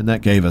to, and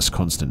that gave us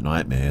constant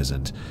nightmares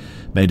and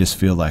made us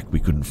feel like we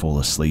couldn't fall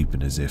asleep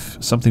and as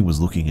if something was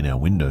looking in our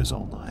windows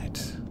all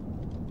night.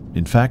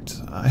 In fact,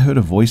 I heard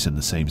a voice in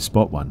the same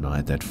spot one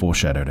night that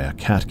foreshadowed our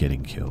cat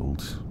getting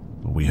killed.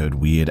 We heard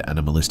weird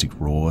animalistic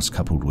roars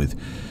coupled with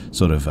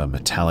sort of a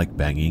metallic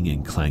banging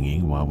and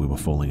clanging while we were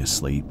falling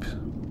asleep.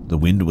 The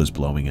wind was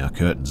blowing our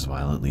curtains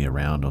violently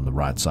around on the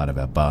right side of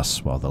our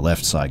bus, while the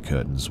left side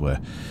curtains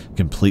were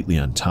completely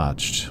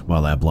untouched,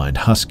 while our blind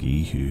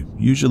husky, who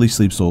usually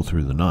sleeps all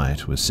through the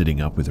night, was sitting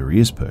up with her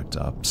ears perked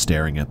up,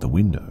 staring at the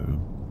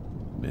window.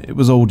 It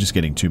was all just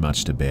getting too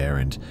much to bear,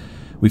 and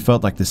we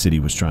felt like the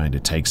city was trying to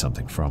take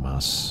something from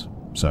us.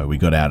 So we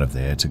got out of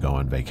there to go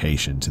on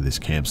vacation to this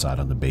campsite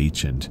on the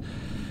beach, and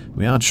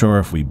we aren't sure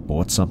if we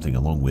brought something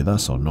along with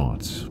us or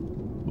not.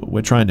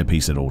 We're trying to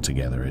piece it all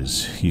together,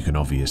 as you can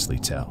obviously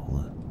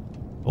tell.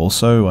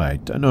 Also, I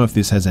don't know if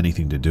this has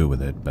anything to do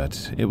with it,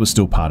 but it was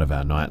still part of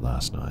our night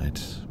last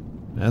night.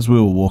 As we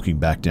were walking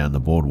back down the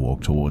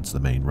boardwalk towards the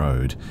main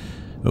road,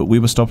 we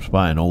were stopped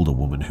by an older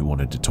woman who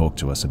wanted to talk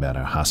to us about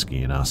our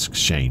husky and ask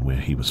Shane where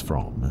he was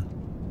from.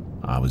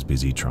 I was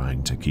busy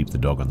trying to keep the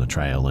dog on the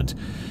trail and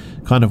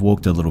kind of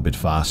walked a little bit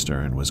faster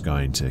and was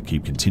going to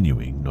keep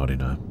continuing, not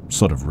in a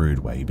sort of rude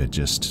way, but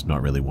just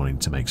not really wanting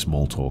to make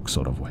small talk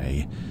sort of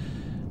way.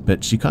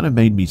 But she kind of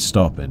made me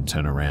stop and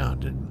turn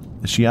around,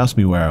 and she asked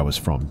me where I was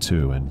from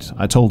too, and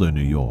I told her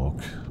New York.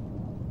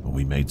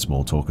 We made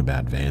small talk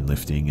about van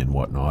lifting and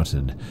whatnot,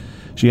 and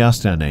she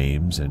asked our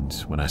names, and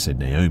when I said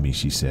Naomi,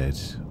 she said,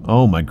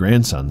 "Oh, my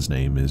grandson's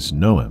name is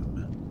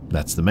Noam.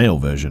 That's the male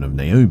version of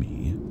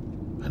Naomi."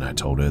 And I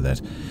told her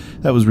that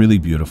was really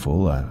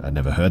beautiful. I'd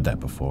never heard that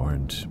before,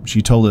 and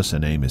she told us her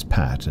name is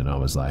Pat, and I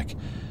was like,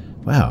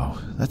 "Wow,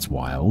 that's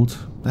wild.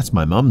 That's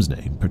my mum's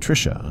name,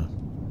 Patricia."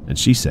 And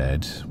she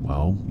said,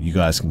 "Well, you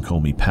guys can call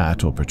me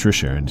Pat or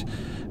Patricia, and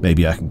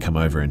maybe I can come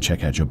over and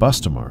check out your bus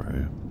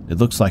tomorrow. It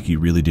looks like you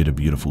really did a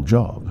beautiful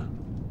job."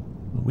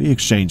 We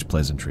exchanged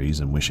pleasantries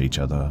and wished each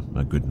other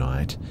a good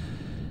night.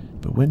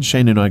 But when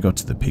Shane and I got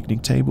to the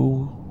picnic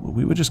table,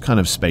 we were just kind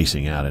of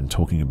spacing out and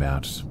talking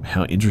about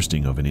how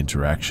interesting of an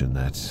interaction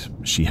that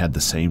she had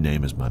the same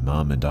name as my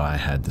mum and I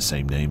had the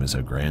same name as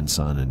her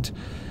grandson,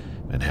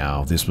 and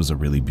how this was a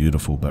really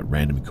beautiful but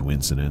random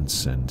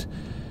coincidence. And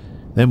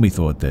then we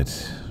thought that,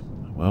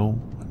 well,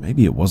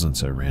 maybe it wasn't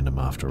so random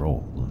after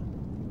all.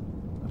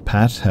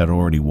 Pat had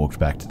already walked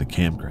back to the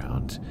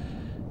campground,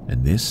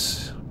 and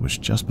this was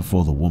just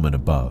before the woman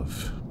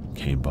above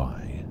came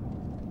by.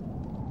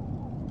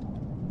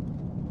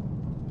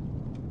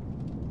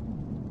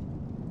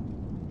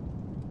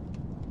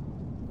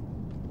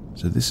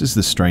 So this is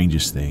the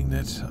strangest thing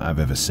that I've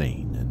ever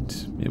seen,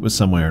 and it was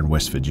somewhere in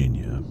West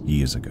Virginia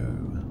years ago.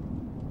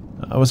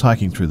 I was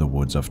hiking through the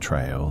woods off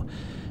trail,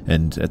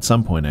 and at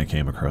some point I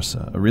came across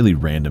a really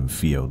random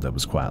field that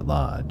was quite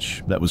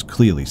large, that was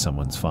clearly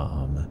someone's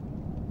farm.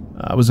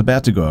 I was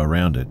about to go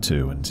around it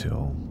too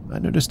until I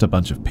noticed a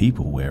bunch of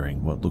people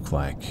wearing what looked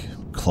like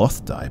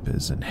cloth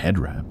diapers and head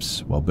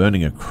wraps while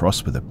burning a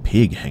cross with a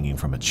pig hanging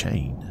from a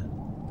chain.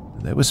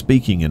 They were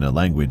speaking in a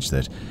language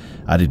that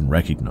I didn't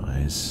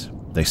recognize.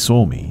 They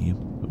saw me.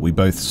 We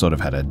both sort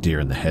of had a deer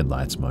in the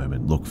headlights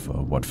moment look for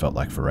what felt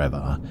like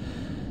forever.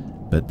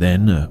 But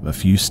then a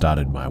few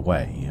started my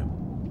way,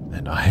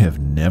 and I have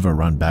never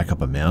run back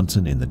up a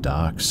mountain in the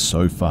dark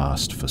so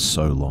fast for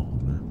so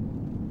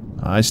long.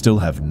 I still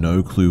have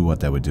no clue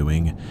what they were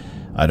doing.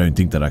 I don't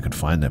think that I could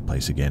find that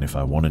place again if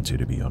I wanted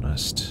to be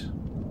honest.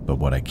 But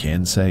what I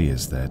can say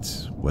is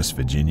that West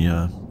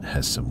Virginia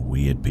has some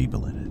weird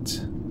people in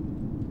it.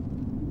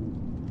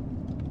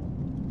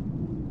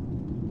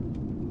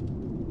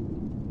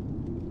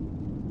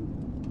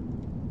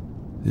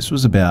 This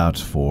was about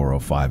 4 or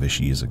 5-ish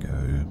years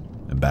ago,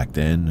 and back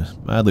then,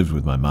 I lived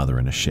with my mother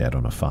in a shed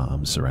on a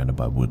farm surrounded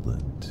by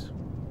woodland.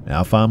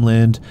 Our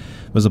farmland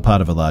was a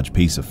part of a large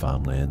piece of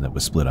farmland that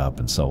was split up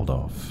and sold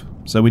off,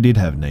 so we did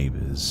have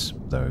neighbours,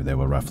 though they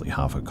were roughly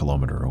half a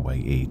kilometre away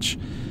each.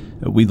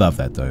 We loved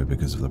that though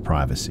because of the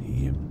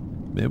privacy.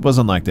 It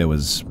wasn't like there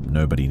was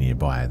nobody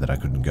nearby that I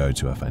couldn't go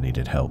to if I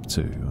needed help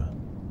too.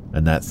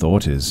 And that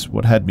thought is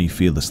what had me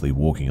fearlessly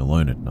walking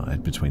alone at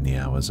night between the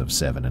hours of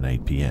 7 and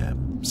 8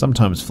 PM,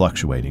 sometimes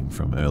fluctuating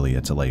from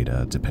earlier to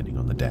later depending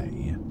on the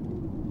day.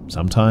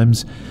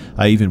 Sometimes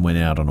I even went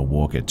out on a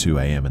walk at 2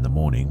 AM in the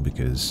morning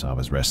because I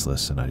was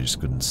restless and I just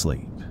couldn't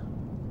sleep.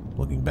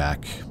 Looking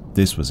back,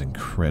 this was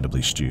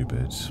incredibly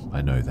stupid,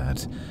 I know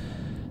that.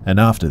 And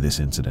after this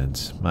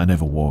incident, I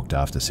never walked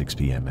after 6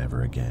 PM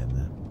ever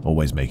again,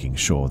 always making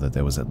sure that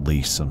there was at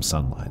least some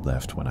sunlight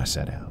left when I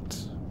set out.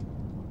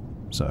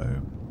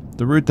 So,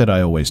 the route that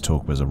I always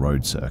took was a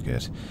road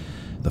circuit.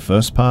 The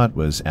first part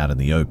was out in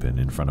the open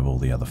in front of all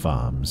the other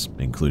farms,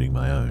 including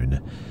my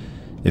own.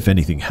 If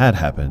anything had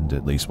happened,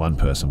 at least one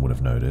person would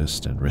have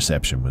noticed, and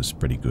reception was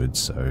pretty good,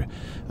 so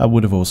I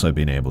would have also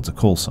been able to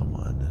call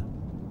someone.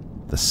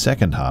 The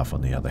second half,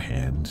 on the other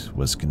hand,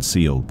 was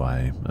concealed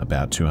by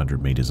about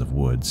 200 meters of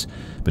woods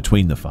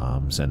between the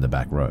farms and the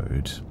back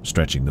road,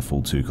 stretching the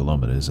full 2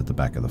 kilometers at the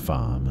back of the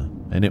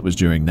farm, and it was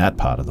during that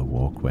part of the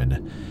walk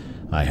when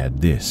I had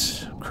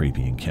this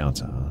creepy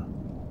encounter.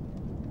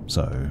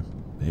 So,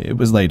 it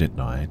was late at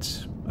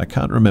night. I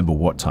can't remember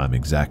what time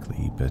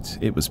exactly, but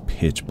it was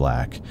pitch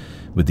black,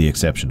 with the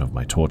exception of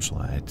my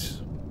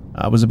torchlight.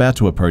 I was about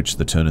to approach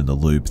the turn in the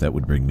loop that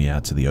would bring me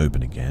out to the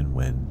open again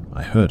when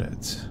I heard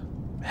it.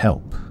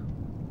 Help.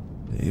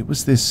 It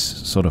was this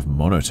sort of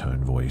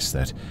monotone voice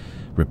that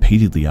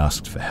repeatedly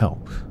asked for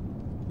help.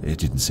 It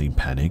didn't seem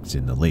panicked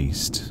in the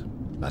least.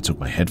 I took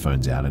my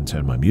headphones out and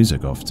turned my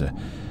music off to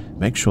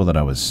make sure that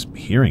I was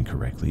hearing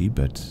correctly,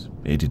 but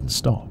it didn't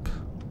stop.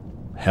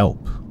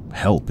 Help.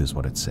 Help is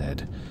what it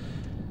said.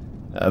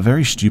 A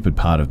very stupid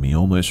part of me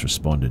almost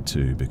responded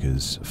too,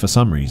 because for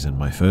some reason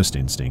my first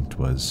instinct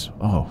was,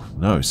 oh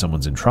no,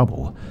 someone's in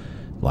trouble.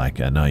 Like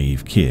a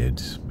naive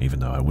kid, even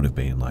though I would have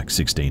been like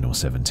 16 or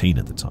 17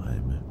 at the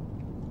time.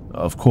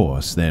 Of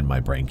course, then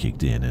my brain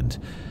kicked in and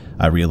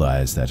I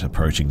realized that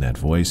approaching that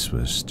voice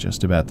was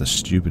just about the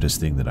stupidest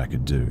thing that I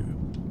could do,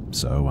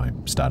 so I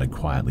started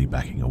quietly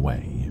backing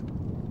away.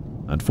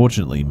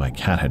 Unfortunately, my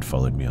cat had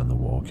followed me on the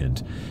walk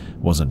and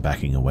wasn't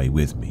backing away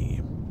with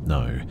me.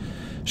 No,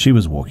 she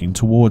was walking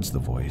towards the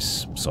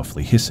voice,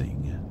 softly hissing.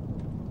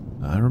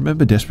 I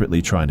remember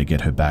desperately trying to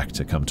get her back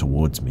to come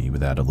towards me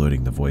without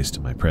alerting the voice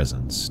to my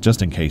presence,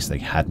 just in case they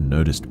hadn't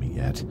noticed me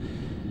yet.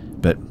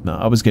 But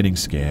I was getting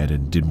scared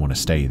and didn't want to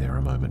stay there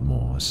a moment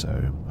more,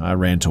 so I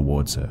ran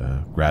towards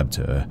her, grabbed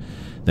her,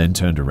 then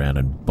turned around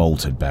and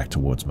bolted back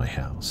towards my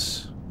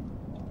house.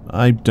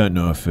 I don't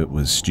know if it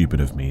was stupid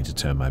of me to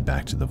turn my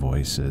back to the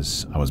voice,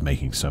 as I was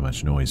making so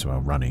much noise while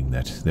running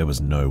that there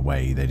was no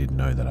way they didn't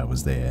know that I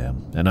was there,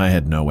 and I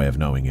had no way of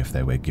knowing if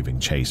they were giving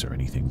chase or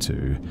anything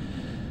too.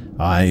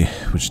 I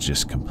was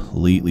just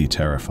completely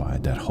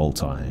terrified that whole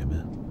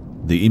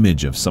time. The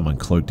image of someone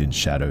cloaked in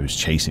shadows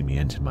chasing me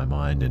entered my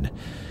mind, and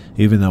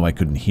even though I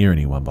couldn't hear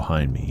anyone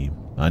behind me,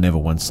 I never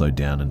once slowed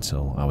down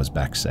until I was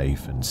back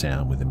safe and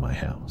sound within my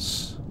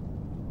house.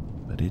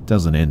 But it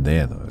doesn't end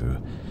there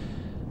though.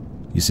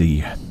 You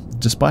see,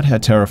 despite how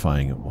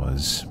terrifying it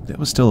was, there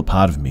was still a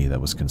part of me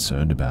that was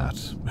concerned about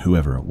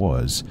whoever it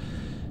was,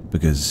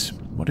 because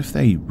what if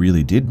they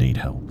really did need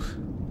help?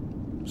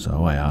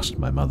 So I asked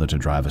my mother to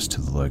drive us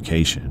to the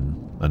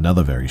location,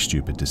 another very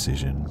stupid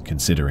decision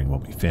considering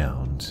what we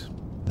found,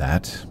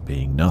 that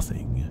being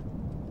nothing.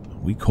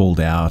 We called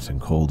out and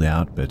called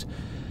out, but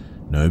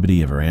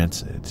nobody ever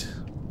answered.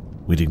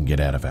 We didn't get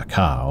out of our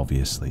car,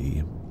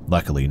 obviously.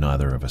 Luckily,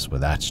 neither of us were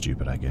that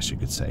stupid, I guess you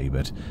could say,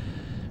 but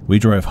we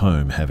drove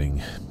home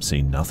having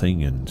seen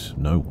nothing and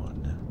no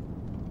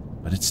one.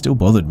 But it still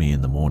bothered me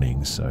in the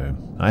morning, so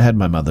I had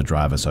my mother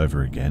drive us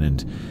over again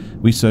and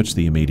we searched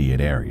the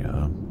immediate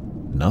area.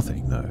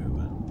 Nothing,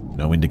 though.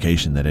 No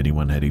indication that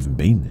anyone had even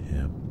been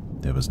there.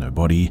 There was no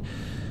body,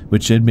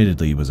 which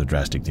admittedly was a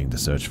drastic thing to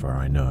search for,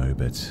 I know,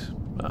 but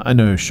I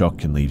know shock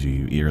can leave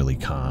you eerily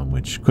calm,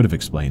 which could have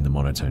explained the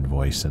monotone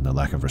voice and the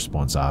lack of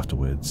response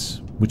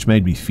afterwards, which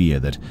made me fear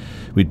that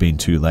we'd been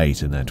too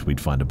late and that we'd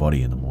find a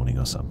body in the morning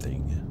or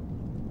something.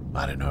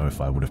 I don't know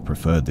if I would have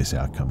preferred this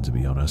outcome, to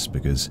be honest,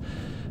 because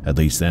at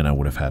least then I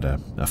would have had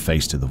a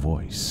face to the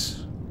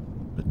voice.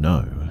 But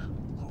no,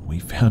 we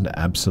found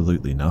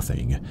absolutely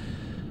nothing,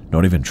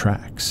 not even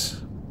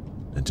tracks.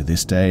 And to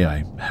this day,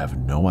 I have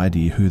no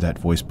idea who that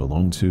voice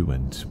belonged to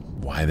and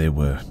why they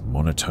were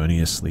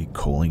monotonously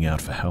calling out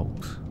for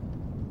help.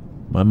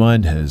 My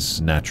mind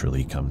has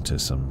naturally come to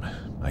some,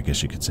 I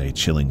guess you could say,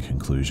 chilling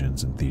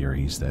conclusions and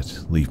theories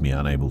that leave me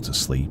unable to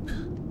sleep,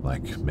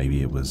 like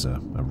maybe it was a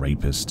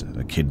rapist,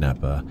 a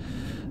kidnapper,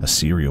 a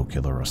serial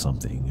killer or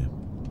something.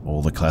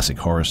 All the classic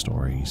horror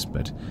stories,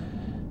 but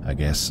I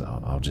guess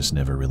I'll just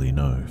never really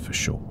know for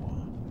sure.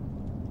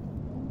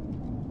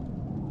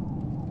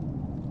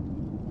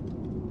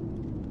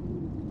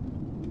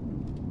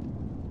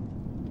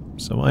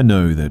 So I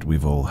know that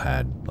we've all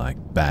had,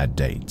 like, bad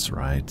dates,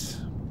 right?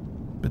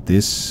 But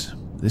this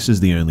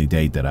is the only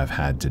date that I've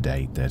had to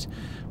date that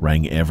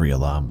rang every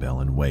alarm bell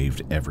and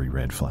waved every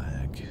red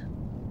flag.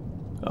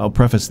 I'll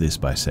preface this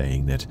by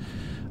saying that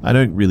I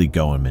don't really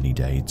go on many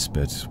dates,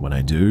 but when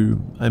I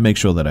do, I make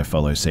sure that I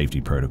follow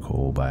safety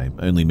protocol by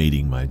only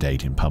meeting my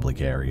date in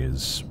public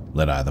areas,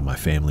 let either my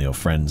family or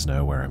friends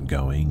know where I'm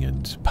going,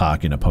 and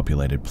park in a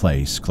populated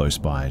place close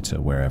by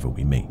to wherever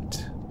we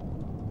meet.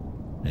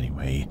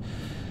 Anyway,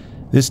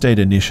 this date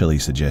initially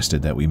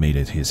suggested that we meet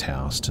at his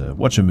house to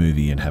watch a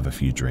movie and have a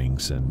few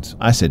drinks, and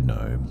I said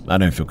no, I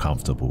don't feel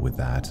comfortable with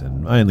that,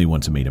 and I only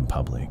want to meet in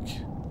public.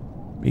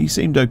 He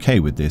seemed okay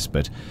with this,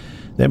 but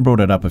then brought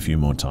it up a few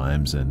more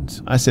times,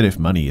 and I said if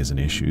money is an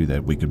issue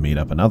that we could meet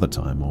up another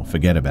time or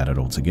forget about it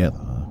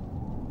altogether.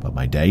 But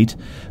my date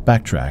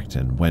backtracked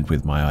and went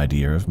with my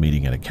idea of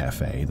meeting at a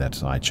cafe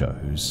that I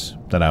chose,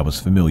 that I was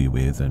familiar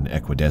with and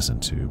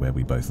equidistant to where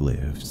we both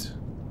lived.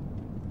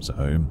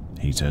 So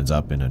he turns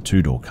up in a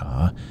two-door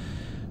car.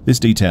 This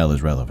detail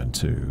is relevant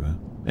too,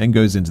 and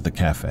goes into the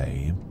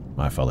cafe.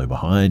 I follow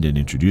behind and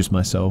introduce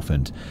myself,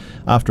 and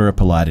after a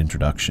polite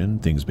introduction,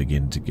 things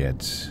begin to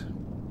get,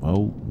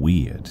 well,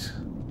 weird.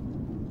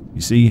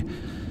 You see,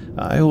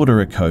 I order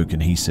a Coke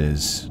and he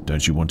says,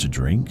 "Don't you want a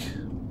drink?"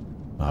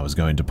 I was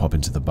going to pop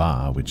into the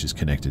bar, which is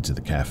connected to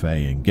the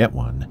cafe, and get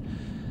one.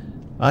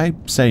 I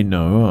say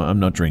no, I'm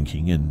not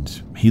drinking,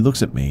 and he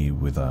looks at me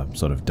with a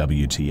sort of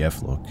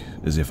WTF look,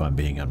 as if I'm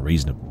being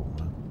unreasonable.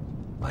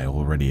 I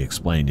already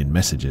explained in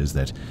messages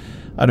that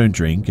I don't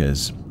drink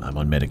as I'm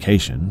on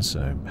medication,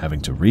 so having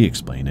to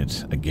re-explain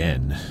it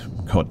again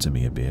got to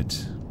me a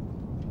bit.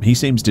 He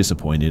seems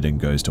disappointed and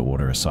goes to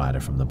order a cider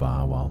from the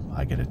bar while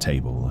I get a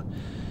table.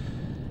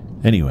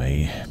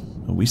 Anyway,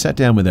 we sat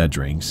down with our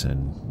drinks,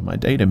 and my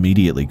date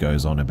immediately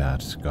goes on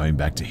about going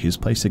back to his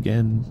place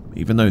again,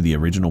 even though the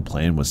original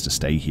plan was to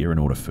stay here and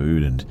order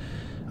food, and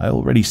I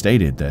already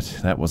stated that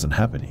that wasn't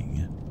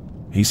happening.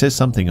 He says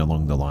something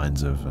along the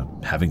lines of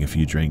having a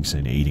few drinks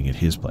and eating at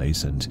his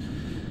place, and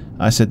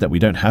I said that we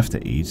don't have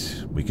to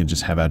eat, we can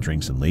just have our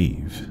drinks and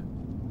leave.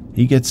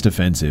 He gets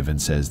defensive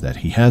and says that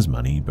he has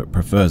money but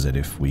prefers it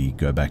if we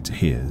go back to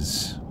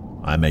his.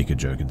 I make a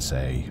joke and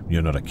say,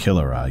 "You're not a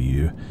killer, are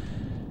you?"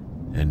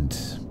 And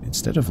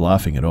instead of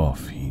laughing it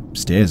off, he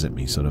stares at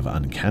me sort of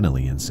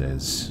uncannily and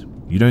says,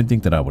 "You don't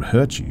think that I would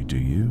hurt you, do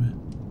you?"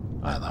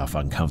 I laugh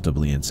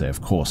uncomfortably and say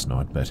of course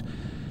not, but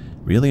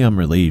really I'm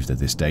relieved that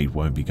this date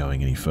won't be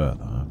going any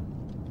further.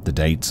 The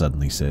date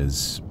suddenly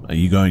says, "Are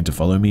you going to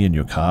follow me in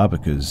your car?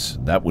 Because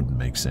that wouldn't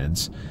make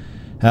sense.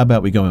 How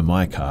about we go in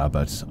my car,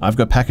 but I've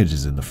got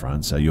packages in the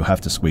front, so you'll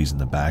have to squeeze in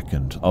the back,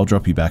 and I'll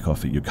drop you back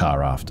off at your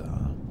car after."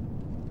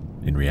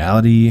 In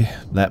reality,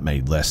 that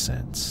made less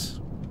sense.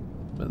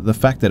 The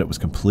fact that it was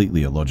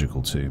completely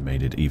illogical too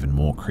made it even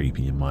more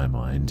creepy in my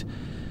mind.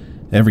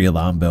 Every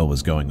alarm bell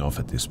was going off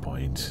at this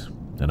point,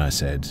 and I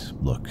said,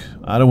 "Look,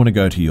 I don't want to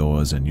go to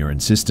yours, and your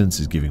insistence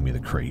is giving me the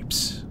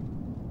creeps."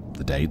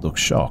 The date looks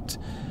shocked,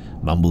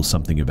 mumbles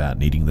something about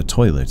needing the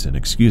toilet, and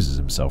excuses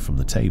himself from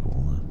the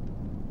table.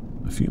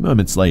 A few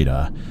moments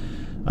later,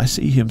 I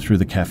see him through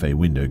the cafe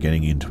window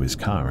getting into his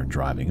car and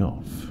driving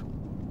off.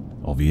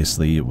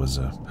 Obviously, it was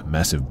a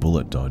massive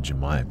bullet dodge in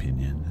my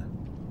opinion.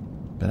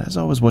 But as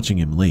I was watching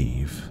him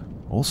leave,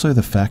 also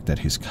the fact that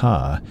his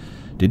car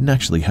didn't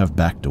actually have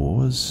back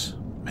doors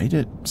made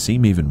it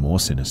seem even more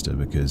sinister,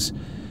 because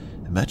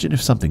imagine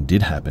if something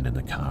did happen in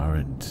the car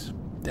and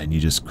then you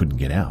just couldn't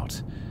get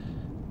out.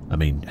 I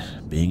mean,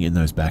 being in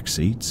those back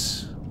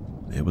seats,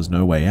 there was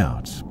no way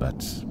out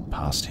but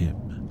past him.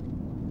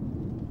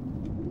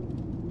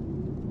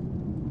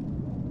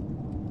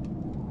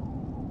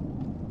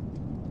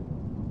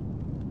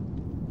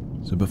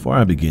 So before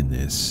I begin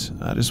this,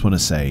 I just want to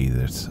say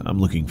that I'm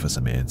looking for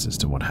some answers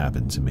to what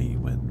happened to me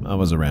when I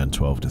was around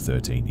 12 to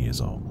 13 years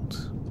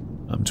old.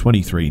 I'm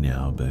 23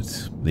 now,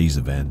 but these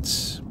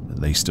events,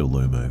 they still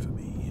loom over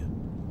me.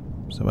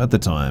 So at the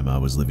time, I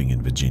was living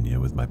in Virginia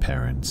with my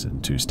parents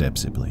and two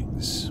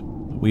step-siblings.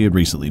 We had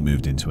recently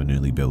moved into a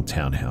newly built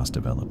townhouse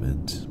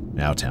development.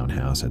 Our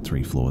townhouse had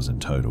 3 floors in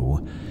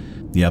total.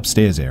 The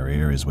upstairs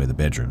area is where the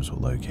bedrooms were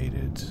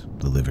located.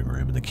 The living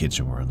room and the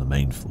kitchen were on the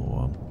main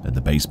floor, and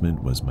the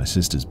basement was my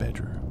sister's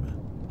bedroom.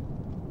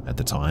 At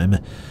the time,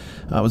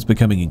 I was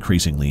becoming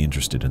increasingly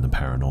interested in the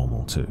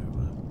paranormal too.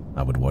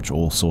 I would watch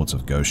all sorts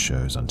of ghost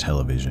shows on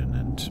television,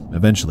 and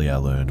eventually I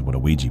learned what a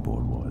Ouija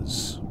board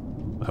was.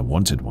 I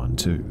wanted one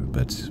too,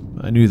 but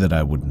I knew that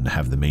I wouldn't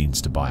have the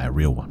means to buy a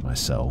real one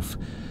myself,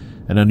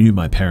 and I knew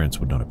my parents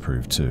would not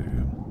approve too,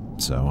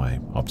 so I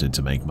opted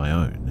to make my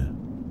own.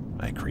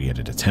 I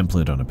created a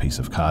template on a piece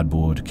of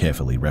cardboard,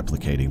 carefully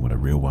replicating what a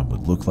real one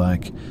would look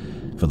like.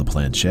 For the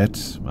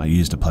planchette, I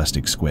used a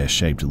plastic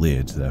square-shaped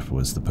lid that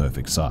was the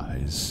perfect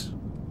size.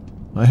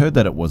 I heard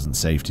that it wasn't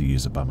safe to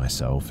use it by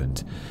myself,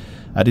 and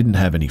I didn't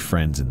have any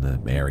friends in the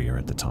area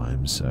at the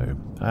time, so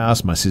I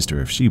asked my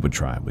sister if she would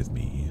try it with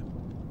me.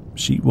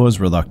 She was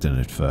reluctant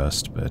at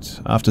first,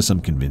 but after some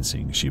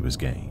convincing, she was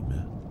game.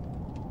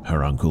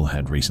 Her uncle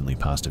had recently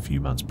passed a few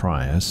months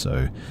prior,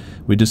 so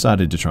we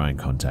decided to try and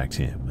contact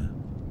him.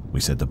 We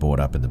set the board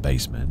up in the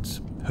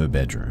basement, her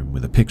bedroom,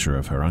 with a picture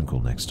of her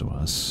uncle next to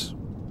us.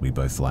 We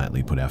both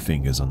lightly put our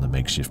fingers on the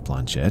makeshift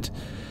planchette,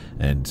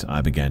 and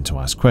I began to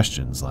ask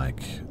questions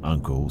like,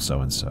 "Uncle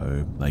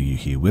so-and-so, are you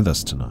here with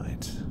us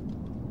tonight?"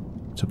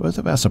 To both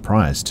of our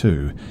surprise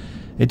too,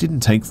 it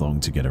didn't take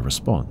long to get a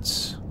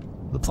response.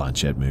 The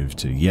planchette moved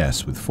to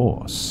yes with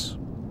force.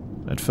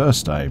 At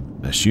first I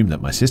assumed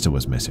that my sister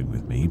was messing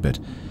with me, but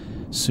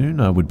soon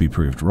I would be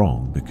proved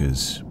wrong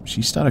because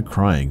she started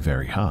crying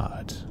very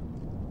hard.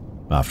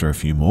 After a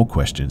few more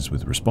questions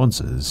with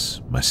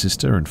responses, my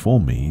sister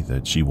informed me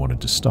that she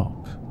wanted to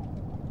stop.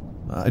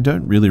 I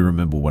don't really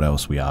remember what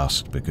else we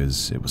asked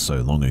because it was so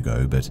long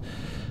ago, but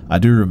I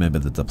do remember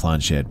that the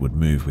planchette would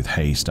move with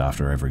haste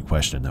after every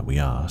question that we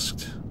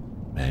asked,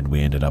 and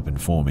we ended up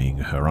informing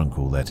her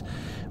uncle that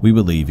we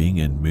were leaving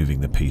and moving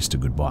the piece to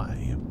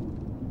goodbye.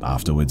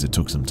 Afterwards, it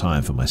took some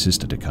time for my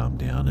sister to calm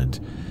down, and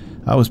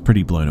I was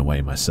pretty blown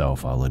away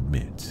myself, I'll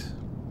admit.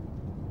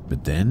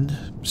 But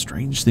then,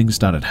 strange things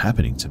started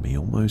happening to me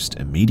almost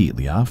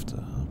immediately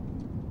after.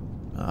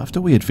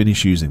 After we had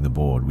finished using the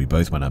board, we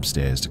both went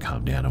upstairs to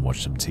calm down and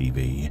watch some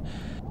TV,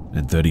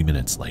 and 30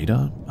 minutes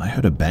later, I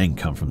heard a bang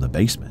come from the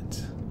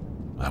basement.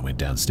 I went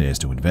downstairs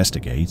to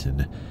investigate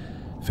and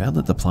found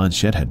that the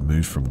planchette had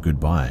moved from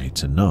goodbye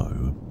to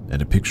no,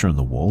 and a picture on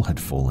the wall had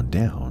fallen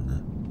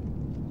down.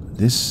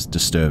 This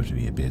disturbed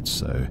me a bit,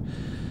 so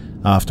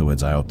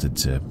afterwards I opted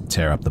to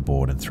tear up the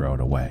board and throw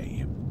it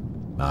away.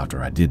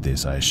 After I did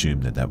this, I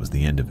assumed that that was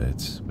the end of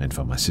it, and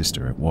for my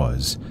sister it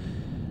was.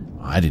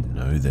 I didn't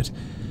know that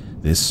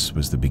this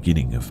was the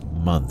beginning of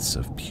months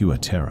of pure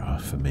terror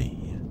for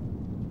me.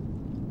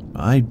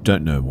 I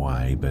don't know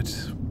why, but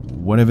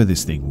whatever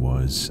this thing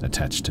was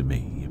attached to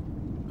me.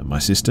 My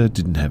sister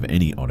didn't have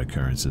any odd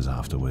occurrences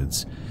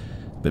afterwards,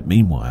 but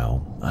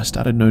meanwhile, I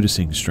started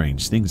noticing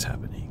strange things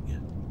happening.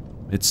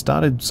 It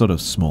started sort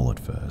of small at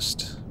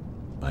first.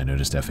 I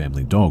noticed our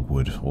family dog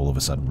would all of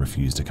a sudden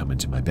refuse to come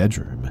into my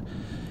bedroom.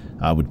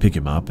 I would pick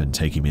him up and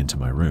take him into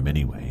my room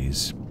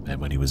anyways, and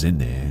when he was in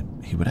there,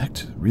 he would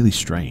act really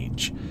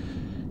strange.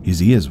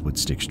 His ears would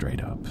stick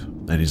straight up,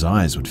 and his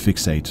eyes would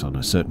fixate on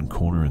a certain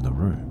corner in the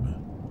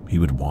room. He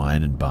would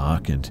whine and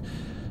bark, and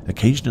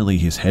occasionally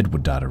his head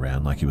would dart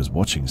around like he was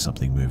watching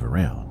something move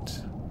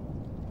around.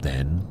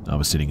 Then, I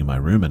was sitting in my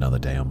room another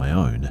day on my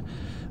own.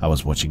 I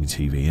was watching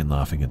TV and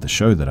laughing at the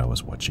show that I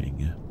was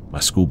watching. My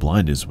school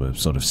blinders were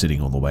sort of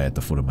sitting all the way at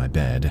the foot of my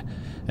bed,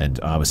 and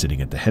I was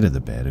sitting at the head of the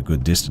bed a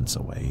good distance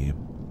away,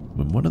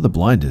 when one of the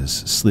blinders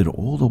slid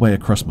all the way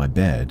across my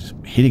bed,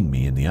 hitting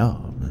me in the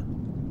arm.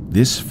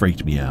 This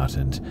freaked me out,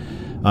 and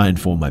I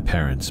informed my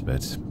parents,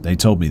 but they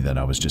told me that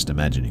I was just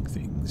imagining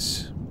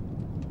things.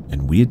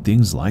 And weird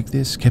things like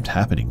this kept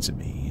happening to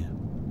me.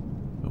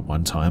 But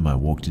one time I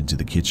walked into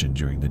the kitchen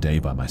during the day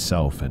by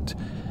myself, and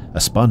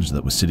a sponge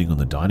that was sitting on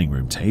the dining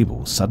room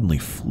table suddenly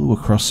flew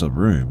across the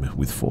room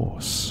with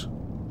force.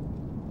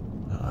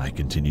 I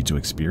continued to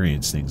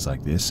experience things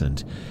like this,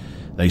 and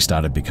they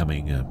started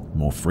becoming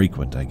more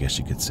frequent, I guess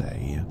you could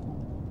say.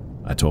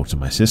 I talked to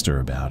my sister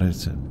about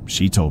it, and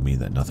she told me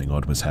that nothing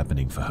odd was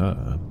happening for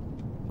her.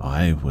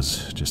 I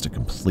was just a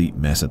complete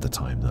mess at the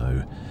time,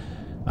 though.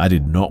 I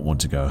did not want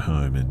to go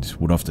home and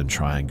would often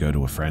try and go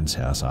to a friend's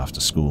house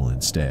after school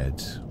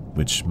instead,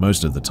 which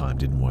most of the time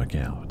didn't work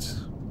out.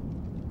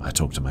 I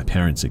talked to my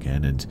parents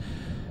again, and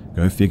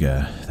go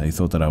figure, they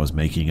thought that I was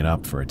making it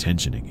up for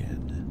attention again.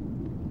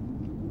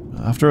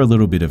 After a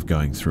little bit of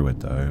going through it,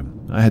 though,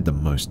 I had the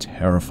most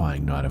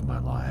terrifying night of my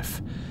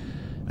life,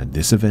 and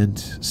this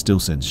event still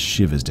sends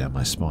shivers down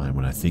my spine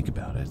when I think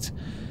about it.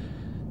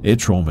 It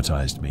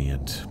traumatized me,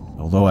 and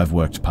although I've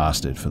worked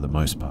past it for the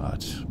most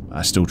part,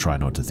 I still try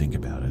not to think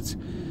about it.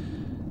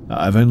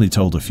 I've only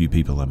told a few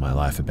people in my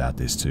life about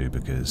this too,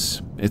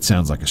 because it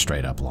sounds like a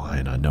straight-up lie,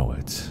 and I know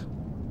it.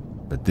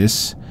 But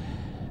this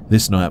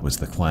night was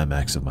the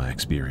climax of my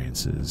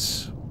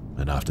experiences,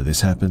 and after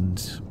this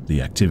happened,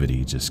 the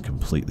activity just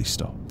completely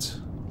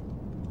stopped.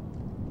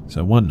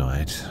 So one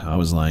night, I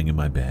was lying in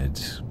my bed.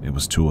 It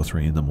was 2 or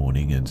 3 in the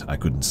morning, and I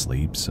couldn't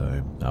sleep,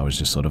 so I was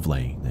just sort of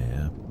laying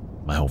there.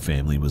 My whole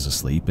family was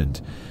asleep, and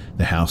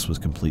the house was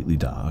completely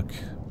dark.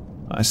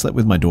 I slept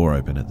with my door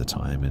open at the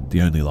time, and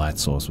the only light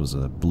source was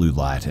a blue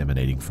light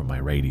emanating from my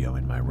radio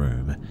in my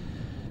room.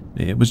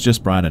 It was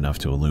just bright enough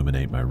to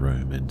illuminate my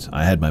room, and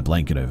I had my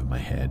blanket over my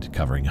head,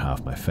 covering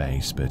half my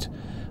face, but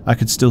I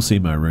could still see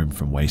my room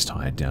from waist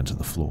height down to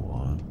the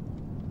floor.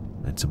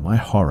 And to my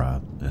horror,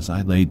 as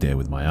I laid there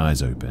with my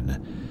eyes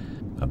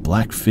open, a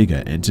black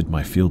figure entered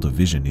my field of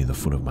vision near the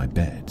foot of my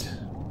bed.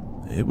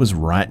 It was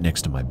right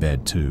next to my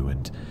bed too,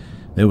 and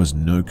there was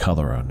no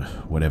color on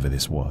whatever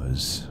this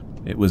was.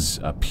 It was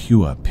a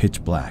pure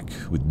pitch black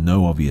with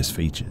no obvious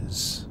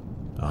features.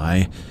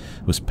 I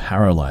was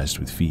paralyzed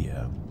with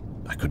fear.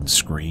 I couldn't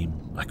scream,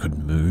 I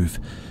couldn't move.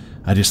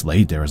 I just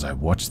laid there as I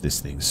watched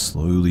this thing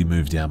slowly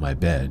move down my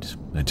bed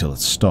until it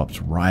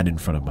stopped right in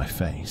front of my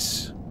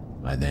face.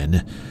 I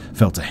then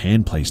felt a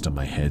hand placed on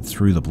my head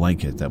through the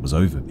blanket that was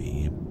over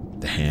me.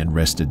 The hand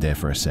rested there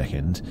for a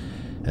second,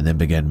 and then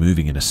began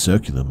moving in a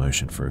circular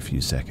motion for a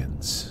few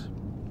seconds.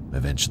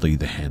 Eventually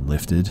the hand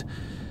lifted,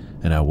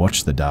 and I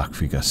watched the dark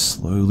figure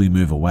slowly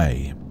move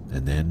away,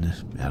 and then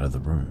out of the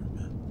room.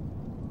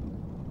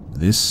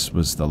 This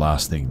was the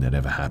last thing that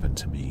ever happened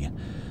to me.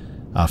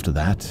 After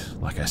that,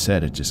 like I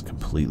said, it just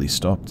completely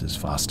stopped as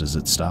fast as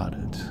it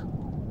started.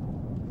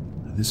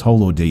 This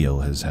whole ordeal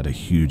has had a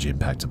huge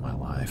impact on my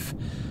life.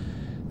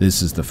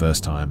 This is the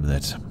first time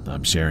that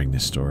I'm sharing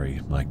this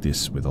story like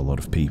this with a lot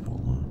of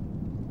people.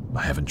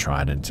 I haven't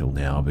tried until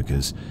now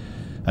because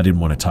I didn't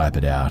want to type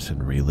it out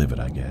and relive it,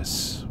 I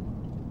guess.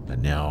 But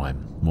now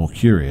I'm more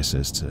curious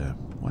as to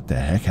what the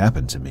heck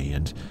happened to me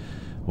and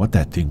what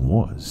that thing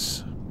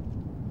was.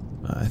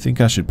 I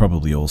think I should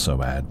probably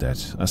also add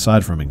that,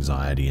 aside from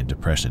anxiety and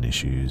depression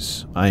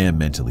issues, I am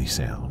mentally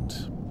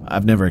sound.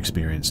 I've never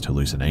experienced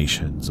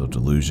hallucinations or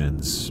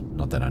delusions,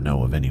 not that I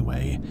know of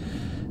anyway,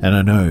 and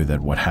I know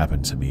that what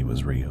happened to me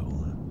was real.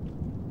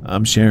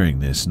 I'm sharing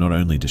this not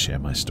only to share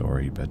my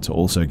story, but to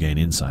also gain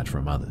insight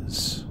from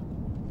others.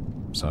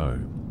 So,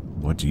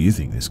 what do you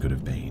think this could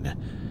have been?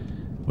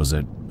 Was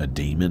it a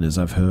demon, as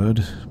I've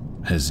heard?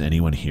 Has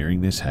anyone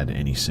hearing this had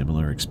any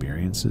similar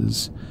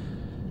experiences?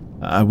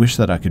 I wish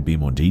that I could be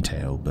more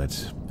detailed,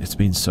 but it's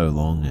been so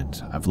long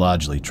and I've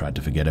largely tried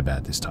to forget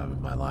about this time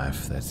of my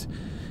life that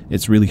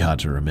it's really hard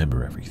to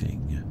remember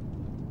everything.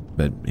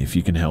 But if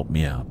you can help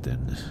me out,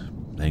 then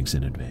thanks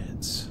in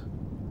advance.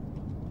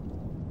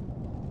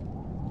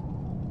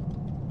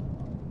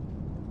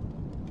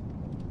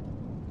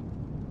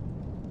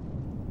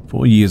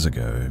 Four years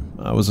ago,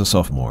 I was a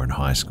sophomore in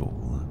high school.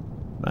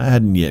 I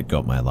hadn't yet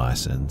got my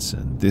license,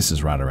 and this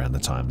is right around the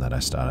time that I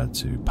started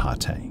to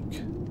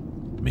partake.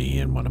 Me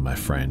and one of my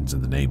friends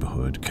in the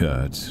neighborhood,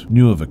 Kurt,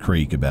 knew of a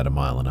creek about 1.5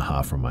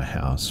 miles from my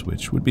house,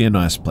 which would be a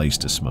nice place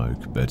to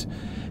smoke, but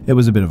it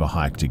was a bit of a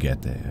hike to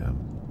get there.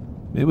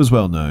 It was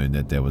well known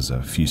that there was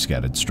a few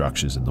scattered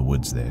structures in the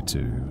woods there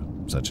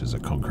too, such as a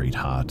concrete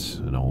hut,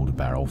 an old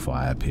barrel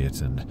fire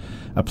pit, and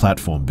a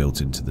platform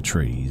built into the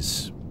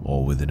trees,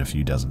 all within a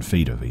few dozen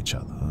feet of each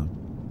other.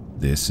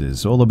 This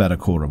is all about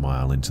 1/4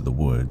 mile into the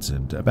woods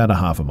and about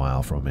 1/2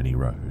 mile from any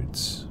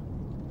roads.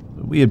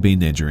 We had been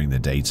there during the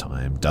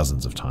daytime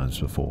dozens of times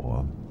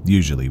before,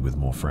 usually with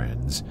more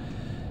friends.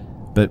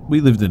 But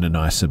we lived in a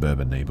nice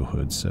suburban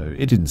neighborhood, so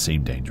it didn't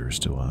seem dangerous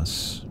to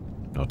us.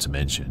 Not to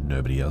mention,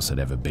 nobody else had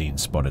ever been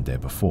spotted there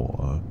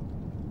before.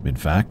 In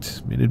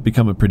fact, it had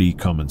become a pretty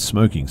common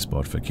smoking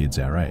spot for kids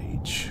our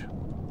age.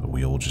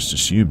 We all just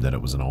assumed that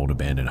it was an old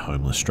abandoned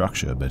homeless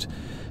structure, but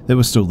there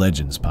were still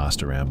legends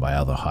passed around by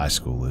other high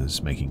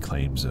schoolers making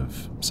claims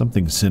of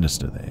something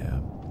sinister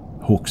there.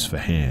 Hooks for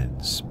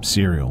hands,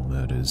 serial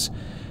murders,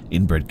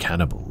 inbred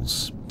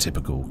cannibals,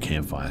 typical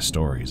campfire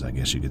stories, I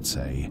guess you could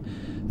say,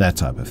 that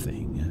type of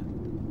thing.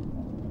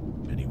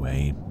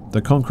 Anyway,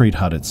 the concrete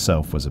hut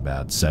itself was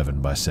about 7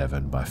 by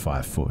 7 by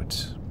 5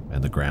 foot,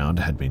 and the ground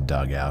had been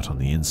dug out on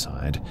the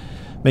inside,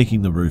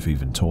 making the roof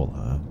even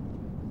taller.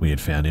 We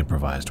had found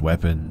improvised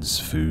weapons,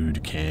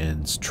 food,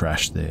 cans,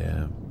 trash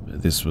there.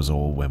 This was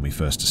all when we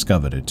first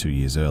discovered it 2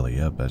 years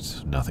earlier,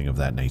 but nothing of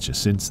that nature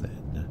since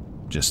then.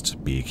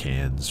 Just beer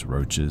cans,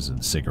 roaches,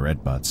 and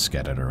cigarette butts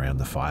scattered around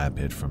the fire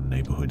pit from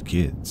neighborhood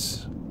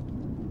kids.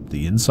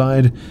 The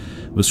inside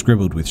was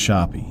scribbled with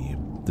Sharpie,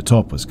 the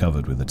top was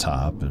covered with a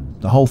tarp, and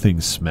the whole thing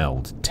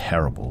smelled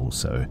terrible,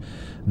 so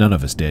none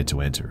of us dared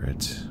to enter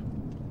it.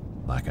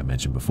 Like I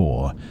mentioned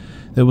before,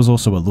 there was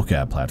also a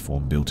lookout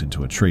platform built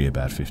into a tree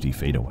about 50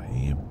 feet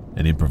away.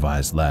 An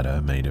improvised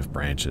ladder made of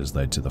branches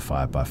led to the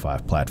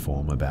 5x5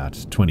 platform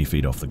about 20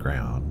 feet off the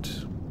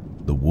ground.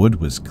 The wood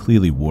was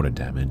clearly water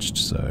damaged,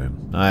 so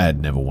I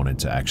had never wanted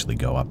to actually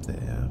go up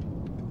there.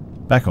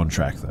 Back on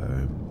track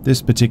though,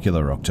 this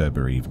particular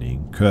October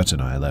evening, Kurt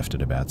and I left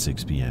at about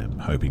 6 PM,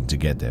 hoping to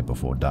get there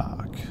before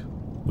dark.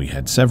 We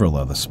had several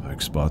other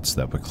smoke spots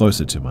that were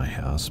closer to my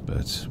house,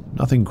 but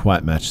nothing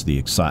quite matched the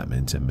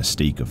excitement and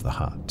mystique of the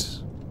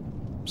hut.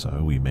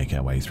 So we make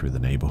our way through the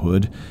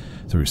neighborhood,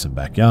 through some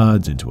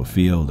backyards, into a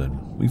field, and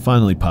we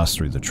finally pass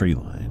through the tree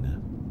line.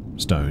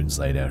 Stones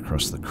laid out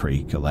across the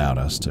creek allowed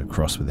us to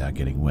cross without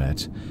getting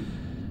wet.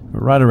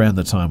 But right around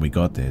the time we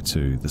got there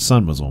too, the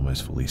sun was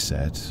almost fully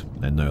set,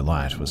 and no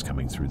light was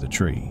coming through the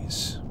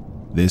trees.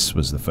 This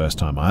was the first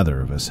time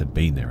either of us had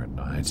been there at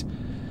night.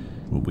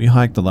 We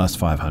hiked the last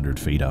 500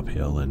 feet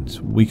uphill, and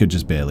we could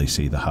just barely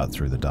see the hut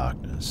through the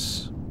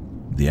darkness.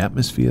 The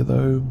atmosphere,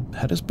 though,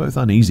 had us both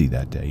uneasy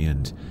that day,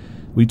 and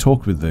we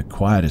talked with the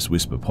quietest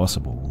whisper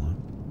possible.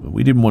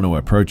 We didn't want to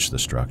approach the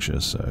structure,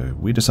 so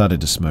we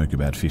decided to smoke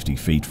about 50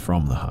 feet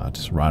from the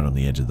hut, right on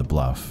the edge of the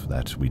bluff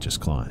that we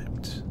just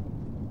climbed.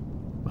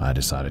 I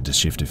decided to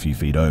shift a few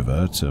feet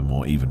over to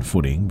more even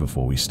footing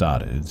before we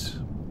started,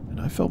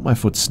 and I felt my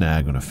foot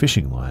snag on a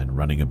fishing line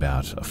running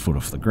about a foot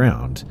off the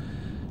ground,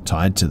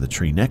 tied to the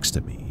tree next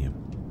to me.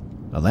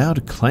 A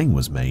loud clang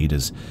was made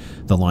as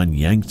the line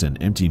yanked an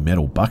empty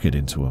metal bucket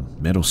into a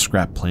metal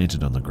scrap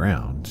planted on the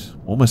ground,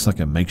 almost like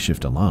a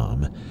makeshift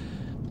alarm.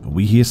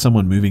 We hear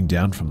someone moving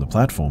down from the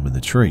platform in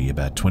the tree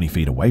about 20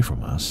 feet away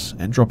from us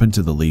and drop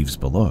into the leaves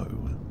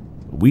below.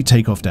 We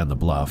take off down the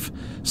bluff,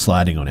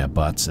 sliding on our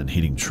butts and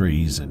hitting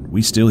trees, and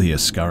we still hear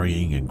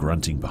scurrying and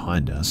grunting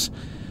behind us.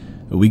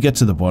 We get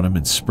to the bottom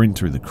and sprint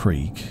through the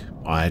creek.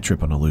 I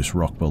trip on a loose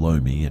rock below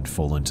me and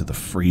fall into the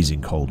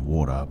freezing cold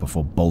water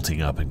before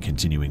bolting up and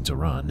continuing to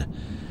run.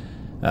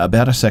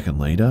 About a second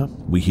later,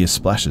 we hear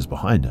splashes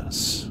behind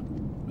us.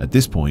 At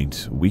this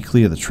point, we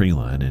clear the tree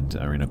line and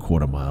are in a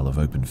 1/4 mile of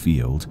open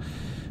field.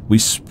 We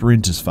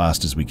sprint as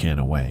fast as we can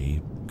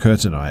away.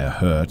 Kurt and I are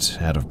hurt,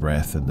 out of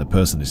breath, and the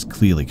person is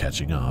clearly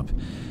catching up.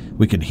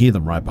 We can hear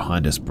them right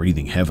behind us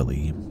breathing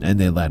heavily, and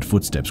their loud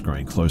footsteps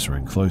growing closer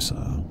and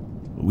closer.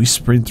 We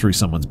sprint through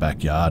someone's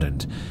backyard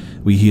and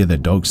we hear their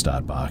dog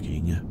start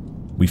barking.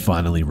 We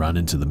finally run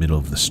into the middle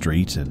of the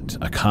street and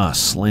a car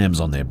slams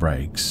on their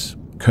brakes.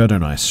 Kurt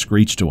and I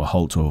screech to a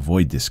halt to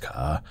avoid this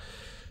car.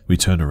 We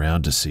turn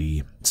around to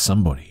see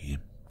somebody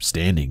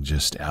standing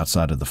just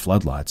outside of the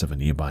floodlights of a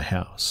nearby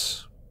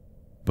house,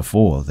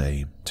 before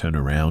they turn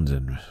around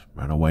and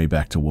run away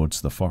back towards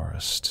the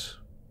forest.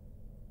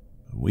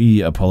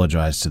 We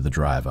apologized to the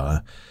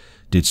driver,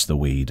 ditched the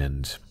weed,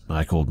 and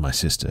I called my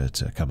sister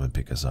to come and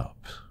pick us up.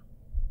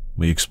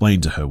 We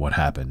explained to her what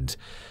happened,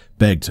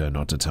 begged her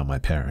not to tell my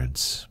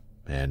parents,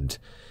 and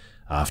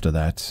after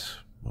that,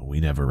 we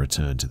never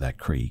returned to that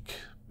creek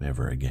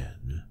ever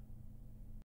again.